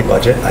FY20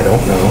 budget, I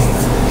don't know,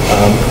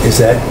 is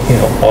that, you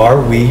know,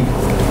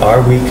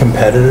 are we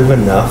competitive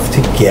enough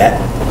to get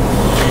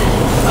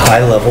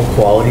high-level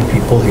quality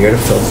people here to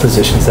fill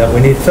positions that we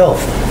need filled?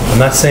 I'm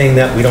not saying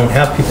that we don't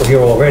have people here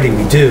already,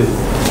 we do,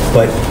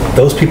 but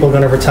those people are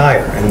going to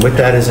retire, and with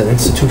that is an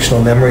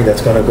institutional memory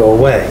that's going to go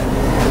away.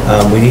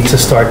 We need to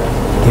start,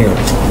 you know,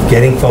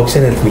 getting folks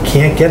in, and if we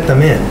can't get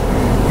them in,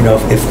 you know,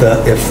 if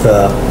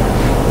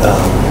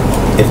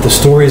the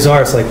stories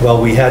are, it's like, well,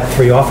 we had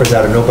 3 offers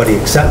out and nobody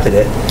accepted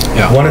it,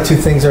 one or two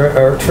things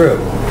are true.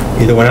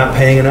 Either we're not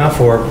paying enough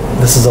or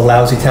this is a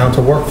lousy town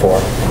to work for.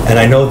 And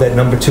I know that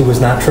number 2 is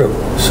not true.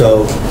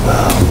 So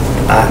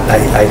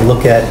I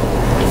look at,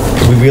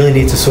 we really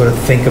need to sort of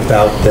think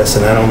about this,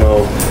 and I don't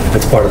know if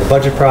it's part of the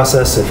budget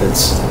process, if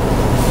it's,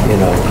 you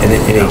know, an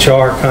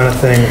HR kind of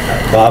thing.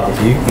 Bob, if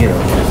you know,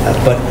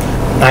 but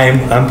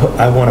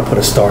I want to put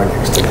a star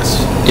next to this.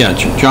 Yeah,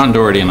 John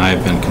Doherty and I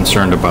have been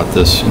concerned about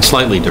this in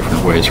slightly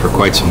different ways for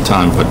quite some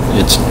time, but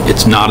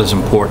it's not as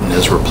important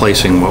as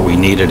replacing what we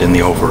needed in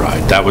the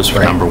override. That was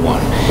number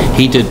 1.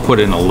 He did put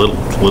in a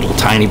little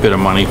tiny bit of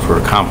money for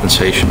a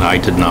compensation. I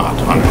did not,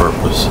 on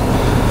purpose.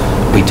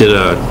 We did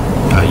a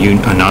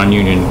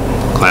non-union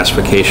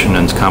classification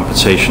and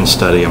compensation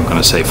study, I'm going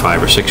to say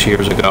 5 or 6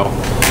 years ago.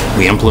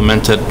 We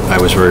implemented. I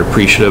was very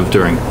appreciative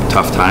during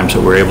tough times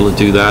that we're able to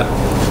do that.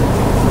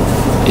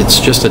 It's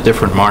just a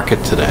different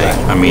market today.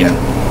 I mean,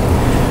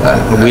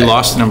 we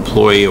lost an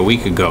employee a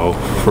week ago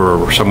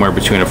for somewhere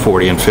between a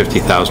 $40,000 and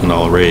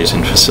 $50,000 raise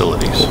in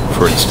facilities,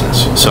 for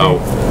instance. So,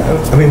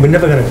 I mean, we're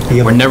never going to be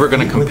able. We're never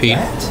going to compete.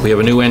 We have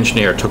a new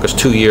engineer. It took us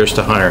 2 years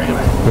to hire him.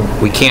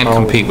 We can't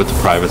compete with the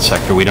private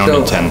sector. We don't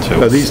intend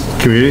to. Are these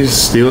communities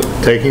still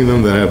taking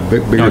them that have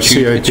bigger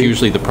CIP? It's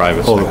usually the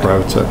private sector. Oh, the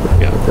private sector.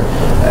 Yeah. Okay.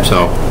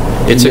 So,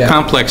 it's a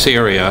complex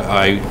area.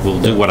 I will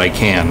do what I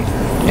can.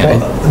 Well,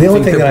 the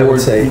only thing that I would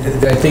say,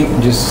 I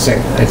think, just a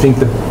second, I think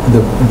the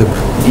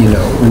you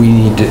know, we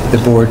need to, the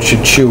board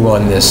should chew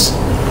on this.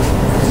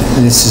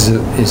 This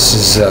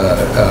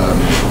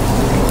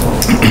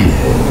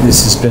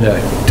has been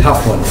a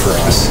tough one for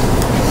us.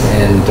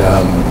 and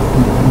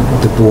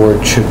the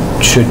board should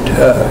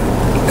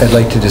I'd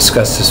like to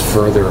discuss this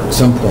further at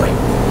some point,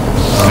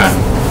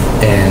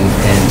 and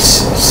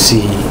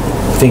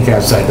think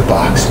outside the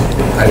box,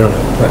 maybe. I don't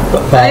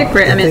know. I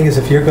agree. The thing is,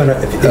 if you're going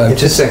to...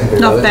 just a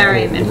second. No,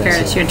 Barry, in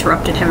fairness, you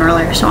interrupted him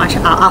earlier, so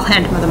I'll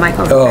hand him the mic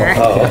over to Barry.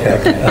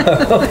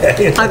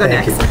 Okay. I'll go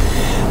next.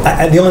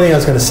 The only thing I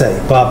was going to say,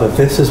 Bob, if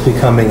this is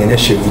becoming an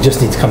issue, you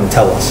just need to come and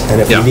tell us. And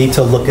if we need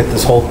to look at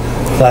this whole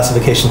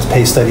classifications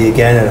pay study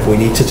again, and if we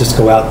need to just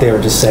go out there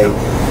and just say,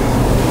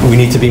 we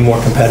need to be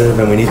more competitive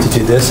and we need to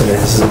do this, and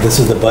this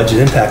is the budget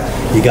impact,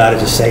 you got to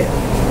just say it.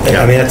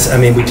 I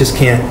mean, we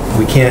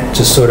can't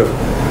just sort of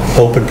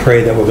hope and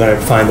pray that we're going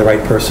to find the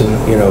right person,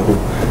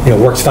 who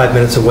works 5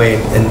 minutes away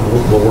and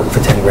will work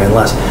for 10 grand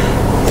less.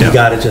 You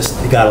got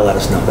to let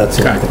us know. That's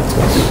the only thing that's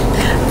going to be.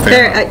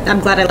 Barry, I'm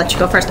glad I let you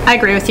go first. I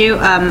agree with you.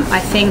 I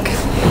think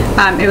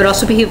it would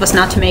also behoove us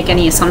not to make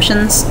any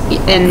assumptions,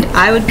 and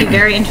I would be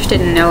very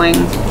interested in knowing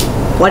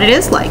what it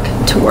is like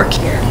to work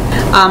here.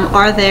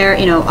 Are there,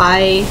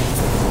 I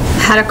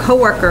had a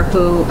coworker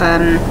who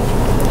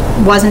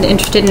wasn't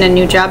interested in a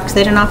new job because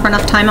they didn't offer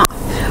enough time off.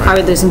 Are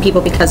we losing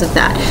people because of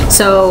that?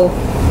 So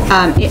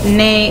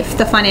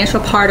the financial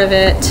part of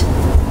it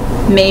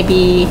may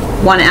be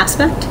one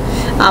aspect,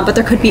 but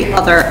there could be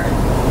other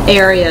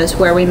areas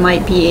where we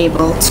might be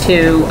able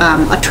to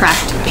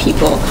attract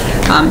people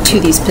to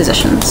these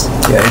positions.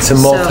 Yeah, it's a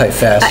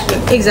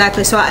multifaceted.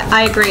 Exactly. So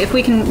I agree. If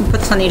we can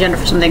put this on the agenda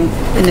for something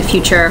in the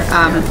future,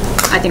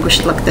 I think we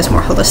should look at this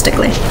more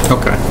holistically.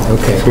 Okay.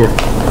 Sure.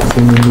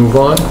 Can we move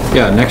on?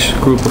 Yeah, next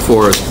group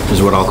before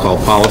is what I'll call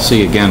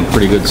policy. Again,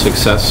 pretty good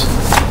success.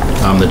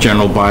 The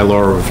general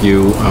bylaw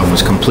review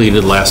was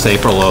completed last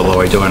April,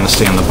 although I do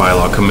understand the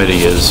bylaw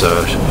committee is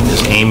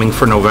aiming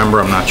for November.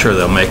 I'm not sure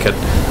they'll make it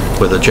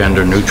with a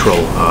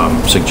gender-neutral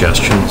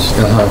suggestions.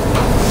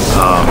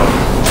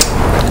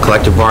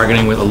 Collective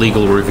bargaining with a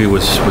legal review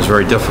was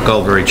very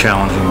difficult, very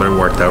challenging, but it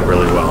worked out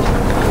really well.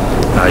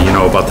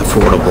 About the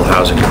affordable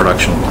housing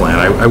production plan.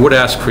 I would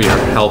ask for your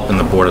help in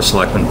the Board of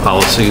Selectmen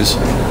policies.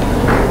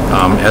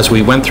 As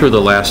we went through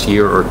the last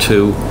year or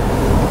two,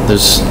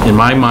 in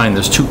my mind,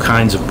 there's two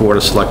kinds of Board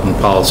of Selectmen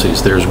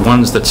policies. There's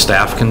ones that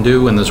staff can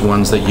do, and there's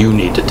ones that you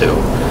need to do.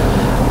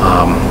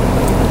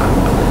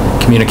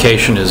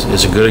 Communication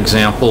is a good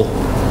example.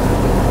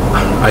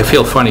 I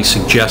feel funny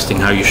suggesting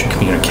how you should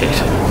communicate.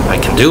 I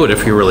can do it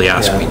if you really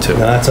ask me to. No,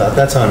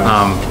 that's on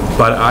us.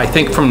 But I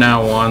think from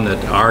now on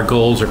that our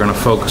goals are going to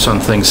focus on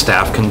things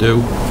staff can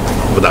do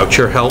without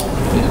your help,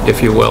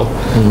 if you will,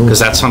 because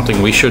that's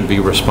something we should be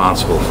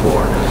responsible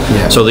for.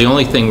 So the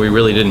only thing we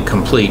really didn't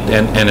complete,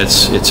 and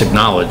it's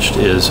acknowledged,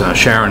 is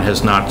Sharon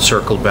has not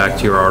circled back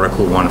to your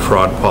Article 1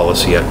 fraud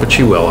policy yet, but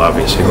she will,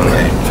 obviously, when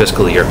the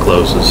fiscal year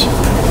closes.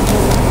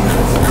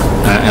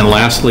 And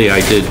lastly, I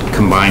did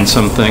combine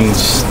some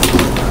things.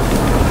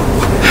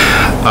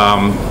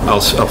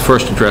 I'll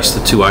first address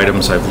the two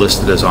items I've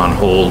listed as on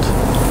hold,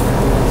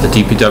 the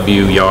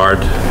DPW yard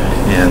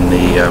and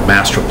the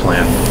master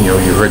plan. You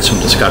heard some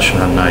discussion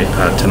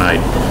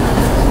tonight.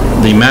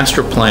 The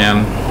master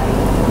plan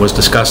was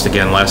discussed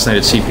again last night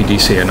at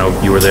CPDC. I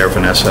know you were there,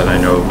 Vanessa, and I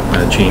know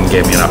Jean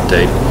gave me an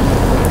update.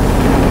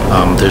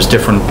 There's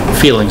different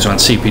feelings on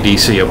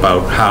CPDC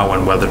about how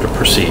and whether to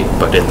proceed,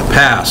 but in the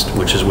past,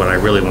 which is what I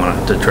really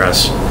wanted to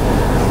address,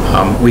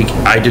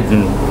 I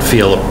didn't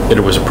feel it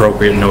was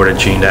appropriate, nor did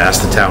Jean, to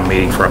ask the town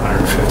meeting for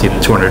 $150,000 to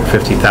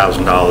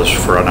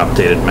 $250,000 for an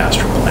updated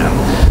master plan.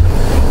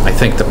 I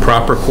think the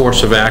proper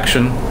course of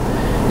action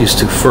is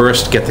to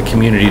first get the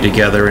community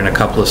together in a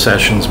couple of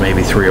sessions,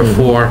 maybe 3 or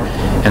 4,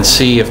 and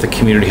see if the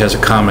community has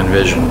a common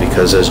vision,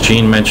 because as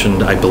Jean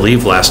mentioned, I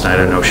believe last night,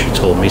 I know she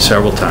told me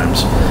several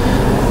times,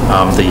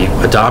 the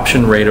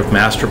adoption rate of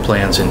master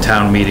plans in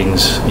town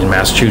meetings in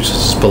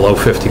Massachusetts is below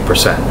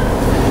 50%.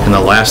 And the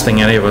last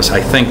thing any of us,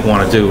 I think,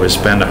 want to do is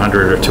spend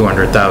 $100,000 or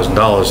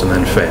 $200,000 and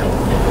then fail.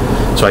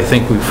 So I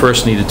think we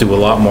first need to do a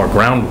lot more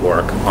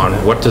groundwork on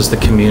what does the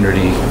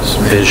community's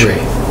vision.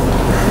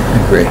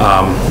 Agree.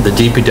 The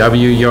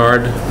DPW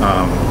yard,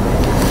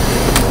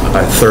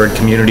 a third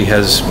community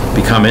has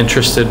become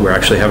interested. We're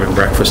actually having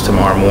breakfast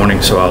tomorrow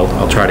morning, so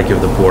I'll try to give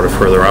the board a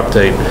further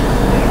update.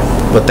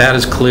 But that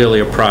is clearly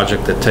a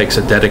project that takes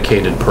a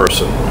dedicated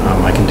person.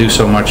 I can do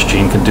so much,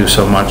 Jean can do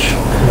so much.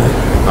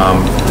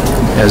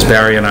 As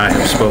Barry and I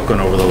have spoken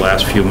over the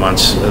last few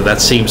months,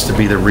 that seems to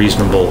be the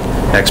reasonable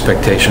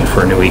expectation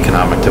for a new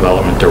economic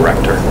development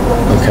director.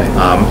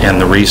 And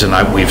the reason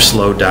we've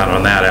slowed down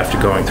on that after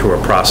going through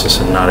a process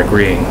and not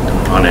agreeing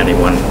on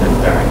anyone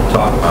that Barry can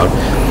talk about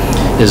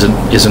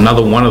is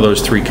another one of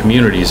those 3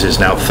 communities is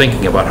now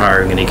thinking about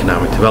hiring an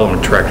economic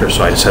development director.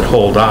 So I said,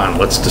 hold on,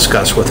 let's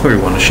discuss whether we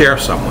want to share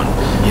someone.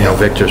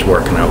 Victor's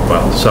working out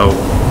well. So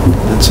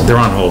they're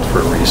on hold for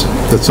a reason.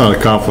 That's not a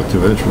conflict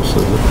of interest,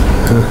 is it?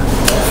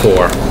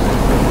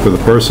 For the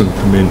person,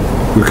 I mean,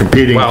 we're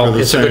competing for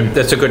the same...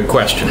 That's a good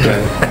question.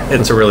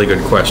 It's a really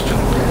good question.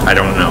 I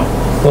don't know.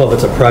 Well, if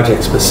it's a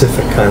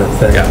project-specific kind of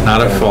thing. Yeah,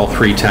 not if all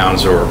 3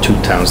 towns or 2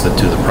 towns that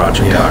do the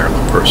project hire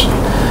the person.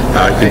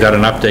 You got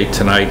an update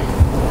tonight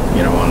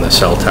on the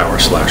cell tower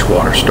 /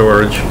 water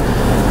storage.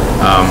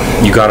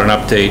 You got an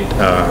update,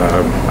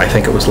 I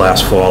think it was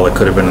last fall, it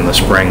could have been in the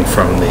spring,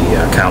 from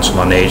the Council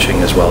on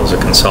Aging as well as a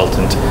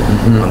consultant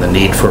on the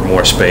need for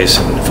more space.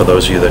 And for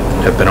those of you that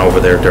have been over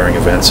there during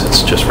events,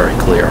 it's just very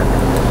clear.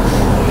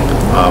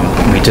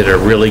 We did a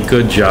really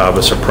good job,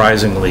 a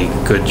surprisingly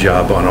good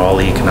job, on all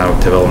the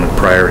economic development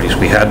priorities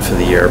we had for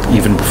the year,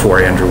 even before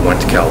Andrew went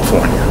to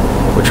California,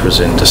 which was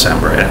in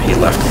December, and he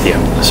left at the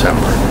end of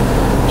December.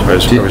 So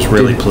I was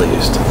really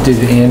pleased. Did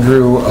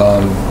Andrew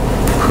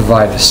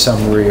provide a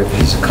summary of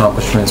his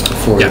accomplishments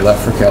before he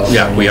left for California?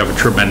 Yeah, we have a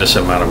tremendous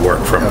amount of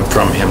work from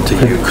him to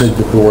use. Could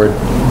the board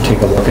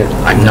take a look at?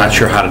 I'm not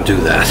sure how to do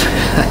that.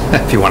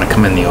 If you want to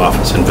come in the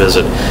office and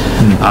visit.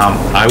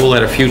 I will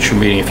at a future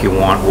meeting, if you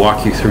want,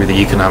 walk you through the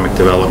economic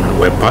development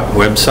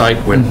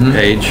website,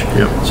 page.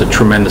 It's a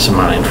tremendous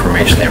amount of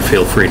information there.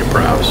 Feel free to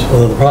browse.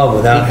 Well, the problem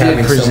without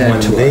having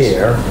someone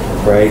there,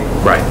 right,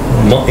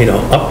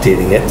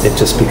 updating it, it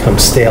just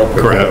becomes stale.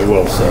 Correct.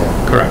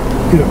 Correct.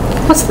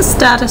 What's the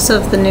status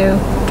of the new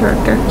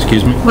director?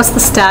 Excuse me? What's the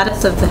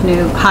status of the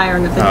new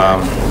hiring of the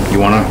director? You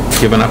want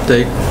to give an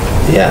update?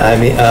 Yeah, I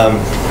mean,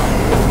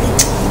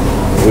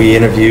 we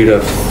interviewed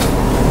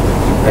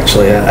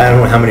actually, I don't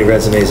know how many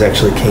resumes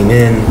actually came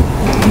in.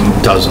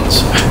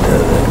 Dozens.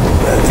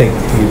 I think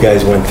you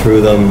guys went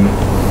through them.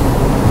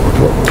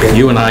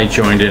 You and I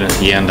joined in at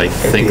the end. I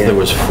think there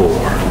was 4.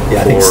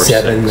 Yeah, I think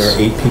 7 or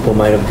 8 people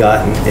might have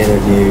gotten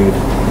interviewed.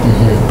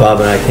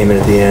 Bob and I came in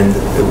at the end.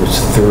 It was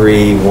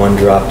 3. 1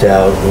 dropped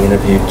out. We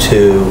interviewed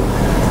 2.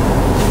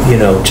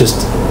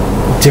 Just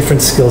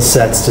different skill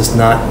sets, just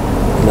didn't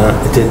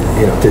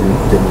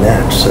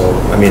match. So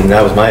I mean,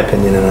 that was my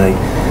opinion, and I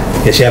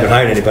guess you haven't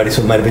hired anybody,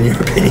 so it might have been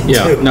your opinion too.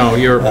 Yeah, no,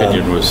 your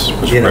opinion was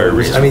very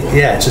reasonable. I mean,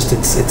 yeah, it's just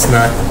it's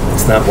not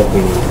what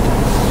we need.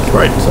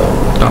 Right. So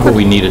not what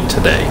we needed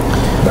today.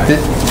 Right.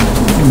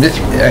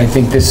 I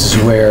think this is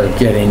where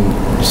getting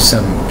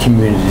some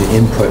community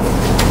input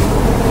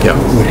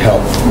would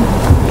help.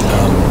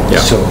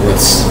 So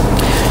let's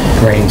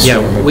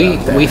brainstorm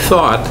about that. We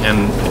thought,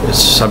 and it's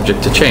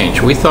subject to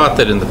change, we thought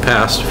that in the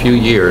past few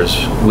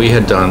years we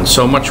had done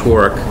so much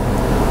work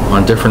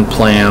on different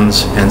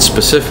plans, and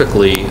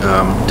specifically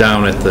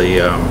down at the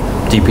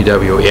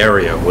DPW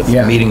area with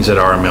meetings at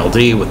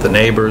RMLD with the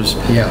neighbors.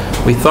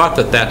 We thought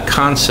that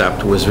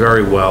concept was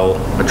very well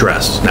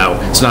addressed. Now,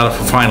 it's not a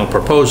final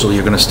proposal,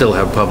 you're going to still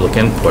have public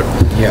input.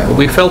 But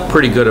we felt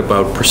pretty good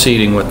about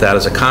proceeding with that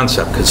as a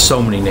concept because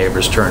so many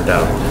neighbors turned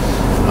out.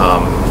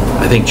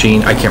 I think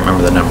Gene, I can't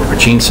remember the number, but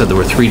Gene said there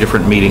were 3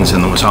 different meetings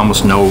and there was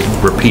almost no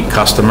repeat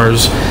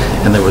customers,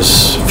 and there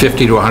was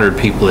 50 to 100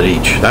 people at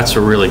each. That's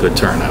a really good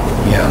turnout.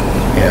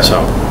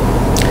 So,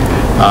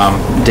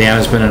 Dan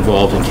has been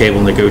involved in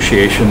cable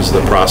negotiations.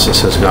 The process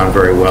has gone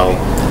very well.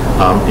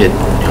 It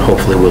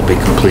hopefully will be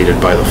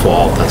completed by the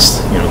fall. That's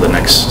the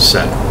next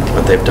set.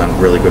 But they've done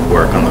really good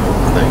work on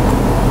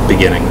the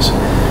beginnings.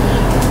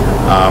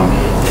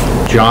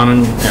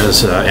 John,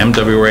 as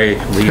MWA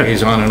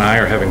liaison, and I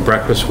are having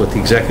breakfast with the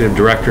executive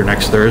director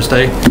next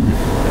Thursday.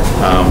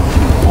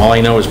 All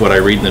I know is what I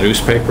read in the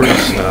newspapers.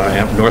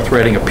 North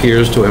Reading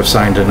appears to have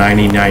signed a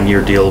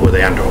 99-year deal with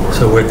Andover.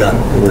 So we're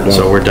done.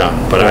 So we're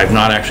done. But I've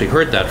not actually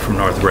heard that from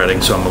North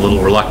Reading, so I'm a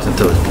little reluctant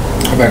to.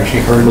 I've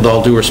actually heard. With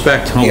all due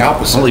respect, the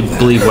opposite. Only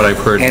believe what I've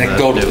heard.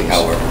 Anecdotally,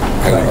 however,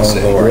 I would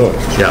say. Really?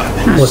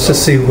 Yeah. Let's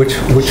just see which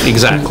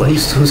exactly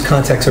whose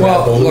contacts are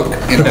well. Look,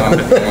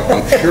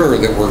 I'm sure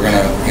that we're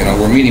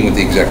gonna, we're meeting with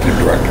the executive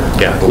director.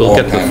 Yeah, we'll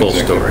get the full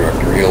story.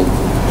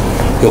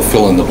 He'll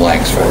fill in the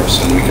blanks for us,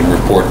 and we can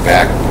report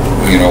back,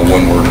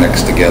 when we're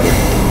next together.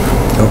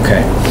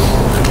 Okay.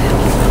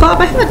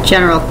 Bob, I have a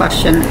general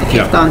question if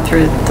you've gone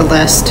through the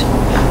list.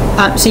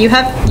 So you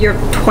have your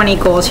 20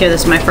 goals here.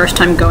 This is my first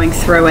time going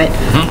through it.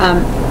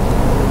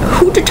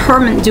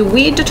 Do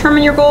we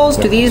determine your goals?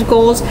 Do these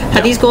goals,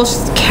 have these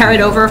goals carried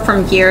over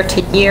from year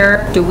to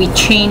year? Do we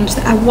change?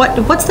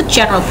 What's the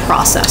general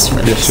process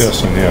for this?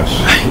 Yes, and yes.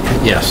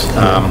 Yes.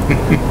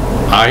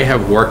 I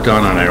have worked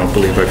on, and I don't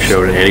believe I've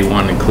showed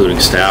anyone, including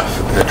staff,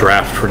 a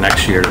draft for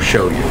next year to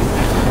show you.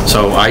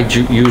 So I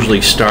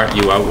usually start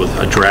you out with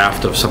a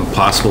draft of some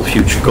possible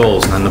future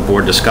goals, and then the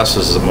board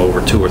discusses them over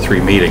 2 or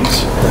 3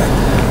 meetings.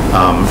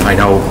 I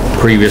know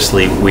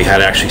previously we had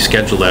actually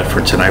scheduled that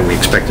for tonight. We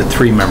expected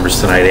 3 members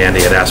tonight.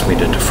 Andy had asked me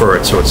to defer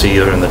it, so it's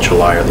either in the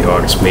July or the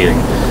August meeting.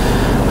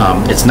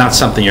 It's not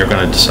something you're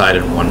going to decide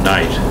in one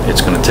night.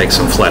 It's going to take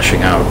some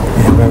fleshing out.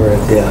 And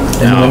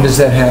when does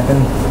that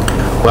happen?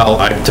 Well,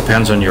 it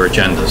depends on your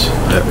agendas.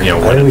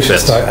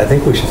 I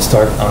think we should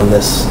start on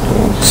this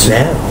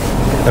now.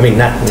 I mean,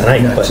 not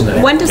tonight, but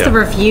when does the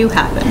review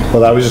happen?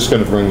 Well, I was just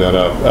going to bring that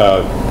up.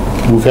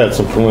 We've had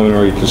some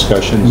preliminary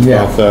discussions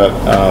about that.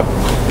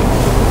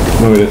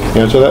 Want me to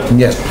answer that?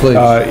 Yes, please.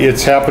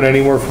 It's happened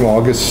anywhere from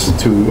August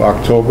to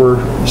October,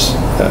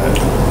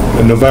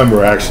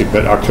 November actually,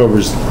 but October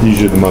is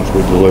usually the month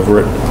we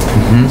deliver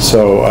it.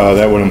 So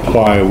that would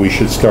imply we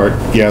should start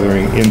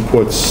gathering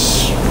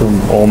inputs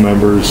from all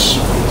members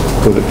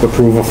with the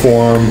approval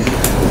form,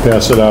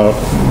 pass it out,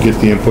 get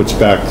the inputs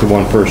back to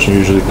one person,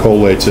 usually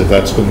collates it.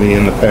 That's been me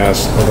in the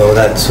past. Although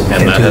that's, we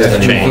And can't that do that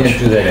hasn't anymore. changed.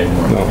 Can't do that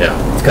anymore. No.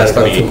 Yeah. It's got to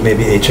go That's through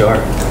maybe HR.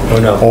 Oh,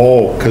 no.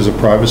 Oh, because of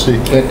privacy?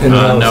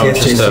 No,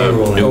 it's just the a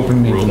ruling. new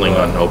Open meeting ruling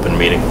law. on open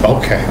meeting.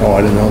 Okay, oh,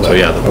 I didn't know that. So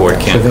yeah, the board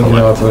So can't then you're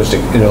not collect. supposed to,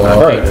 you know,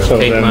 All right, so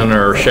Caitlin then,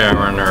 or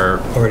Sharon or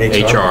Or an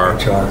HR.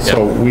 HR.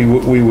 so we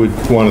would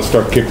want to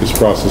start kick this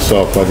process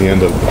off by the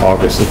end of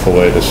August at the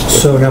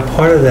latest. So now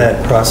part of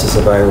that process,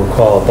 if I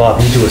recall,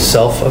 Bob, you do a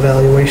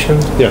self-evaluation?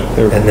 Yeah.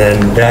 And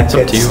then that It's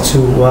up to gets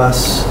to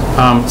us?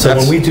 So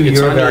when we do It's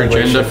your on your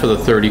agenda evaluation... for the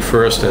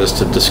 31st as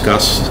to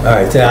discuss All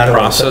right, then I the don't...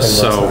 process,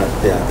 so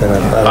Yeah, then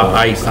I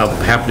don't... I'm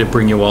happy to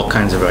bring you all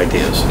kinds of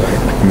ideas.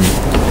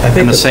 I think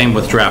And the same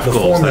with draft the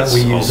goals. format That's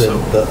we used also.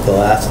 the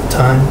last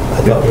time,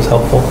 I thought was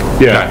helpful.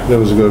 Yeah, that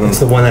was a good one. It's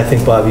the one I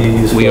think, Bob, you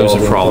use for We use it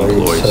the for all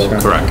employees, so-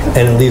 correct.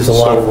 And it leaves a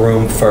lot of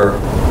room for,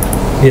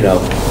 you know,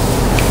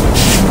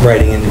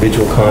 writing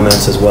individual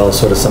comments as well as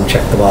sort of some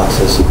check the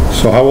boxes.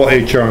 So how will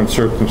HR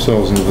insert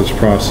themselves into this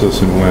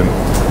process and when?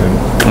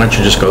 And Why don't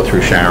you just go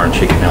through Sharon,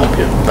 she can help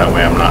you. That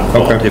way I'm not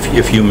involved. Okay.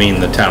 If you mean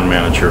the town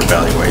manager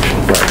evaluation.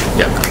 Right.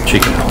 Yeah, she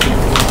can help you.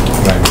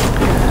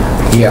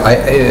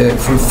 Yeah,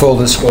 for full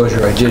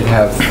disclosure, I did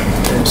have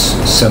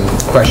some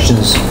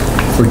questions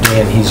for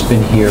Dan. He's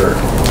been here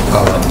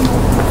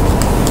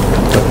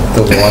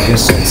the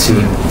longest and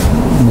seen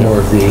more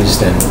of these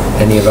than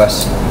any of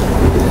us.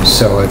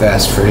 So I've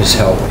asked for his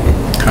help in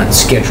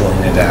scheduling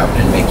it out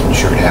and making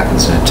sure it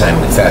happens in a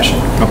timely fashion.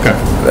 Okay.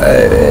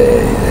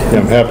 Yeah,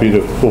 I'm happy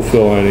to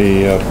fulfill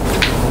any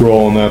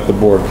role in that the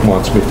board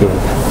wants me to.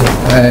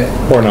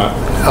 Or not.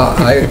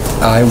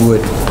 I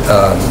would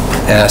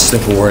ask the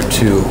board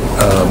to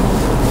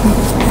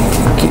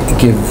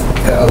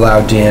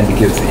allow Dan to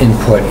give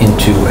input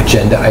into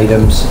agenda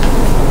items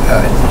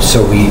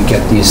so we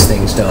get these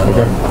things done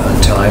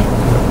on time.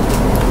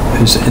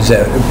 Is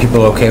that, are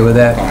people okay with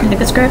that? I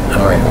think it's great.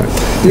 All right.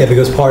 Yeah,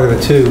 because part of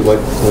it too, what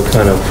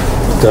kind of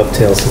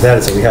dovetails to that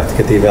is that we have to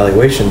get the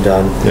evaluation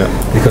done. Yeah.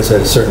 Because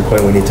at a certain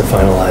point, we need to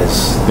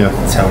finalize the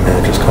town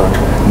manager's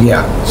contract.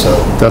 Yeah. So.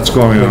 That's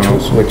going on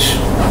also. Which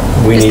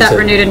we Is need to. that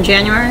renewed in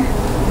January?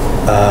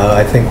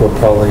 I think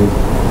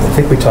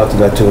we talked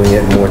about doing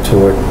it more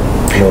toward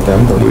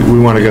November. We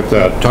want to get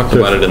that. Talked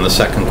about it in the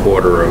second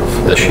quarter of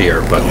this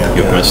year, but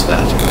you've missed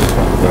that.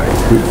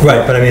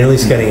 Right, but I mean, at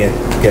least getting it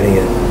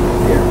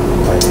here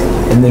by the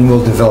end. And then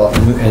we'll develop,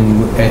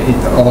 and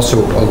also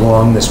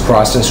along this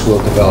process,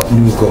 we'll develop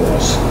new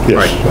goals.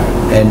 Yes.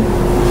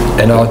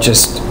 And I'll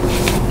just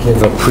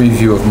give a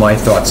preview of my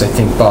thoughts. I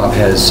think Bob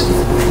has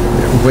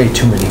way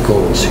too many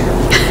goals here.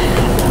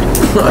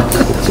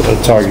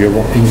 It's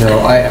arguable. You know,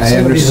 I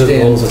Some of these are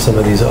understand. goals and some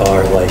of these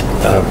are like,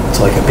 it's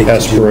like a big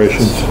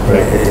Aspirations.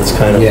 Right, it's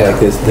kind of like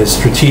there's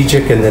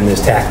strategic and then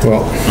there's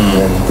tactical.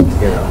 And then,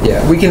 you know.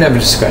 Yeah, we can have a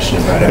discussion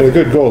about And a it.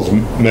 good goal is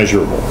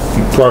measurable.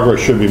 Progress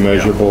should be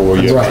measurable, where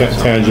you have Right.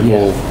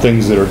 tangible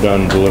things that are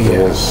done,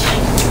 deliverables.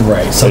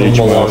 Right. Some of Each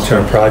them are milestone.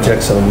 long-term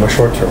projects, some of them are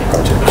short-term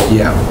projects.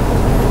 Yeah.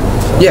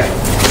 Yeah,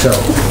 so,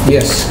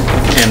 yes.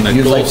 And the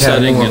You'd goal like to have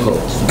setting, more and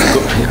goals.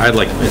 I'd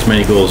like as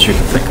many goals as you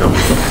can think of,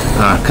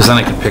 because then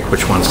I can pick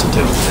which ones to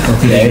do.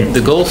 Okay.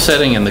 The goal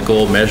setting and the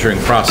goal measuring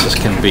process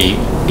can be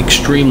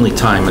extremely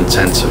time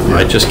intensive.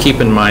 I just keep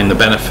in mind the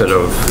benefit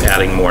of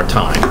adding more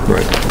time.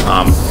 Right.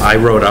 I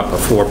wrote up a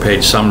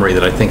 4-page summary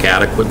that I think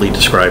adequately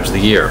describes the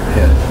year.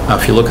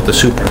 If you look at the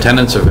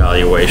superintendent's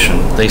evaluation,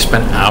 they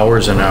spent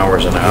hours and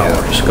hours and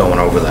hours going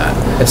over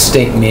that. It's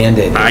state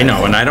mandated. I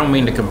know, and I don't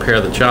mean to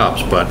compare the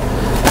jobs, but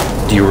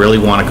do you really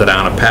want to go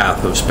down a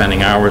path of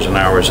spending hours and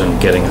hours and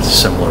getting a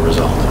similar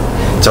result?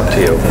 It's up to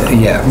you.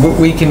 Yeah,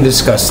 we can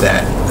discuss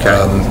that.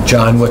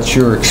 John, what's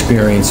your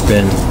experience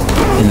been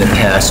in the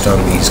past on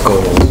these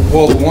goals?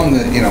 Well, the one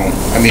that, you know,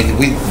 I mean,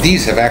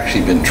 these have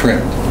actually been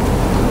trimmed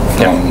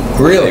from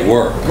where they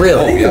were. Really?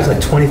 Oh, I think it was yeah.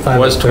 like 25 It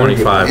was or 30.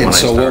 25 when I And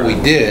so started. what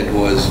we did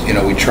was, you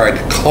know, we tried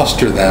to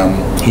cluster them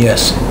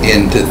Yes.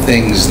 into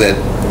things that,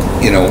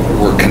 you know,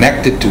 were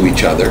connected to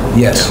each other.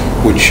 Yes.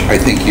 Which I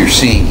think you're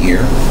seeing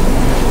here.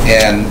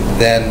 And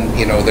then,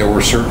 you know, there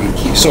were certain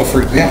key, so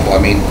for example, I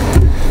mean,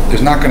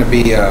 there's not going to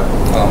be a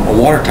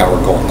water tower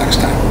goal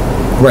next time.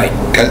 Right.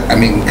 I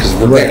mean, because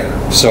we're Right.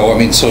 there. So, I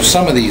mean, so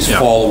some of these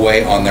fall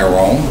away on their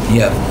own.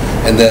 Yeah.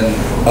 And then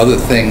other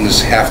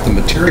things have to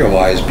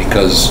materialize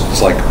because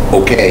it's like,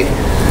 okay,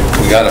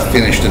 we got to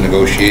finish the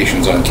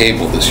negotiations on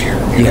cable this year.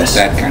 You know, Yes.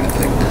 that kind of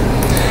thing.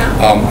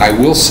 I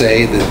will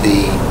say that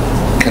the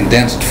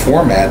condensed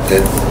format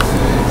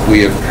that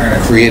we have kind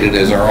of created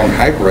as our own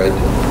hybrid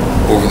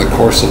over the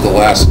course of the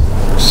last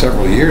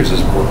several years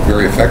has worked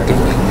very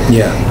effectively.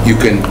 Yeah. You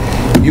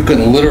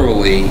can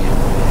literally,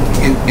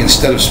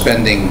 instead of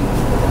spending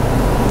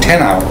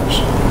 10 hours,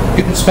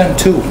 you can spend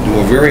 2. Do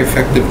a very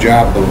effective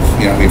job of,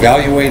 you know,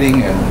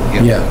 evaluating and,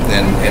 you know,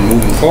 and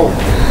moving forward.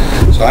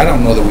 So I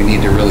don't know that we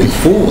need to really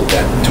fool with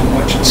that too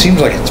much. It seems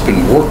like it's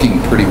been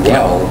working pretty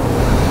well.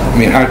 I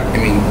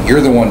mean,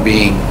 you're the one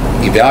being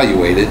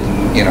evaluated,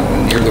 and, you know,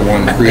 and you're the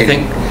one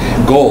creating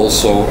goals,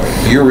 so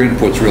your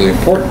input's really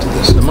important to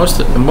this. The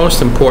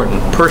most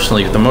important,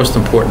 personally, the most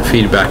important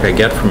feedback I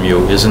get from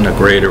you isn't a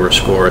grade or a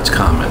score, it's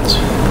comments.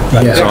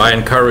 Yeah. So I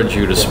encourage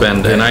you to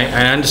spend, and I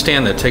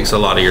understand that takes a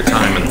lot of your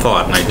time and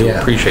thought, and I do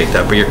appreciate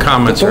that, but your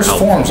comments are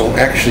helpful. Those forms will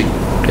actually,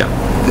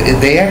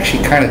 they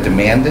actually kind of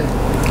demand it,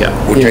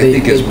 which I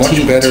think is much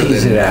better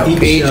than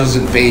pages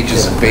and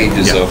pages and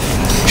pages of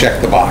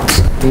check the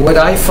box. What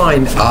I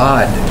find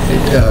odd,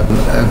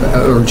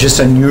 or just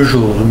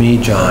unusual to me,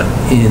 John,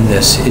 in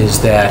this is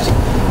that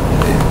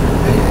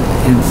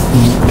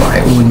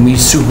when we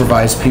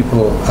supervise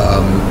people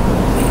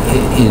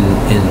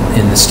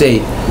in the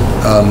state,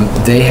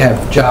 they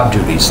have job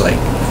duties, like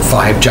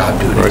 5 job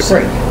duties.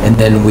 Right. And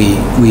then we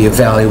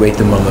evaluate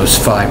them on those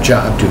 5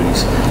 job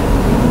duties.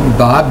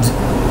 Bob's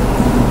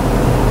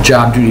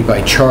job duty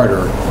by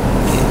charter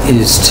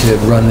is to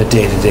run the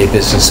day-to-day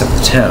business of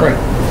the town. Right.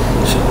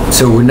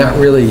 So we're not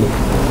really,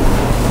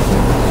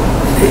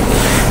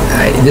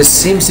 this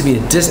seems to be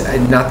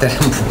not that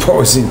I'm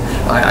proposing,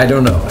 I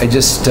don't know, I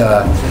just,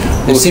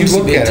 there seems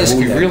to be a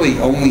disconnect.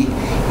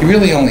 He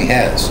really only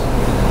has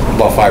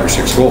about 5 or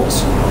 6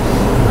 goals,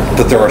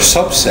 but there are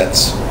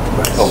subsets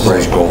of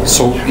those goals.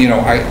 So, you know,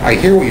 I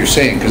hear what you're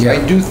saying, because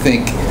I do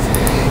think,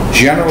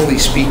 generally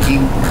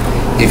speaking,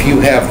 if you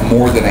have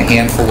more than a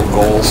handful of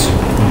goals,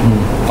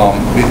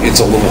 it's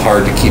a little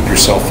hard to keep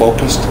yourself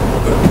focused.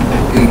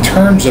 In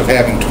terms of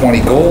having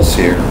 20 goals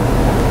here,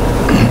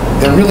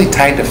 they're really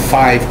tied to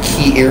 5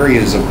 key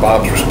areas of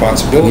Bob's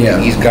responsibility. Yeah.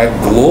 He's got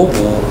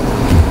global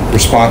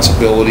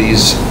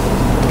responsibilities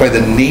by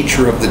the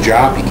nature of the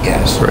job he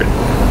has. Right.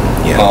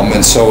 Yeah.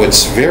 And so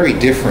it's very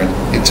different.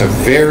 It's a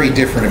very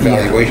different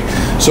evaluation.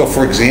 Yeah. So,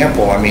 for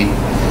example, I mean,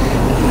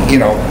 you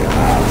know,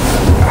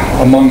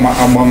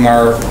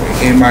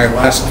 in my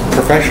last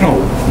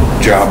professional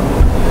job,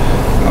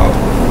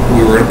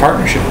 we were in a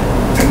partnership,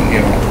 and you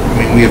know, I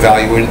mean, we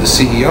evaluated the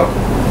CEO.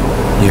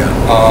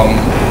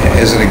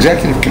 As an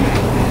executive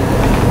committee.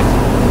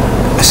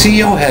 The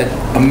CEO had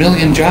 1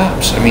 million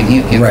jobs. I mean,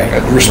 he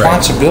had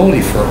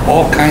responsibility for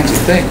all kinds of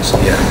things.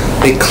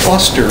 They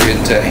cluster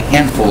into a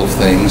handful of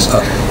things,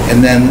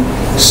 and then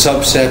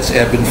subsets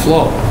ebb and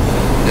flow.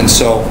 And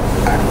so,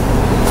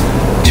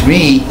 to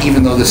me,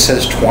 even though this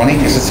says 20,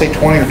 does it say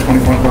 20 or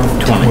 21?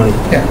 20.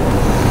 Yeah.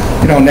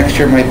 You know, next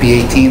year might be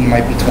 18,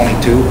 might be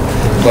 22,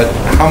 but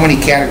how many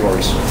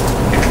categories?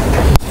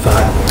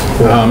 5.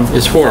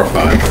 It's 4 or 5.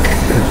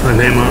 My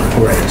name on it.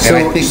 Right. So,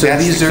 I think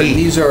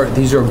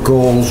these are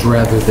goals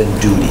rather than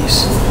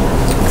duties.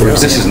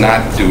 This is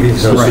not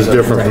duties. This is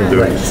different from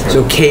duties.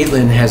 So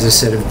Caitlin has a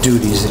set of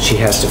duties that she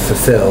has to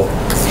fulfill,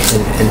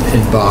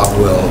 and Bob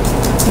will.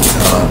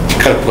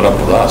 Got to put up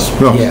with us.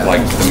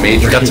 Like the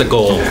major. That's a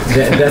goal.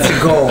 That's a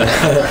goal.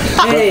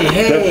 hey,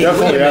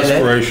 definitely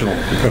aspirational.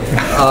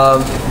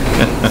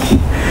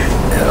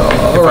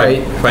 All right.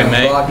 If I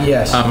may, Bob,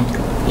 yes.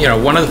 You know,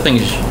 one of the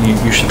things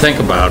you should think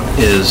about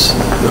is,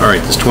 all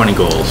right, there's 20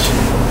 goals.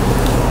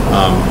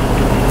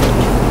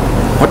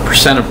 What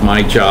 % of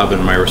my job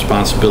and my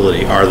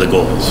responsibility are the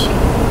goals?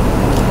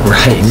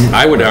 Right.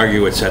 I would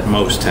argue it's at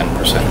most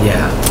 10%.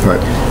 Yeah.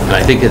 Right. And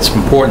I think it's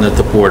important that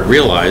the board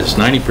realize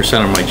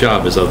 90% of my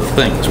job is other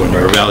things when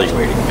you're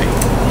evaluating me.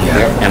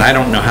 Yeah. And I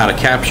don't know how to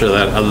capture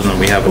that other than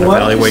we have an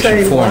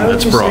evaluation form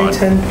that's broad.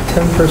 10%?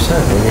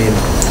 I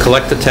mean,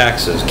 collect the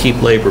taxes,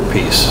 keep labor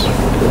peace.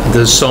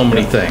 There's so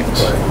many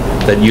things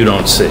that you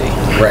don't see.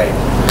 Right.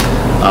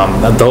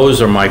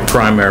 Those are my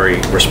primary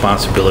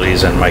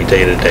responsibilities and my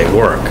day-to-day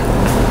work.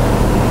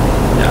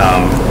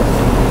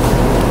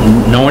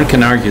 No one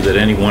can argue that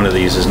any one of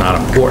these is not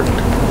important.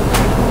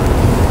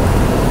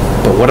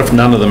 But what if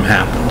none of them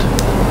happened?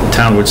 The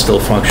town would still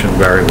function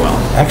very well.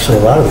 actually,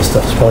 a lot of this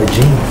stuff is probably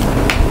Gene.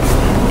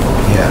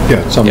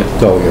 Yeah, some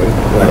delegated.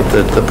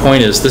 The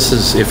point is, this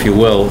is, if you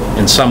will,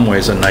 in some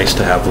ways a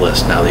nice-to-have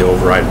list. Now, the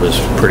override was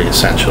pretty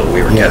essential.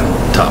 We were getting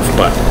tough,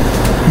 but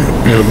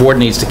you know, the board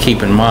needs to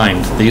keep in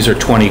mind, these are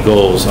 20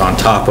 goals on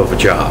top of a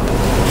job.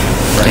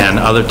 And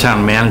other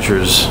town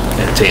managers,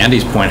 to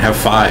Andy's point, have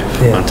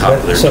 5 on top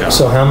of their job.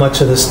 So how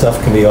much of this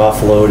stuff can be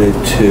offloaded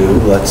to,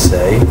 let's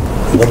say,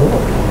 the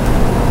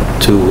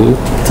board? To who?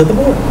 To the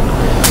board.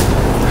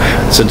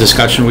 It's a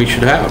discussion we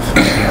should have.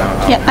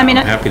 I mean,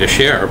 I'm happy to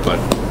share, but...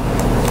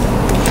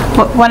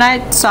 When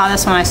I saw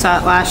this, when I saw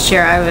it last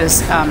year, I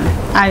was,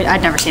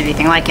 I'd never seen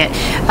anything like it.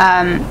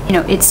 You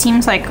know, it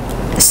seems like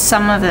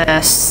some of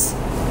this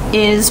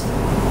is,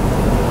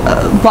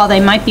 while they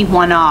might be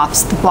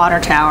one-offs, the water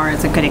tower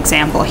is a good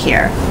example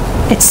here.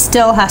 It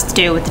still has to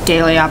do with the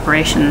daily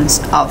operations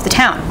of the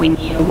town. We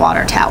need a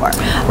water tower.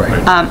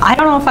 Right. I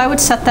don't know if I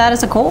would set that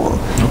as a goal.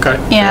 Okay.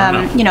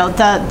 You know,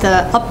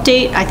 the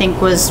update I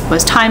think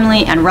was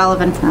timely and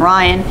relevant from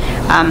Ryan.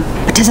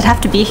 But does it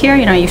have to be here?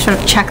 You know, you sort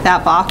of check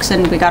that box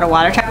and we got a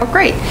water tower.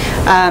 Great.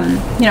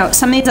 You know,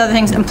 some of these other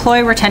things,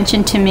 employee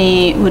retention to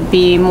me would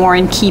be more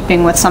in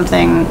keeping with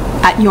something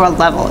at your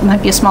level. It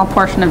might be a small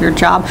portion of your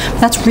job, but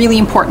that's really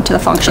important to the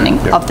functioning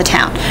of the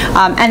town.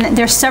 And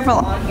there's several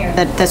on here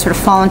that sort of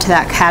fall into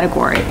that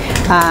category.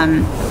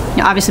 You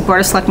know, obviously, Board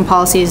of Selectmen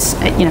policies,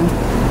 you know,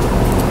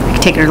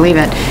 take it or leave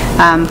it.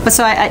 But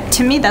so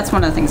to me, that's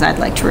one of the things I'd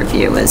like to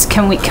review is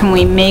can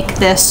we make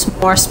this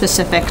more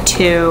specific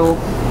to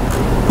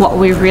what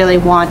we really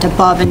want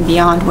above and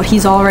beyond what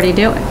he's already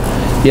doing?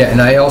 Yeah,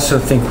 and I also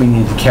think we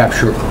need to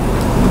capture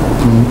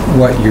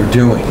what you're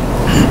doing,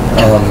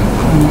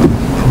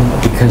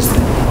 because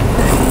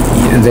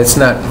that's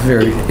not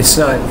very. It's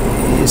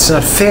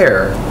not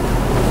fair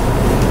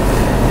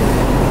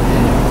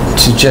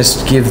to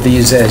just give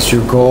these as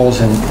your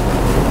goals, and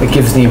it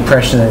gives the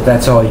impression that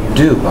that's all you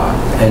do, Bob.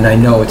 And I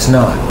know it's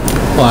not.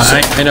 Well,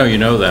 I know you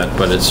know that,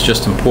 but it's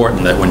just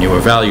important that when you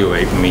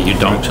evaluate me, you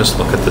don't just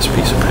look at this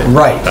piece of paper.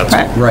 Right. That's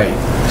all. Right.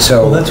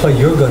 So. Well, that's why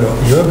you're going to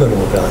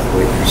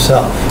evaluate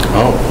yourself.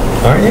 Oh.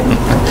 Aren't you?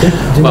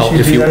 Well,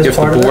 if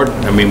the board,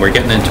 I mean, we're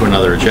getting into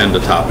another agenda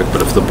topic,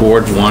 but if the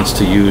board wants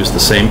to use the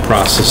same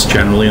process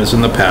generally as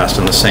in the past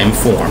and the same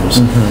forms,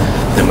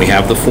 then we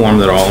have the form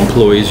that all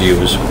employees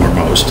use, or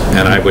most,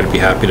 and I would be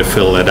happy to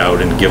fill that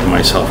out and give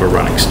myself a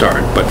running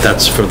start. But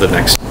that's for the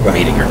next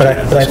meeting or two.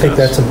 But I think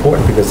that's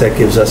important because that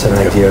gives us an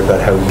idea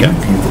about how you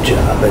view the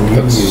job.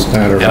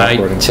 And I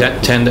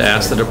tend to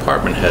ask the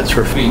department heads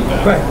for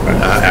feedback. Right.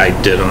 I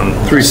did on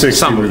 360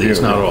 some of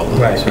these, not all of these.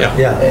 Right.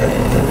 Yeah.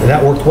 And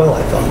that worked well,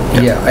 I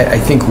thought. Yeah, I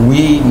think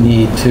we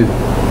need to,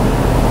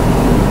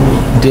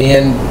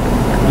 Dan,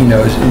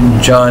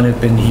 John have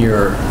been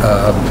here,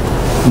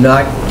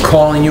 not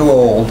calling you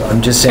old,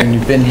 I'm just saying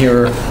you've been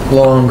here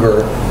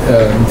longer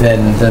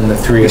than the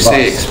three of us. You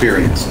say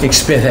experienced.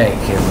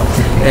 Thank you.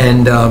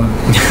 And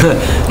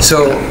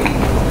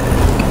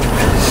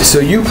so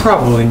you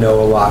probably know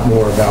a lot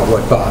more about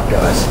what Bob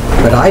does,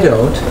 but I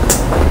don't.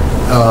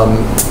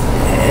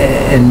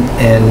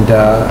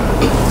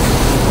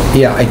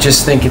 Yeah, I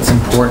just think it's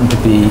important to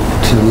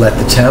let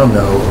the town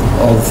know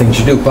all the things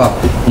you do. Bob,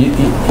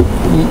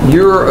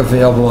 you're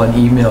available on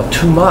email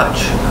too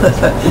much.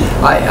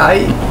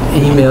 I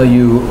email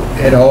you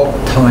at all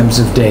times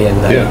of day and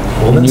night.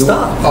 Yeah. Well, then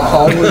stop.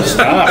 Always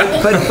stop.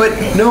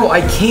 But no, I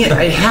can't.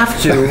 I have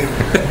to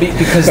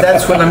because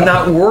that's when I'm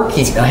not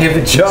working. I have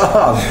a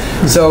job.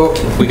 So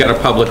we got a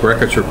public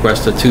records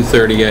request at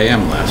 2:30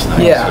 a.m. last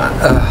night.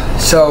 Yeah.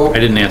 So I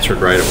didn't answer it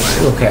right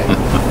away. Okay.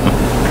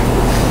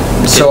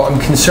 So I'm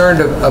concerned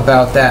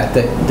about that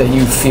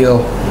you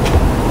feel,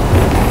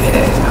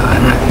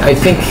 I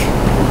think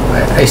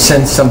I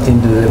sense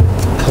something to the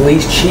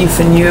police chief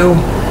in you,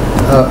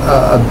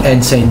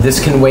 and saying this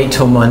can wait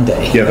till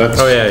Monday. Yeah,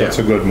 that's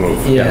a good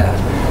move. Yeah.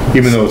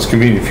 Even though it's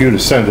convenient for you to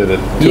send it at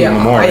 2 in the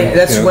morning.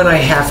 That's when I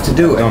have to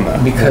do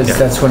it, because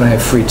that's when I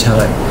have free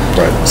time.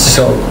 Right.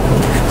 So,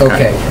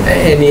 okay.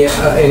 Any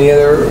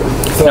other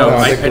thoughts? No,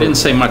 I didn't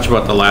say much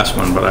about the last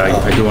one, but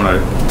I do want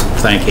to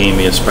thank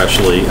Amy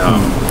especially.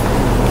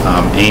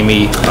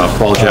 Amy,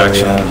 Paul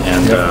Jackson,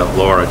 and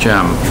Laura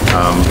Jem,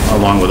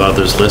 along with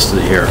others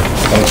listed here,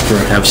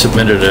 have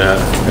submitted a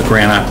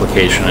grant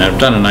application and have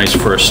done a nice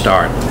first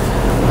start.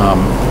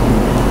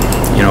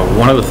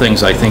 One of the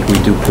things I think we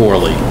do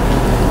poorly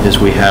is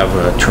we have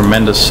a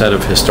tremendous set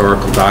of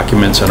historical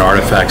documents and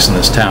artifacts in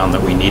this town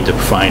that we need to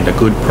find a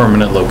good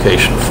permanent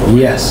location for.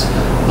 Yes.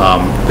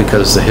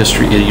 Because the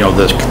history,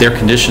 their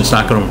condition's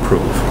not going to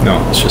improve. No.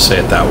 Let's just say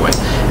it that way.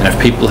 And if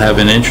people have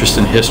an interest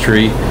in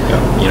history,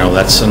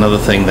 that's another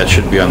thing that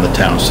should be on the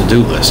town's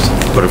to-do list.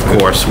 But of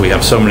course, we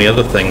have so many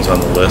other things on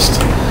the list.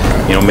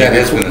 Maybe that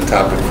has been a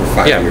topic for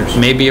 5 years.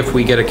 Maybe if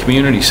we get a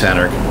community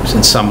center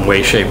in some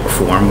way, shape, or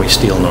form, we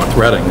steal North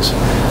Reading's,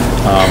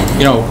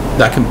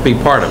 that can be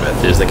part of it.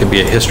 There can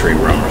be a history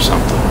room or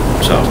something.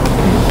 So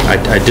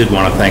I did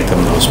want to thank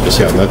them though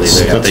specifically.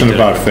 Yeah, that's an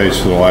about face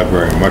for the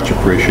library. Much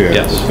appreciated.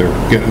 Yes. They're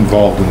getting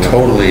involved in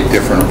Totally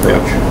different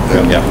approach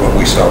than what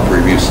we saw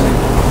previously.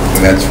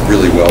 And that's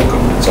really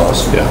welcome. It's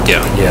awesome.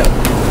 Yeah.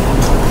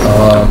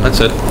 That's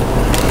it.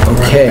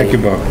 Okay. Thank you,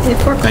 Bob.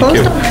 If we're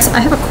closed on this, I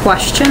have a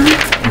question.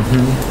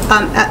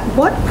 At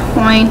what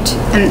point,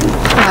 and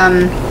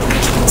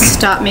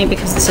stop me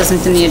because this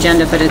isn't in the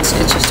agenda, but it's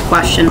just a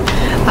question.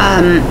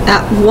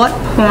 At what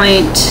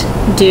point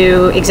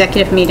do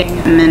executive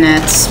meeting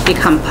minutes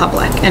become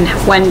public, and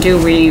when do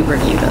we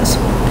review those?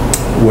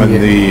 When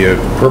the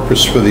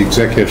purpose for the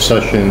executive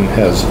session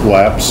has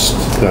lapsed,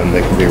 then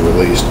they can be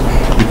released.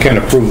 You can't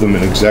approve them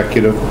in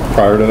executive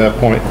prior to that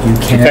point. You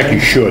can. In fact, you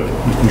should.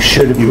 You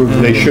should approve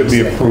them. They should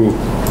be approved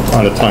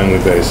on a timely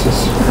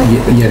basis.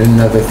 Yet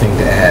another thing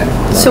to add.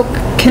 So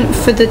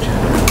for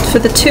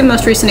the two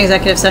most recent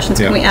executive sessions,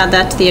 can we add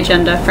that to the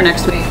agenda for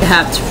next week to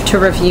have to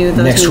review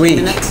those next week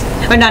minutes?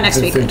 Or not next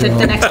week,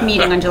 the next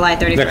meeting on July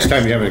 31st. Next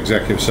time you have an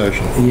executive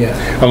session. Yeah.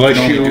 Unless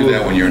you you only do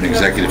that when you're in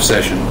executive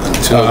session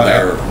until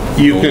they're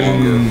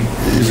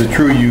Is it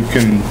true you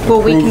can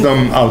approve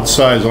them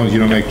outside as long as you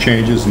don't make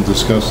changes and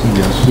discuss them?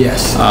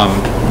 Yes.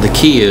 The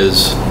key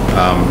is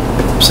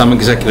some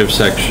executive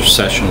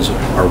sessions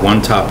are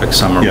one topic,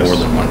 some are more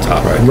than one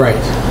topic. Right.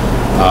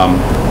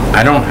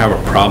 I don't have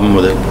a problem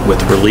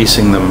with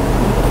releasing them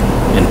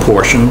in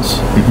portions.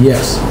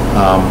 Yes.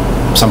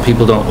 Some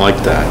people don't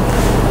like that.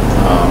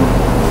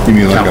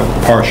 You mean like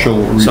a partial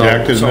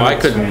redacted So I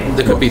minutes? could,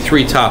 there could be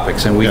 3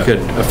 topics, and we could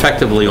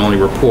effectively only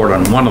report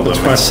on one of them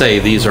and say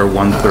these are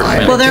 1/3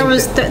 minutes. Well, there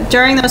was,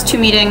 during those 2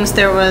 meetings,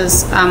 there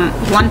was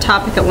 1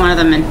 topic at one of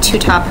them and 2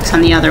 topics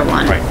on the other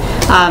one. Right.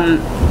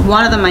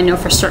 One of them I know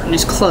for certain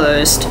is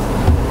closed,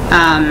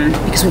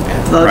 because we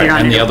voted Right, on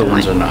it. and the at other the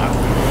ones point. are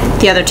not.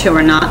 The other 2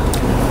 are not.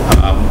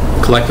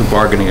 Collective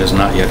bargaining is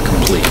not yet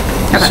complete,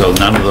 so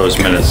none of those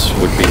minutes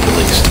would be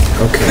released.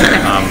 Okay.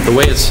 The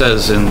way it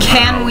says in...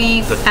 Can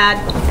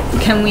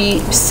we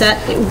set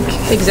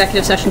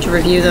executive session to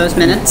review those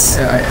minutes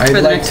I'd for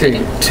the like next to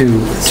meeting?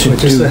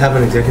 Just to have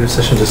an executive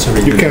session just to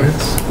review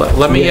minutes?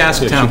 Let me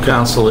ask town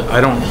council,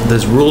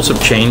 there's rules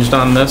have changed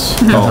on this.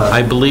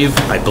 I believe,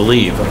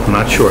 I'm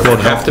not sure, they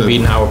have to be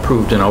now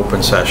approved in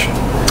open session.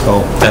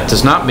 That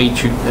does not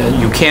meet,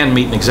 you can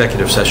meet an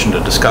executive session to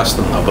discuss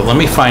them though, but let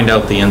me find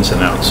out the ins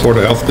and outs. Board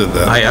of Health did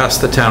that. I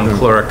asked the town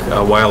clerk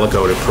a while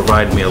ago to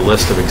provide me a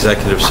list of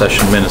executive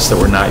session minutes that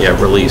were not yet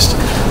released.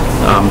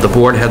 The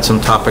board had some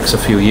topics a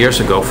few years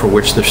ago for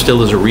which there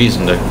still is a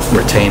reason to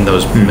retain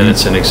those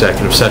minutes in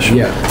executive session.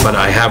 But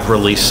I have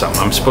released some.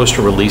 I'm supposed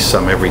to release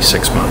some every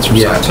 6 months or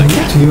something.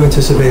 Do you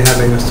anticipate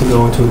having us to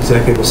go into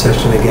executive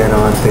session again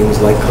on things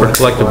like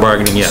collective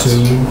bargaining? Yes.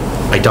 Soon?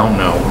 I don't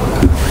know.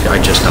 I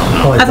just don't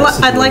know.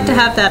 I'd like to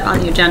have that on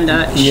the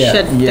agenda,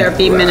 should there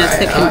be minutes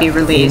that can be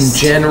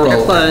released. In general, that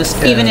are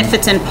closed, even if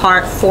it's in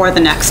part for the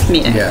next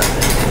meeting. Yeah.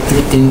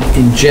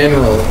 In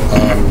general,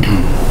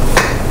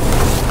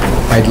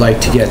 I'd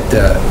like to get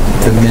the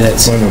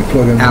minutes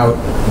out,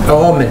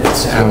 all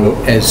minutes out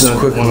as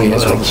quickly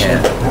as we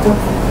can.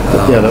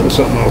 Yeah, that was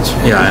something else.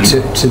 Yeah, and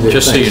to the-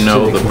 just so you to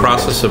know, the the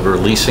process of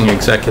releasing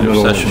executive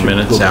session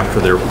minutes after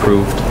they're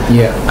approved,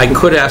 I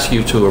could ask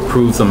you to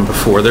approve them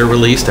before they're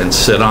released and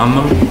sit on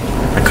them.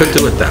 I could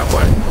do it that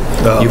way.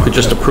 You could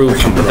just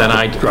approve them, but then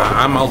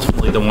I'm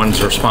ultimately the one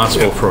who's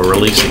responsible for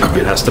releasing them.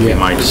 It has to be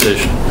my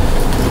decision.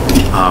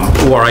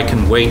 Or I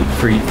can wait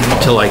for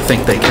until I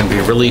think they can be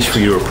released for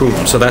you to approve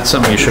them. So that's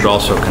something you should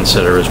also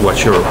consider, is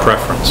what's your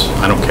preference.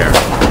 I don't care.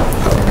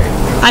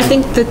 I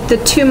think that the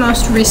 2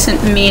 most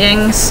recent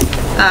meetings,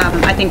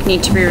 I think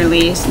need to be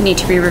released, need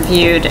to be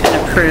reviewed and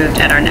approved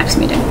at our next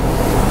meeting.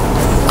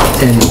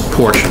 And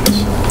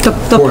portions.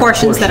 The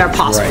portions that are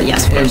possible, right.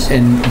 yes, of course.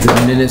 And the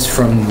minutes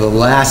from the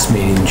last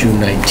meeting, June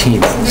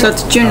 19th. So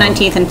it's June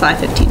 19th and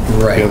 5/15.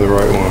 Right. Yeah, the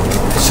right one.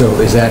 So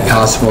is that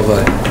possible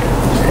that,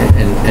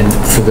 and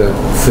for the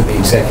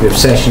executive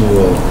session,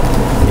 we'll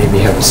maybe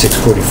have a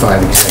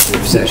 6:45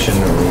 executive session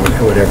or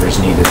whatever is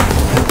needed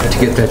to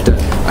get that done.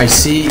 I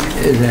see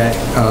that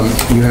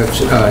you have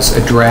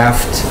a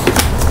draft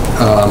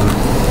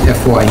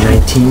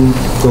FY19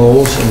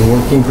 goals and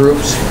working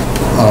groups.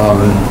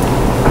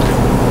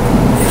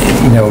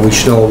 We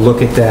should all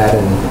look at that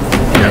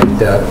and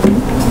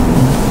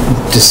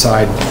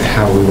decide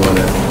how we want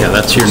to. Yeah,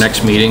 that's your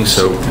next meeting,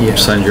 so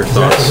send your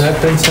thoughts. Has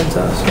that been sent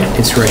to us?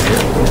 It's right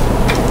here.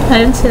 I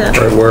didn't see that.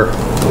 Right where?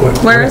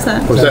 Where is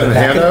that? Was that in a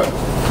handout?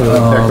 For the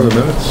back of the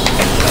minutes?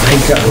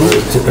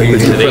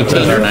 Is it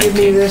 18 or 19? Give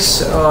me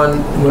this on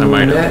I when we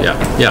might have,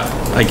 met? yeah.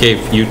 I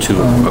gave you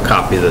 2 a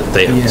copy that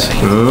they haven't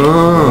seen.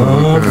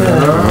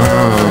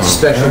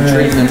 Special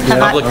treatment.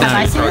 Public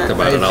County talked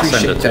about it, I'll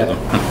send it to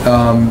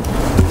them.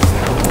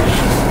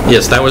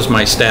 Yes, that was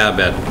my stab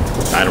at,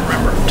 I don't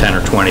remember, 10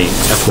 or 20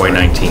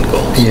 FY19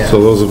 goals. Yeah. So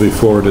those will be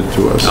forwarded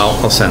to us.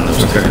 I'll send those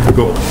to you.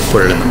 Cool.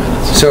 Put it in the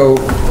minutes. So,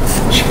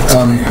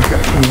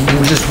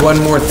 just one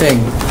more thing.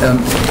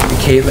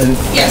 Caitlin,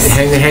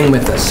 hang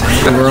with us.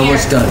 We're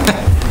almost done.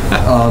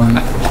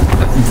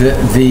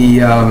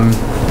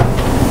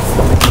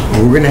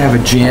 We're going to have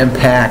a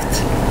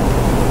jam-packed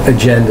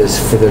agendas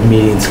for the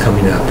meetings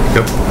coming up.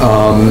 Yep.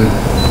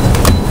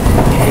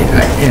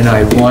 And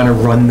I want to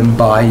run them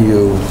by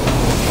you.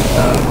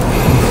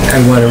 I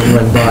want to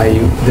run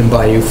them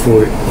by you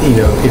for,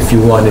 if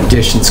you want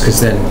additions, because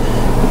then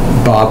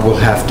Bob will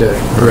have to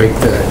break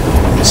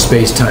the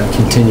space-time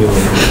continuum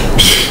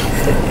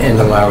and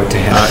allow it to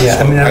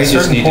happen. I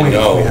just need to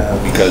know,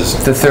 because...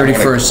 The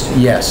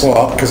 31st, yes.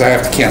 Well, because I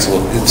have to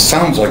cancel, it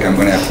sounds like I'm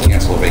going to have to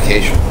cancel a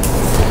vacation,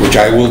 which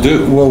I will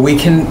do. Well, we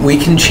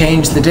can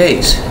change the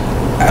days.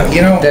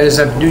 That is,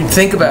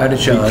 think about it,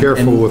 John. Be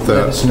careful with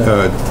that.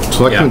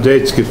 Selectmen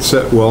dates get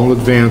set well in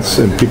advance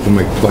and people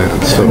make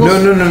plans. So.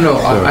 No.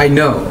 I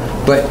know.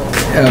 But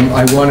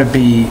I want to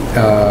be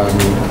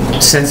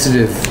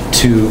sensitive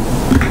to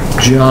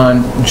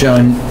John.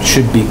 John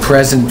should be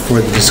present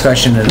for the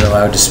discussion and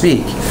allowed to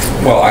speak.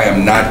 Well, I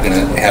am not going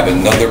to have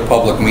another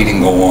public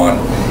meeting go on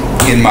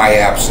in my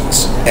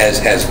absence, as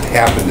has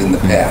happened in the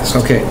past.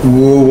 Okay,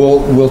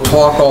 we'll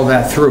talk all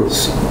that through.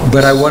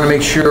 But I want to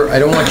make sure, I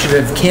don't want you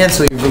to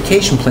cancel your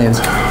vacation plans,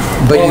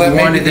 but well, you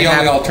wanted to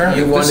have...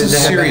 alternative. You wanted this is to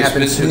have serious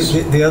happen business.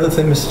 The other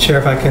thing, Mr. Chair,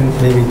 if I can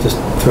maybe just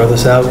throw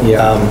this out.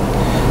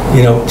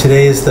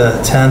 Today is the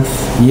 10th.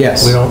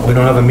 Yes. We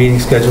don't have a meeting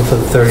scheduled for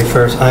the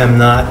 31st. I am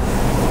not,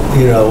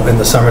 in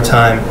the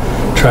summertime,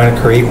 trying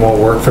to create more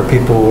work for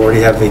people who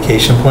already have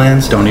vacation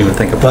plans. Don't even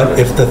think about it. But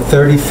if the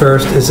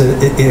 31st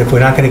if we're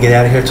not going to get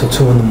out of here till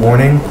 2 in the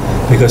morning,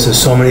 because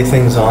there's so many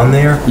things on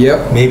there.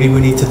 Yep. Maybe we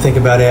need to think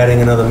about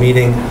adding another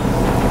meeting.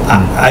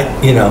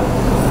 You know,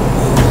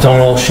 don't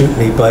all shoot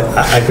me, but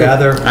I'd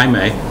rather... I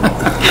may.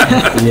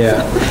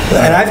 Yeah.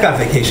 And I've got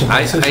vacation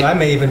plans, so I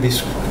may even be,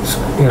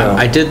 you know...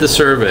 I did the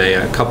survey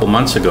a couple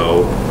months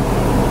ago.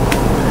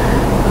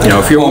 You know,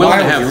 if you're willing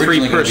to have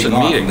three-person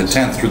meetings... The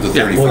 10th through the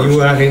 31st. Well, you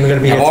weren't even going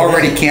to be here I've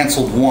already today.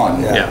 canceled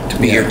one to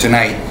be here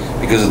tonight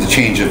because of the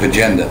change of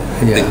agenda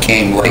that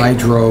came late. I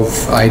drove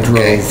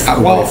away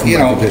from my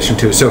vacation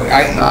too. So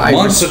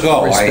months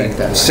ago, I respect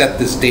that. set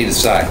this date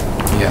aside.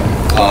 Yeah.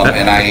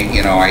 And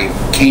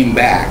I came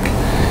back.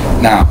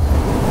 Now,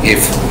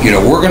 if,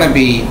 we're going to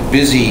be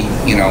busy,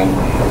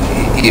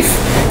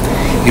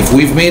 if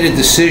we've made a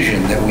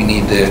decision that we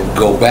need to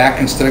go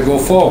back instead of go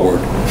forward,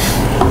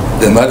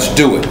 then let's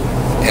do it.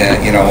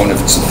 And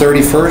if it's the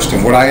 31st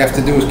and what I have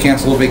to do is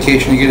cancel a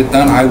vacation to get it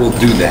done, I will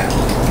do that.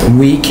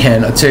 We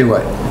can, I'll tell you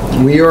what,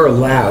 we are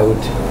allowed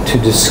to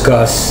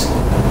discuss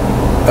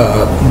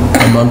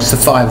amongst the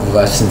five of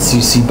us and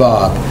CC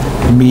Bob,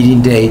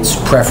 meeting dates,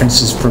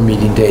 preferences for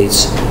meeting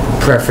dates,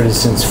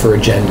 preferences for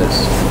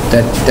agendas.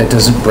 That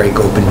doesn't break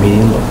open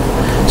meeting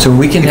law. So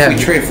we can have...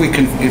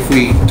 If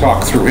we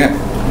talk through him.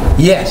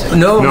 Yes.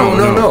 No.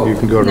 You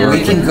can go directly.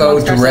 We can go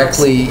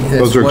directly.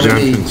 Those are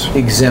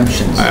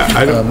exemptions.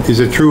 Is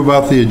it true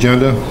about the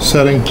agenda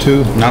setting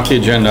too? Not the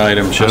agenda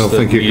items, just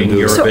the meeting,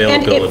 your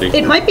availability.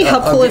 It might be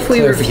helpful if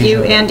we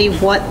review, Andy,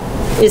 what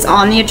is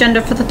on the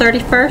agenda for the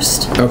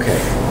 31st. Okay.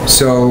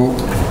 So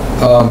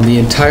the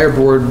entire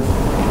board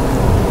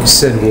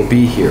said we'll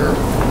be here.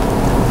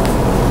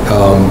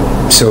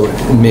 So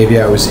maybe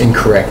I was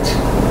incorrect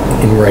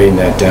in writing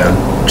that down,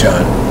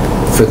 John,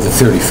 for the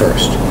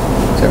 31st.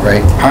 Is that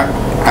right?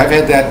 I've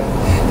had that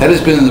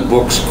has been in the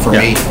books for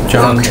me for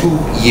 2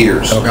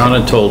 years. John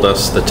had told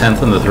us the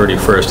 10th and the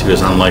 31st he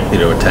was unlikely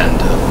to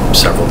attend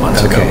several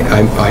months ago. Okay,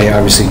 I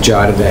obviously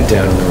jotted that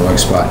down in the wrong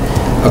spot.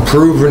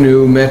 Approve,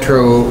 renew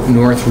Metro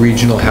North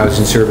Regional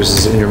Housing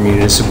Services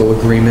Intermunicipal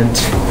Agreement.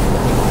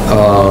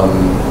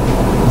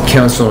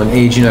 Council on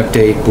Aging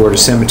update, Board of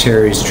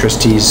Cemeteries,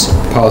 Trustees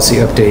policy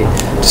update,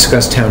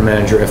 discuss Town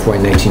Manager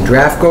FY19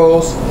 draft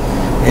goals,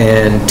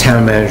 and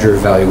Town Manager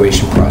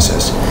evaluation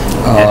process.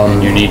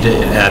 And you need to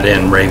add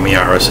in Ray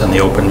Miaris and the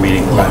open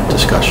meeting law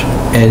discussion.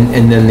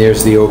 And then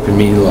there's the open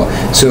meeting law.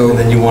 So and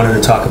then you wanted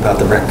to talk about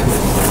the rec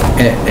committee.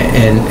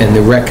 And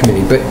the rec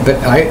committee.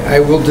 But I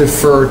will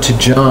defer to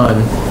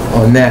John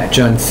on that.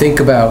 John, think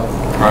about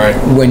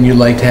when you'd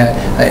like to have,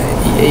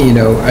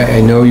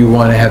 I know you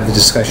want to have the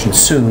discussion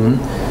soon.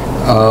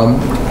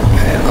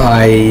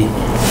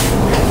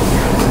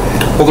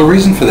 Well, the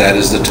reason for that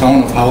is the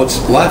tone of how it's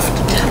left.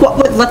 Well,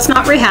 let's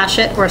not rehash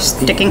it. We're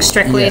sticking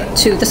strictly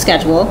to the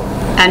schedule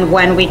and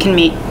when we can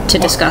meet to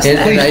discuss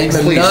that. Please,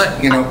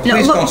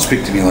 please don't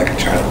speak to me like a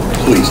child.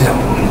 Please don't.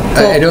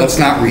 Let's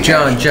not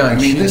rehash. John, I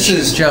mean, this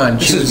is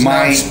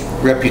my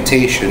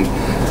reputation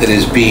that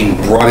is being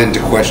brought into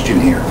question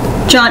here.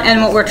 John,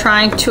 and what we're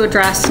trying to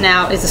address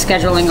now is the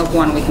scheduling of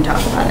when we can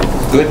talk about it.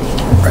 Good.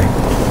 Right.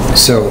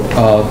 So,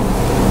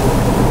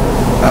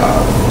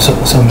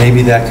 so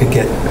maybe that could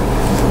get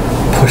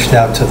pushed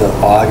out to the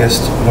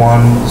August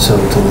one, so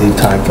to leave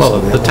time for... Well,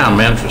 the town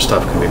manager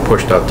stuff can be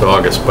pushed out to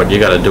August, but you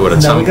got to do it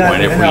at some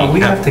point. We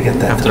have to get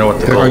that. Have to know what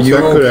the Are goals you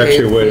are.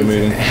 okay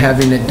with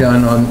having it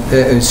done on,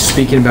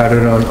 speaking about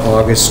it on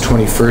August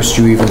 21st,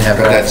 you even have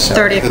that?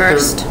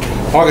 31st.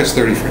 August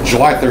 31st,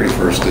 July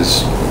 31st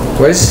is...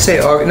 What does it say?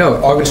 No,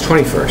 August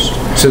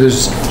 21st. So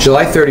there's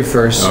July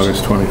 31st.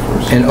 August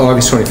 21st. And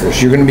August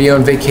 21st. You're going to be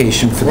on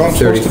vacation for the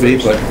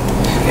 31st.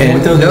 And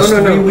with those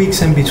 3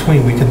 weeks in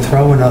between, we can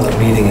throw another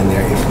meeting in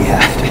there if we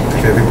have to,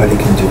 if everybody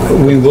can do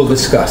it. We will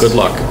discuss. Good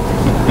luck.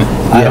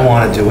 I don't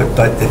want to do it,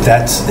 but if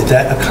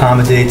that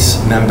accommodates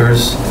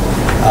members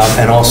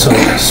and also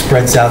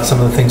spreads out some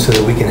of the things so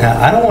that we can have,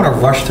 I don't want to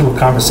rush to a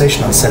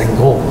conversation on setting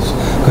goals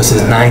because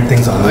there's 9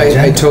 things on the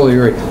agenda. I totally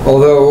agree.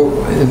 Although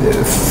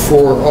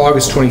for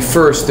August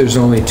 21st, there's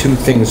only 2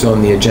 things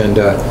on the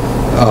agenda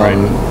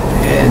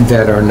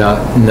that are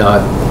not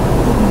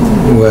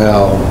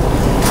well.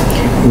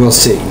 We'll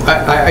see.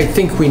 I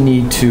think we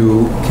need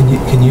to...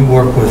 Can you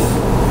work with...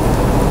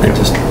 And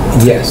just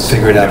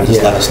figure it out and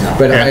just let us know.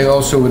 But I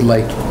also would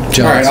like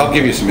John... All right, I'll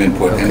give you some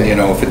input. Okay. And,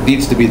 if it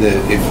needs to be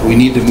if we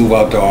need to move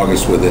out to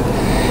August with it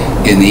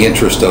in the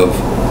interest of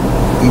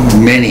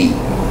many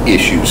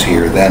issues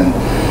here, then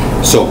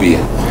so be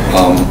it.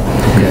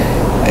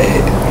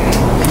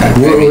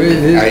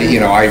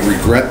 I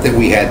regret that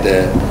we had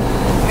to,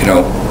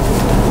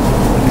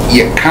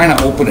 you kind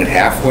of open it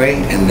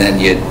halfway and then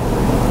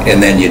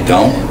you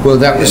don't. Well,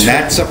 that was...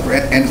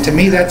 And to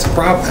me, that's a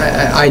problem.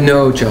 I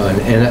know, John,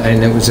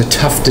 and it was a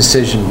tough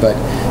decision, but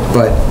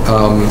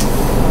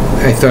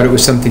I thought it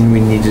was something we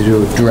needed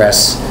to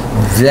address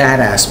that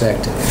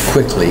aspect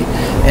quickly,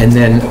 and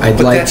then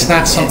I'd like... But that's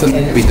not something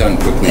that can be done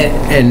quickly.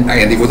 And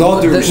Andy, with all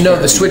due respect... No,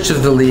 the switch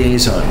of the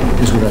liaison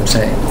is what I'm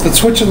saying. The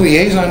switch of the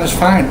liaison is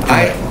fine.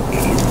 I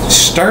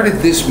started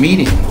this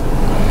meeting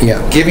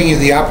giving you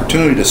the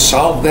opportunity to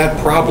solve that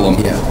problem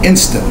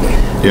instantly.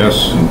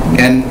 Yes.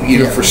 And, you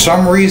know, for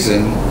some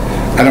reason,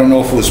 I don't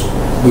know if it was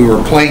we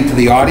were playing to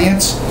the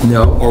audience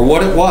or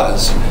what it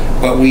was,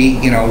 but we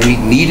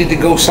needed to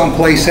go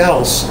someplace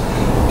else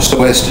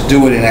so as to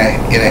do it in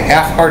a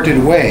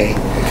half-hearted way,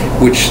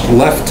 which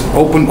left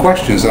open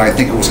questions, and I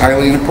think it was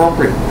highly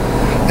inappropriate.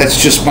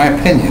 That's just my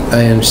opinion.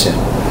 I understand.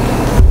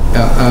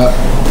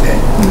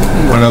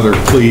 One other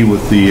plea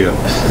with the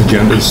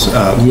agendas.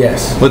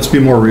 Yes. Let's be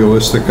more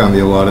realistic on the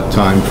allotted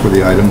time for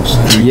the items.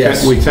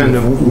 We tend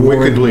to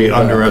wickedly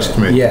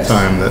underestimate the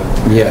time that.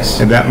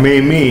 Yes. And that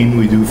may mean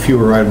we do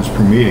fewer items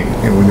per meeting,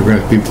 and we're going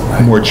to be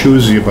more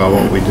choosy about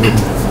what we do.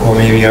 Or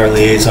maybe our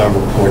liaison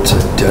reports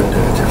are done in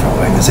a different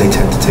way, because they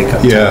tend to take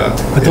up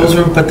time. But those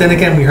are. But then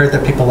again, we heard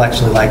that people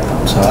actually like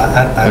them, so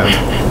I don't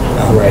know.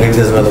 Maybe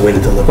there's another way to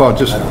deliver. Well,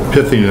 just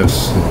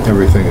pithiness and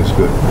everything is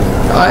good.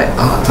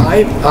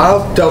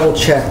 I'll double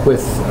check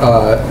with,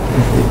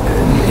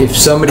 if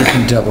somebody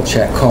can double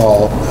check,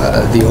 call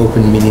the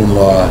open meeting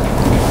law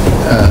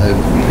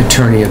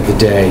attorney of the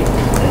day.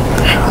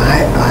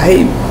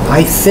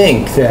 I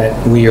think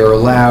that we are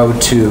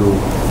allowed to.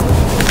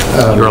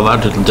 You're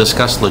allowed to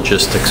discuss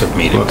logistics of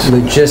meetings.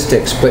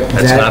 Logistics, but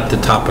that's not the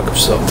topic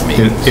of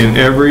meetings. In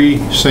every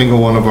single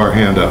one of our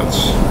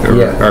handouts,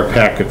 our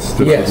packets,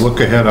 there's a look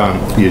ahead on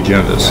the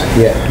agendas.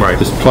 Right.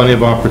 There's plenty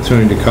of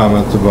opportunity to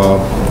comment to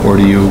Bob, or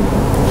to you,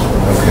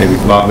 maybe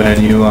Bob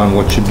and you, on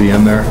what should be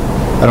in there.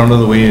 I don't know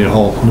that we need a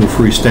whole new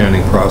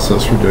freestanding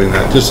process for doing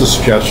that. Just a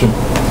suggestion.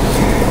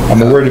 I'm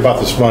worried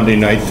about this Monday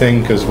night thing,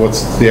 because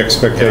what's the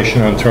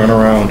expectation on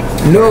turnaround?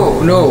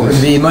 No,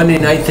 the Monday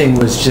night thing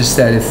was just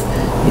that if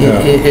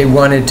it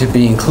wanted to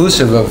be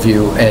inclusive of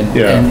you,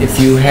 and if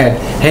you had,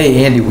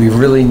 hey Andy, we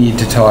really need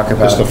to talk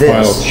about just a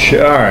this.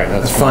 All right,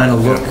 that's a final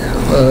look,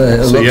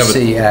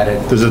 look-see at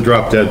it. There's a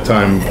drop-dead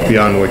time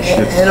beyond which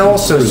it's and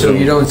also so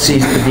you don't see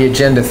the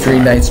agenda 3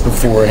 nights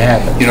before it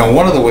happens. You know,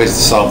 one of the ways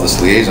to solve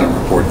this liaison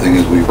report thing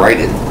is we write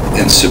it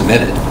and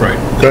submit it. Right.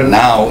 And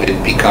now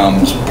it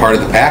becomes part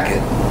of the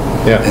packet.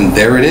 And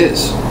there it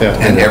is.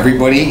 And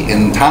everybody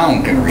in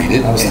town can read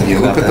it. And you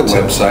look at the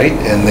website,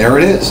 and there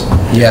it is.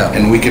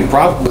 And we can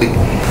probably,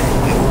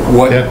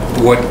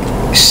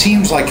 what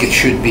seems like it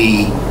should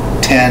be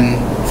 10,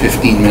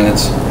 15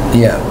 minutes,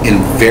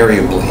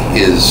 invariably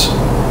is,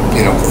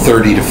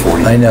 30 to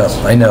 40 minutes.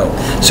 I know.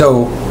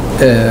 So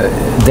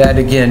that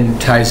again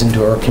ties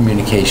into our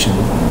communication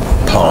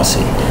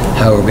policy,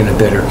 how we're going to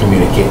better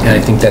communicate. And I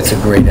think that's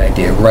a great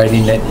idea,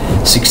 writing it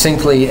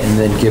succinctly and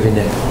then giving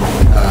it,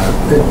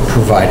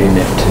 providing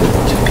it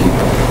to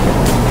people.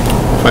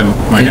 If I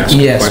might ask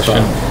a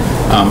question.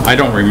 I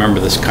don't remember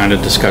this kind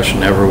of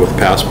discussion ever with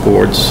past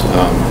boards,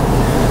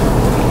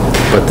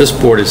 but this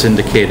board has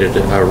indicated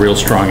a real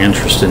strong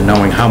interest in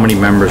knowing how many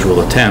members will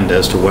attend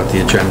as to what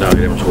the agenda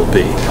items will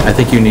be. I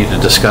think you need to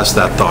discuss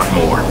that thought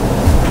more.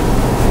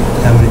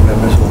 How many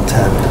members will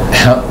attend?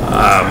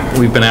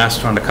 We've been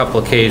asked on a couple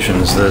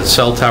occasions. The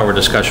cell tower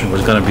discussion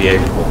was going to be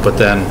April, but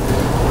then,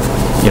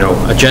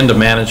 agenda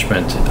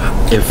management,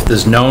 if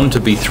there's known to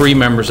be 3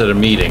 members at a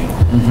meeting,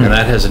 and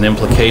that has an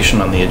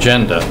implication on the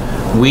agenda,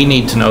 we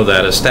need to know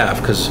that as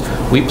staff, because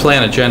we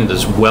plan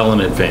agendas well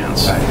in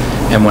advance.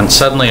 And when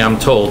suddenly I'm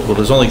told, well,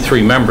 there's only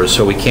 3 members,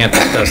 so we can't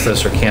discuss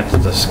this or can't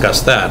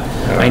discuss that,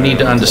 I need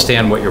to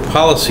understand what your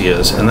policy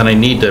is, and then I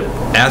need to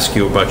ask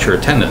you about your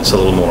attendance a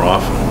little more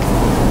often.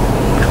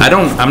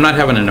 I'm not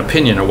having an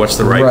opinion of what's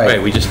the right way.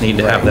 We just need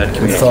to have that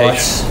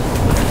communication.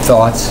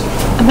 Thoughts?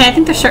 I mean, I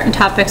think there's certain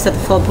topics that the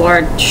full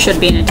board should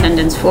be in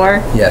attendance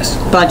for. Yes.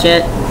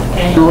 Budget,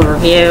 annual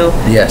review.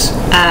 Yes.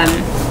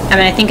 I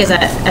mean, I think as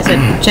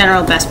a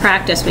general best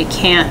practice, we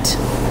can't,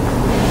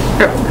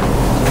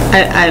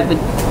 I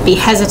would be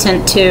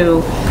hesitant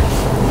to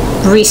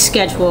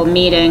reschedule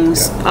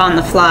meetings on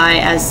the fly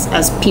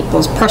as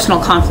people's personal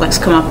conflicts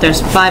come up. There's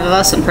 5 of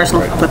us, and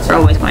personal conflicts are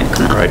always going to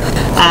come up.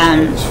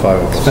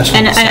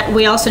 And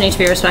we also need to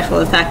be respectful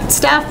of the fact that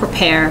staff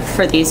prepare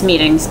for these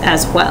meetings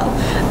as well.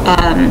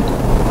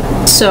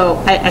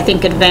 So I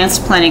think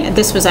advanced planning,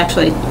 this was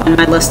actually on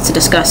my list to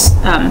discuss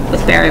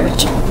with Barry,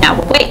 which now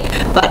will wait,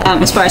 but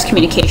as far as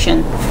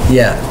communication,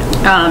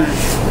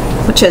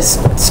 which is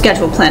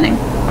schedule planning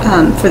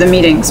for the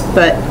meetings,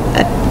 but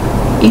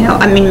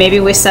I mean, maybe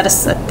we set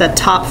the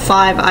top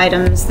 5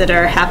 items that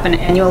happen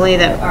annually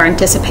that are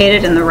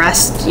anticipated, and the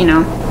rest,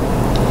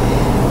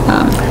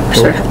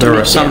 there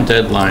are some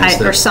deadlines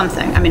or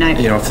something. I mean,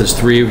 if there's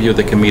 3 of you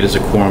that can meet as a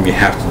quorum, you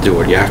have to do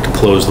it. You have to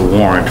close the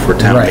warrant for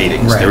town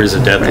meetings. There is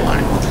a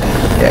deadline.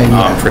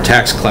 For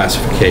tax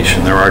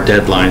classification, there are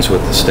deadlines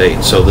with the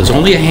state. So there's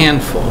only a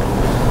handful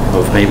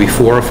of maybe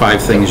 4 or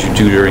 5 things you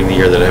do during the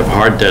year that have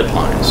hard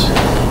deadlines.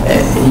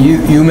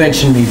 You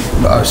mentioned me,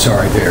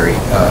 sorry, Barry,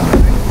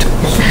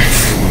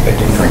 I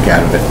didn't drink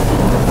out of it.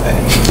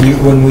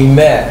 When we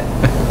met,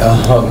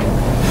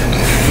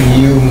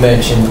 you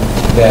mentioned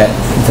that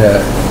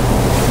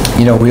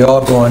we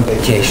all go on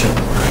vacation,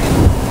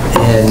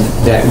 and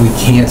that we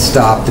can't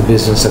stop the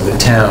business of the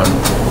town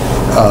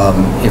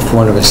if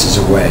one of us is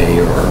away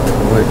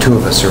or 2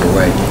 of us are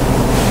away.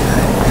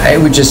 I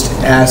would just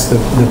ask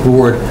the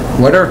board,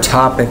 what are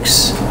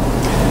topics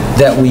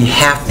that we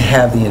have to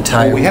have the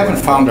entire... We haven't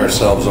found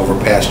ourselves over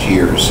past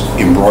years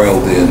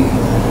embroiled in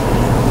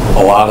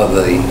a lot of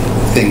the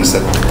things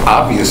that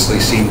obviously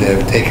seem to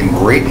have taken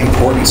great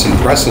importance and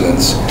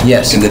precedence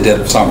in the dead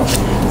of summer.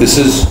 This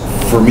is,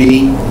 for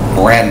me,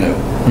 brand new.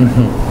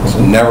 It's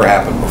never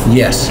happened before.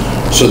 Yes.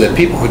 So that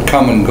people could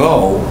come and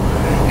go,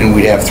 and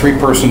we'd have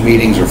 3-person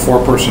meetings or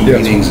 4-person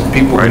meetings, and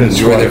people could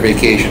enjoy their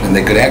vacation, and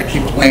they could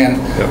actually plan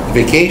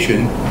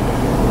vacation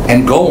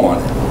and go on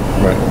it.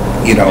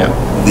 Right. You know,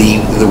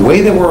 the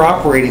way that we're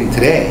operating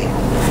today,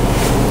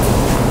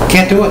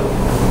 can't do it.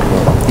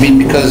 I mean,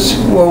 because,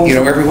 you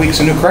know, every week's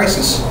a new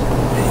crisis.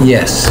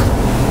 Yes,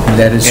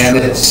 that is true. And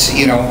it's,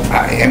 you know,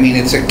 I mean,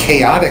 it's a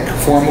chaotic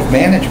form of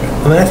management.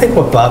 I mean, I think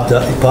what Bob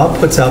does, Bob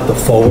puts out the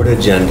forward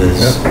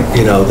agendas,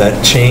 you know,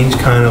 that change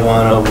kind of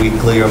on a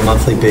weekly or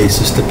monthly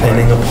basis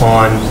depending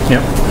upon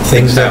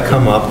things that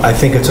come up. I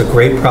think it's a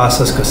great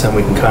process because then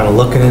we can kind of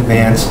look in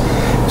advance.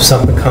 If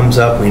something comes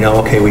up, we know,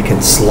 okay, we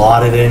can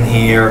slot it in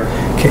here.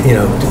 You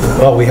know,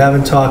 oh, we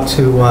haven't talked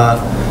to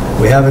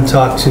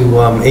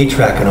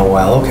HVAC in a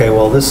while. Okay,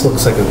 well, this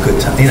looks like a good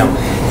time, you know.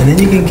 And then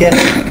you can get,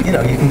 you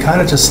know, you can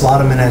kind of just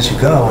slot them in as you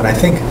go. And I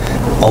think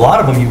a lot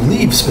of them you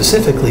leave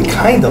specifically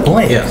kind of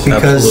blank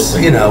because,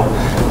 absolutely. you know.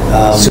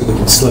 So we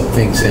can slip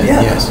things in,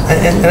 yes.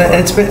 And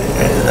it's been,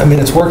 I mean,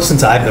 it's worked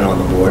since I've been on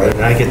the board.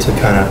 And I get to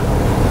kind of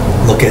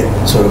look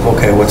at sort of,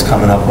 okay, what's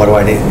coming up? What do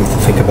I need to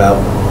think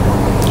about,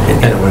 you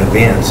know, in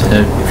advance?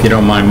 If you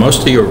don't mind,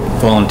 most of your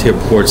volunteer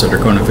boards that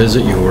are going to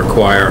visit you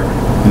require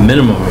a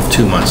minimum of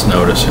 2 months'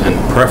 notice, and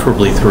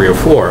preferably 3 or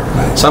 4.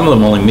 Some of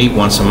them only meet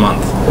once a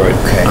month,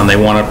 and they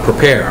want to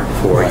prepare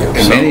for you.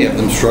 And many of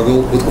them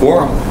struggle with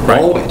quorum,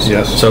 always.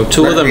 Yes. So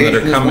 2 of them that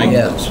are coming,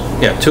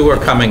 2 are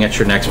coming at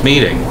your next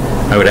meeting.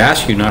 I would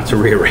ask you not to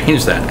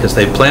rearrange that because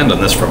they planned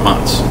on this for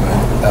months.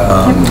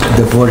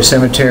 The Board of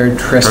Cemetery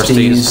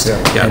Trustees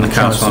and the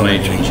Council on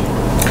Aging.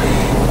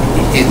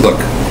 Look,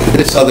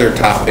 this other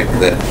topic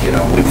that, you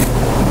know,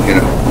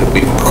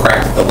 we've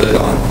cracked the lid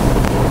on,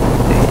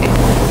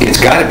 it's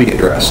got to be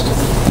addressed.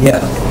 Yeah.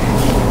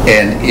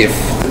 And if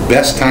the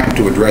best time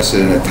to address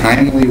it in a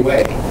timely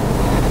way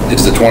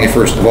is the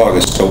 21st of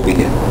August, so be it.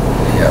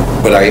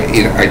 Yeah. But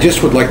I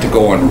just would like to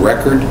go on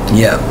record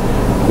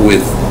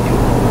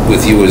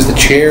with you as the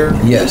chair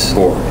of the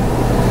board.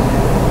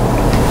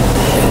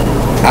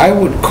 I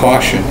would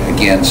caution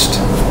against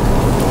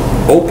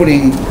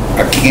opening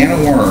a can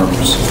of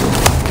worms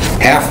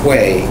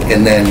halfway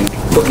and then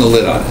putting the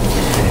lid on it.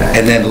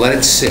 And then let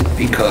it sit,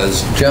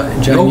 because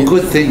no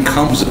good thing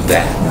comes of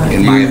that,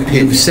 in my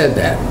opinion. You've said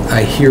that.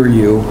 I hear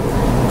you.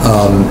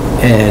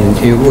 And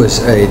it was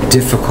a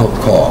difficult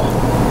call.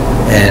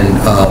 And,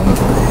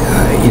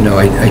 you know,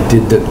 I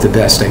did the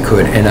best I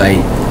could. And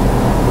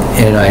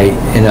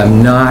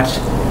I'm not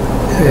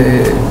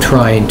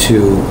trying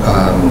to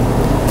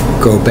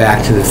go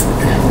back to the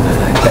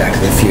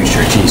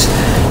future. Geez.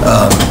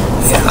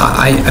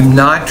 I'm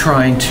not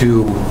trying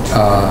to...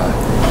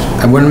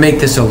 I want to make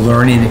this a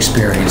learning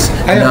experience.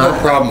 I have no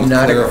problem with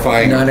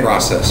clarifying the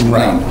process.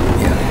 Right.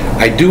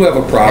 I do have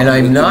a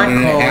problem with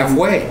doing it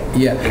halfway.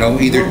 Yeah. You know,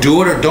 either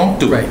do it or don't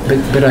do it.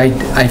 But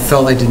I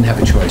felt I didn't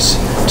have a choice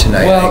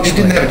tonight. Well, you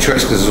didn't have a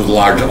choice because there was a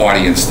large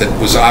audience that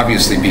was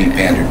obviously being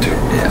pandered to.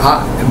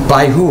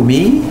 By who?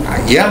 Me?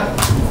 Yeah.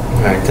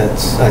 All right,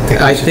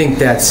 I think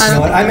that's... You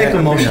know what, I make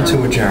a motion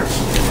to adjourn.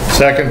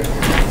 Second.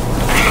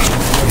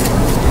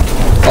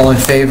 All in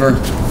favor?